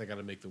 so I guess I got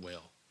to make The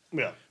Whale."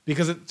 Yeah.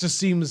 Because it just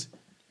seems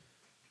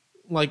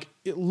like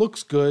it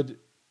looks good.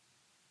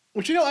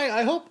 Which,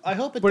 I hope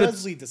it But does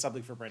it's- lead to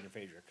something for Brendan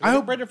Fraser. I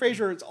hope- Brendan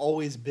Fraser has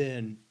always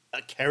been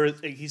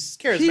he's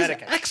charismatic. He's as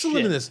excellent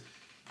shit. in this.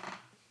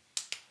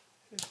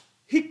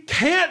 He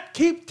can't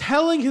keep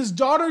telling his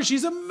daughter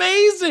she's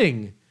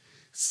amazing.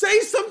 Say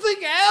something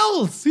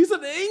else. He's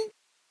an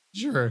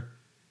angel.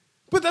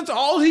 But that's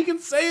all he can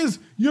say is,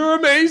 "You're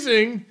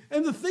amazing."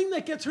 And the thing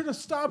that gets her to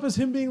stop is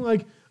him being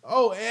like,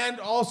 "Oh,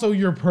 and also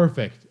you're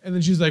perfect." And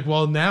then she's like,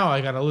 "Well, now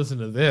I got to listen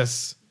to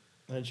this."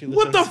 And she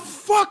What the listens-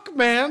 fuck,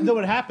 man? No,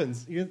 what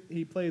happens?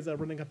 He plays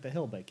 "Running Up the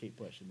Hill" by Kate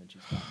Bush, and then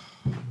she's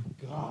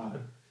gone.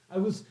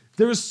 God.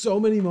 There was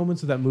so many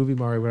moments of that movie,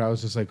 Mario, where I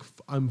was just like,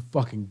 I'm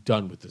fucking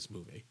done with this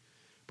movie.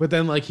 But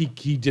then, like, he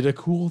did a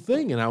cool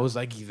thing, and I was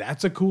like,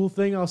 that's a cool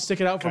thing. I'll stick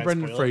it out for Can I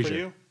Brendan spoil it for Fraser.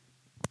 you?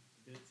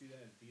 Didn't see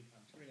that in theaters.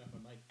 I'm turning off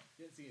my mic.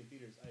 Didn't see it in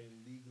theaters. I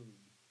illegally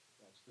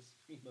watched the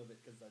stream of it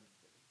because I'm.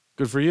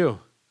 Good for you.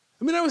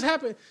 I mean, I was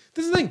happy.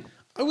 This is the thing.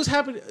 I was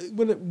happy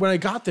when I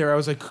got there. I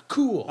was like,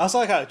 cool. I also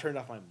like how I turned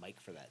off my mic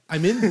for that.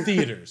 I'm in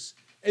theaters.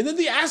 And then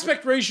the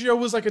aspect ratio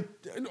was like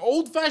an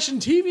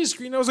old-fashioned TV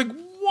screen. I was like,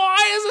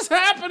 why is this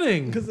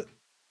happening? Because it's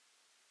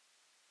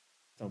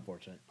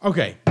unfortunate.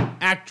 Okay,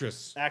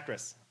 actress.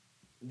 Actress.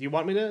 Do you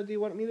want me to?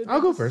 I'll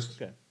go this?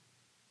 first. Okay.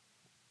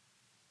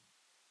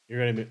 You're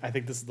gonna be. I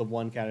think this is the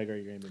one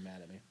category you're gonna be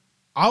mad at me.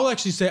 I'll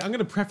actually say, I'm going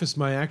to preface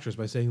my actress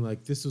by saying,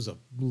 like, this was a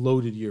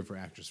loaded year for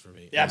actress for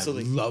me. Yeah, And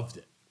absolutely. I loved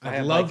it. I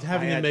had, loved like,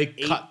 having I to had make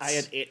eight, cuts. I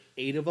had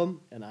eight of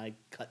them, and I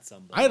cut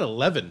some. I had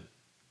 11.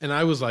 And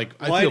I was like,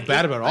 Well, I feel had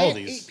bad eight- about I all had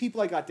these. 8 people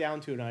I got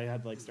down to, and I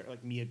had like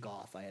Mia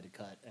Goth. I had to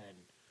cut, and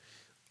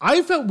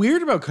I felt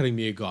weird about cutting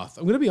Mia Goth.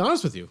 I'm going to be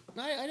honest with you.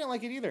 I didn't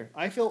like it either.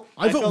 I felt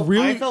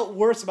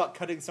worse about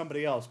cutting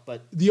somebody else,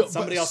 but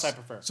somebody else I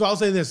prefer. So I'll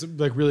say this,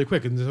 like, really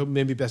quick, and so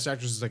maybe Best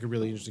Actress is like a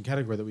really interesting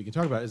category that we can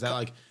talk about. Is that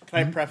like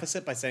Can I preface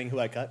it by saying who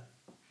I cut?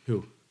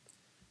 who?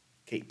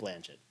 Kate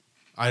Blanchett.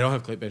 I don't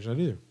have Cate Blanchett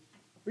either.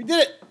 We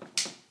did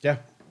it. Yeah,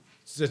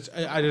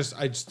 I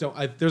just don't.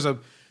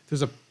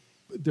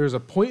 There's a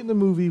point in the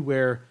movie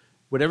where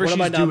whatever One she's of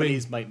my doing,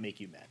 nominees might make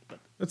you mad, but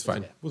that's fine.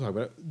 okay. We'll talk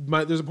about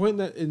it. There's a point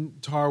in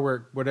Tar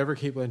where whatever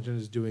Cate Blanchett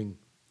is doing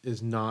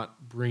is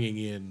not bringing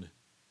in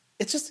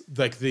It's just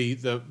like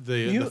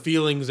the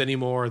feelings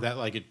anymore that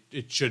like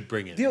it should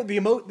bring in.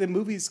 the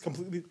movie's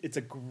completely. It's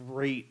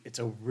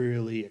a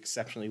really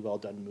exceptionally well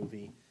done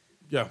movie.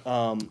 Yeah.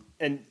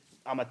 And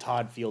I'm a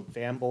Todd Field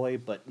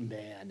fanboy, but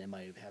man,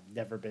 have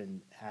never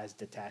been as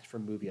detached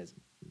from movie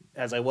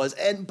as I was.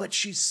 But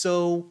she's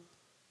so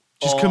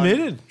She's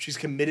committed. She's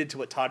committed to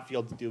what Todd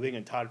Field's doing,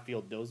 and Todd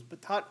Field knows.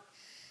 But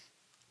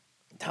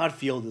Todd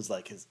Field is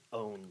like his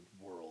own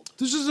world.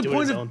 There's just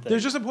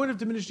a point of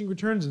diminishing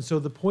returns, and so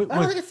the point. I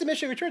don't think it's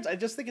diminishing returns. I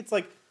just think it's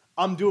like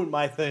I'm doing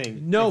my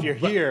thing. No, if you're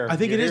here. I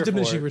think it is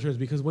diminishing returns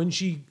because when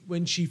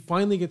she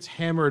finally gets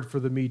hammered for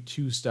the Me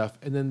Too stuff,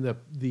 and then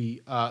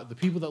the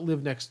people that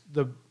live next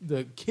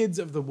the kids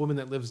of the woman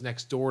that lives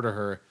next door to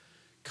her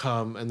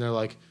come and they're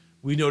like,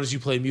 we notice you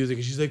play music,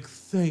 and she's like,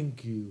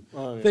 thank you,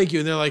 thank you,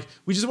 and they're like,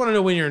 we just want to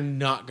know when you're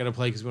not gonna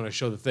play because we want to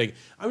show the thing.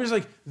 I'm just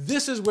like,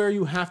 this is where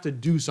you have to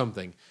do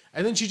something,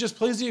 and then she just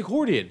plays the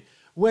accordion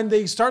when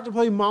they start to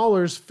play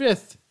Mahler's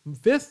fifth,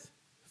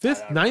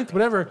 ninth,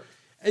 whatever.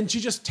 And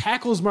she just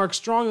tackles Mark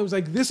Strong. I was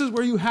like, this is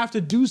where you have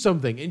to do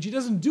something. And she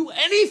doesn't do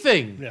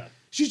anything. Yeah.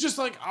 She's just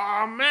like,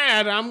 oh,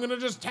 mad. I'm going to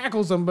just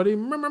tackle somebody.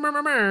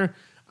 It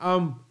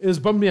has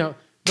bummed me out.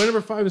 My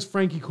number 5 is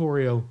Frankie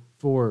Corio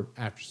for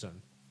After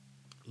Sun.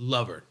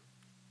 Love her.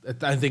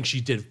 I think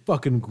she did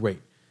fucking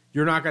great.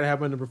 You're not going to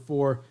have my number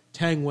 4,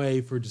 Tang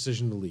Wei for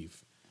Decision to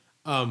Leave.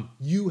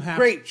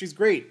 She's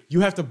great. You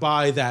have to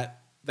buy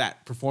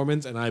that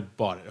performance, and I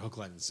bought it, hook,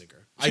 line, and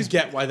sinker. I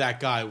get why that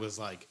guy was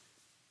like,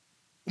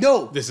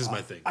 no, this is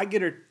my thing. I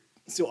get her.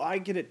 So I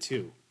get it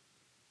too.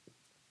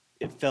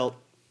 It felt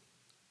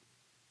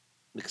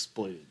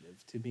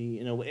exploitative to me.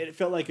 You know, it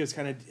felt like it was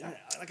kind of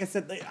like I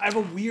said. I have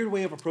a weird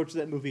way of approaching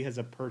that movie as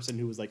a person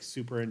who was like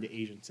super into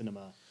Asian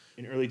cinema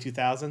in early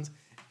 2000s,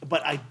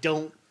 but I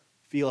don't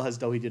feel as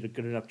though he did a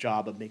good enough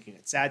job of making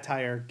it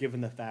satire,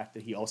 given the fact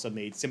that he also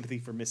made Sympathy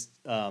for Miss.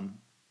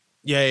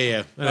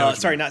 Yeah.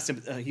 Sorry, not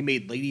Sympathy. He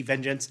made Lady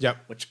Vengeance,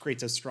 which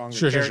creates a stronger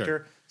character.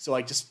 Sure. So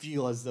I just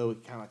feel as though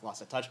it kind of like lost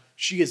that touch.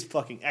 She is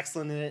fucking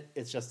excellent in it.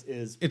 It's just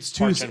is. It's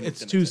two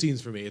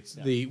scenes for me. It's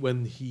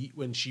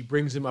when she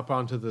brings him up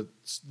onto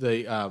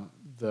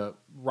the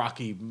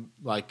rocky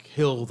like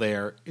hill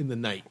there in the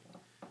night,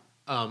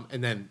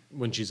 and then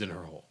when she's in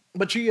her hole.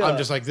 But I'm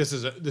just like, this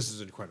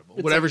is incredible.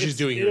 Whatever she's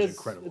doing here is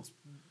incredible. It's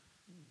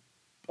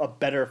a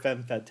better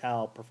femme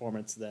fatale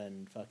performance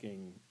than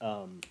fucking.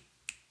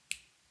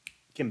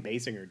 Kim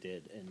Basinger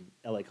did in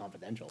L.A.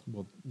 Confidential.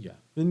 Well, yeah,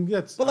 and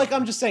but like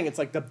I'm just saying, it's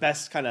like the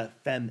best kind of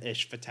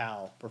femme-ish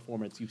fatale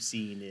performance you've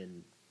seen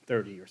in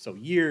 30 or so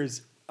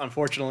years.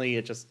 Unfortunately,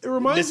 it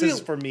misses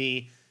for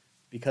me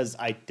because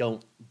I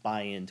don't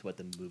buy into what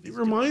the movie's doing.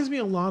 Reminds me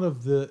a lot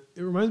of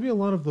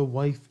the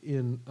wife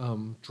in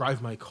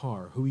Drive My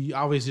Car, who we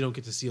obviously don't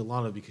get to see a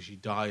lot of because she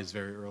dies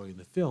very early in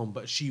the film,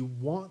 but she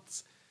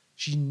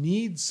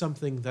needs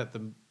something that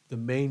the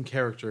main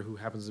character, who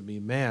happens to be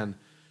a man,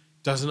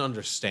 doesn't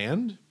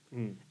understand,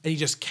 and he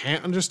just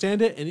can't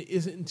understand it, and it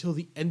isn't until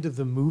the end of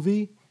the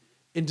movie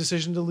in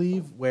Decision to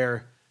Leave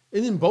and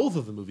in both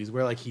of the movies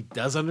where like he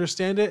does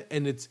understand it,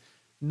 and it's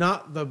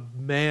not the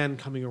man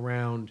coming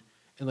around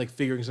and like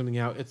figuring something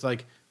out. It's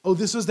like, oh,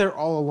 this was there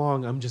all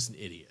along. I'm just an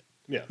idiot.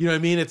 Yeah. You know what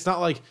I mean? It's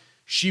not like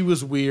she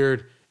was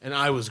weird and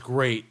I was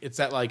great. It's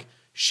that like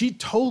she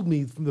told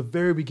me from the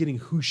very beginning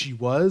who she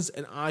was,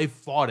 and I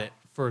fought it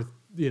for,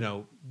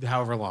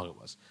 however long it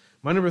was.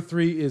 My number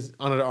 3 is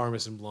Ana de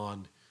Armas in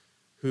Blonde,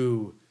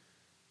 who,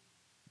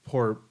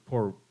 poor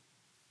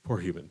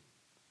human.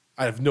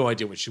 I have no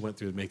idea what she went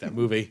through to make that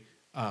movie.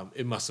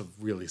 It must have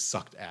really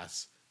sucked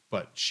ass,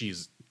 but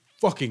she's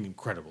fucking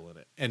incredible in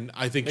it. And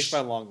I think my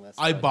long list.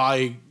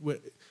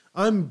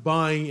 I'm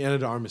buying Ana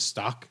de Armas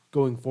stock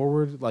going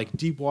forward. Like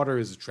Deepwater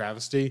is a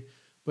travesty,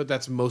 but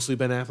that's mostly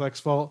Ben Affleck's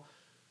fault.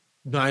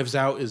 Knives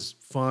Out is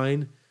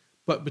fine,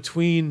 but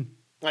between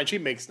she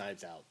makes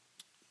Knives Out.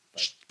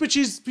 But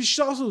she's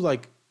also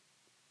like,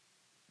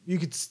 you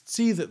could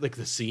see that like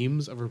the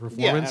seams of her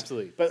performance. Yeah,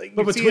 absolutely.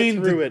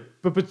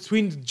 But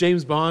between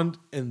James Bond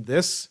and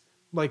this,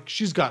 like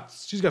she's got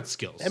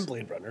skills. And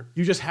Blade Runner.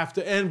 You just have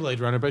to, and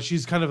Blade Runner, but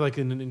she's kind of like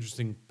in an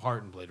interesting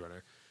part in Blade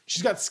Runner.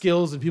 She's got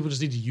skills, and people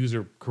just need to use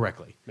her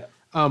correctly.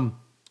 Yeah.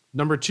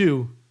 Number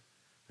 2,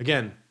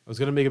 again, I was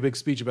gonna make a big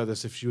speech about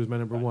this if she was my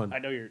number 1. I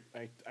know you're.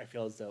 I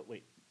feel as though.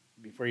 Wait,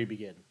 before you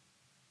begin,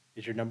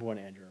 is your number 1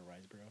 Andrea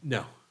Riseborough?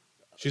 No.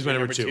 She's my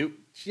number 2.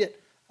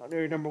 Shit. I don't know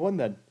your number 1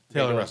 then.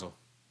 Taylor Russell.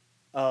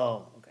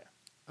 Oh, okay.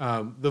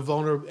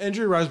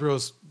 Andrea Riseborough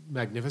is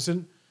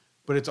magnificent,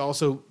 but it's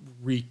also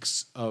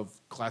reeks of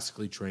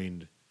classically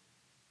trained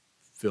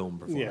film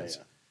performance.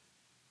 Yeah.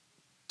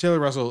 Taylor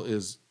Russell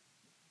is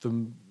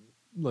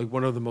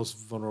one of the most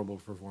vulnerable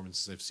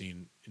performances I've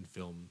seen in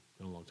film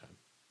in a long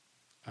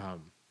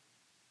time.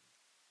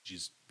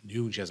 She's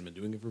new and she hasn't been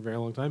doing it for a very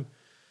long time,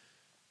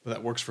 but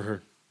that works for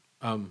her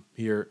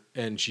here,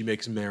 and she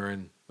makes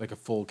Marin like a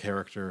full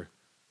character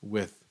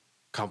with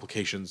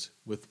complications,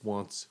 with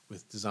wants,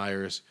 with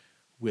desires,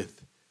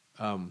 with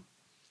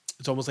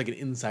it's almost like an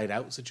Inside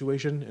Out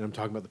situation, and I'm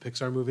talking about the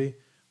Pixar movie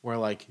where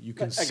like you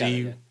can I got it,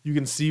 see yeah. you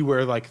can see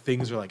where like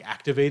things are like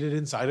activated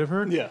inside of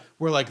her. Yeah.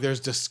 Where like there's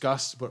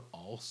disgust but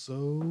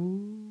also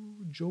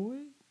joy.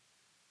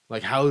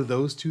 Like how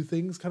those two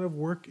things kind of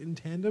work in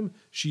tandem.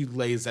 She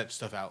lays that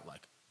stuff out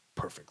like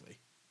perfectly.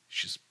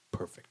 She's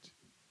perfect.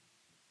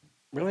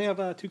 We only have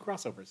 2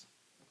 crossovers.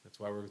 That's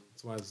why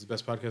this is the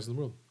best podcast in the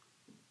world.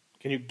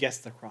 Can you guess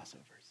the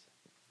crossovers?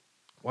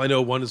 Well, I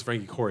know one is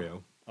Frankie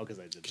Corio Oh, because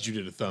I did. because you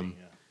did a thumb.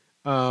 Yeah.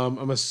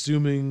 I'm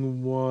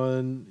assuming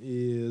one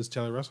is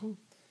Taylor Russell.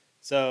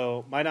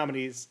 So my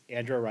nominees: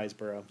 Andrea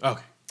Riseborough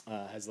Okay.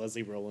 has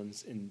Leslie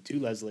Rollins in To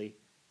Leslie,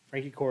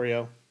 Frankie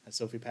Corio has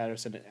Sophie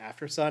Patterson in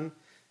After Sun,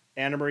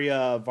 Anna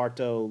Maria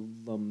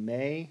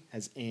Bartolome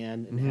has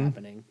Anne in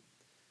Happening,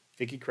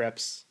 Vicky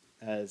Krieps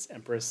has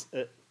Empress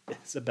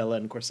Isabella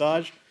in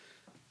Corsage,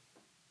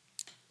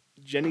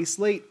 Jenny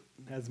Slate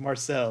has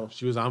Marcel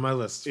She was on my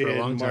list for a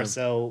long in time.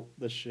 Marcel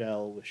the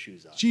Shell with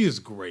Shoes On. She is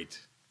great.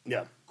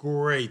 Yeah.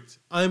 Great.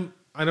 I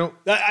don't.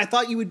 I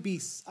thought you would be.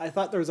 I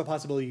thought there was a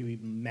possibility you'd be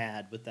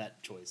mad with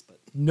that choice, but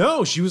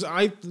No, she was.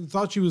 I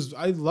thought she was.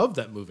 I loved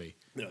that movie.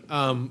 Yeah.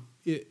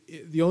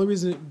 The only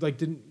reason it like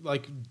didn't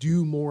like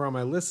do more on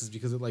my list is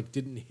because it like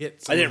didn't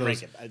hit. Some I didn't of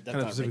those rank it. That's kind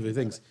not of specifically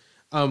ranking, things.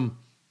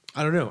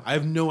 I don't know. I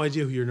have no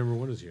idea who your number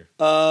one is here.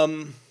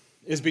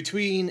 Is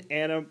between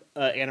Anna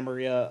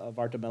Maria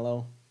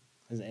Vartamello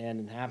as Anne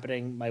in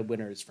Happening. My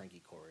winner is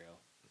Frankie Corio.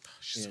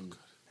 She's so good.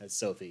 Has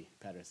Sophie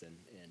Patterson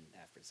in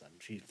After Sun.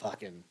 She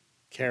fucking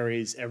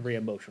carries every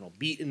emotional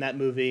beat in that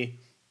movie.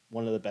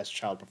 One of the best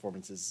child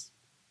performances,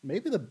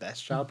 maybe the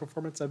best child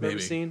performance I've ever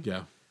seen.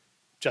 Yeah.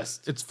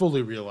 Just It's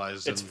fully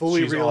realized. it's and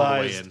fully she's all the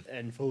way realized in.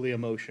 and fully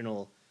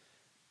emotional.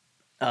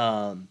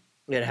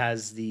 It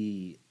has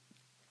the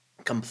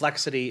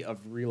complexity of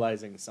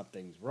realizing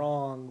something's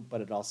wrong,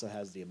 but it also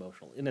has the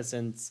emotional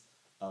innocence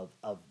of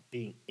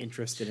being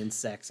interested in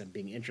sex and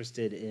being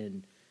interested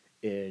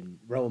in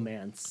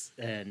romance,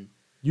 and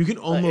You can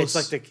almost.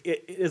 it's like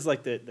it is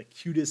like the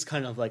cutest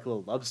kind of like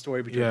little love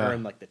story between Yeah. her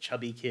and like the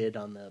chubby kid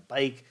on the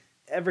bike.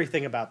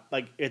 Everything about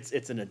like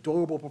it's an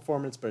adorable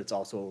performance, but it's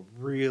also a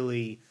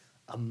really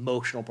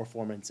emotional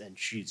performance, and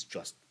she's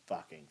just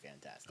fucking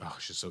fantastic. Oh,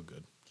 she's so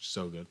good. She's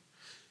so good.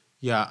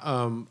 Yeah.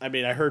 I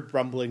mean, I heard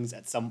rumblings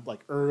at some like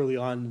early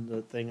on in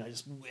the thing. I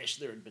just wish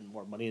there had been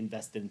more money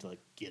invested into like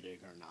getting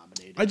her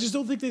nominated. I just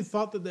don't think they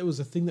thought that was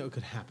a thing that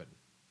could happen.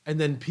 And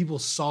then people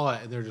saw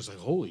it and they're just like,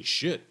 "Holy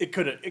shit!" It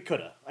could have.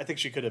 I think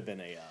she could have been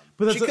a.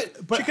 But that's she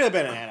could have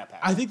been an Anna Paquin.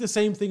 I think the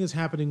same thing is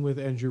happening with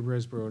Andrew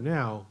Riseborough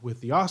now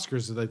with the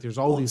Oscars. Like, there's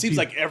all It these. seems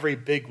people, like every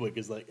bigwig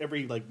is like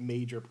every like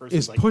major person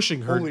is like,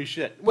 pushing her. Holy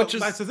shit! Well, Which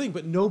is that's the thing.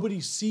 But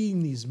nobody's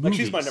seeing these like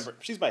movies.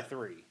 she's my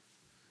 3.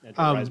 Andrea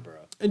Riseborough.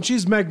 And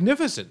she's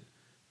magnificent.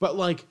 But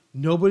like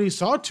nobody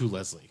saw To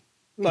Leslie.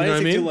 No, You know I what I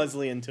didn't see mean?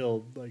 Leslie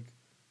until like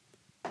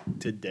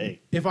today.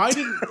 If I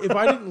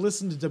didn't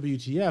listen to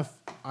WTF,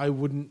 I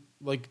wouldn't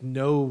like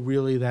know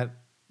really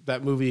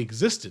that movie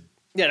existed.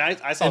 Yeah,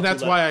 and I saw. And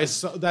that's To why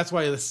Leslie that's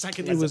why the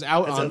second it as was a-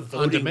 out as a on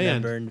voting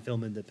demand. member in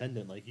Film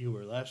Independent, like you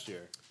were last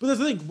year. But that's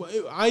the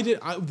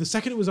thing. The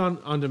second it was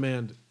on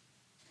demand.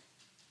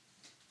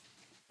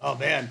 Oh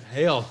man,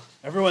 Hail.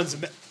 everyone's.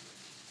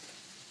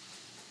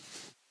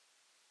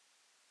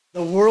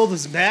 The world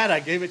is mad.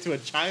 I gave it to a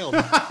child.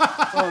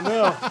 Oh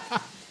no.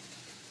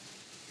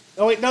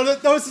 Oh wait, no,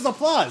 this is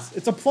applause.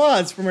 It's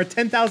applause from our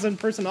 10,000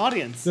 person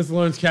audience. That's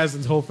Lawrence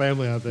Kasdan's whole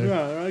family out there.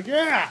 Yeah, they're like,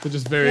 yeah. They're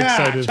just very yeah,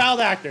 excited. Child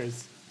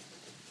actors.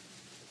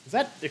 Is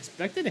that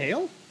expected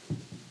hail?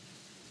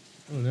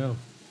 Oh no.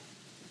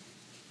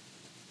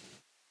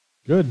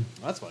 Good.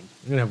 That's fun.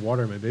 I'm gonna have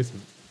water in my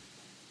basement.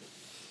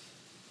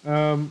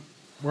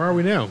 Where are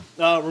we now?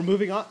 We're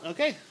moving on.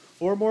 Okay,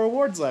 4 more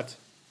awards left.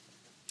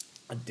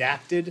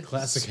 Adapted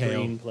Classic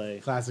screenplay.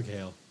 Hale. Classic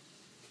Hale.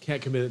 Can't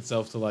commit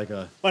itself to like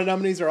a. My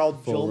nominees are all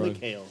Joel run.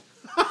 McHale.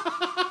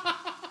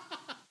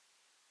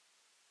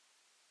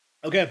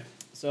 Okay,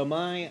 so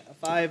my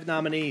 5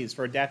 nominees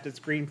for adapted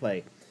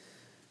screenplay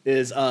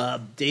is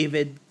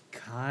David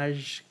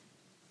Kaj.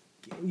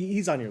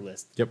 He's on your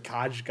list. Yep.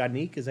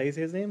 Kajganik, is that how you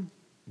say his name?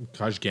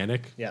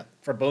 Kajganik. Yeah,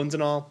 for Bones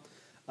and All.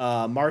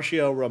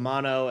 Marcio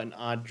Romano and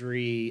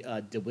Audrey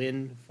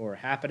DeWin for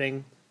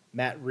Happening.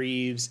 Matt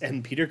Reeves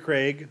and Peter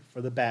Craig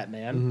for The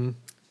Batman.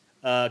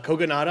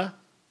 Kogonada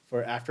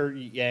for After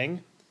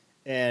Yang.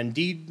 And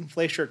Dean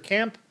Fleischer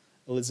Camp,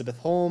 Elizabeth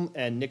Holm,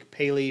 and Nick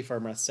Paley for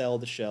Marcel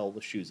the Shell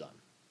with Shoes On.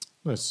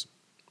 Nice.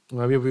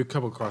 Well, we have a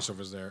couple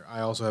crossovers there.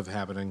 I also have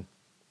Happening.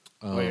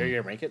 Wait, are you going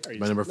to rank it? Are you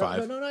my number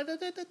 5. No.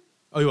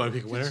 Oh, you want to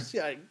pick a winner?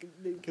 Yeah,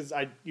 because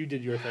you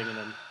did your thing, and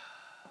then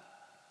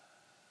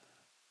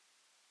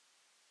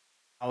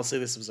I will say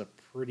this was a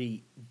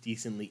pretty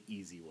decently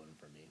easy one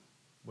for me.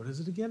 What is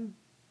it again?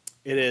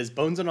 It is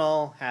Bones and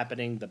All,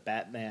 Happening, The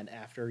Batman,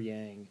 After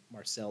Yang,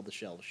 Marcel the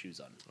Shell, Shoes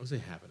On. I would say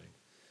Happening.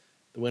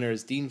 The winner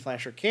is Dean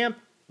Fleischer Camp,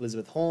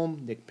 Elizabeth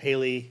Holm, Nick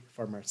Paley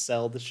for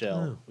Marcel the Shell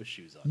Oh. with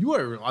Shoes On. You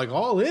are like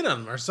all in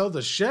on Marcel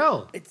the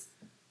Shell. It's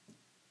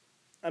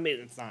not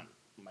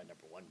my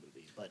number 1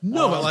 movie, but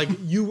No, but like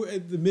you,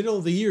 at the middle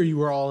of the year, you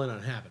were all in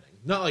on Happening.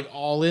 Not like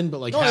all in, but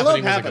like No, I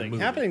love Happening. Was like a Happening.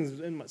 movie.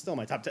 Happening's still in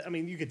my top 10. I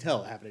mean, you could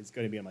tell Happening's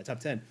going to be in my top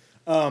 10.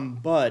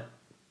 But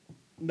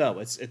no,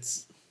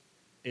 it's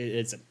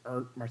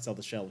Marcel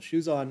the Shell with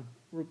shoes on.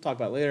 We'll talk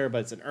about it later, but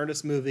it's an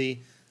earnest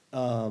movie.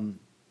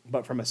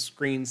 But from a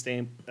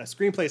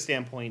screenplay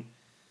standpoint,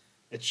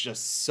 it's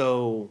just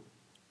so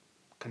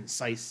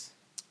concise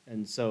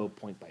and so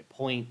point by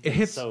point. It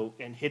hits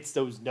and hits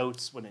those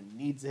notes when it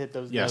needs to hit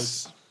those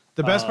Yes. notes.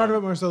 The best part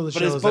about Marcel the But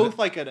Shell it's is both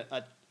that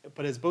like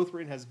but it's both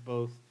written as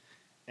both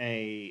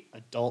a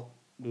adult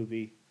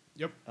movie.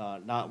 Yep.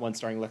 Not one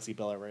starring Lexi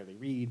Bella Riley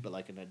Reed, but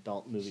like an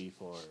adult movie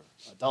for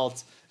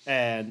adults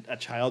and a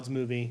child's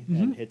movie,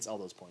 and hits all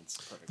those points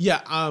perfectly.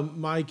 Yeah,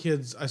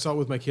 I saw it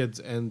with my kids,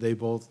 and they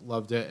both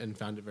loved it and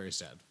found it very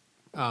sad.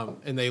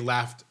 And they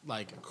laughed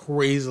like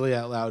crazily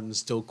out loud and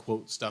still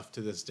quote stuff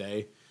to this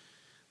day,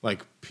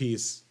 like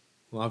peace.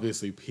 Well,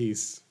 obviously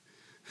peace.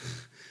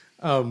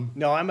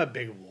 No, I'm a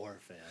big war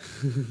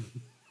fan.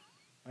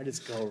 I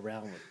just go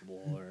around with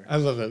war. I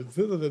love that.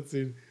 I love that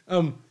scene.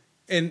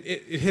 And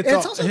it hits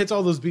also- it hits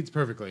all those beats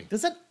perfectly.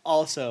 Does that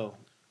also?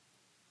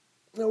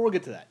 No, we'll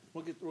get to that.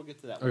 We'll get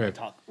to that when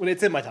Okay. when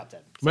it's in my top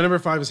 10. My number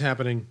 5 is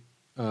Happening.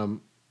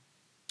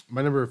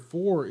 My number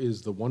 4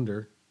 is The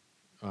Wonder.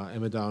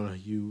 Emma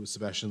Donoghue,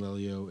 Sebastian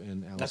Lelio,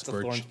 and Alice That's the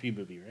Birch. Florence Pugh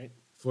movie, right?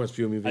 Florence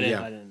Pugh movie. I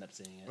Yeah. didn't end up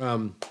seeing it.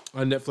 On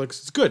Netflix.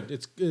 It's good.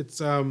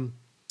 It's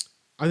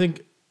I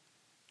think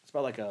It's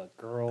about like a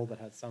girl that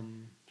has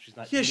some. She's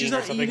not. she's eating or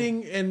not something.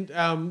 eating,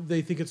 and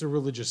they think it's a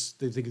religious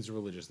thing.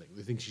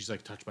 They think she's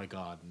like touched by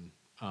God, and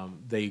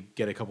they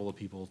get a couple of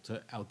people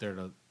out there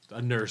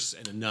a nurse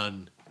and a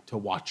nun to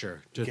watch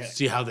her to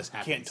see how this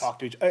happens. Can't talk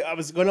to each. I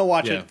was going to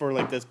watch Yeah. it for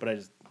like this, but I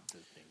just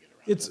didn't get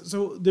around. It's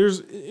so there's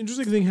an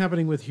interesting thing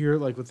happening with here,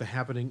 like with the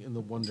Happening and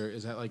the Wonder,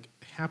 is that like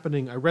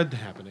Happening. I read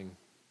Happening,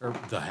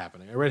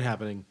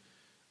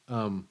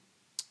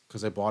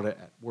 because I bought it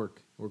at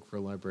work. I work for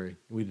a library, and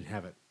we didn't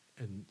have it,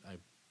 and I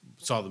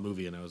saw the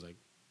movie, and I was like,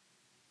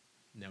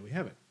 now we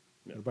have it.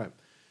 Yeah. Gotta buy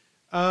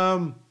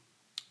it.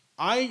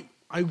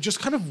 I just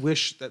kind of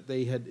wish that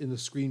they had in the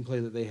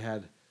screenplay that they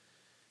had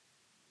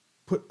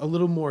put a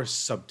little more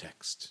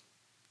subtext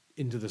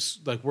into this,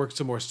 like work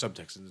some more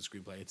subtext in the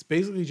screenplay. It's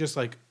basically just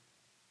like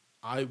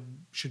I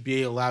should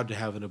be allowed to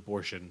have an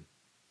abortion,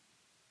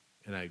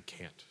 and I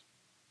can't.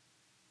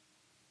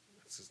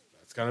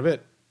 That's kind of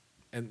it,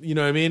 and you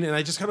know what I mean. And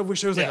I just kind of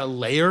wish there was like Yeah. a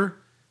layer,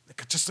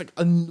 like just like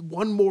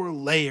one more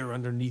layer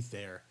underneath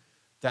there,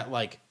 that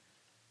like,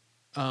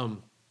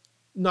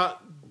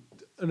 not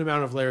an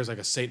amount of layers like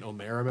a Saint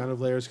Omer amount of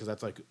layers, because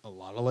that's like a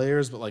lot of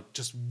layers, but like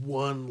just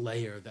one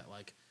layer that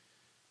like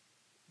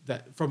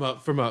that from a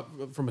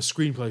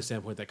screenplay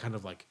standpoint that kind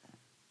of like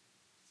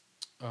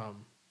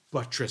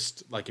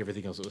buttressed like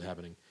everything else that was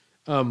happening.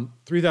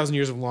 3,000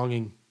 Years of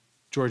Longing,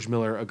 George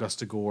Miller,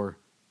 Augusta Gore,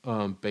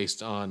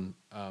 based on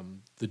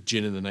The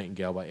Djinn and the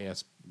Nightingale by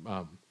A.S.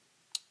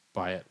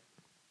 Byatt,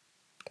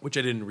 which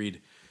I didn't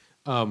read.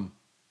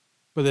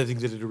 But I think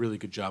they did a really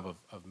good job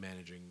of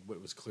managing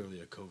what was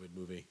clearly a COVID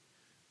movie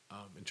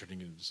and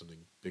turning it into something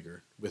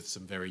bigger with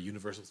some very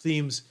universal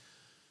themes,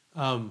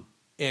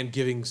 and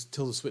giving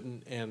Tilda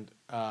Swinton and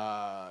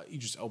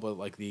Idris Elba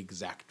like the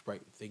exact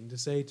right thing to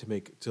say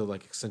to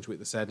like accentuate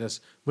the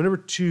sadness. My number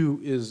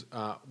 2 is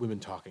Women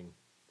Talking.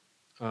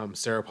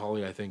 Sarah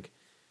Polley, I think,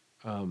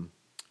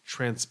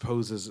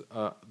 transposes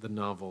the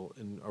novel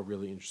in a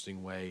really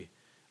interesting way.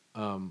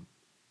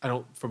 I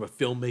don't, from a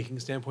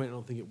filmmaking standpoint, I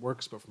don't think it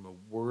works, but from a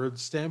word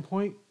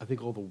standpoint, I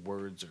think all the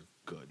words are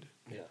good.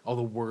 Yeah. All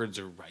the words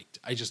are right.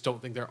 I just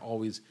don't think they're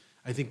always,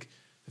 I think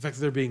the fact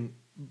that they're being,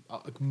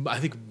 I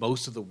think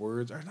most of the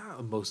words, or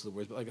not most of the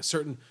words, but like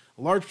a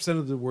large percent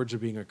of the words are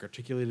being like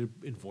articulated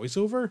in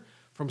voiceover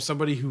from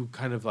somebody who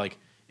kind of like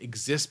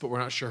exists, but we're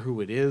not sure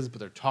who it is, but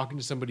they're talking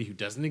to somebody who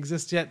doesn't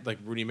exist yet, like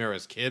Rooney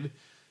Mara's kid,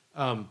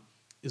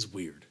 is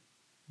weird.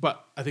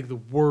 But I think the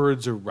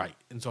words are right,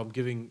 and so I'm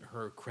giving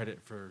her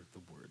credit for the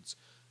words.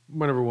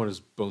 My number 1 is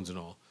Bones and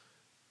All.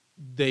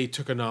 They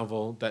took a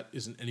novel that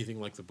isn't anything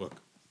like the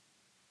book.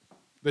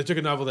 They took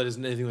a novel that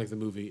isn't anything like the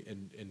movie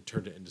and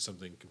turned it into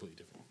something completely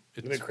different.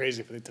 It'd be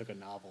crazy if they took a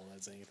novel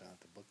that's anything like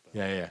the book.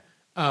 Though. Yeah.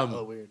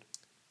 Oh, weird.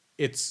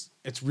 It's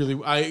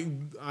really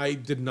I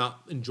did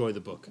not enjoy the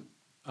book,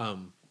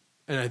 and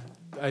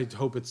I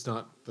hope it's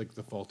not like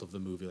the fault of the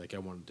movie. Like I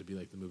want it to be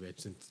like the movie. I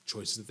just think the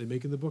choices that they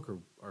make in the book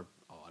are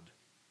odd.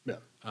 Yeah.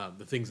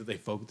 The things that they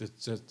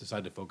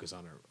decide to focus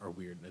on are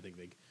weird, and I think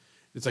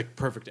it's like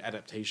perfect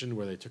adaptation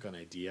where they took an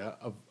idea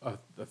of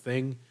a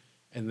thing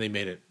and they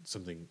made it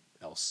something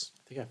else.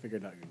 I think I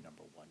figured out your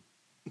number 1.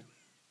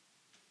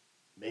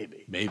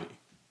 Maybe.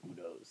 Who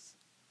knows?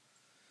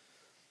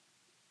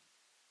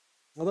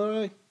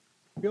 Although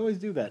we always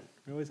do that.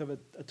 We always have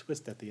a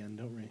twist at the end,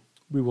 don't we?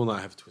 We will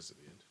not have a twist at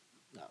the end.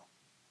 No.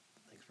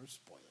 Thanks for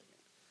spoiling it.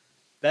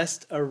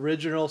 Best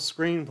original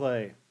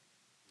screenplay.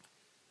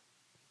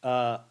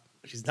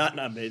 She's not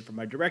nominated for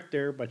my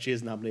director, but she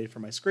is nominated for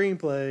my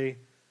screenplay.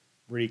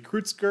 Marie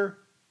Kreutzer,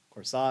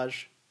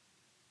 Corsage.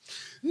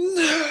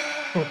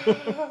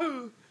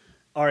 No.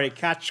 Ari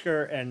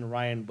Katchker and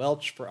Ryan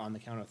Welch for On the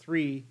Count of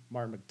Three,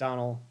 Martin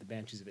McDonald, The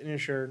Banshees of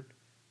Inisherin,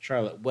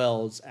 Charlotte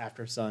Wells,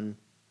 After Sun,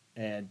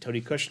 and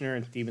Tony Kushner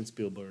and Steven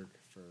Spielberg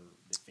for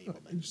The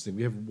Fableman. Interesting.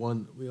 We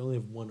only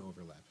have one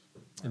overlap,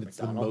 and it's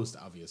McDonald? the most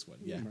obvious one.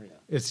 Yeah.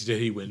 Yeah. Did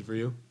he win for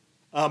you?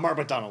 Martin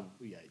McDonald,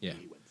 yeah.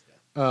 He wins.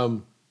 Yeah.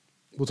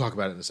 We'll talk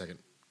about it in a second.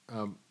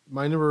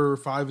 My number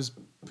 5 is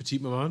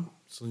Petite Maman,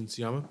 Celine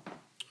Sciamma.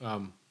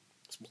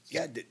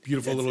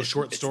 Beautiful little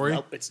short story.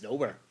 It's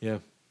nowhere. Yeah,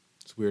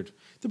 it's weird.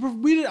 I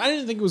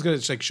didn't think it was going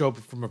to show up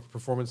from a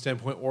performance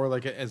standpoint or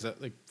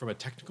from a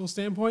technical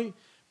standpoint,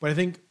 but I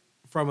think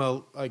from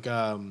a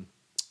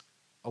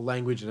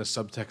language and a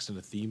subtext and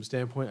a theme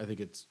standpoint, I think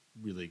it's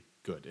really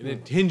good, and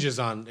it hinges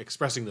on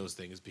expressing those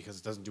things because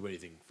it doesn't do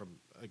anything from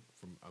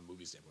a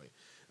movie standpoint.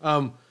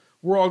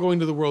 We're All Going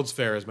to the World's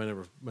Fair is my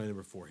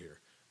number 4 here.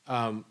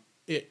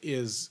 It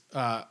is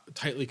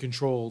tightly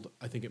controlled.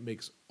 I think it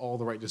makes all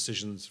the right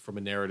decisions from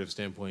a narrative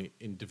standpoint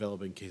in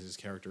developing Casey's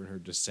character and her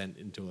descent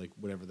into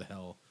whatever the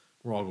hell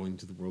We're All Going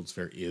to the World's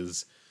Fair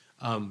is.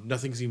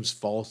 Nothing seems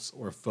false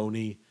or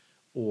phony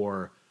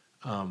or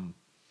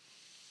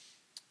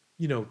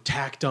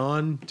tacked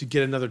on to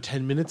get another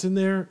 10 minutes in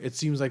there. It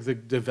seems like the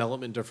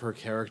development of her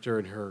character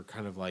and her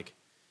kind of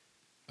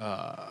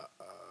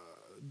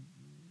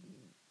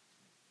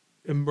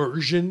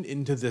immersion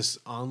into this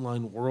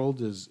online world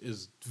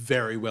is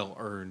very well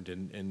earned,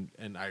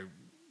 and I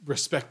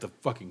respect the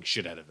fucking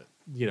shit out of it,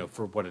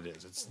 for what it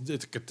is. It's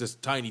this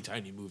tiny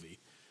movie,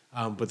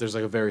 but there's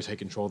a very tight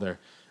control there.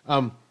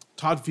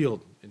 Todd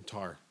Field in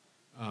Tar,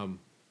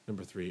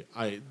 number 3.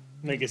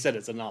 Like I said,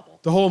 it's a novel.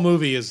 The whole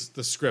movie is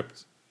the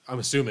script. I'm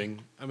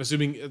assuming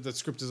the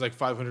script is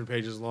 500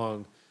 pages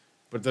long,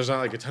 but there's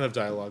not a ton of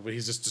dialogue. But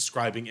he's just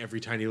describing every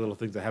tiny little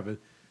thing that happened.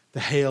 The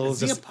hail is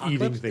just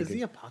eating things. Is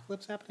the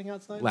apocalypse happening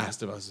outside?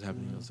 Last of Us is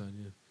happening outside.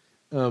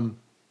 Yeah.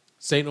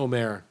 Saint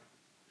Omer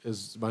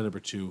is my number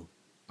 2.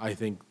 I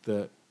think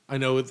I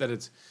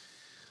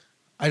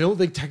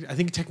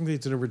think technically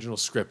it's an original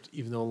script,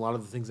 even though a lot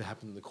of the things that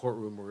happened in the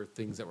courtroom were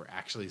things that were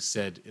actually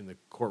said in the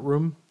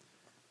courtroom,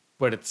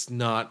 but it's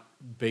not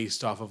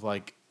based off of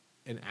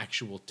an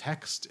actual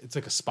text. It's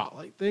a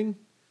spotlight thing.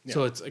 Yeah.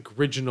 So it's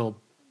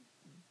original,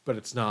 but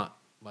it's not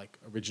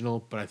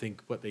original. But I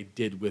think what they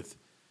did with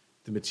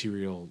the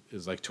material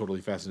is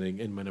totally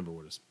fascinating. And my number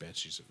 1 is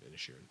Banshees of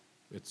Inisherin.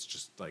 It's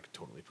just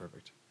totally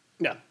perfect.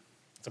 Yeah,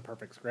 it's a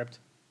perfect script.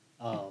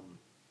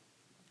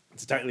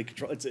 It's tightly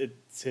controlled.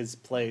 It's his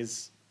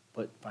plays,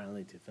 but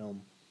finally to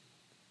film.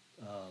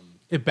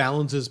 It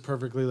balances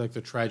perfectly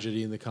the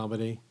tragedy and the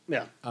comedy.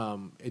 Yeah.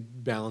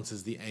 It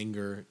balances the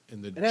anger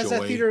and the joy. It has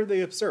that theater of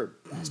the absurd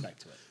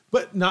aspect to it.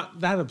 But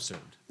not that absurd.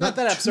 Not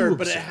that absurd,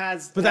 but it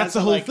has. But that's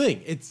the whole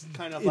thing. It's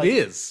kind of it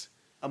is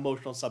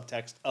emotional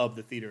subtext of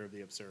the theater of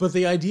the absurd. But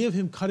the idea of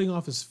him cutting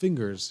off his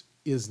fingers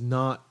is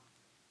not.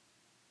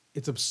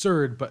 It's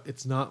absurd, but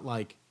it's not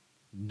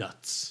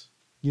nuts.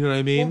 You know what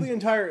I mean? Well, the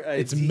entire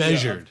it's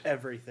measured. Of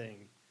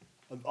everything,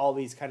 of all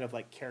these kind of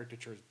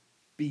caricatures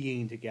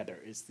being together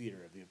is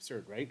theater of the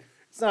absurd, right?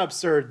 It's not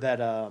absurd that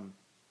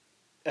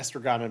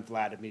Estragon and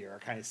Vladimir are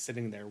kind of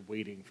sitting there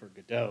waiting for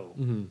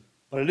Godot,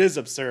 but it is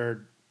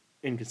absurd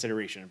in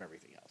consideration of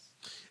everything else.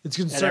 It's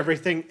and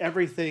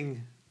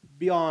everything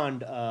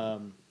beyond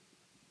Siobhan.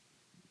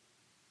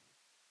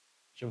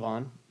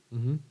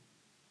 Mm-hmm.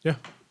 Yeah.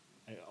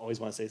 I always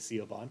want to say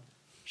Siobhan.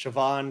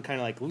 Siobhan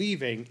kind of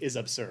leaving is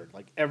absurd.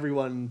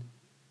 Everyone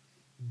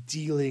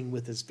dealing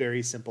with this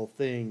very simple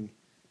thing.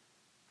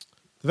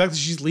 The fact that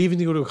she's leaving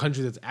to go to a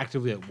country that's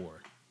actively at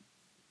war.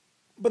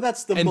 But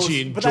that's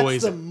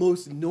the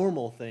most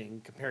normal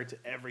thing compared to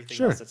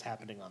everything else that's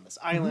happening on this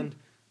island.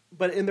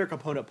 But in their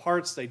component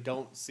parts, they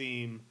don't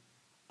seem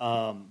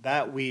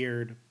that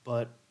weird.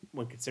 But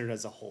when considered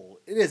as a whole,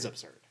 it is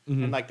absurd.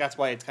 And that's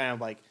why it's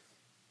kind of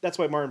that's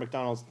why Martin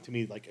McDonald's to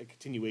me a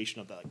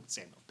continuation of the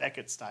Samuel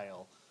Beckett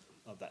style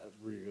of that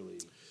really.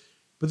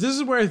 But this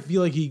is where I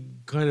feel he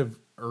kind of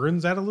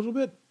earns that a little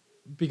bit,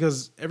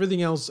 because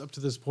everything else up to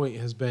this point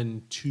has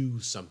been too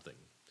something.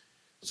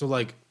 So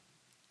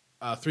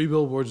 3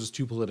 Billboards is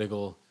too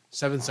political.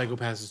 7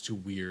 Psychopaths is too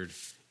weird.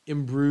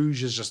 In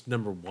Bruges is just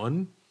number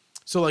 1.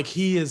 So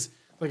he is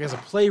as a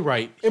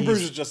playwright. In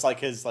Bruges is just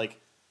his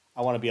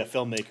I want to be a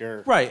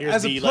filmmaker. Right.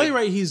 As a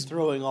playwright, he's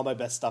throwing all my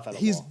best stuff at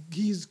the wall.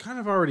 He's kind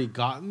of already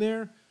gotten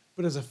there.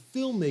 But as a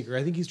filmmaker,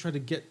 I think he's trying to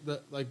get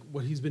the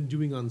what he's been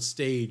doing on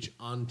stage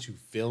onto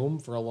film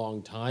for a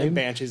long time. And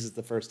Banshees is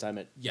the first time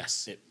it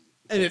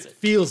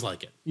feels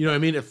like it. You know what I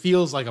mean? It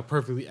feels like a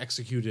perfectly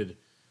executed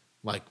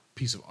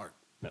piece of art.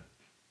 No.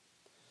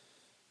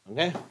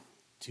 Okay.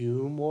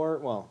 2 more.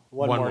 Well,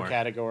 one more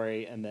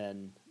category, and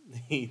then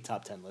the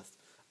top 10 list.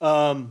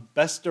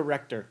 Best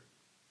director.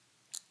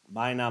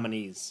 My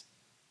nominees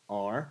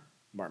are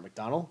Martin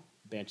McDonald,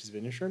 Banshees of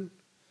Inisherin,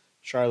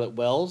 Charlotte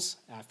Wells,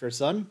 After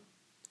Sun,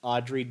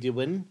 Audrey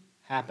Dewin,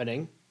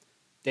 Happening,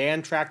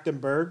 Dan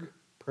Trachtenberg,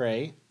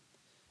 Prey,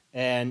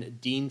 and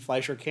Dean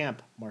Fleischer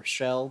Camp,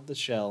 Marcel the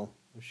Shell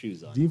with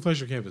Shoes On. Dean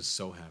Fleischer Camp is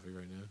so happy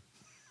right now.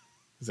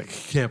 He's I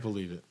can't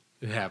believe it.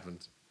 It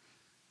happened.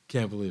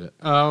 Can't believe it.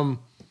 Do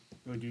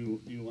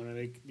you want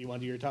to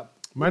do your top?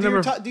 My do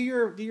number-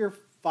 your do your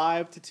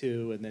 5 to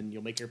 2, and then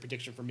you'll make your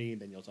prediction for me,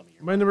 and then you'll tell me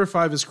your. My number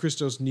 5 is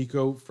Christos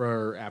Nico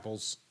for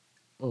Apples.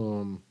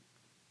 My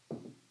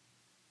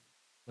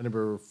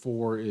number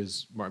 4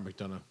 is Martin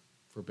McDonough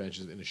for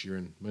Banshees of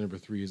Inisherin. My number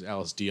 3 is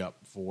Alice Diop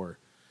for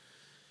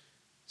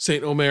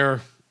Saint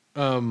Omer.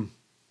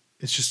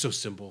 It's just so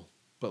simple,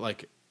 but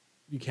like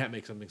you can't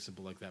make something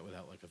simple like that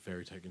without like a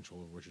very tight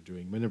control of what you're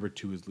doing. My number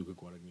 2 is Luca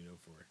Guadagnino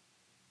for.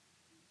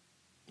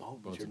 Oh,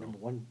 what's your number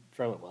 1?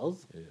 Charlotte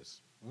Wells. It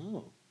is.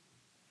 Oh,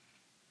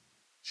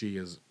 She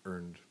has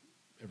earned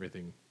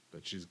everything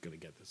that she's gonna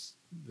get this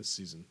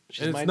season.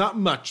 She's And it's not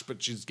much,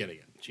 but she's getting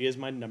it. she is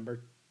my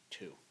number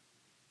 2.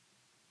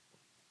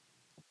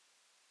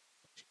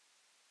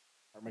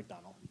 Art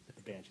McDonald,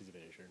 Banshees of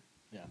Inisherin.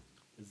 Yeah,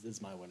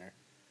 is my winner.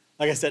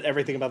 Like I said,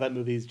 everything about that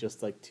movie is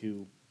just like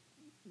too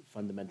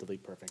fundamentally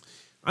perfect.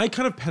 I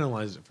kind of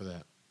penalized it for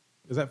that.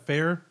 Is that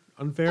fair?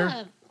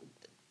 Unfair?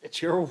 It's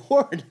your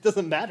award. It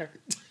doesn't matter.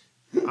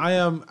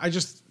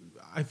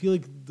 I feel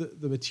like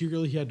the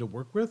material he had to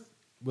work with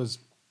was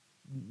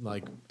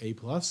like A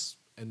plus,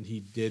 and he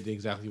did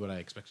exactly what I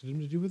expected him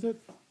to do with it.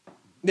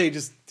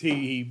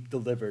 He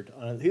delivered.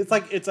 It's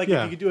like if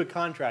Yeah. you could do a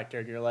contractor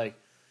and you're like,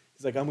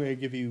 he's like, I'm going to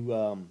give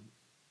you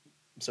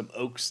some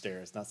oak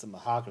stairs, not some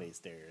mahogany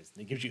stairs.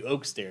 And he gives you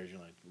oak stairs. You're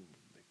like, ooh,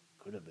 they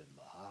could have been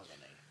mahogany.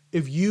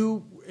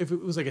 If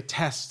it was like a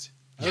test,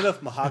 I don't know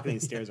if mahogany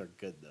stairs are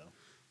good though.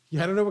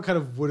 yeah, I don't know what kind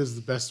of wood is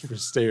the best for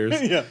stairs.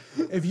 Yeah.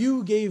 If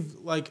you gave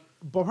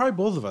probably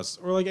both of us,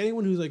 or like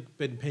anyone who's like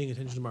been paying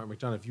attention to Martin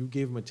McDonough, if you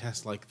gave him a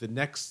test, like the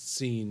next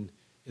scene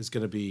is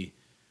going to be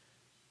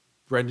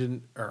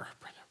Brendan Fraser,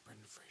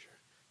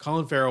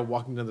 Colin Farrell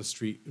walking down the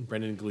street, and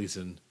Brendan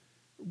Gleeson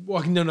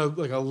walking down a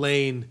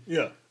lane,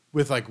 Yeah.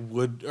 with like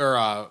wood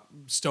or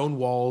stone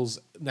walls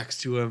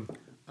next to him,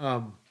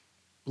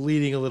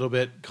 bleeding a little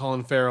bit.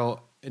 Colin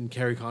Farrell and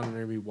Carrie Condon are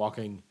gonna be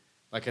walking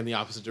like in the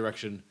opposite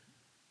direction.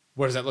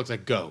 What does that look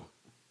like? Go.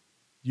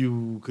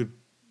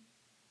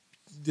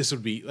 This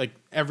would be like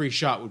every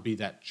shot would be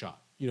that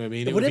shot. You know what I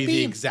mean? It would be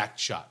the exact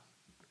shot.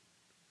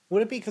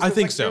 Would it be? Cause I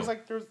think so.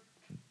 There's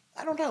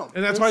I don't know.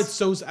 And that's why it's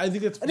so. I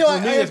think that's No, for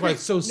me. That's agree. why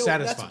it's so No,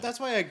 satisfying. That's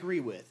why I agree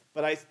with.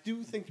 But I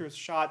do think there's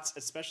shots,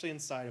 especially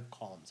inside of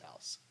Colum's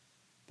house,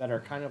 that are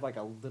kind of like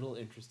a little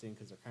interesting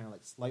because they're kind of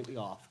like slightly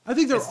off. I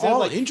think they're Instead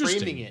all of like interesting.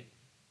 Framing it,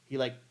 he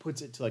like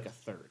puts it to like a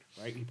third,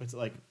 right? He puts it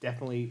like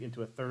definitely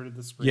into a third of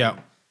the screen. Yeah.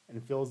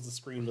 And fills the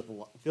screen with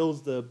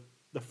fills the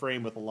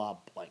frame with a lot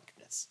of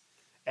blankness,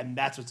 and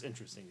that's what's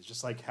interesting. It's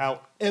just like how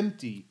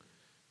empty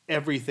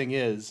everything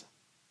is,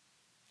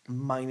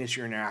 minus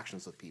your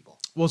interactions with people.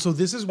 Well, so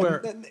this is where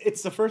And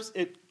it's the first.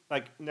 It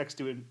like next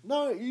to it.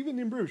 No, even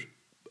in Bruges,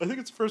 I think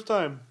it's the first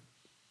time.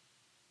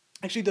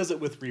 Actually, does it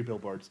with 3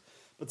 billboards,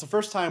 but it's the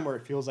first time where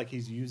it feels like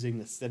he's using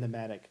the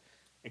cinematic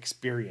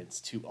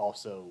experience to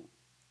also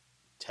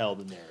tell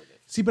the narrative.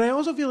 See, but I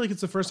also feel like it's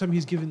the first time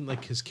he's given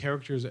like his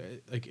characters,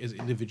 like as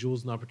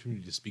individuals, an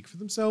opportunity to speak for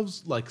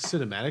themselves, like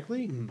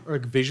cinematically or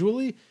like,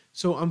 visually.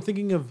 So I'm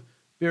thinking of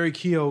Barry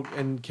Keogh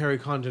and Carrie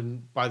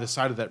Condon by the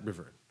side of that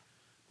river,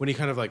 when he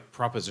kind of like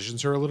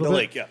propositions her a little The bit.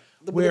 lake, yeah.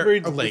 Where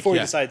Before he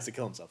decides to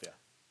kill himself, yeah.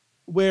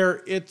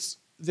 where it's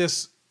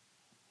this.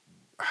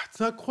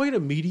 It's not quite a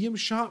medium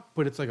shot,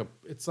 but it's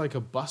like a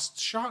bust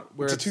shot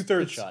where It's a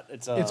 2/3 shot.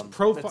 It's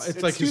profile.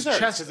 It's like his 2/3,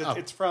 chest 'cause up.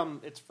 It's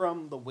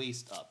from the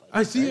waist up.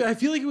 I see. right? I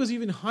feel like it was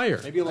even higher.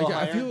 Maybe a little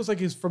I higher? feel it was like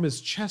it's from his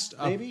chest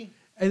up. Maybe.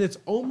 And it's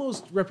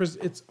almost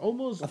It's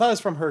almost. I thought it was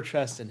from her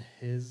chest and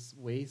his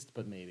waist,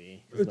 but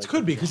maybe It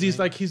could be because he's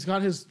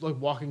got his like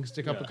walking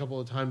stick up a couple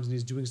of times and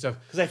he's doing stuff.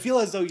 Because I feel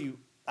as though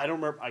I don't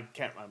remember.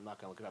 I'm not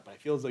gonna look it up, but I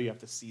feel as though you have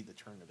to see the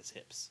turn of his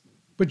hips.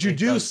 But you It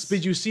do. does.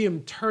 But you see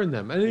him turn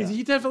them, and Yeah.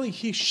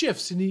 he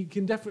shifts, and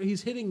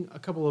he's hitting a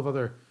couple of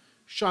other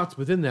shots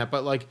within that.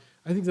 But like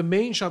I think the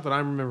main shot that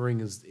I'm remembering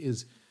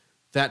is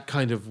that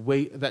kind of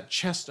that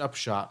chest up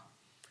shot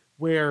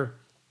where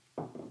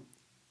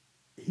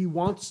he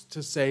wants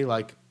to say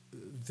like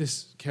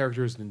this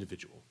character is an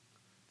individual.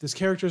 This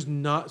character is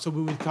not. So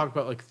when we talk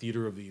about like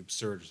theater of the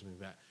absurd or something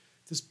like that,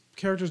 this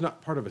character is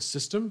not part of a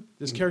system.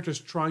 This character is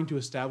trying to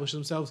establish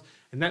themselves,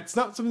 and that's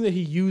not something that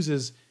he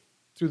uses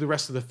through the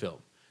rest of the film.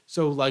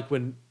 So like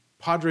when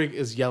Podrick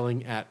is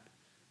yelling at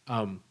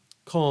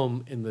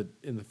Colm in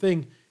the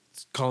thing,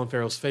 it's Colin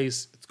Farrell's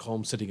face. It's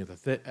Colm sitting at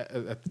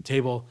the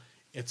table.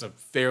 It's a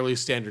fairly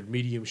standard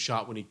medium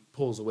shot when he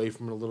pulls away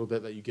from it a little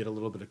bit, that you get a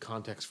little bit of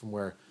context from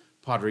where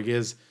Podrick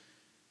is.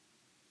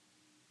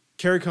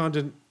 Carrie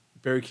Condon,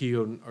 Barry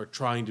Keoghan are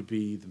trying to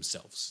be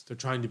themselves. They're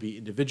trying to be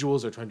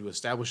individuals. They're trying to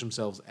establish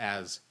themselves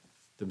as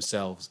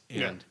themselves,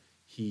 and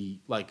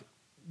he like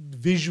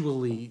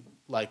visually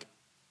like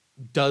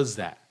does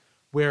that.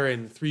 Where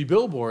in 3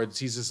 Billboards,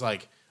 he's just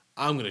like,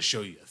 I'm going to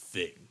show you a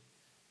thing.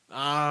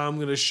 I'm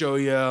going to show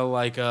you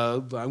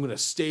I'm going to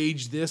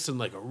stage this in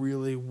like a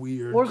really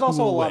weird, Well, there's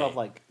also a cool lot way. of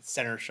like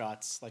center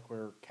shots, like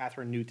where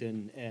Catherine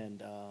Newton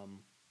and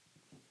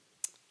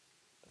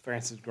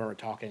Frances Gore are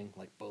talking.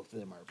 Like both of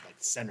them are like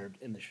centered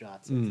in the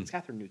shots. It's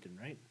Catherine Newton,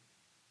 right?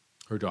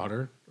 Her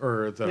daughter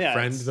or the Yeah,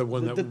 friend, it's the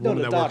one no, that woman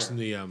the that daughter. works in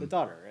the the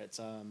daughter. It's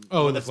in the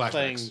one the that's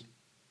playing flashbacks.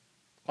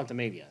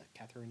 Quantumania,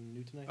 Catherine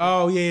Newton. I think.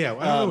 Oh yeah. I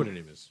don't know what her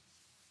name is.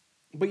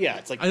 But yeah,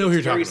 it's like I know who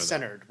it's you're very talking about,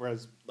 centered.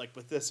 Whereas like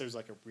with this, there's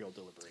like a real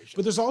deliberation.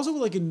 But there's also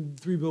like in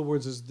Three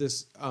Billboards, there's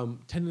this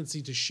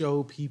tendency to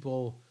show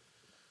people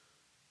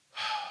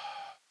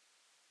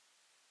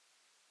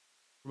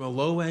from a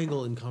low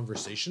angle in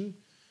conversation.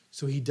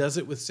 So he does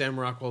it with Sam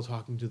Rockwell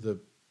talking to the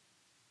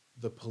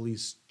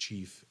police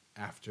chief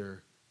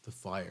after the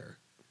fire.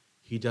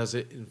 He does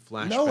it in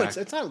flashback. No, it's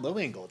not a low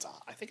angle.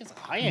 I think it's a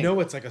high angle.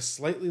 No, it's like a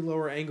slightly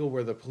lower angle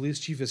where the police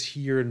chief is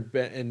here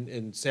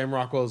and Sam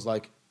Rockwell is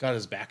like got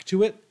his back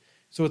to it.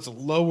 So it's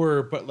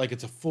lower, but like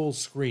it's a full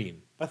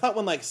screen. I thought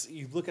when like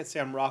you look at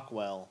Sam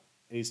Rockwell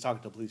and he's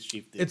talking to the police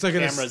chief, the It's like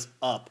camera's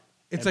up.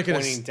 It's and like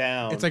pointing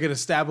down. It's like an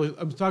established.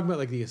 I'm talking about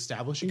like the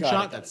establishing Got it,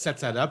 shot got that it,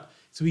 sets that up.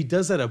 So he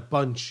does that a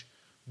bunch,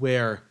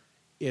 where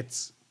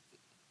he's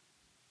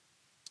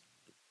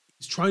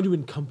trying to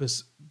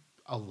encompass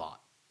a lot.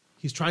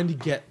 He's trying to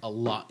get a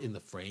lot in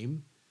the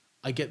frame.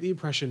 I get the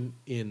impression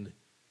in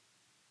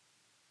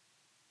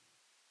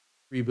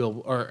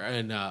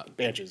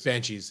Banshees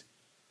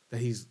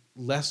that he's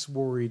less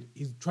worried.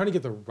 He's trying to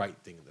get the right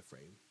thing in the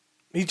frame.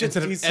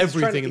 Instead of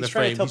everything in the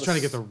frame, he's trying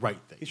to get the right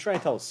thing. He's trying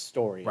to tell a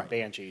story Right. in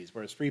Banshees,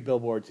 whereas Three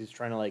Billboards, he's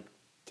trying to like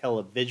tell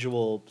a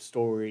visual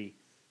story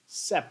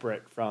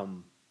separate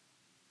from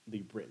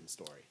the written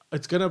story.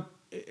 It's gonna,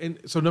 and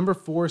so number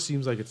 4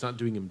 seems like it's not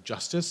doing him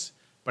justice,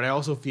 but I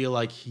also feel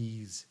like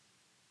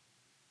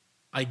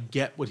I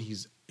get what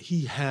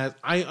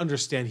I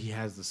understand he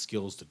has the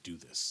skills to do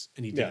this,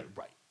 and he did it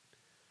right.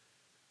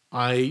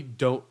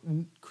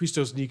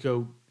 Christos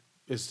Nico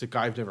is the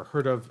guy I've never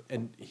heard of,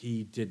 and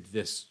he did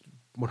this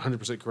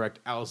 100% correct.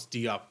 Alice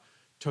Diop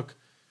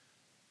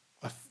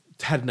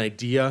had an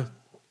idea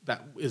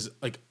that is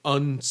like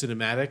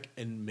uncinematic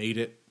and made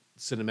it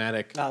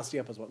cinematic. Alice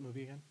Diop was what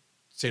movie again?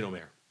 Saint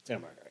Omer.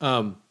 Saint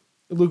Omer.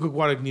 Luca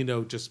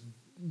Guadagnino just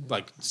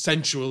like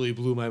sensually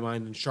blew my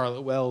mind, and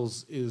Charlotte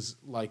Wells is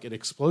like an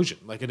explosion,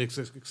 like an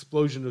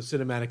explosion of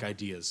cinematic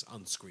ideas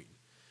on screen.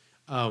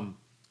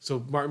 So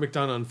Martin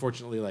McDonagh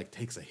unfortunately like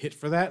takes a hit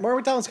for that. Martin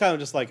McDonald's kind of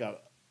just like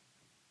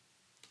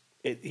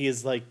he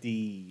is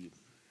the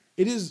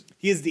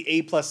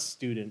A+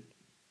 student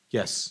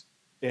Yes,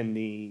 in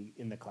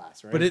the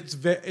class, right? but it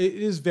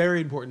is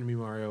very important to me,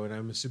 Mario, and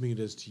I'm assuming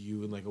it is to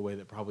you in like a way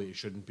that probably it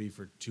shouldn't be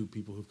for two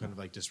people who've kind of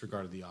like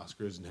disregarded the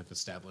Oscars and have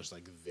established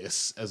like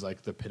this as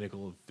like the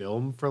pinnacle of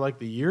film for like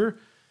the year.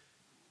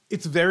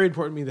 It's very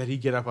important to me that he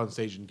get up on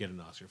stage and get an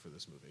Oscar for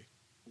this movie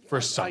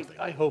for something.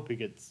 I hope he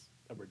gets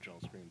original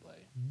screenplay.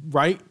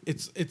 Right?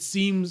 It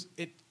seems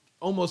it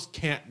almost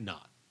can't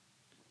not.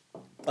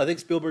 I think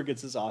Spielberg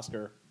gets his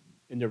Oscar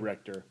in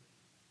director,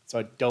 so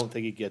I don't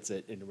think he gets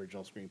it in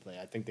original screenplay.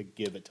 I think they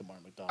give it to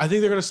Martin McDonagh. I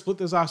think they're going to split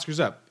those Oscars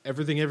up.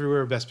 Everything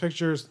Everywhere, Best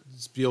Pictures.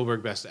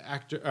 Spielberg, Best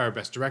Actor or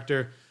Best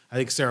Director. I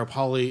think Sarah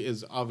Polley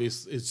is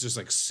obvious. It's just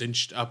like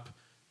cinched up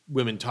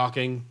Women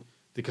Talking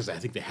because I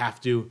think they have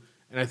to,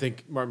 and I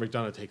think Martin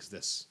McDonagh takes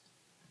this.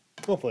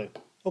 Hopefully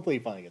he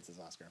finally gets his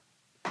Oscar.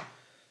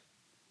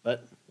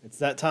 But it's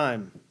that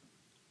time,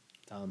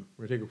 Tom.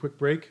 We're going to take a quick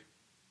break.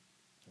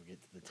 We'll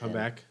get to the 10, Come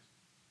back.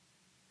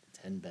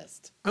 10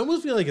 best. I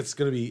almost feel like it's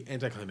going to be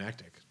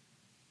anticlimactic.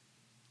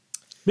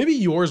 Maybe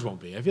yours won't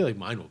be. I feel like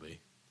mine will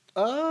be.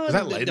 Is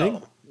that lightning?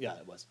 No. Yeah,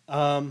 it was.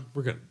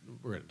 We're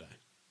gonna die.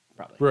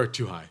 Probably. We're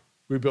too high.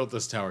 We built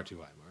this tower too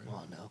high, Mario.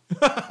 Oh no.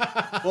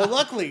 Well,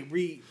 luckily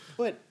we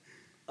put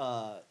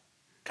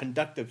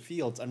conductive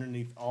fields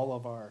underneath all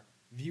of our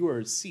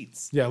viewers'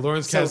 seats. Yeah,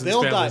 Lawrence So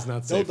Kasdan's family is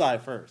not safe. They'll die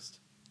first,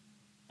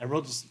 and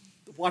we'll just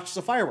watch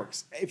the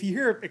fireworks. If you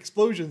hear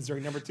explosions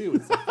during number 2,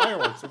 it's the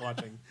fireworks we're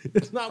watching.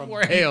 It's not From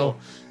more hail.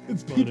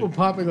 It's exploding. people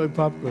popping like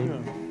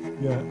popcorn.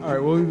 Yeah. All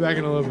right, we'll be back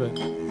in a little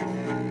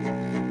bit.